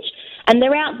challenge. And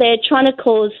they're out there trying to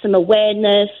cause some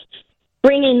awareness,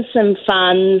 bring in some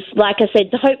funds, like I said,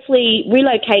 to hopefully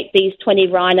relocate these 20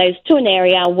 rhinos to an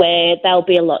area where they'll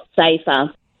be a lot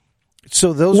safer.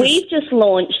 So we've just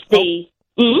launched the...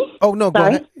 Oh, no, go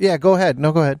ahead. Yeah, go ahead.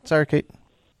 No, go ahead. Sorry, Kate.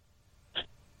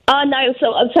 Oh, no,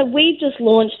 so we've just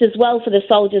launched as well for the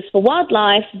Soldiers for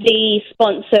Wildlife, the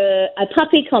sponsor a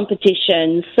puppy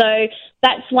competition. So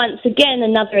that's once again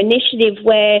another initiative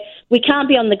where we can't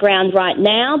be on the ground right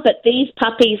now, but these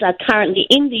puppies are currently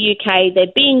in the UK.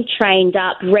 They're being trained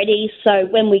up, ready, so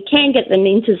when we can get them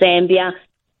into Zambia,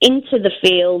 into the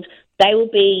field, they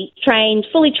will be trained,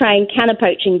 fully trained canna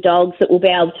poaching dogs that will be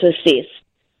able to assist.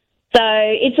 So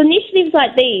it's initiatives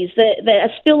like these that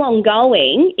are still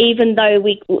ongoing, even though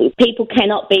people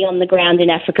cannot be on the ground in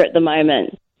Africa at the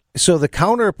moment. So the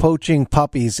counter-poaching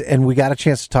puppies, and we got a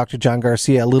chance to talk to John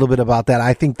Garcia a little bit about that.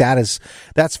 I think that's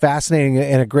fascinating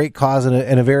and a great cause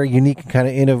and a very unique and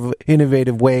kind of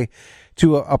innovative way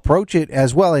to approach it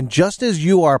as well. And just as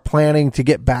you are planning to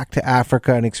get back to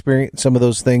Africa and experience some of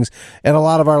those things, and a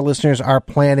lot of our listeners are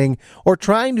planning or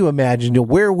trying to imagine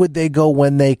where would they go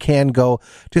when they can go,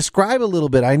 describe a little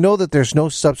bit. I know that there's no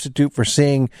substitute for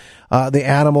seeing the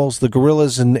animals, the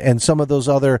gorillas, and some of those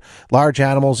other large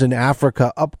animals in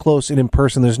Africa up close and in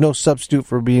person. There's no substitute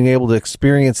for being able to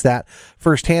experience that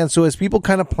firsthand. So as people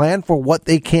kind of plan for what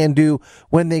they can do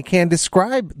when they can,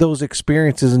 describe those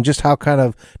experiences and just how kind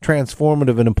of transformative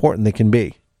and important they can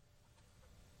be.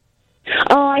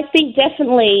 Oh, I think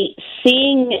definitely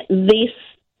seeing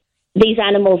these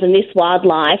animals and this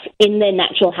wildlife in their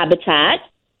natural habitat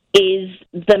is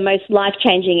the most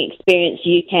life-changing experience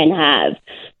you can have.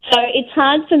 So it's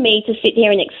hard for me to sit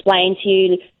here and explain to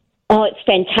you, oh, it's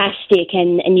fantastic,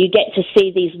 and you get to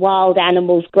see these wild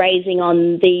animals grazing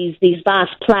on these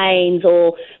vast plains,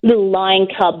 or little lion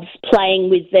cubs playing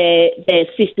with their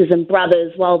sisters and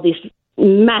brothers while this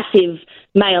massive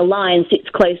male lion sits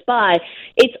close by.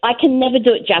 I can never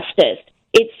do it justice.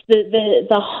 It's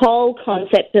the whole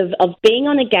concept of being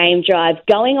on a game drive,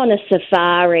 going on a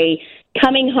safari,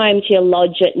 coming home to your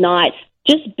lodge at night.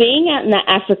 Just being out in the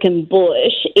African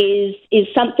bush is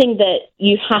something that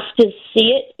you have to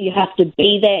see it, you have to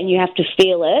be there, and you have to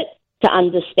feel it to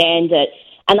understand it.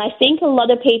 And I think a lot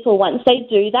of people, once they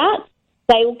do that,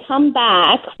 they will come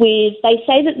back with, they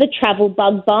say that the travel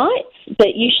bug bites,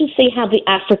 but you should see how the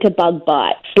Africa bug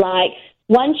bites. Like,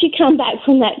 once you come back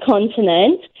from that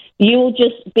continent, you will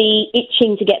just be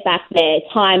itching to get back there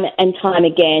time and time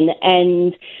again.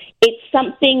 And it's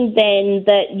something then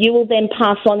that you will then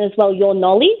pass on as well, your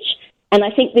knowledge. And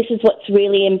I think this is what's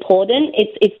really important.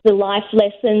 It's the life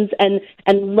lessons and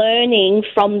learning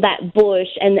from that bush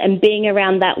and being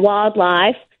around that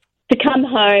wildlife to come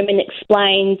home and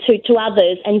explain to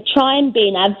others and try and be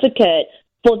an advocate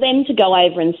for them to go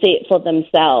over and see it for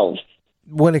themselves.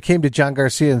 When it came to John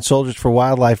Garcia and Soldiers for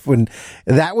Wildlife, when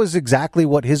that was exactly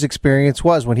what his experience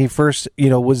was when he first,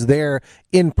 was there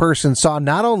in person, saw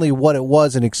not only what it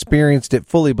was and experienced it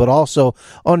fully, but also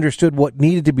understood what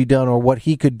needed to be done or what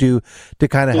he could do to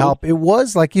kind of help. It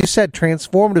was, like you said,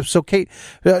 transformative. So, Kate,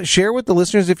 share with the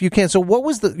listeners if you can. So, what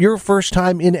was your first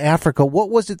time in Africa? What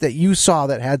was it that you saw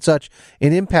that had such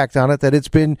an impact on it that it's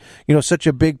been, such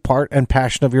a big part and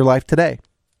passion of your life today?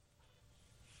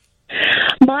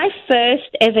 My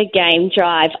first ever game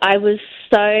drive, I was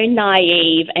so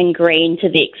naive and green to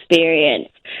the experience.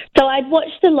 So I'd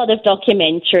watched a lot of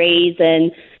documentaries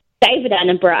and David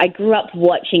Attenborough. I grew up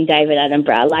watching David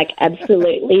Attenborough,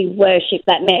 absolutely worship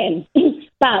that man.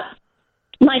 But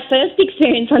my first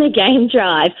experience on a game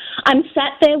drive. I'm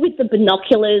sat there with the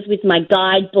binoculars, with my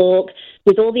guidebook,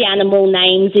 with all the animal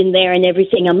names in there and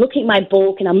everything. I'm looking at my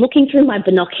book and I'm looking through my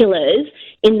binoculars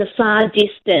in the far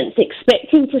distance,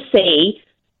 expecting to see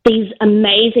these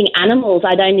amazing animals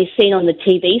I'd only seen on the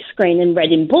TV screen and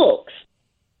read in books.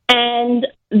 And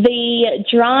the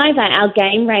driver, our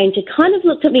game ranger, kind of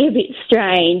looked at me a bit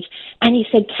strange, and he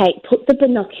said, Kate, put the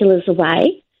binoculars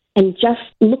away and just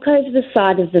look over the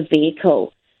side of the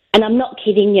vehicle. And I'm not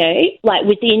kidding you, like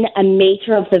within a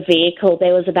metre of the vehicle,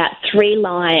 there was about 3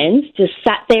 lions just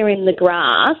sat there in the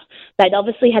grass. They'd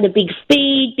obviously had a big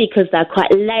feed because they're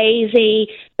quite lazy.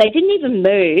 They didn't even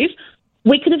move.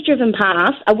 We could have driven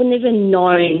past. I wouldn't have even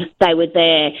known they were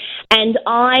there. And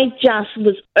I just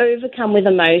was overcome with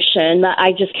emotion that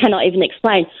I just cannot even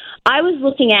explain. I was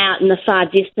looking out in the far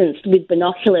distance with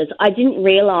binoculars. I didn't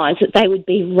realise that they would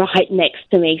be right next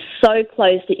to me, so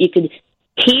close that you could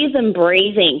hear them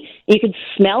breathing. You could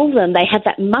smell them. They had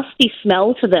that musty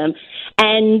smell to them.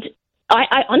 And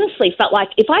I honestly felt like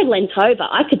if I leant over,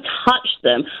 I could touch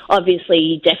them. Obviously,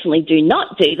 you definitely do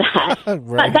not do that.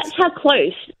 Right. But that's how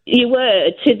close you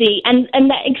were to the... And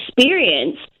that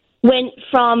experience went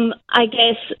from, I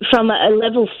guess, from a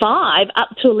level 5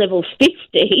 up to a level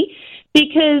 50,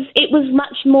 because it was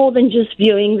much more than just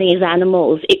viewing these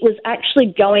animals. It was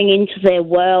actually going into their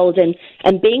world and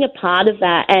being a part of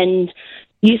that. And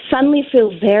you suddenly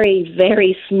feel very,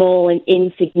 very small and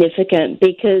insignificant,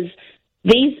 because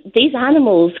these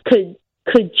animals could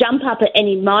jump up at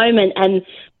any moment, and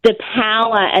the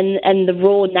power and the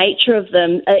raw nature of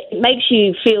them, it makes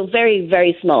you feel very,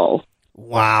 very small.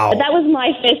 Wow. But that was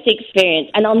my first experience,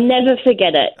 and I'll never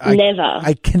forget it. Never.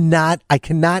 I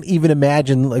cannot even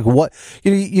imagine, like, what,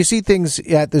 you see things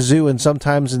at the zoo, and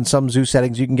sometimes in some zoo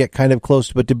settings you can get kind of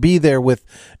close, but to be there with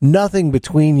nothing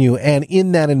between you and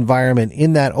in that environment,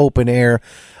 in that open air,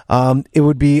 it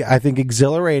would be, I think,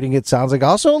 exhilarating. It sounds like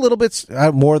also a little bit,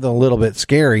 more than a little bit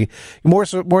scary,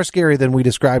 more scary than we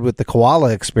described with the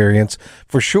koala experience,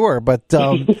 for sure. But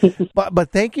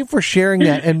but thank you for sharing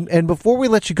that. And before we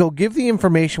let you go, give the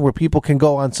information where people can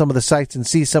go on some of the sites and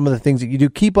see some of the things that you do.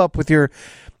 Keep up with your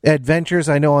adventures.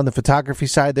 I know on the photography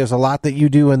side, there's a lot that you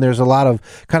do, and there's a lot of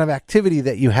kind of activity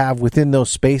that you have within those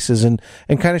spaces, and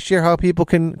kind of share how people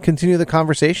can continue the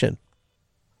conversation.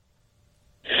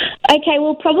 Okay,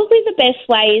 well, probably the best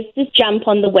way is just jump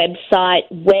on the website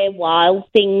Where Wild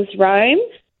Things Roam.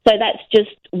 So that's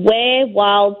just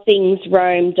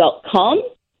wherewildthingsroam.com,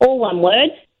 all one word.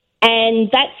 And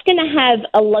that's going to have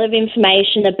a lot of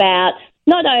information about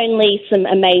not only some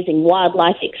amazing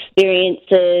wildlife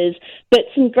experiences, but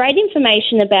some great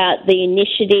information about the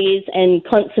initiatives and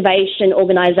conservation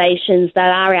organisations that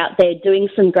are out there doing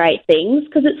some great things,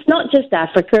 because it's not just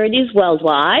Africa, it is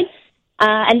worldwide.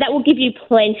 And that will give you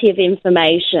plenty of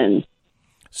information.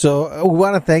 So we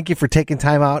want to thank you for taking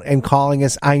time out and calling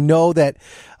us. I know that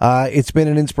it's been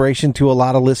an inspiration to a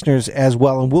lot of listeners as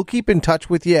well, and we'll keep in touch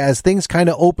with you as things kind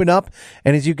of open up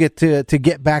and as you get to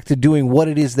get back to doing what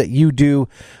it is that you do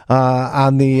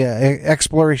on the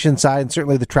exploration side and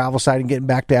certainly the travel side and getting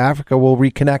back to Africa. We'll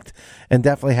reconnect and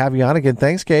definitely have you on again.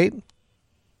 Thanks, Kate.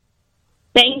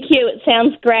 Thank you. It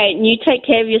sounds great. And you take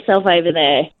care of yourself over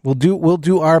there. We'll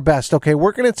do our best. Okay,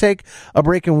 we're going to take a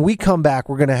break, and when we come back,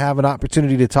 we're going to have an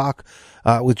opportunity to talk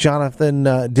with Jonathan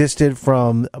Distad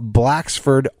from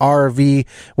Blacksford RV.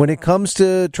 When it comes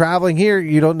to traveling here,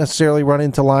 you don't necessarily run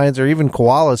into lions or even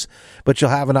koalas, but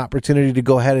you'll have an opportunity to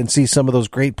go ahead and see some of those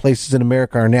great places in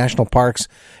America, our national parks,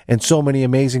 and so many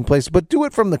amazing places. But do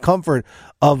it from the comfort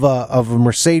of a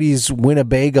Mercedes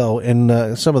Winnebago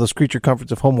and some of those creature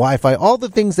comforts of home Wi-Fi, all the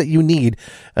things that you need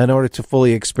in order to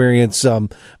fully experience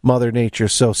Mother Nature.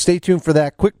 So stay tuned for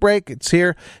that. Quick break. It's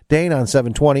here. Dane on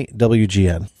 720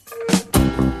 WGN.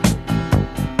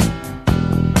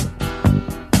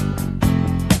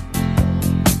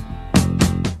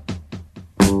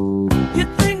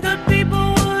 You'd think that people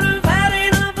would have had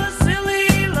enough of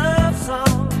silly love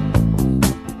songs,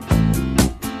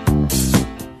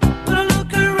 but I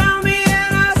look around me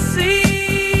and I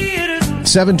see it isn't.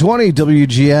 720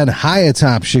 WGN, high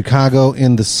atop Chicago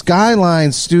in the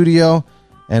Skyline studio,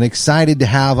 and excited to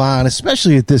have on,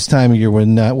 especially at this time of year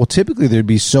when, typically there'd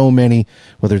be so many,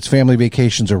 whether it's family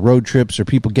vacations or road trips or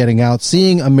people getting out,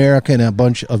 seeing America in a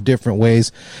bunch of different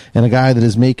ways, and a guy that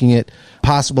is making it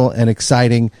possible and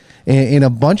exciting in a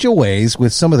bunch of ways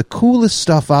with some of the coolest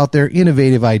stuff out there,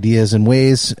 innovative ideas and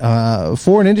ways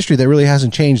for an industry that really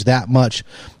hasn't changed that much,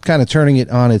 kind of turning it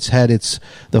on its head. It's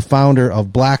the founder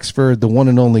of Blacksford, the one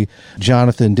and only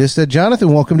Jonathan Distad.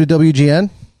 Jonathan, welcome to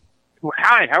WGN.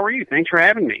 Hi, how are you? Thanks for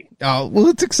having me. Oh, well,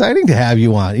 it's exciting to have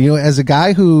you on. As a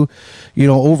guy who,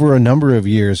 over a number of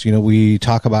years, we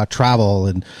talk about travel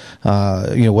and,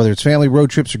 whether it's family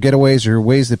road trips or getaways or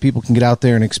ways that people can get out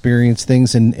there and experience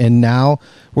things. And now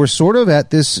we're sort of at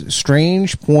this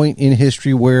strange point in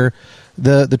history where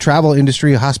the travel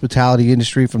industry, hospitality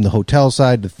industry, from the hotel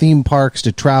side to theme parks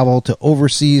to travel to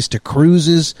overseas to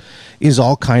cruises, is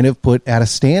all kind of put at a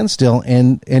standstill.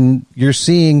 And you're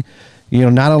seeing,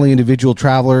 not only individual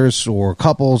travelers or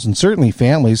couples and certainly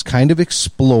families kind of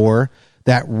explore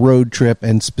that road trip,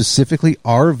 and specifically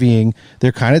RVing.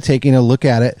 They're kind of taking a look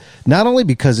at it, not only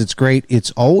because it's great,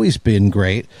 it's always been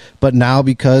great, but now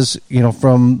because,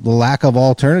 from the lack of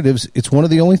alternatives, it's one of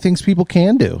the only things people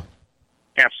can do.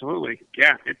 Absolutely.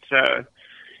 Yeah.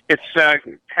 It's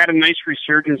had a nice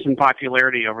resurgence in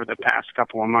popularity over the past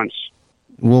couple of months.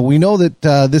 Well, we know that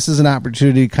this is an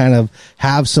opportunity to kind of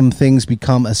have some things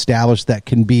become established that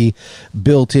can be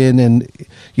built in. And,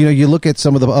 you look at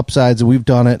some of the upsides, and we've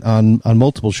done it on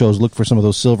multiple shows, look for some of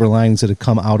those silver linings that have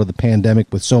come out of the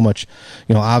pandemic with so much,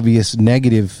 obvious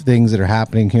negative things that are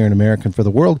happening here in America and for the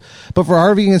world. But for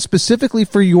RVing, and specifically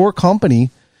for your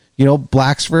company,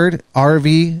 Blacksford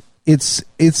RV,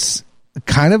 it's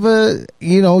kind of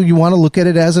you want to look at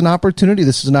it as an opportunity.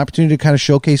 This is an opportunity to kind of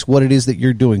showcase what it is that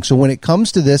you're doing. So when it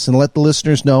comes to this, and let the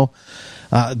listeners know,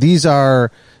 these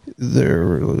are,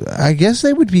 I guess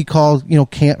they would be called,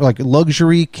 like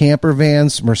luxury camper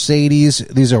vans, Mercedes.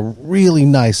 These are really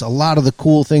nice. A lot of the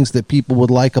cool things that people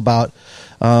would like about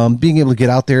being able to get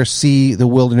out there, see the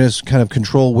wilderness, kind of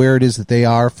control where it is that they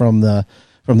are from the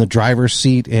driver's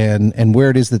seat and where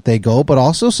it is that they go, but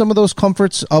also some of those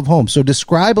comforts of home. So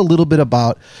describe a little bit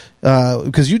about,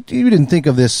 because you didn't think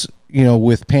of this,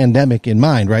 with pandemic in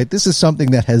mind, right? This is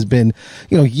something that has been,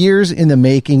 years in the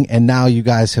making, and now you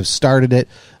guys have started it,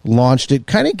 launched it.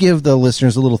 Kind of give the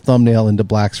listeners a little thumbnail into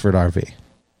Blacksford RV.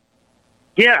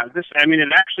 Yeah,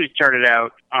 it actually started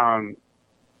out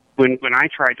when I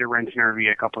tried to rent an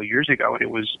RV a couple of years ago, and it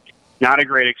was not a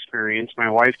great experience. My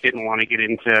wife didn't want to get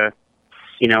into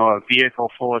a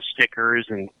vehicle full of stickers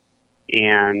and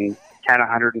had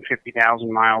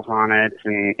 150,000 miles on it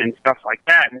and stuff like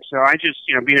that. And so I just,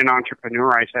 being an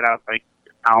entrepreneur, I set out like,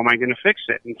 how am I going to fix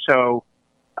it? And so,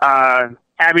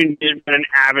 having been an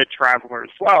avid traveler as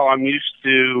well, I'm used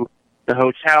to the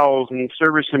hotels and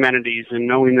service amenities, and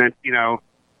knowing that,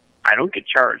 I don't get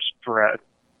charged for a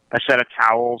set of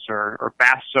towels or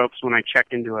bath soaps when I check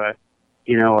into a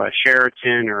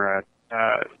Sheraton or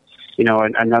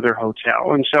another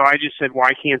hotel. And so I just said,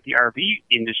 why can't the RV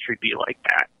industry be like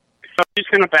that? So I'm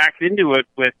just going to back into it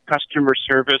with customer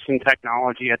service and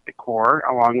technology at the core,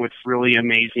 along with really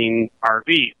amazing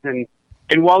RVs. And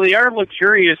while they are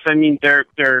luxurious,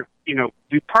 they're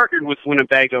we partnered with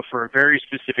Winnebago for a very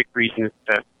specific reason.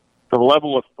 It's the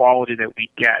level of quality that we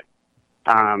get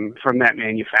from that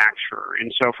manufacturer.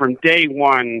 And so from day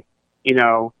one,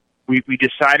 we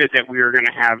decided that we were going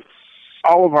to have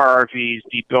all of our RVs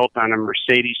be built on a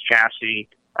Mercedes chassis.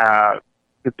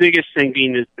 The biggest thing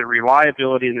being is the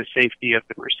reliability and the safety of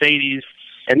the Mercedes.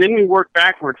 And then we worked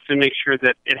backwards to make sure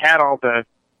that it had all the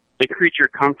creature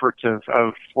comforts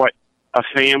of what a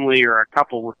family or a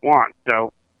couple would want.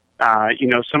 So,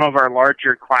 some of our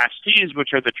larger Class Cs, which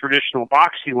are the traditional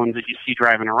boxy ones that you see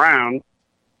driving around,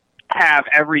 have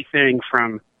everything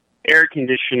from air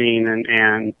conditioning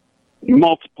and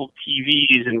multiple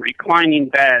TVs and reclining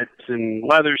beds and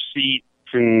leather seats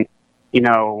and,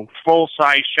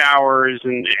 full-size showers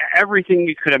and everything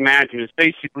you could imagine. Is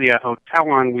basically a hotel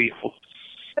on wheels,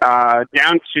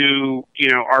 down to,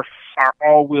 our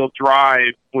all-wheel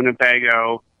drive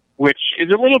Winnebago, which is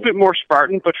a little bit more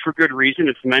Spartan, but for good reason.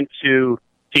 It's meant to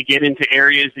get into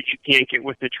areas that you can't get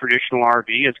with the traditional RV.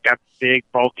 It's got big,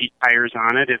 bulky tires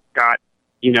on it. It's got,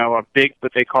 a big,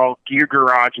 what they call gear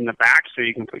garage in the back, so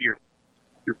you can put your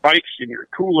bikes and your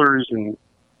coolers and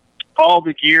all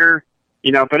the gear,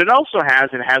 but it has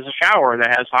a shower that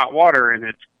has hot water, and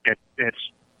it's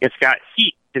got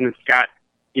heat, and it's got,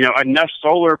 enough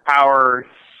solar power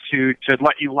to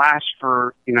let you last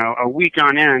for, a week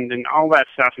on end and all that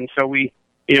stuff. And so we,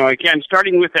 again,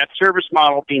 starting with that service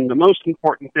model being the most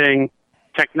important thing,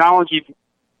 technology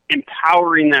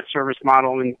empowering that service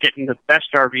model and getting the best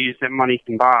RVs that money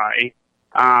can buy.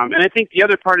 And I think the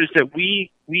other part is that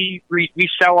we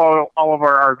sell all of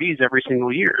our RVs every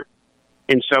single year.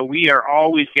 And so we are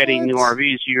always getting new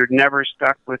RVs. You're never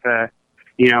stuck with a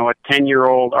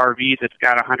 10-year-old RV that's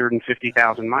got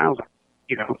 150,000 miles on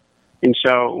it, And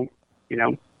so,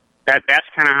 that's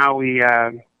kind of how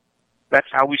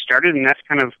we started, and that's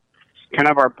kind of kind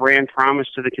of our brand promise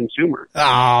to the consumer.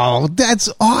 Oh, that's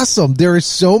awesome. There is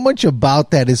so much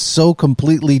about that is so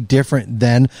completely different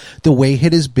than the way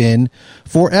it has been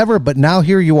forever. But now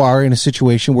here you are in a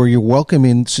situation where you're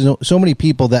welcoming so many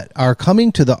people that are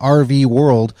coming to the RV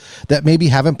world that maybe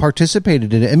haven't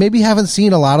participated in it and maybe haven't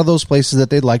seen a lot of those places that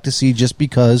they'd like to see just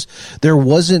because there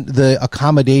wasn't the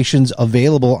accommodations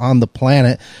available on the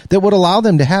planet that would allow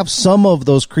them to have some of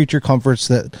those creature comforts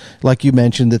that, like you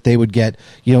mentioned, that they would get,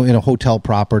 in a hotel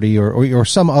property or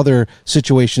some other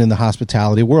situation in the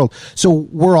hospitality world. So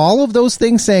were all of those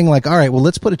things saying like, all right, well,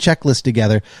 let's put a checklist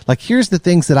together. Like, here's the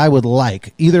things that I would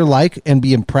either like and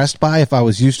be impressed by if I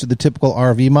was used to the typical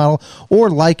RV model, or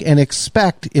like and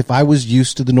expect if I was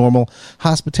used to the normal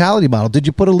hospitality model. Did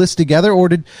you put a list together, or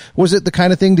was it the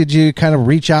kind of thing, did you kind of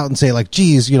reach out and say like,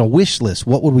 geez, wish list,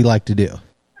 what would we like to do?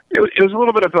 It was a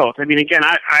little bit of both. I mean, again,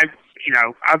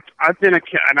 I've been an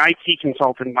IT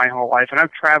consultant my whole life, and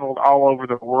I've traveled all over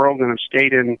the world, and I've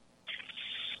stayed in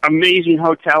amazing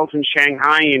hotels in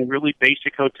Shanghai and really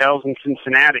basic hotels in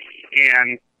Cincinnati.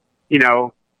 And,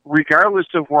 regardless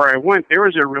of where I went, there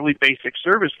was a really basic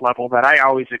service level that I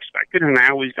always expected and I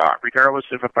always got, regardless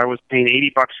of if I was paying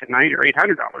 $80 a night or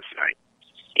 $800 a night.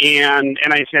 And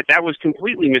I said that was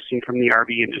completely missing from the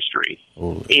RV industry.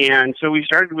 Oh. And so we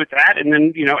started with that, and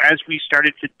then, as we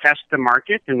started to test the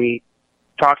market and we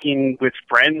talking with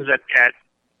friends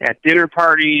at dinner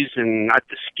parties and at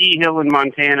the ski hill in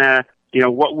Montana,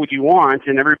 what would you want?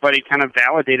 And everybody kind of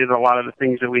validated a lot of the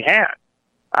things that we had.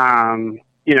 And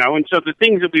so the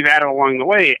things that we've added along the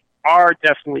way are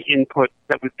definitely input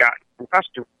that we've gotten from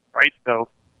customers, right? So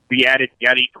we added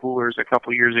Yeti coolers a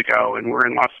couple years ago, and we're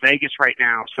in Las Vegas right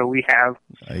now. So we have,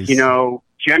 nice.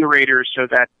 Generators so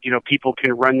that, people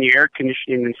can run the air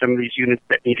conditioning in some of these units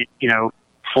that need,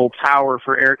 full power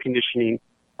for air conditioning.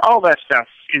 All that stuff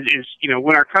is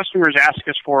when our customers ask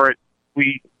us for it,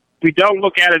 we don't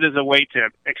look at it as a way to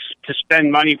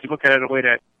spend money. We look at it as a way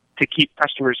to keep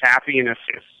customers happy. And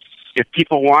if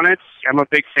people want it, I'm a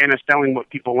big fan of selling what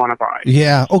people want to buy.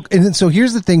 Yeah. Oh, and then, so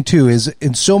here's the thing too, is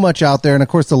it's so much out there. And of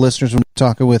course the listeners, when we're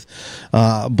talking with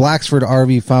Blacksford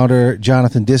RV founder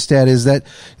Jonathan Distad, is that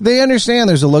they understand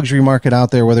there's a luxury market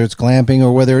out there, whether it's glamping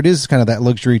or whether it is kind of that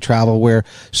luxury travel, where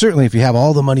certainly if you have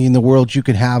all the money in the world, you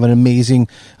could have an amazing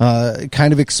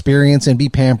kind of experience and be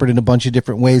pampered in a bunch of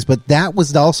different ways. But that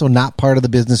was also not part of the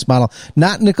business model,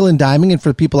 not nickel and diming. And for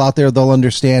the people out there, they'll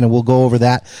understand, and we'll go over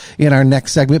that in our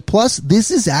next segment. Plus, this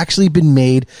has actually been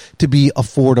made to be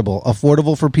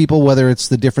affordable for people, whether it's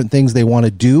the different things they want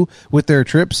to do with their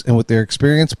trips and with their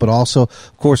experience, but also,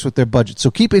 of course, with their budget.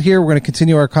 So keep it here. We're going to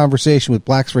continue our conversation with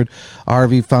Blacksford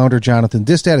RV founder Jonathan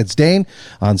Distad. It's Dane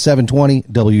on 720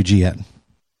 WGN.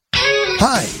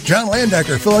 Hi, John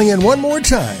Landecker filling in one more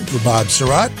time for Bob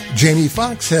Surratt. Jamie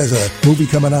Foxx has a movie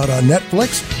coming out on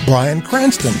Netflix. Bryan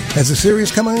Cranston has a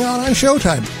series coming out on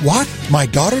Showtime. What? My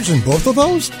daughter's in both of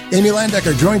those? Amy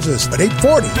Landecker joins us at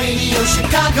 8:40. Radio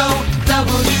Chicago,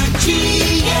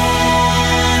 WGN.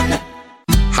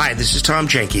 Hi, this is Tom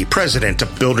Jenke, president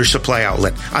of Builder Supply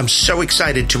Outlet. I'm so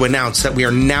excited to announce that we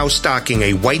are now stocking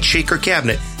a white shaker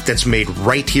cabinet that's made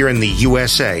right here in the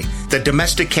USA. The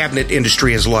domestic cabinet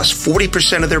industry has lost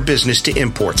 40% of their business to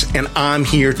imports, and I'm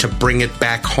here to bring it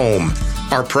back home.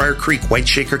 Our Pryor Creek White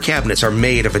Shaker cabinets are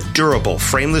made of a durable,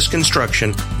 frameless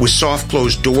construction with soft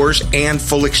closed doors and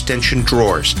full extension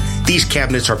drawers. These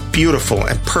cabinets are beautiful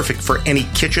and perfect for any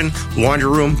kitchen, laundry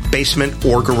room, basement,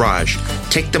 or garage.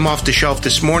 Take them off the shelf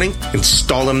this morning,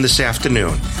 install them this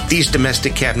afternoon. These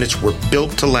domestic cabinets were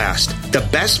built to last. The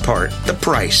best part, the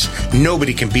price.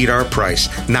 Nobody can beat our price.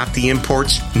 Not the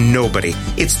imports, nobody.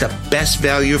 It's the best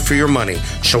value for your money.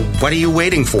 So what are you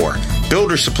waiting for?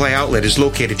 Builder Supply Outlet is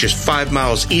located just 5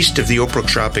 miles east of the Oak Brook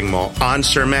Shopping Mall on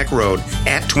Cermak Road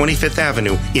at 25th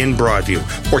Avenue in Broadview.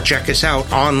 Or check us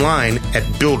out online at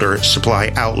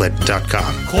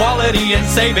buildersupplyoutlet.com. Quality and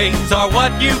savings are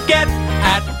what you get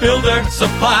at Builder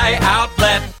Supply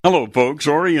Outlet. Hello, folks.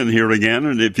 Orion here again.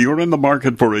 And if you're in the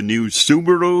market for a new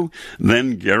Subaru,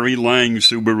 then Gary Lang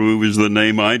Subaru is the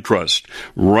name I trust.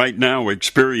 Right now,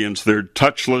 experience their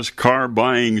touchless car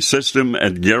buying system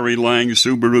at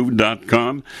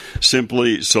GaryLangSubaru.com.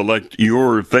 Simply select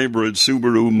your favorite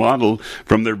Subaru model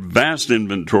from their vast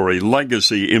inventory: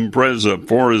 Legacy, Impreza,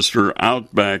 Forester,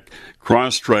 Outback,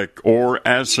 Crosstrek, or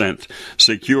Ascent.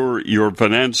 Secure your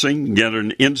financing, get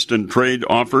an instant trade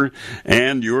offer,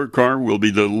 and your car will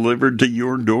be delivered to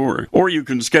your door. Or you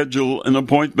can schedule an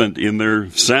appointment in their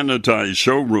sanitized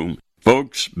showroom.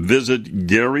 Folks, visit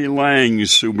Gary Lang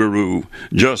Subaru,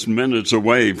 just minutes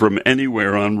away from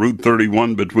anywhere on Route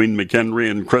 31 between McHenry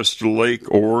and Crystal Lake,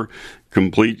 or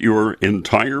complete your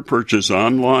entire purchase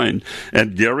online at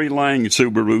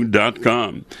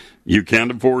GaryLangSubaru.com. You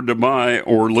can't afford to buy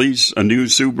or lease a new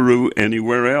Subaru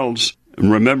anywhere else.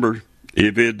 And remember,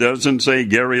 if it doesn't say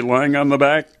Gary Lang on the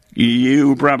back,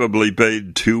 you probably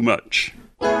paid too much.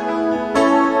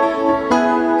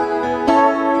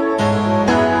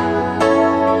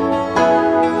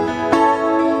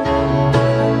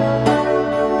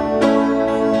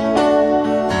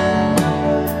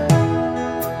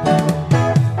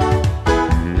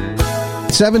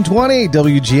 720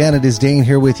 WGN. It is Dane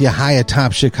here with you, high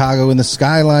atop Chicago in the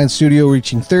Skyline studio,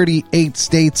 reaching 38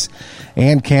 states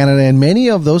and Canada. And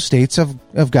many of those states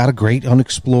have got a great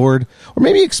unexplored, or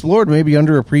maybe explored, maybe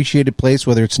underappreciated place,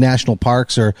 whether it's national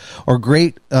parks or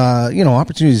great,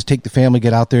 opportunities to take the family,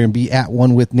 get out there and be at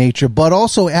one with nature, but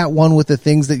also at one with the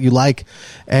things that you like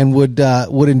and would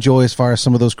enjoy as far as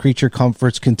some of those creature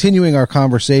comforts. Continuing our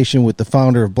conversation with the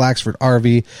founder of Blacksford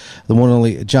RV, the one and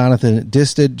only Jonathan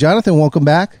Distad. Jonathan, welcome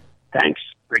back. Thanks.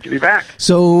 Great to be back.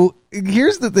 So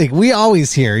here's the thing. We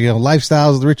always hear,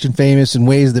 lifestyles of the rich and famous and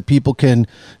ways that people can,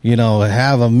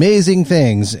 have amazing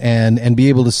things and be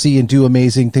able to see and do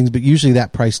amazing things. But usually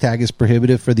that price tag is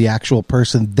prohibitive for the actual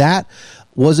person. That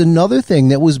was another thing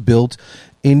that was built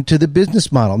into the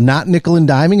business model, not nickel and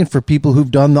diming. And for people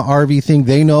who've done the RV thing,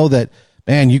 they know that,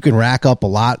 man, you can rack up a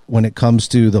lot when it comes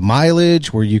to the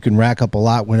mileage, where you can rack up a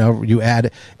lot whenever you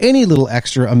add any little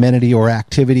extra amenity or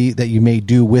activity that you may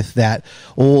do with that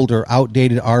old or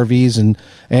outdated RVs.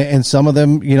 And some of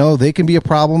them, they can be a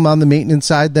problem on the maintenance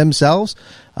side themselves.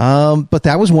 But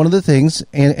that was one of the things,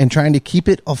 and trying to keep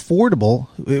it affordable,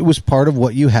 it was part of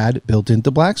what you had built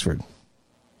into Blacksford.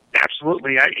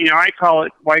 Absolutely. I call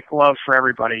it white glove for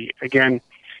everybody. Again,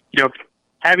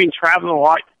 having traveled a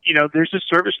lot, there's a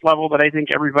service level that I think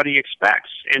everybody expects.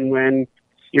 And when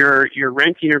you're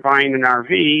renting or buying an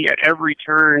RV, at every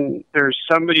turn, there's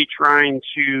somebody trying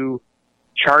to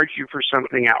charge you for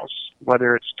something else,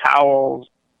 whether it's towels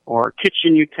or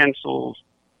kitchen utensils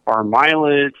or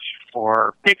mileage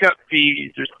or pickup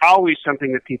fees. There's always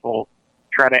something that people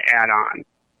try to add on.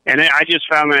 And I just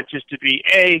found that just to be,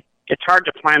 it's hard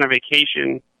to plan a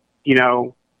vacation,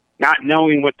 not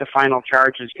knowing what the final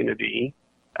charge is going to be.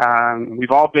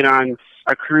 We've all been on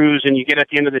a cruise, and you get at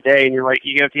the end of the day, and you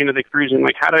get at the end of the cruise, and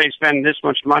how did I spend this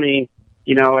much money,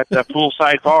 at the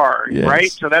poolside bar, yes.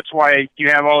 Right? So that's why you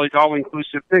have all these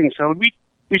all-inclusive things. So we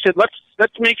said, let's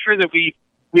make sure that we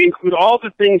include all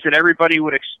the things that everybody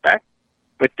would expect,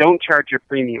 but don't charge your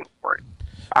premium for it.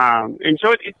 And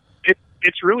so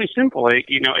it's really simple.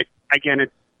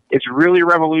 It's really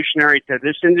revolutionary to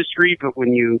this industry, but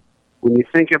when you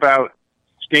think about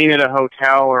staying at a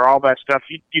hotel or all that stuff,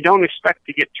 you don't expect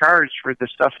to get charged for the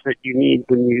stuff that you need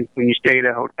when you stay at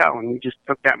a hotel. And we just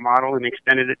took that model and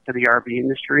extended it to the RV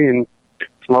industry, and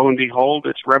lo and behold,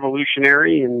 it's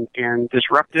revolutionary and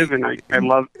disruptive. And I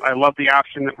love the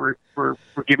option that we're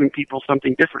giving people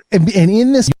something different. And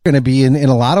in this, you're going to be in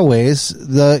a lot of ways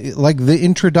the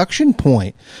introduction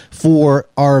point for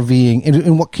RVing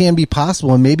and what can be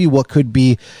possible, and maybe what could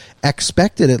be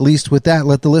expected, at least with that.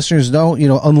 Let the listeners know,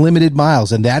 unlimited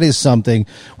miles. And that is something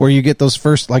where you get those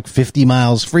first 50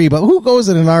 miles free. But who goes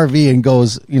in an RV and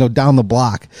goes, down the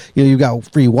block? You've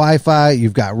got free Wi-Fi,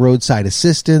 you've got roadside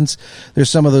assistance.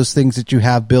 There's some of those things that you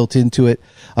have built into it.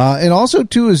 And also,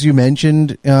 too, as you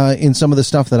mentioned, in some of the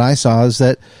stuff that I saw, is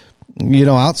that,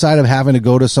 outside of having to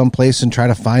go to some place and try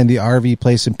to find the RV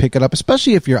place and pick it up,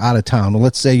 especially if you're out of town.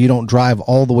 Let's say you don't drive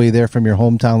all the way there from your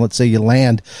hometown. Let's say you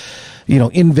land,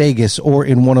 in Vegas or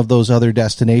in one of those other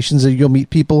destinations, and you'll meet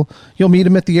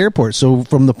them at the airport. So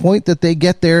from the point that they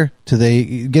get there to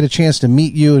they get a chance to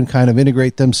meet you and kind of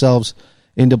integrate themselves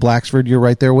into Blacksford, you're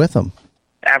right there with them.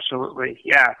 Absolutely.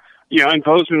 Yeah. In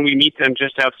Bozeman, we meet them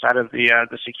just outside of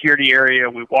the security area.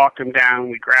 We walk them down,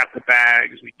 we grab the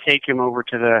bags, we take them over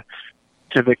to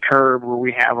the curb where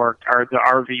we have the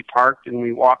RV parked, and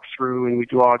we walk through and we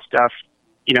do all that stuff,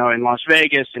 in Las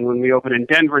Vegas. And when we open in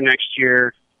Denver next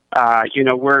year,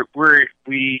 we're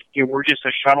just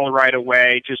a shuttle ride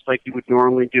away, just like you would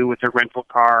normally do with a rental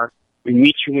car. We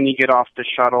meet you when you get off the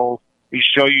shuttle. We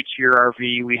show you to your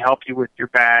RV. We help you with your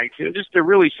bags. Just the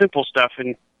really simple stuff.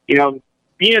 And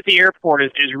being at the airport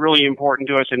is really important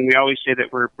to us. And we always say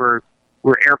that we're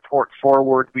airport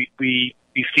forward. We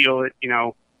feel that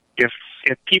if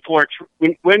people are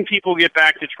when people get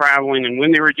back to traveling, and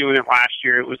when they were doing it last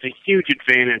year, it was a huge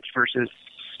advantage versus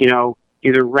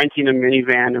either renting a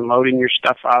minivan and loading your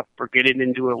stuff up, or getting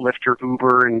into a Lyft or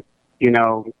Uber and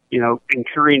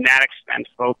incurring that expense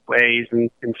both ways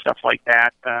and stuff like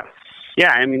that.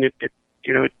 Yeah, I mean, it's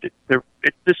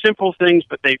the simple things,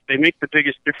 but they make the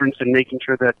biggest difference in making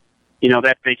sure that,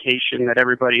 that vacation that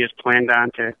everybody has planned on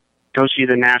to go see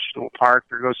the national park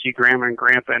or go see grandma and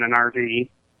grandpa in an RV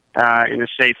in a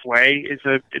safe way it's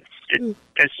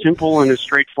as simple and as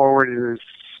straightforward and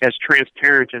as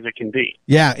transparent as it can be.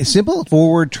 Yeah, it's simple,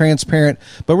 forward, transparent,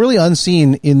 but really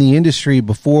unseen in the industry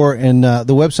before. And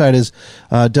the website is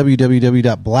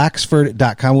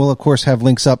www.blacksford.com. We'll, of course, have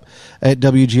links up at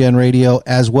WGN Radio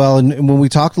as well. And when we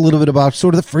talked a little bit about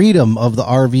sort of the freedom of the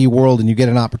RV world and you get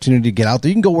an opportunity to get out there,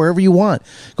 you can go wherever you want.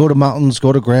 Go to mountains,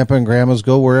 go to grandpa and grandma's,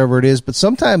 go wherever it is. But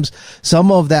sometimes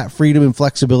some of that freedom and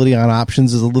flexibility on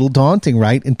options is a little daunting,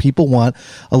 right? And people want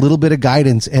a little bit of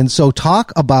guidance. And so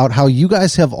talk about how you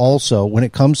guys have also, when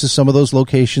it comes to some of those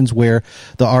locations where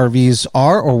the RVs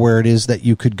are or where it is that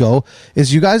you could go,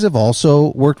 is you guys have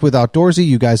also worked with Outdoorsy.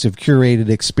 You guys have curated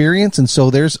experience. And so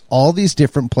there's all these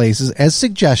different places as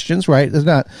suggestions, right?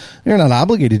 You're not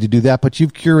obligated to do that, but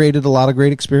you've curated a lot of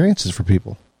great experiences for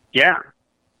people. Yeah.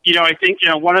 I think,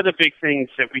 one of the big things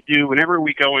that we do whenever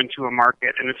we go into a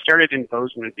market, and it started in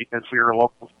Bozeman because we were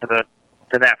local to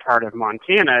that part of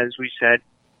Montana, is we said,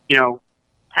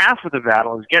 half of the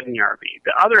battle is getting the RV.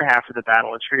 The other half of the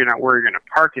battle is figuring out where you're going to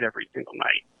park it every single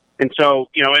night. And so,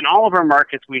 in all of our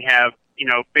markets, we have,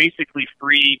 basically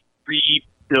free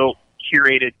built,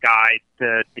 curated guides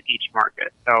to each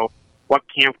market. So what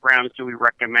campgrounds do we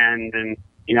recommend? And,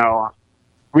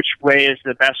 which way is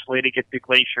the best way to get to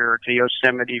Glacier or to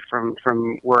Yosemite from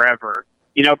wherever?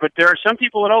 But there are some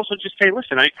people that also just say,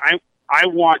 listen, I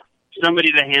want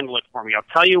somebody to handle it for me. I'll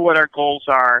tell you what our goals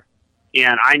are.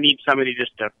 And I need somebody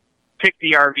just to pick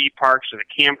the RV parks or the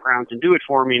campgrounds and do it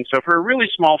for me. And so for a really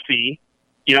small fee,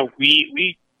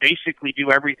 we basically do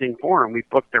everything for them. We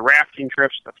book the rafting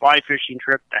trips, the fly fishing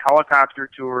trip, the helicopter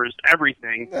tours,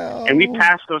 everything. No. And we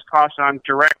pass those costs on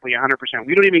directly 100%.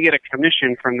 We don't even get a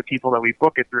commission from the people that we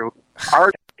book it through.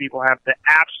 Our people have the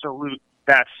absolute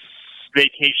best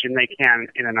vacation they can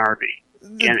in an RV.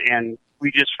 And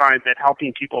we just find that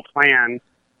helping people plan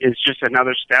is just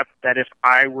another step that if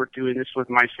I were doing this with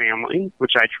my family,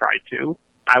 which I tried to,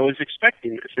 I was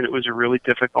expecting this, and it was a really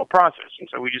difficult process. And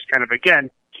so we just kind of,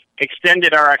 again,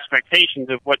 extended our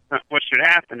expectations of what should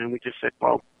happen, and we just said,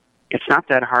 well, it's not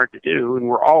that hard to do, and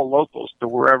we're all locals, so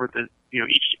wherever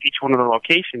each one of the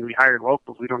locations, we hired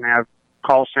locals. We don't have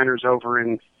call centers over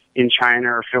in China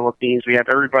or Philippines. We have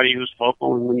everybody who's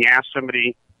local, and when you ask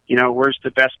somebody, where's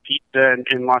the best pizza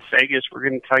in Las Vegas, we're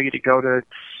going to tell you to go to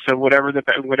whatever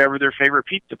their favorite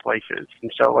pizza place is. And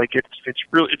so, it's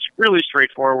really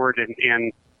straightforward,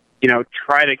 and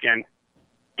try to, again,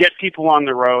 get people on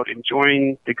the road,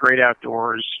 enjoying the great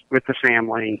outdoors with the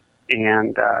family,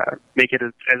 and make it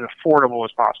as affordable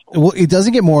as possible. Well, it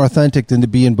doesn't get more authentic than to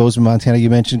be in Bozeman, Montana. You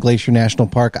mentioned Glacier National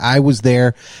Park. I was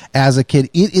there as a kid.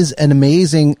 It is an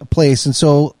amazing place. And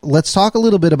so let's talk a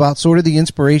little bit about sort of the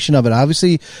inspiration of it.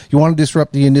 Obviously, you want to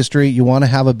disrupt the industry. You want to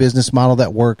have a business model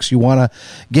that works. You want to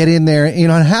get in there,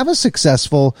 and have a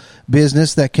successful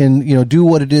business that can, do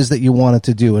what it is that you want it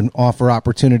to do and offer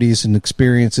opportunities and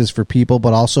experiences for people,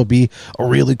 but also be a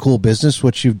really cool business,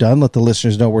 which you've done. Let the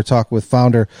listeners know we're talking with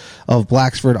founder of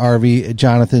Blacksford RV,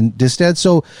 Jonathan Distad.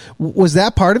 So was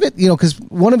that part of it? Because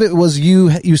one of it was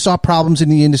you saw problems in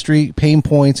the industry, pain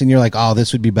points, and you're like, oh,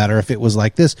 this would be better if it was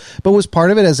like this. But was part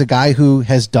of it as a guy who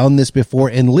has done this before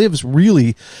and lives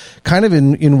really kind of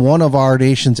in one of our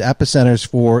nation's epicenters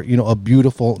for, a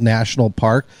beautiful national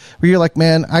park, where you're like,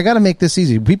 man, I got to make this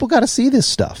easy. People got to see this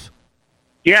stuff.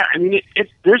 Yeah, I mean,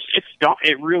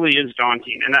 it really is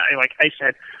daunting. And like I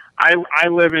said, I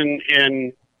live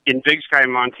in Big Sky,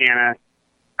 Montana.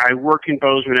 I work in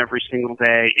Bozeman every single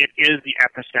day. It is the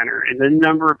epicenter, and the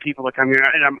number of people that come here,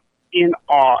 and I'm in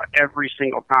awe every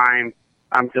single time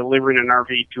I'm delivering an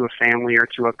RV to a family or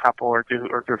to a couple or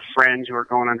to friends who are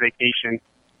going on vacation.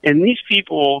 And these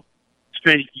people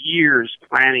spend years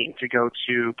planning to go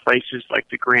to places like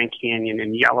the Grand Canyon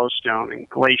and Yellowstone and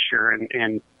Glacier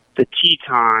and the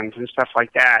Tetons and stuff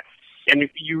like that. And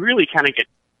if you really kind of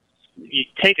you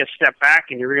take a step back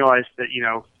and you realize that,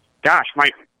 gosh,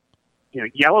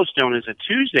 Yellowstone is a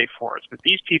Tuesday for us, but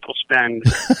these people spend,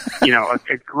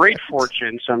 a great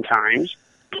fortune sometimes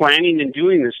planning and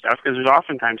doing this stuff, because there's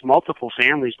oftentimes multiple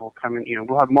families will come in,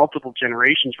 we'll have multiple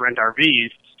generations rent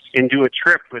RVs and do a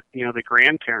trip with, the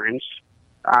grandparents.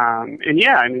 And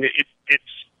yeah, I mean,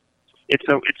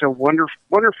 it's a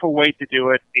wonderful way to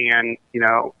do it. And,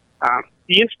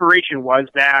 the inspiration was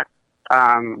that.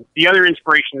 The other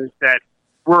inspiration is that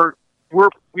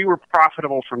we were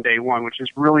profitable from day one, which is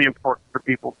really important for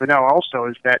people to know also,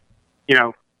 is that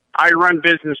I run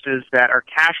businesses that are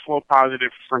cash flow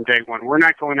positive from day one. We're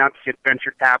not going out to get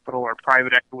venture capital or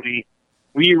private equity.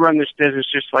 We run this business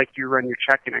just like you run your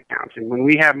checking account. And when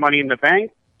we have money in the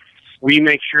bank, we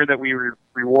make sure that we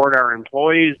reward our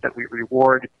employees, that we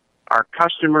reward our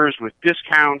customers with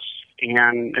discounts.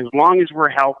 And as long as we're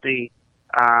healthy,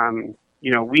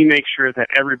 we make sure that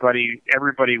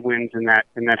everybody wins in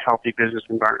that healthy business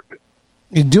environment.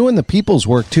 You're doing the people's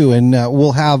work, too, and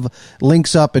we'll have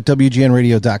links up at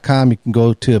WGNradio.com. You can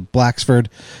go to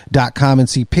Blacksford.com and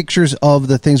see pictures of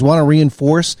the things. Want to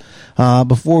reinforce,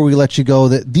 before we let you go,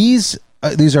 that these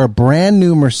are brand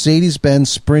new Mercedes-Benz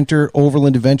Sprinter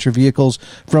Overland Adventure vehicles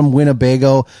from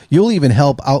Winnebago. You'll even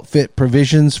help outfit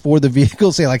provisions for the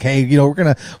vehicles. Say like, hey,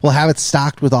 we'll have it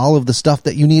stocked with all of the stuff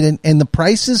that you need. And the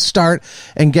prices start,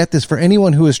 and get this, for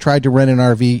anyone who has tried to rent an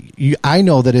RV, I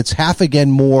know that it's half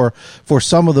again more for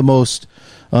some of the most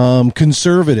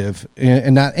conservative,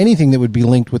 and not anything that would be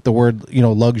linked with the word,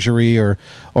 luxury or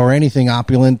anything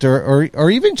opulent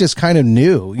or even just kind of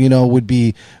new, would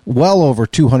be well over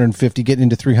 $250, getting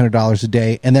into $300 a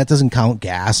day. And that doesn't count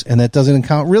gas, and that doesn't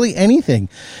count really anything.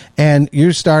 And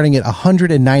you're starting at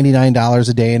 $199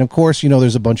 a day. And of course,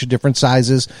 there's a bunch of different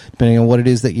sizes depending on what it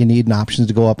is that you need and options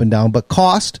to go up and down. But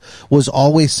cost was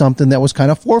always something that was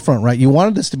kind of forefront, right? You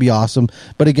wanted this to be awesome,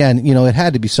 but again, it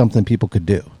had to be something people could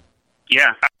do.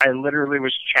 Yeah, I literally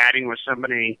was chatting with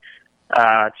somebody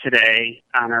today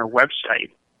on our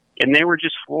website, and they were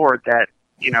just floored that,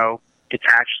 it's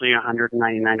actually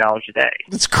 $199 a day.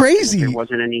 It's crazy. There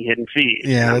wasn't any hidden fees.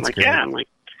 Yeah, and that's great. I'm like,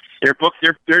 they're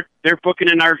booking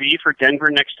an RV for Denver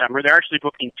next summer. They're actually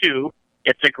booking 2.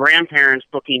 It's a grandparents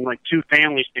booking like 2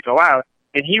 families to go out,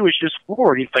 and he was just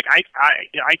floored. He's like, I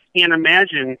can't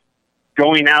imagine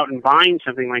going out and buying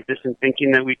something like this and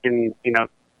thinking that we can,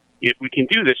 we can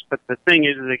do this. But the thing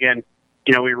is again,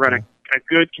 we run a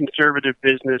good conservative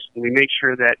business, and we make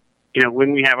sure that,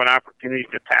 when we have an opportunity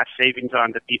to pass savings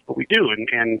on to people, we do.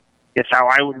 And it's how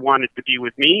I would want it to be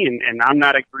with me. And I'm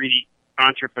not a greedy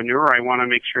entrepreneur. I want to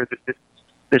make sure that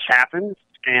this happens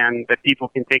and that people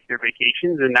can take their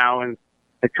vacations. And now in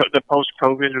the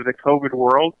post-COVID or the COVID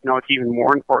world, it's even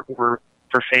more important for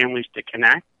families to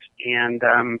connect. And,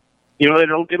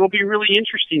 it'll be really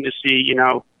interesting to see,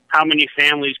 how many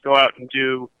families go out and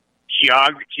do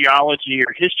geology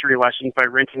or history lessons by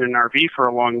renting an RV for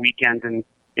a long weekend and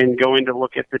going to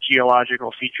look at the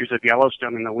geological features of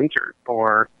Yellowstone in the winter,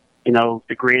 or,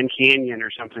 the Grand Canyon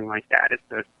or something like that.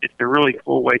 It's a really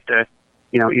cool way to,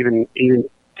 even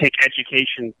take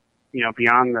education,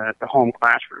 beyond the home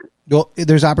classroom. Well,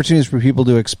 there's opportunities for people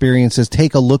to experience this.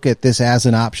 Take a look at this as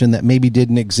an option that maybe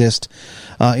didn't exist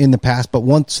in the past, but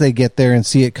once they get there and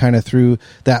see it kind of through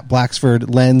that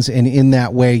Blacksford lens and in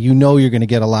that way, you're going to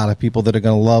get a lot of people that are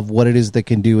going to love what it is they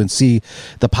can do and see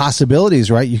the possibilities,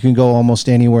 right? You can go almost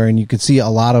anywhere, and you can see a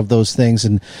lot of those things,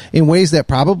 and in ways that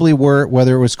probably were,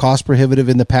 whether it was cost prohibitive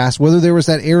in the past, whether there was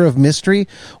that air of mystery,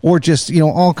 or just,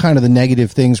 all kind of the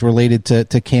negative things related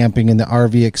to camping and the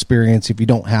RV experience if you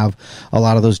don't have a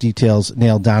lot of those details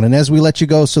nailed down. And as we let you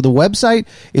go, so the website,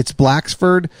 it's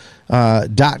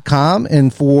Blacksford.com.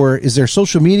 And is there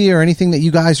social media or anything that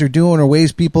you guys are doing, or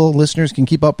ways listeners can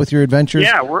keep up with your adventures?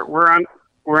 Yeah, we're on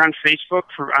Facebook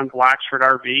on Blacksford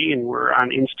RV, and we're on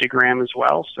Instagram as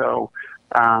well. So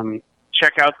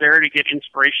check out there to get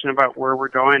inspiration about where we're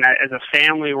going. As a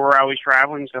family, we're always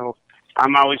traveling, so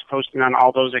I'm always posting on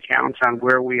all those accounts on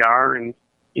where we are, and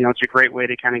it's a great way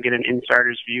to kind of get an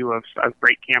insider's view of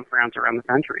great campgrounds around the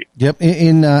country. Yep.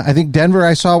 In I think Denver,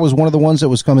 I saw, was one of the ones that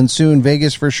was coming soon.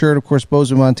 Vegas for sure. Of course,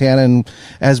 Bozeman, Montana. And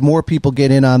as more people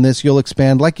get in on this, you'll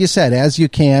expand, like you said, as you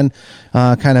can,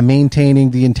 kind of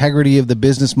maintaining the integrity of the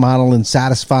business model and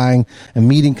satisfying and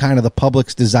meeting kind of the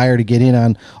public's desire to get in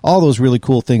on all those really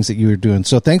cool things that you're doing.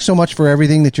 So thanks so much for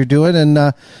everything that you're doing.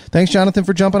 And thanks, Jonathan,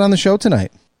 for jumping on the show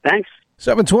tonight. Thanks.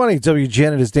 720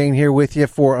 WGN. It is Dane here with you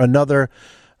for another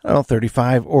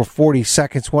 35 or 40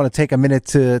 seconds. Want to take a minute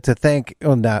to thank,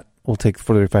 we'll take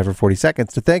 35 or 40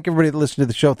 seconds to thank everybody that listened to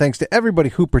the show. Thanks to everybody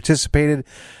who participated,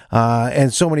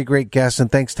 and so many great guests.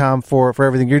 And thanks, Tom, for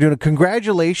everything you're doing.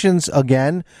 Congratulations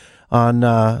again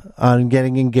on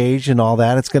getting engaged and all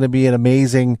that. It's going to be an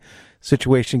amazing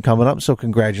situation coming up. So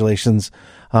congratulations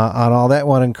on all that. I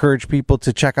want to encourage people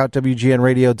to check out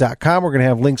WGNradio.com. We're going to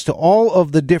have links to all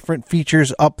of the different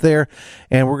features up there,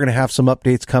 and we're going to have some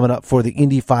updates coming up for the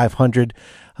Indy 500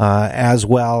 as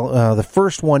well. The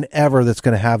first one ever that's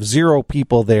going to have 0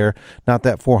 people there, not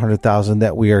that 400,000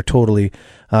 that we are totally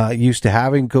used to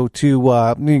having. Go to,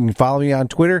 you can follow me on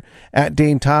Twitter at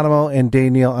Dane Tonimo and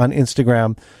Dane Neal on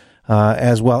Instagram.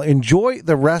 as well. Enjoy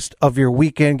the rest of your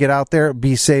weekend. Get out there,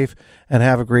 be safe, and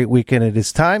have a great weekend. It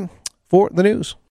is time for the news.